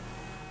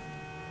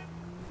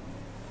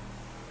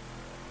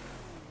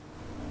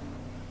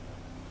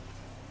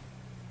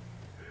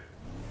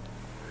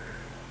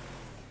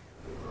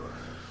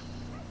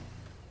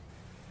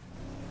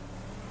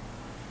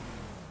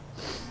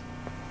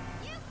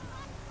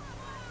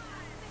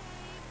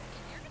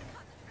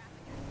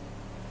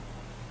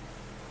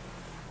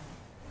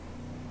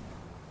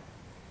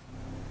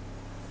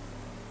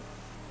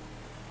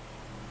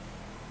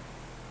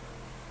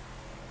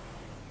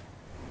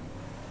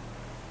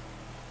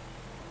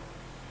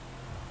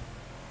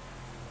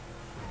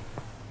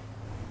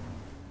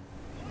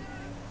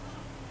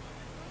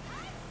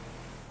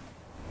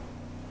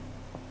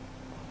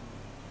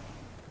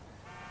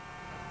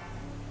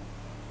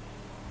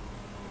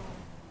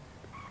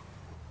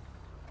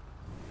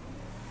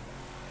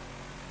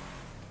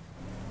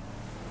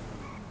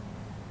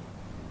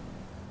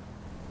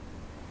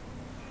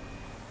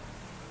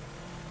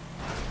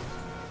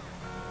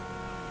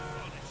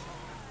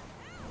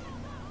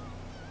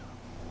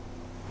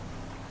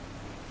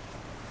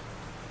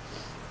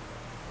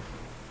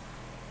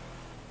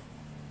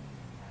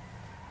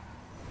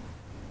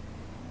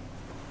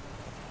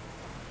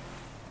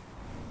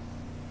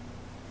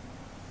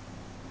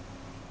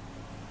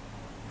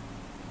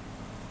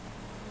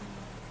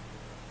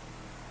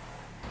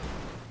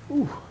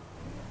 Ooh,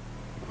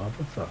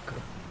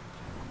 motherfucker.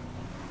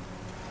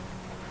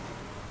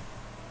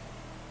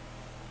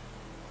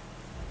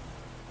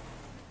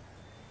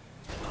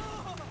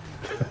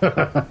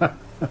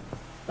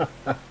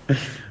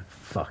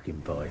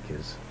 Fucking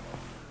bikers.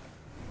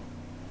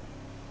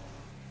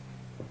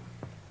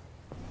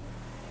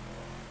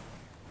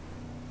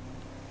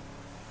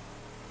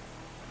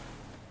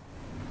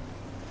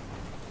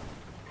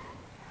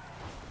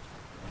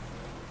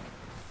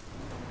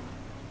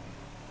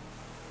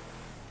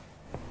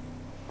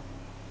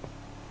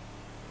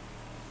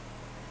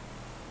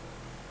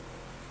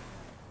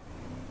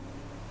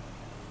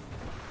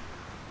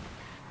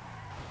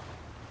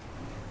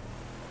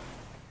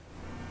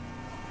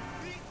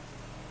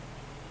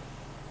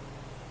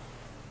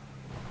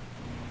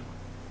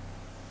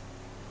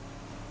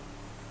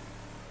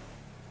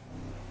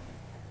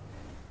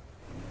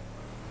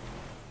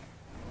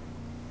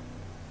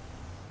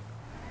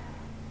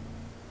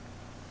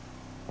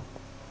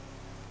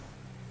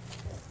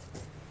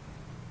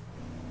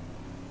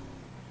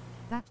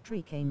 That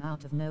tree came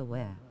out of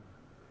nowhere.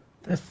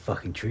 That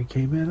fucking tree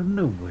came out of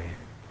nowhere.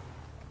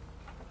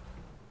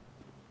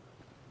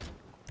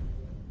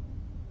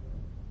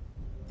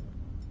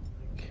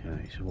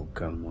 Okay, so what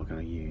gun am I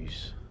going to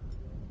use?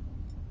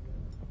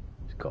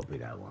 It's got to be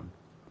that one.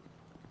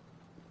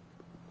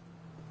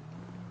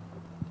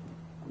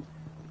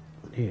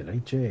 Really?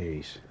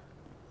 Jeez.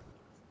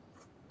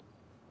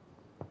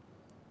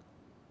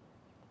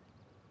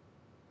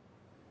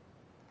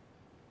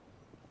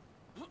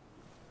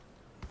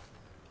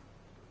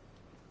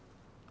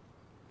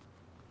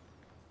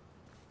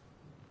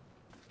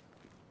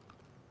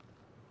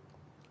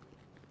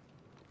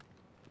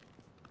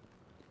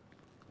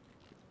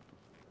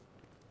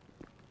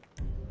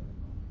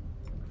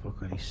 Have I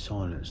got any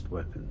silenced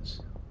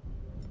weapons?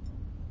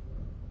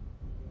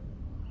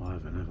 I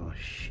haven't, have I?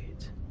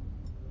 Shit.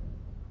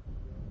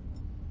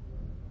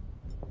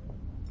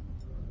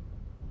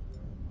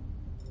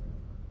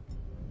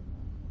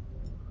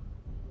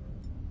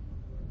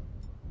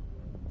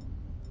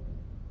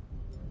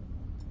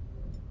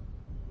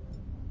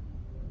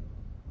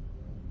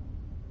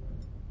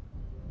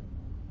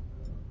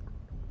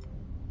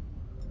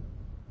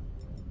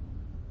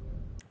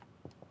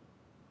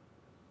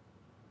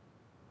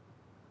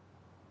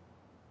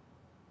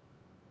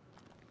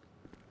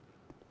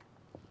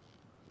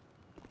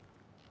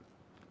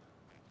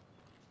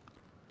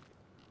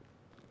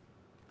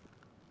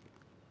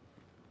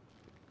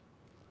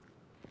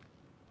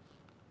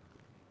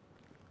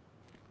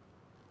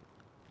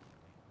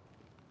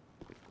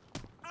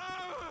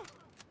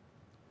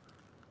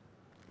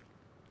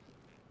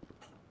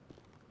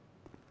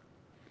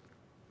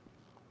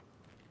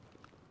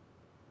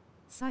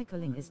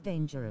 Cycling is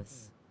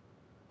dangerous.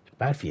 It's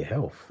bad for your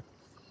health.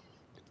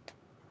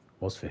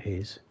 Was for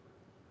his.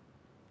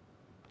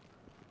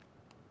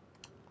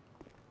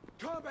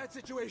 Combat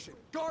situation.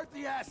 Guard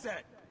the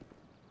asset.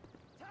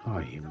 Oh,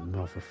 you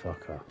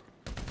motherfucker.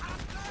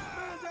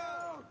 Man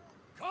down.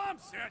 Calm,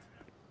 sit.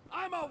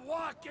 I'm a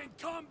walking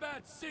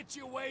combat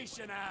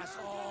situation,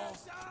 asshole.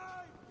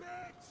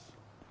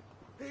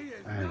 He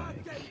is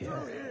not getting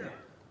through here.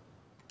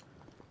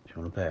 Do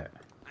you want to bet?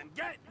 I'm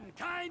getting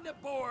kinda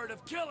bored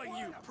of killing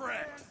you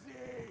pricks.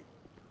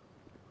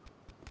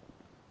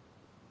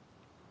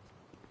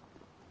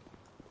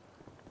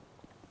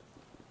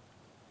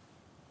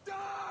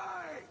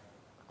 Die!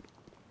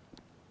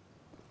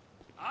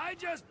 I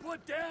just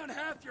put down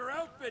half your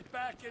outfit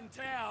back in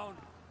town.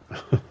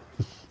 Ass!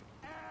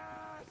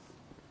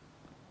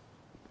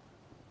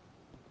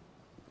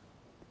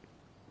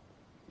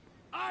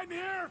 I'm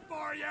here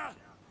for you!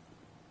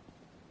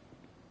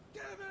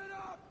 Give it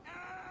up,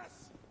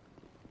 ass!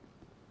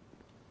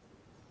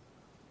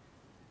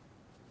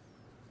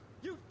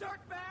 You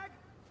dirtbag!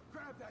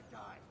 Grab that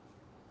guy!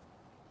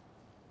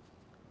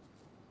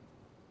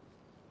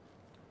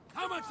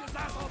 How much is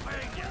asshole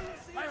paying you?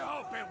 I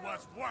hope it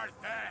was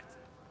worth it!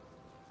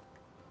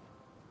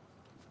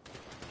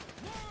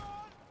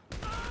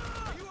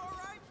 Are you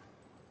alright?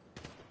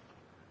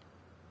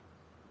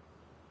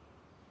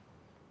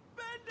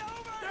 Bend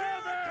over!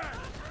 Damn it!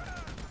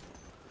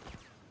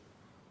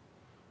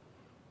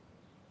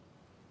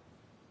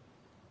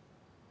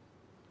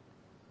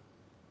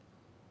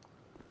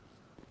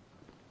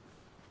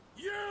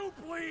 You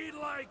bleed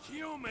like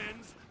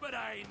humans, but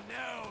I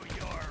know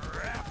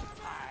you're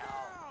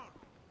reptile.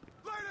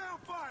 Lay down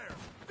fire!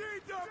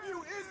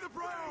 DW is the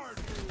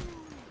priority!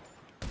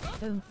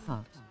 Don't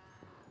fart.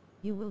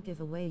 You will give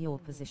away your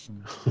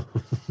position.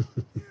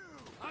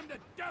 I'm the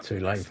Too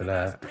late for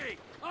that. SP.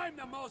 I'm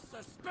the most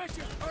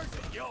suspicious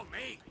person you'll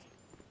meet.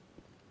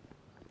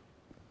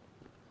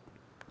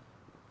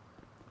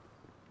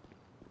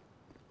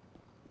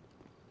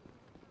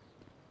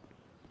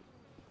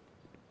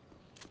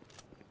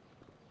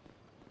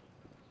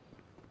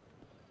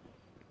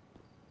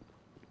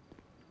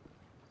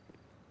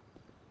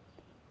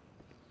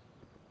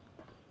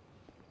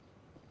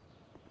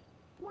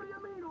 What do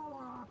you mean all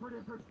our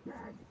operatives are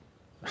dead?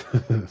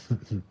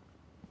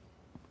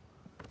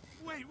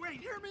 Wait, Hey,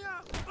 hear me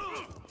out!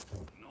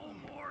 No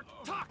more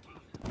talking!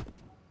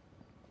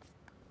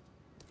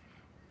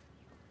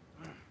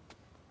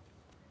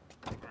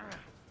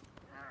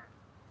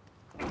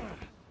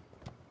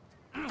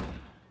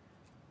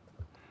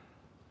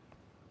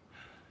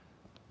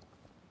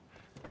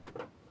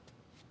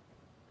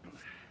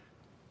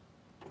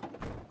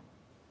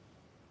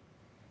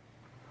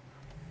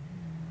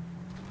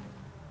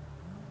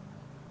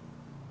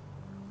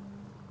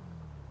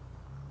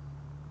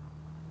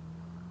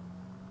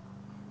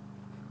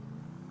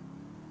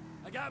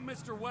 I got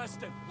Mr.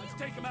 Weston. Let's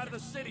take him out of the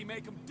city,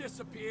 make him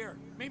disappear.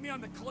 Meet me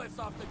on the cliffs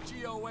off the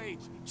GOH,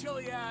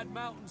 Chiliad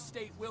Mountain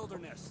State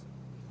Wilderness.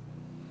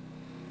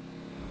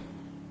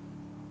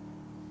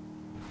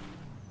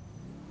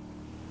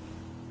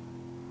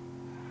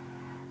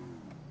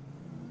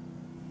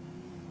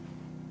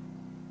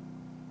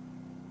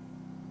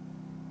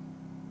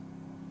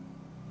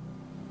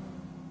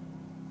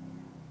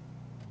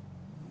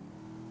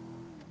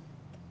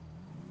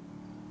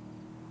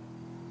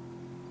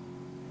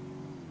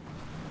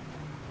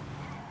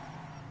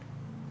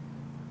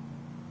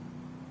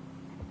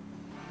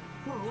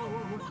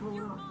 What's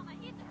going on?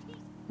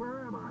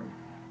 Where am I?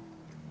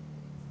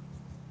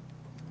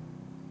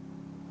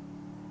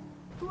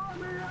 Let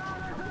me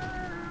out of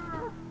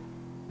here!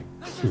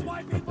 This is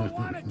why people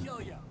want to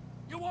kill you.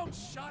 You won't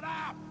shut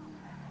up.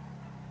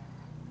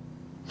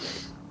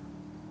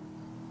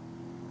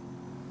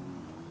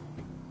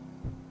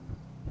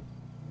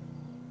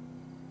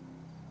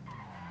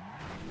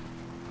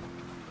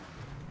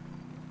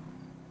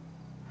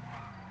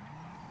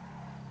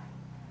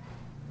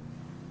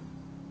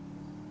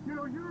 You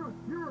know,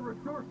 you're a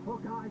resourceful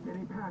guy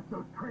getting past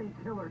those trained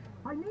killers.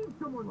 I need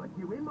someone like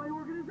you in my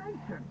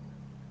organization.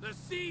 The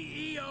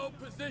CEO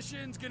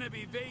position's gonna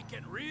be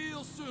vacant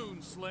real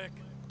soon, Slick.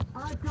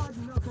 I've got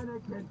nothing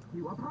against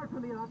you, apart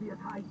from the obvious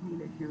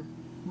hygiene issues.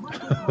 What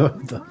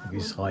the fuck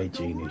is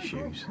hygiene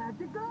issues? Had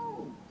to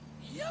go.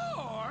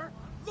 You're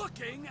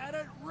looking at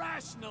it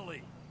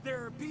rationally.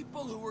 There are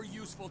people who are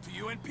useful to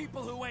you and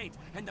people who ain't.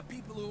 And the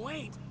people who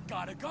ain't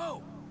gotta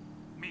go.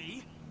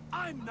 Me,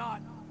 I'm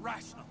not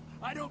rational.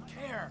 I don't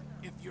care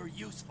if you're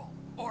useful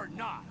or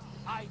not.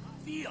 I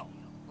feel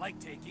like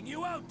taking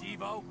you out,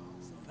 Devo.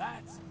 So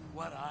that's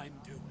what I'm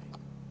doing.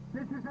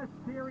 This is a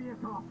serious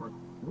offer.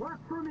 Work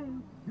for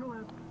me. You'll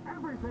have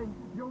everything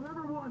you'll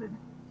ever wanted.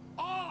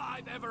 All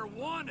I've ever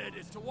wanted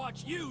is to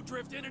watch you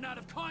drift in and out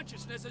of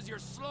consciousness as you're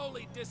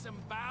slowly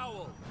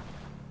disemboweled.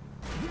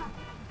 Yes!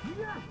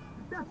 Yes!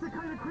 That's the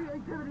kind of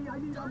creativity I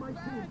need on my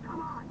team. Come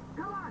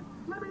on,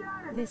 let me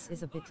at it! This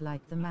is a bit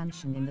like the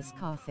mansion in the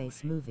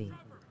Scarface movie.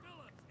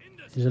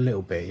 There's a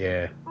little bit,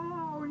 yeah.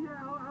 Oh,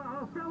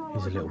 yeah, fellow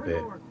There's a little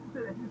bit.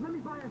 Let me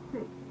buy a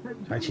steak.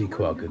 It's actually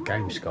quite a good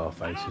game,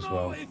 Scarface, as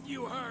well. If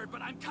you heard,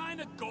 but I'm kind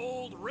of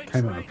gold rich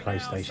Came out on right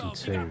PlayStation now,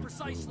 so you got 2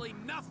 precisely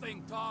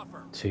nothing to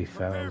offer.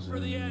 2004,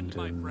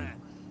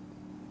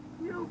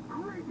 You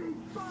creepy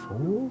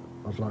bum!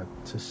 I'd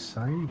like to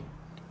say.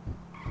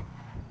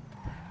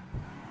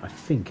 I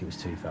think it was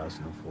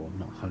 2004, I'm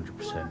not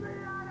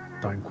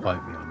 100%. Don't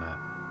quote me on that.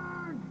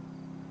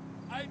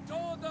 I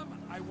told them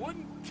I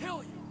wouldn't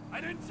kill you. I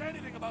didn't say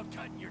anything about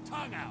cutting your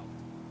tongue out.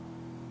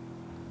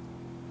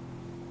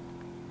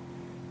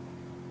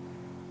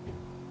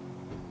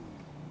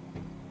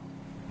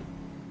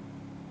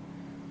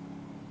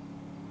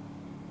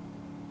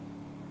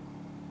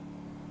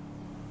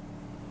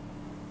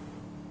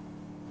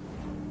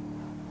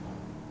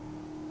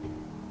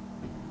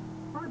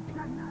 I'm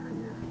getting out of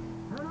here,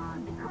 and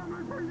I'm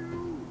coming for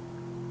you!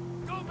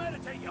 Go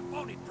meditate, you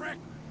phony prick!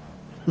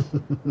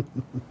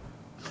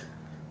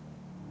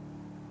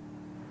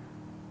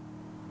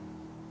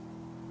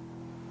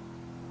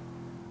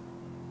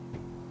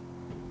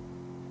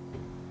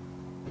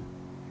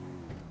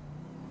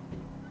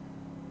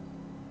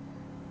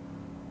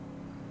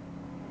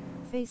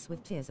 Face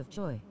with tears of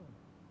joy.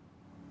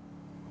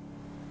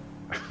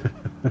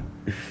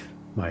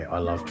 Mate, I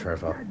love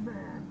Trevor.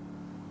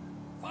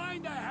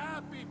 Find a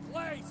happy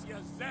place, you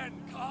Zen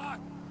cock!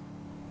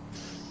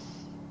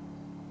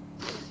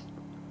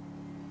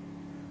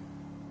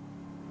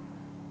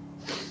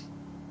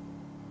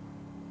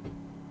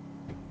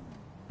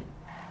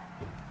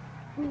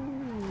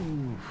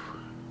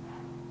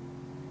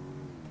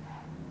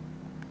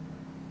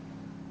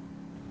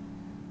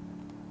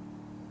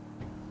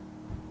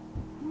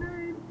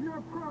 Name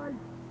your price!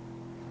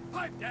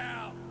 Pipe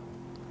down!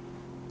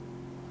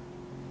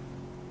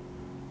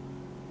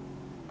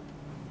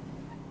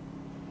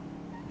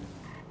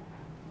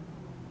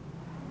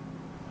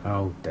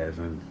 Oh,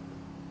 Devon.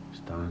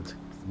 Starting to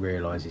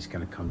realise it's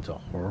going to come to a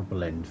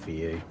horrible end for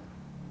you.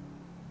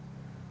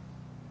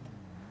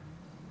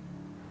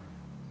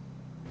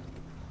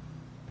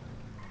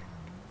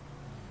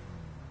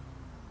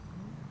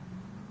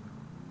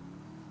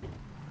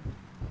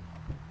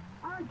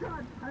 I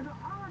got an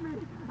army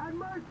at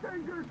my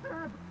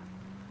fingertips!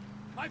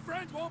 My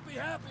friends won't be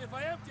happy if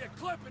I empty a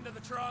clip into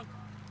the trunk.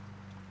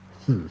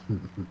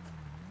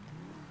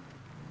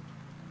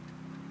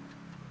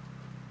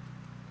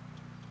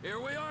 Here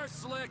we are,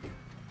 Slick.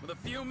 with a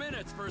few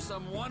minutes for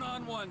some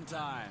one-on-one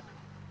time.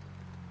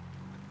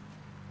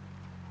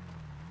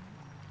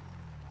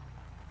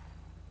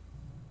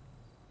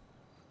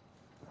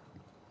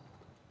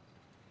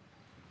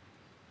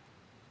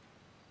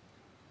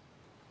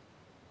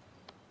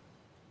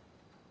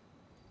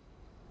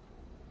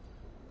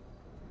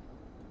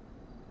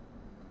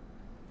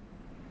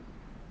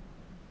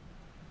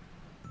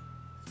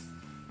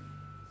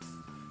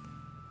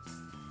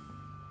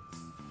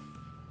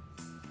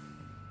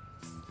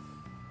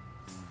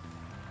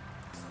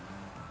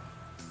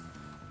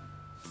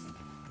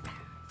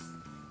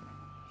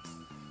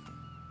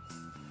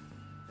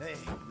 Hey,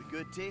 we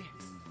good, T?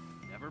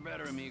 Never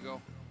better,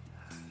 amigo.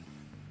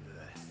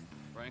 Good.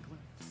 Franklin?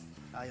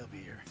 You'll be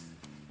here.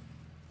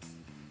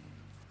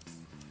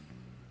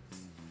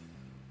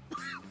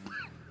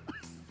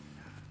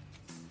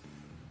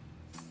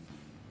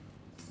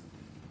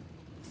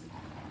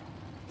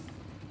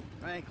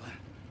 Franklin.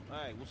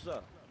 Hey, what's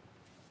up?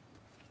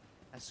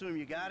 I assume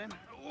you got him?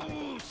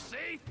 Ooh,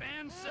 safe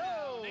and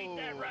sound. Ain't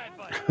that right,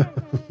 buddy?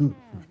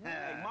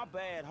 Hey, my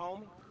bad,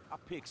 homie. I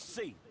picked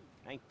C.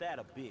 Ain't that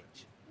a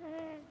bitch?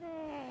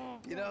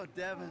 You know,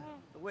 Devin,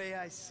 the way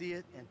I see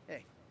it, and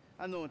hey,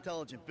 I'm no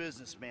intelligent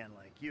businessman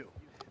like you,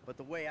 but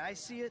the way I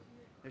see it,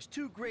 there's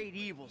two great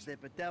evils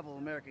that bedevil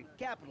American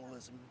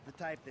capitalism, the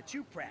type that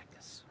you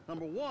practice.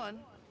 Number one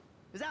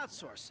is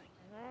outsourcing.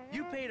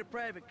 You paid a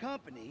private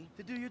company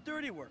to do your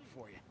dirty work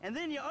for you, and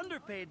then you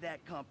underpaid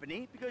that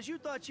company because you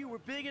thought you were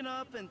big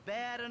enough and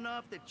bad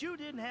enough that you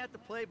didn't have to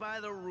play by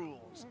the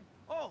rules.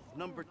 Oh,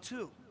 number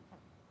two,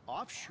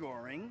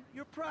 offshoring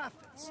your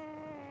profits.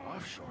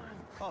 Offshoring?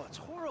 Oh, it's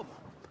horrible.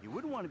 You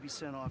wouldn't want to be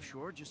sent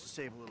offshore just to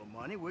save a little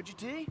money, would you,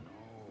 T?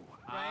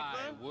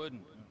 I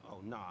wouldn't.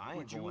 Oh, nah, I ain't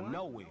Would you going want?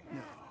 nowhere.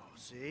 No,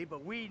 see,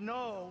 but we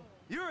know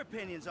your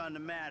opinions on the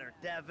matter,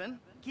 Devin.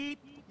 Keep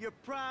your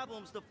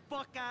problems the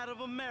fuck out of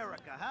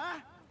America, huh?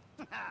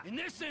 In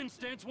this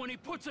instance, when he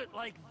puts it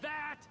like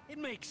that, it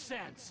makes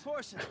sense. Of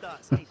course it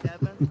does. Hey,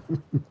 Devin.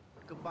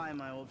 Goodbye,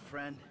 my old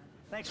friend.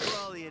 Thanks for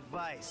all the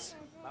advice.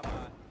 Bye-bye.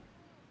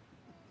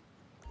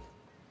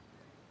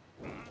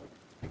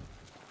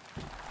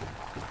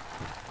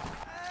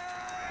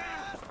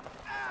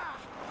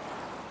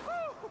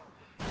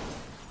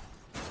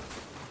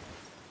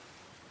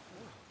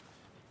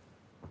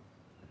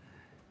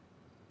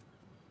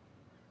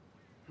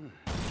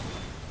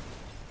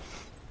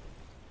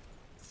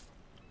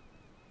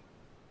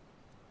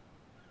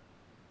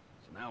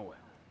 So now what?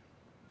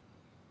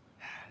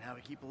 Now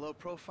we keep a low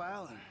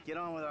profile and get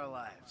on with our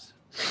lives.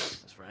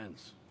 As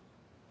friends.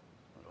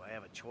 Well, do I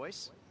have a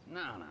choice?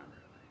 No, not really.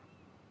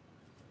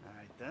 All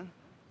right, then.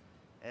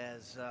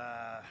 As,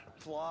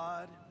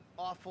 flawed,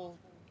 awful,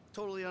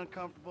 totally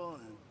uncomfortable,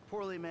 and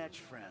poorly matched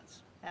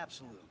friends.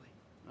 Absolutely.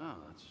 Oh,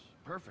 that's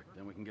perfect.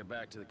 Then we can get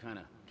back to the kind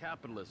of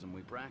capitalism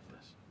we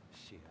practice.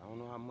 Shit, I don't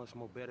know how much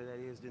more better that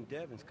is than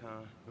Devin's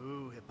kind.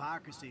 Ooh,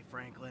 hypocrisy,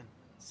 Franklin.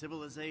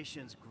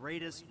 Civilization's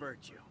greatest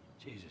virtue.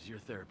 Jesus, your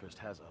therapist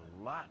has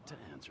a lot to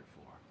answer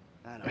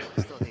for. I know,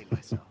 I still hate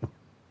myself.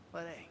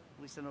 But hey,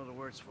 at least I know the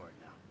words for it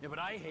now. Yeah, but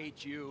I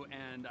hate you,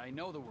 and I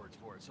know the words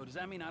for it. So does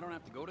that mean I don't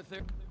have to go to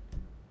therapy?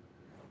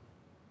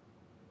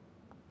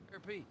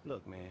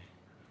 Look, man,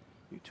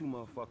 you two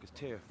motherfuckers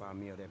terrify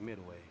me of that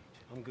middle age.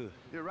 I'm good.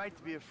 You're right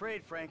to be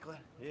afraid, Franklin.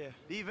 Yeah.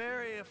 Be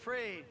very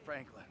afraid,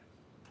 Franklin.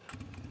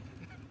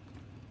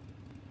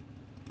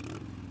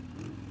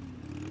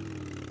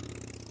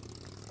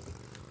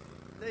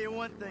 Tell you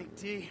one thing,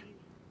 T.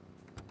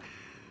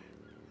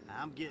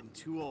 I'm getting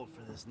too old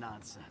for this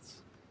nonsense.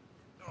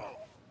 Oh.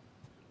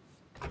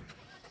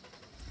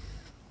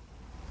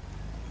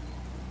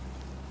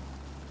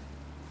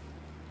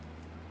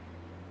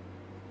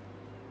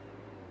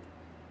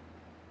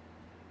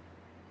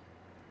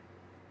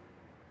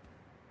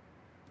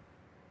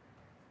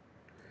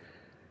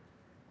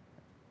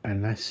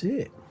 And that's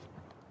it.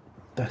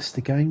 That's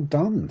the game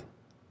done.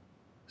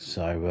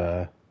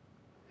 So,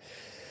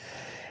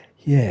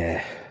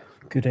 yeah,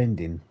 good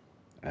ending.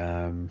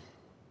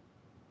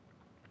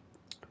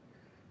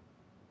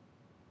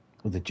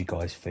 What did you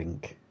guys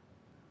think?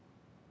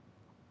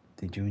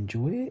 Did you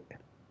enjoy it?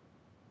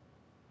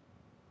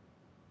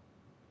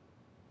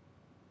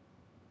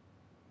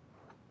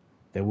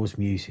 There was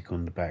music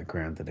on the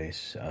background of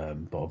this,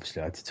 but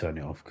obviously I had to turn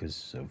it off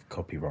because of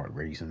copyright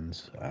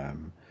reasons.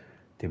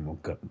 Didn't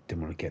want to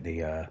get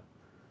the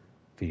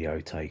video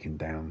taken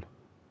down.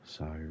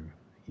 So,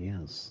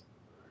 yes.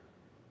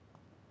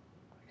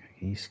 Okay,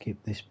 can you skip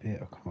this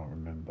bit? I can't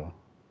remember.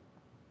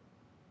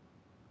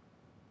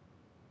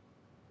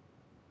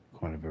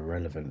 Kind of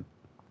irrelevant,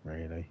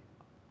 really.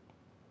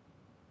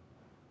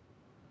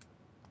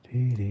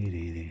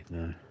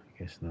 No, I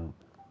guess not.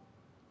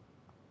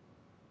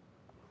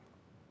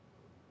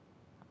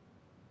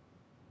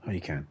 Oh,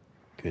 you can.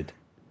 Good.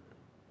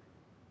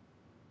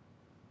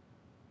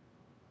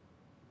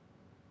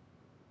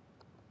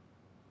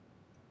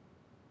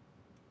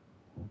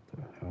 What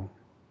the hell?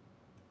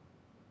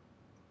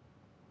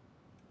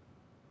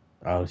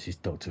 Oh, this is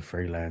Dr.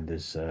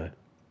 Freelander's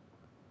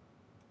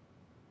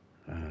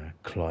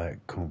quiet,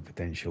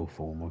 confidential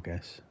form, I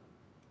guess.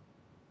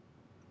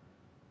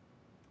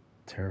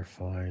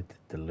 Terrified,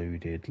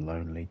 deluded,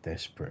 lonely,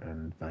 desperate,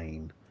 and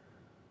vain.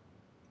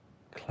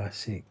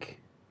 Classic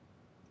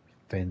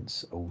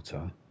fence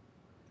altar.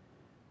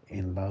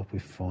 In love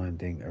with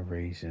finding a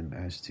reason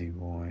as to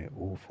why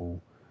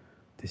awful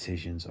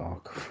decisions are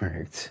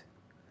correct.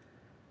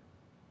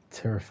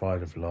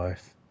 Terrified of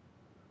life.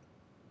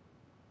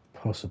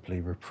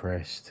 Possibly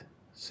repressed.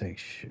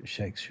 Sexually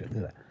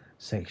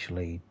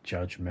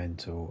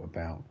judgmental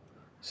about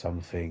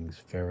some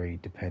things. Very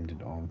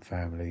dependent on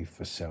family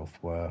for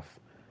self-worth,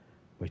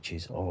 which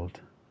is odd.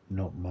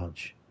 Not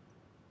much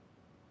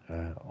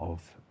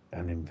of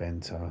an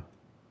inventor.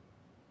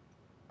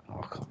 Oh,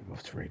 I can't be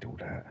bothered to read all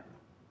that.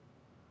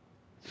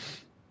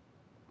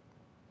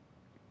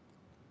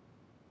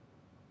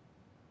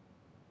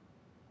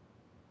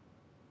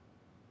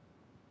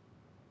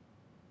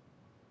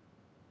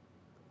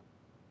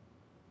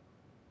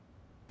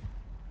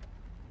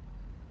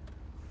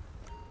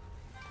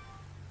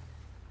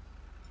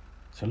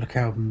 So look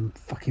how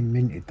fucking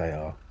minted they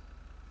are.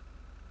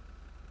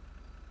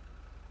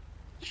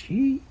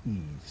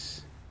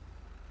 Jeez.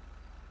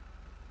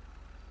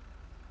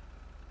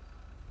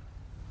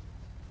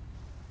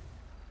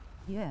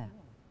 Yeah.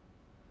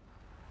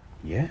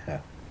 Yeah.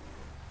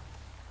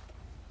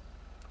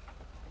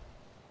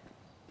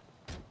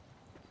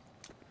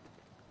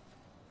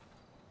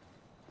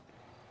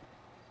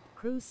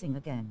 Cruising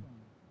again.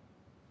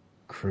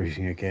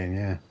 Cruising again,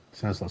 yeah.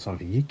 Sounds like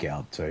something you'd get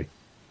up to.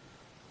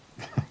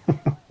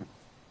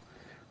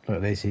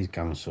 Look, there's his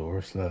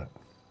Gunnosaurus, look.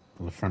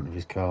 On the front of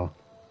his car.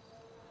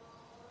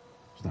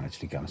 It's not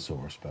actually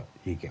Gunnosaurus, but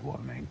you get what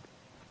I mean.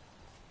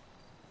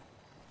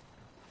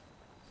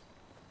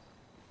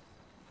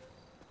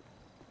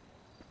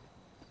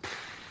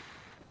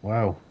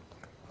 Wow.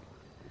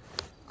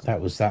 That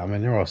was that. I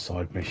mean, there are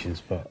side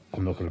missions, but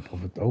I'm not going to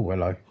bother. Oh,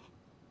 hello.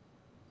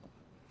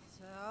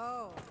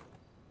 So,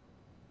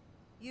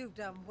 you've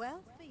done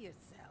well for yourself.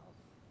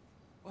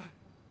 What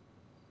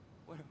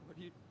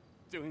are you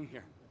doing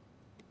here?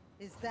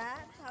 Is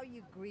that how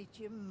you greet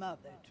your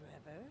mother,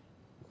 Trevor?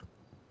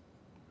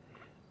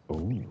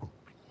 Oh.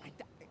 I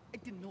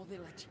didn't know they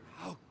let you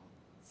out.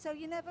 So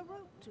you never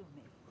wrote to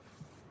me?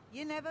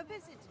 You never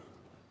visited?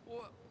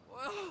 Well,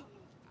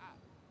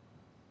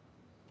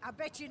 I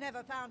bet you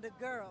never found a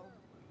girl.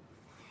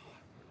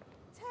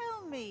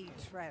 Tell me,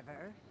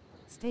 Trevor.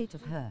 State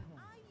of her.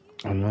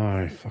 I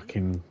know,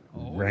 fucking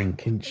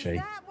rank, isn't she? Is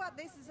that what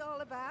this is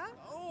all about?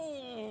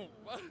 Oh.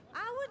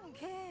 I wouldn't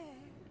care.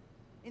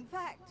 In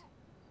fact,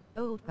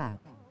 old bag.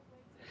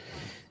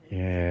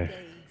 Yeah.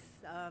 Gay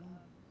son.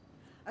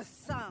 A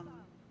son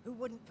who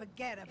wouldn't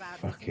forget about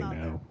Fucking his mother.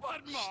 hell.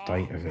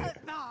 State of it.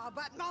 But Ma,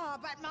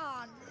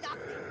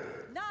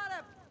 nothing. Not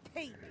a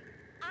peep.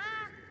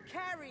 I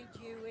carried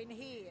you in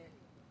here.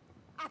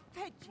 I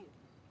fed you.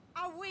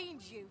 I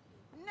weaned you.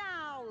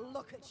 Now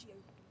look at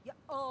you. You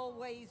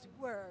always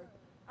were.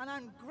 An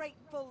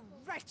ungrateful,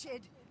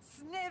 wretched,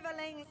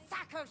 sniveling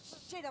sack of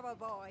shit of a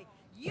boy.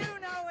 You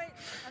know it,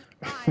 and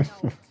I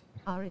know it.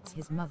 It's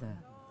his mother.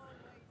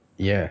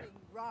 Yeah.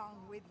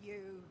 Wrong with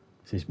you.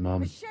 It's his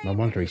mum. No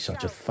wonder he's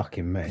such a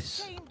fucking mess.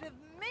 Ashamed of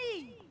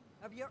me,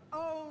 of your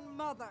own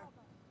mother.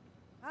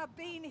 I've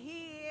been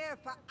here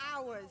for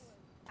hours,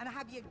 and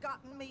have you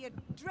gotten me a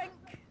drink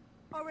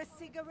or a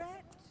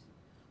cigarette?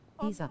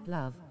 Ease up,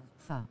 love.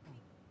 Fuck.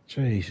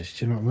 Jesus,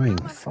 do you know what I mean?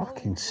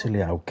 Fucking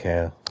silly old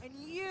cow. And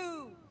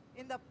you,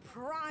 in the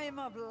prime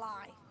of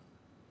life,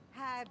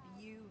 have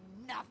you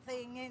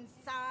nothing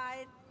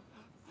inside?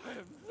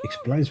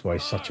 Explains why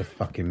he's such a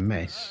fucking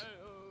mess.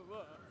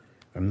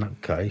 In that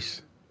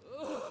case.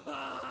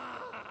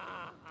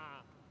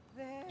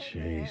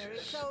 Jesus.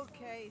 It's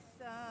okay,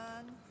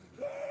 son.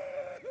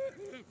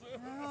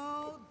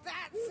 Oh,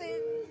 that's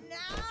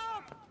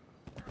enough!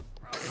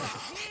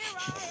 Here I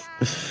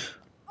am,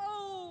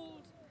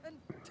 old and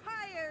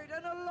tired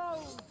and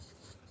alone.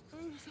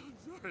 I'm so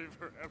sorry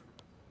for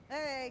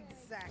everything.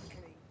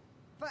 Exactly.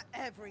 For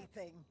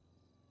everything.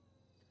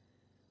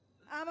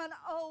 I'm an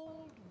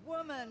old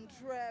woman,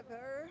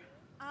 Trevor.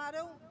 I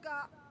don't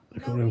got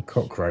Look at all them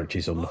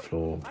cockroaches on the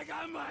floor. I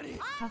got money.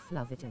 Tough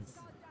love it is.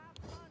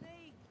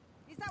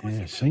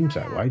 Yeah, it seems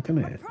that way,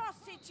 doesn't it?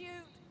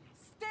 Prostitute.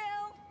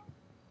 Still,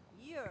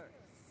 you're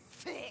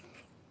sick.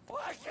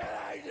 What can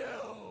I do?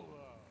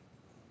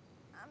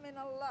 I'm in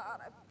a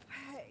lot of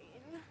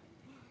pain.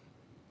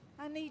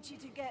 I need you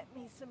to get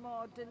me some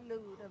more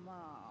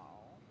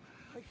Deludamol.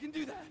 I can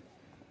do that.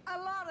 A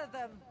lot of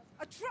them.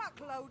 A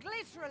truckload,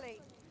 literally.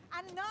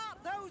 And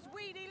not those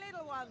weedy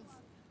little ones.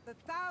 The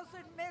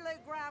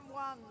 1,000-milligram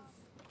ones.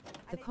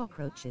 The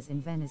cockroaches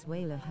in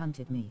Venezuela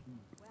hunted me.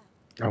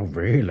 Oh,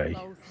 really?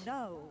 Both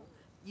know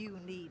you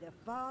need a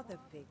father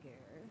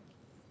figure.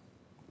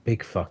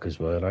 Big fuckers,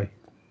 were they?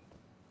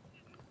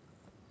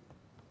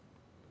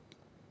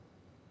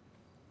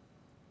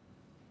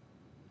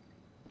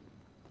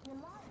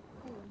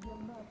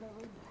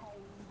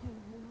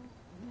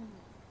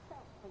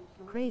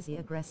 Crazy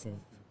aggressive.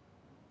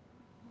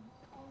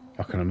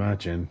 I can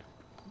imagine.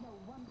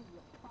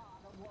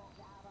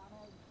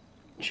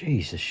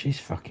 Jesus, she's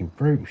fucking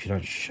brutal. She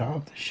don't shut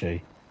up, does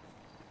she?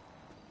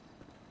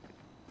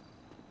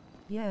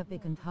 Yeah,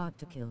 big and hard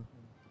to kill.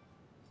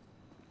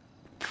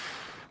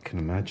 Can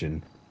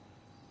imagine.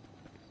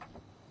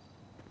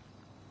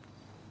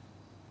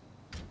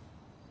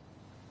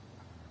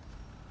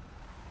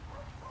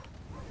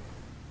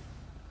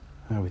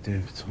 How are we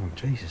doing for time?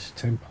 Jesus,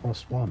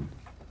 1:10.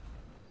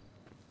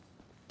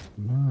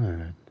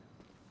 Man.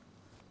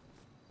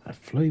 That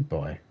flew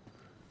by.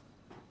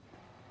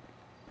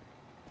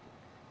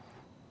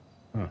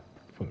 Oh, I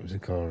thought it was a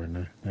car in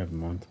there. Never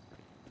mind.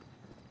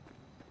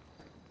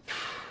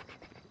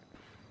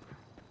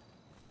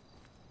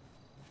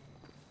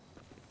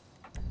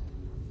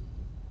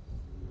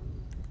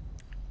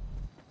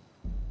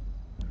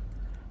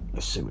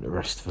 Let's see what the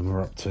rest of them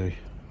are up to.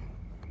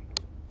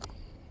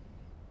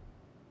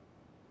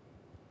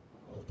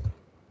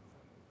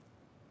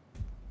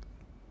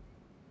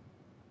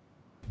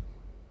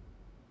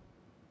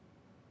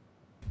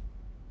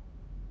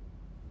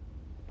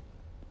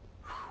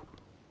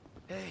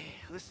 Hey,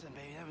 listen,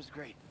 baby, that was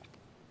great.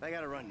 I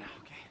gotta run now,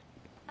 okay?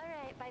 All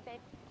right, bye, babe.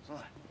 So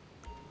long.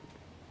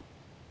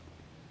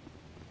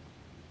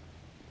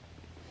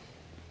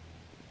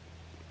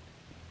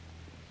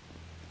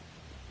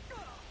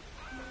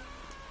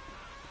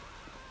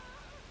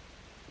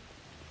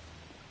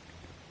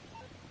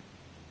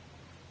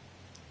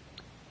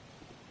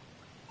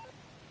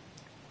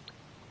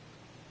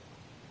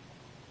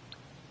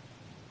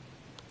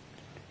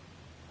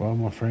 Well,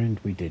 my friend,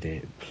 we did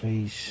it.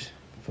 Please,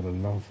 for the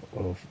love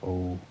of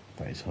all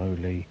that is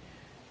holy,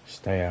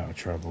 stay out of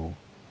trouble.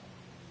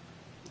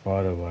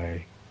 By the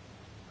way,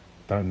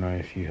 don't know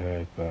if you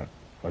heard, but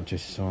I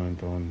just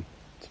signed on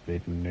to be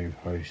the new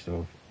host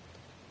of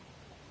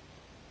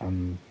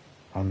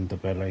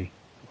Underbelly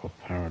of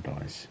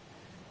Paradise.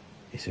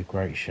 It's a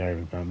great show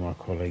about my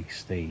colleague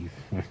Steve.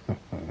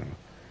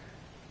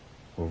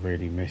 We'll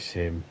really miss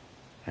him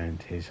and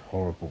his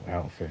horrible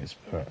outfits,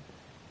 but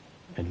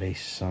at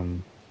least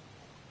some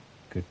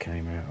good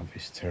came out of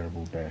his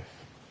terrible death.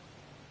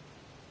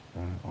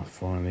 I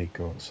finally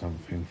got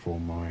something for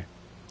my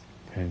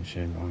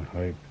pension. I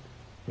hope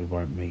we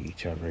won't meet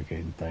each other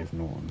again, Dave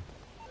Norton.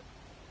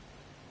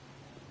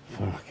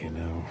 Fucking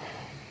hell.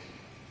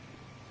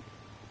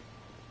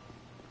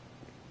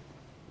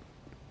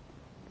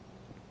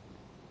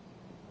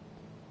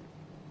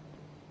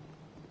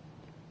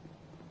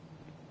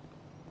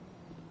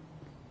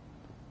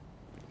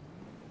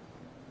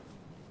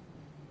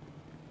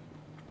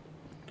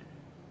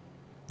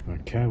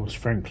 Okay, what's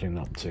Franklin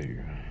up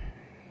to?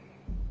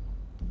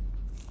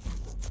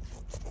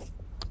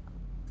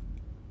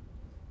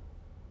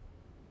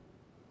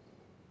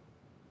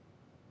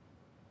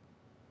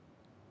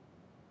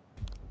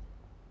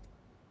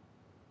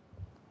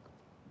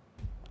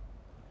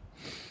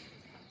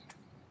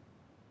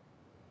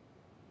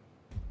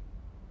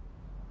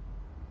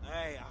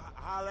 Hey,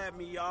 holla at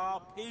me,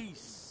 y'all.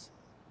 Peace.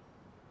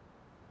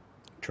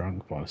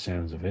 Drunk by the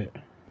sounds of it.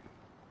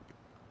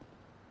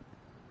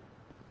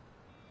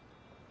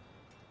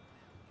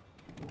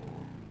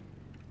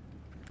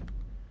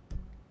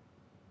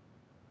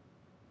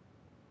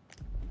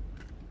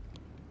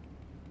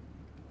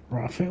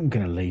 Right, I think I'm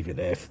going to leave it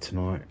there for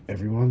tonight,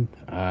 everyone.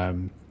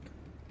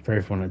 For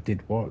everyone that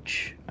did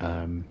watch,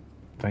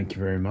 thank you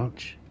very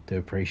much. Do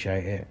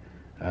appreciate it.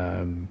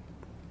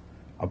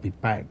 I'll be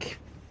back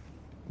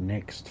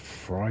next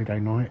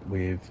Friday night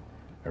with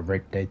a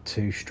Red Dead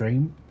 2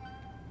 stream.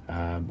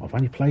 I've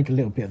only played a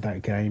little bit of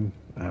that game,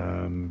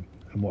 and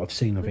what I've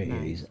seen of it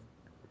is...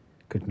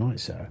 Good night,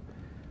 sir.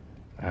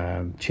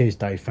 Cheers,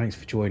 Dave. Thanks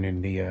for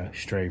joining the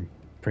stream.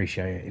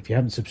 Appreciate it. If you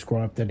haven't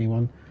subscribed to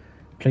anyone,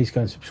 please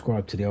go and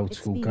subscribe to the Old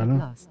School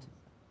Gunner.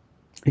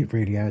 It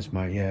really has,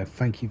 mate. Yeah,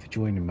 thank you for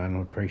joining, man.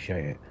 I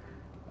appreciate it.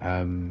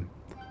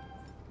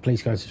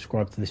 Please go and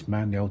subscribe to this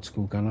man, the Old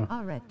School Gunner.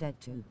 Red Dead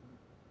 2.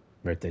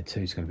 Red Dead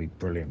 2 is going to be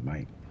brilliant,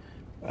 mate.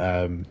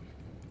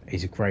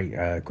 He's a great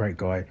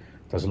guy.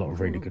 Does a lot of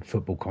really good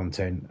football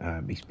content.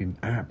 He's been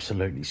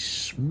absolutely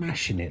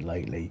smashing it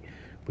lately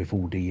with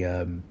all the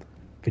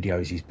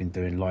videos he's been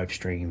doing, live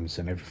streams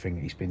and everything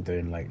he's been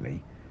doing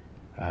lately.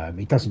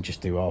 He doesn't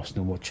just do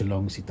Arsenal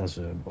watch-alongs, he does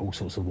all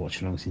sorts of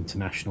watch-alongs,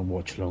 international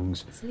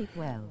watch-alongs. Sleep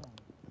well.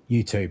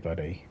 You too,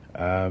 buddy.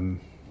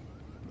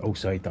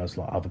 Also, he does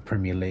like other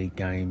Premier League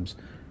games,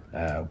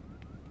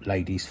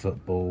 ladies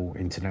football,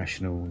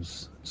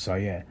 internationals. So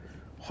yeah,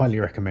 highly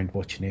recommend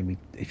watching him.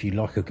 If you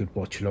like a good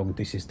watch-along,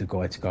 this is the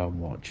guy to go and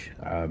watch.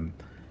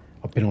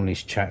 I've been on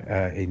his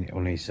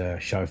on his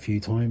show a few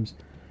times.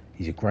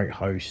 He's a great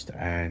host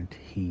and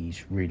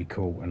he's really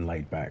cool and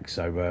laid back.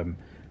 So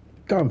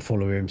go and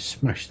follow him,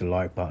 smash the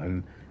like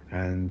button,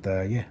 and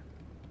yeah,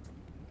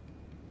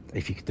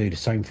 if you could do the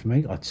same for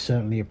me, I'd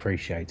certainly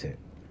appreciate it.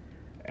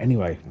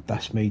 Anyway,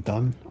 that's me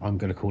done. I'm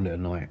going to call it a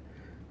night.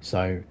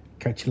 So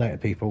catch you later,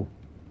 people.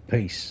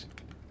 Peace.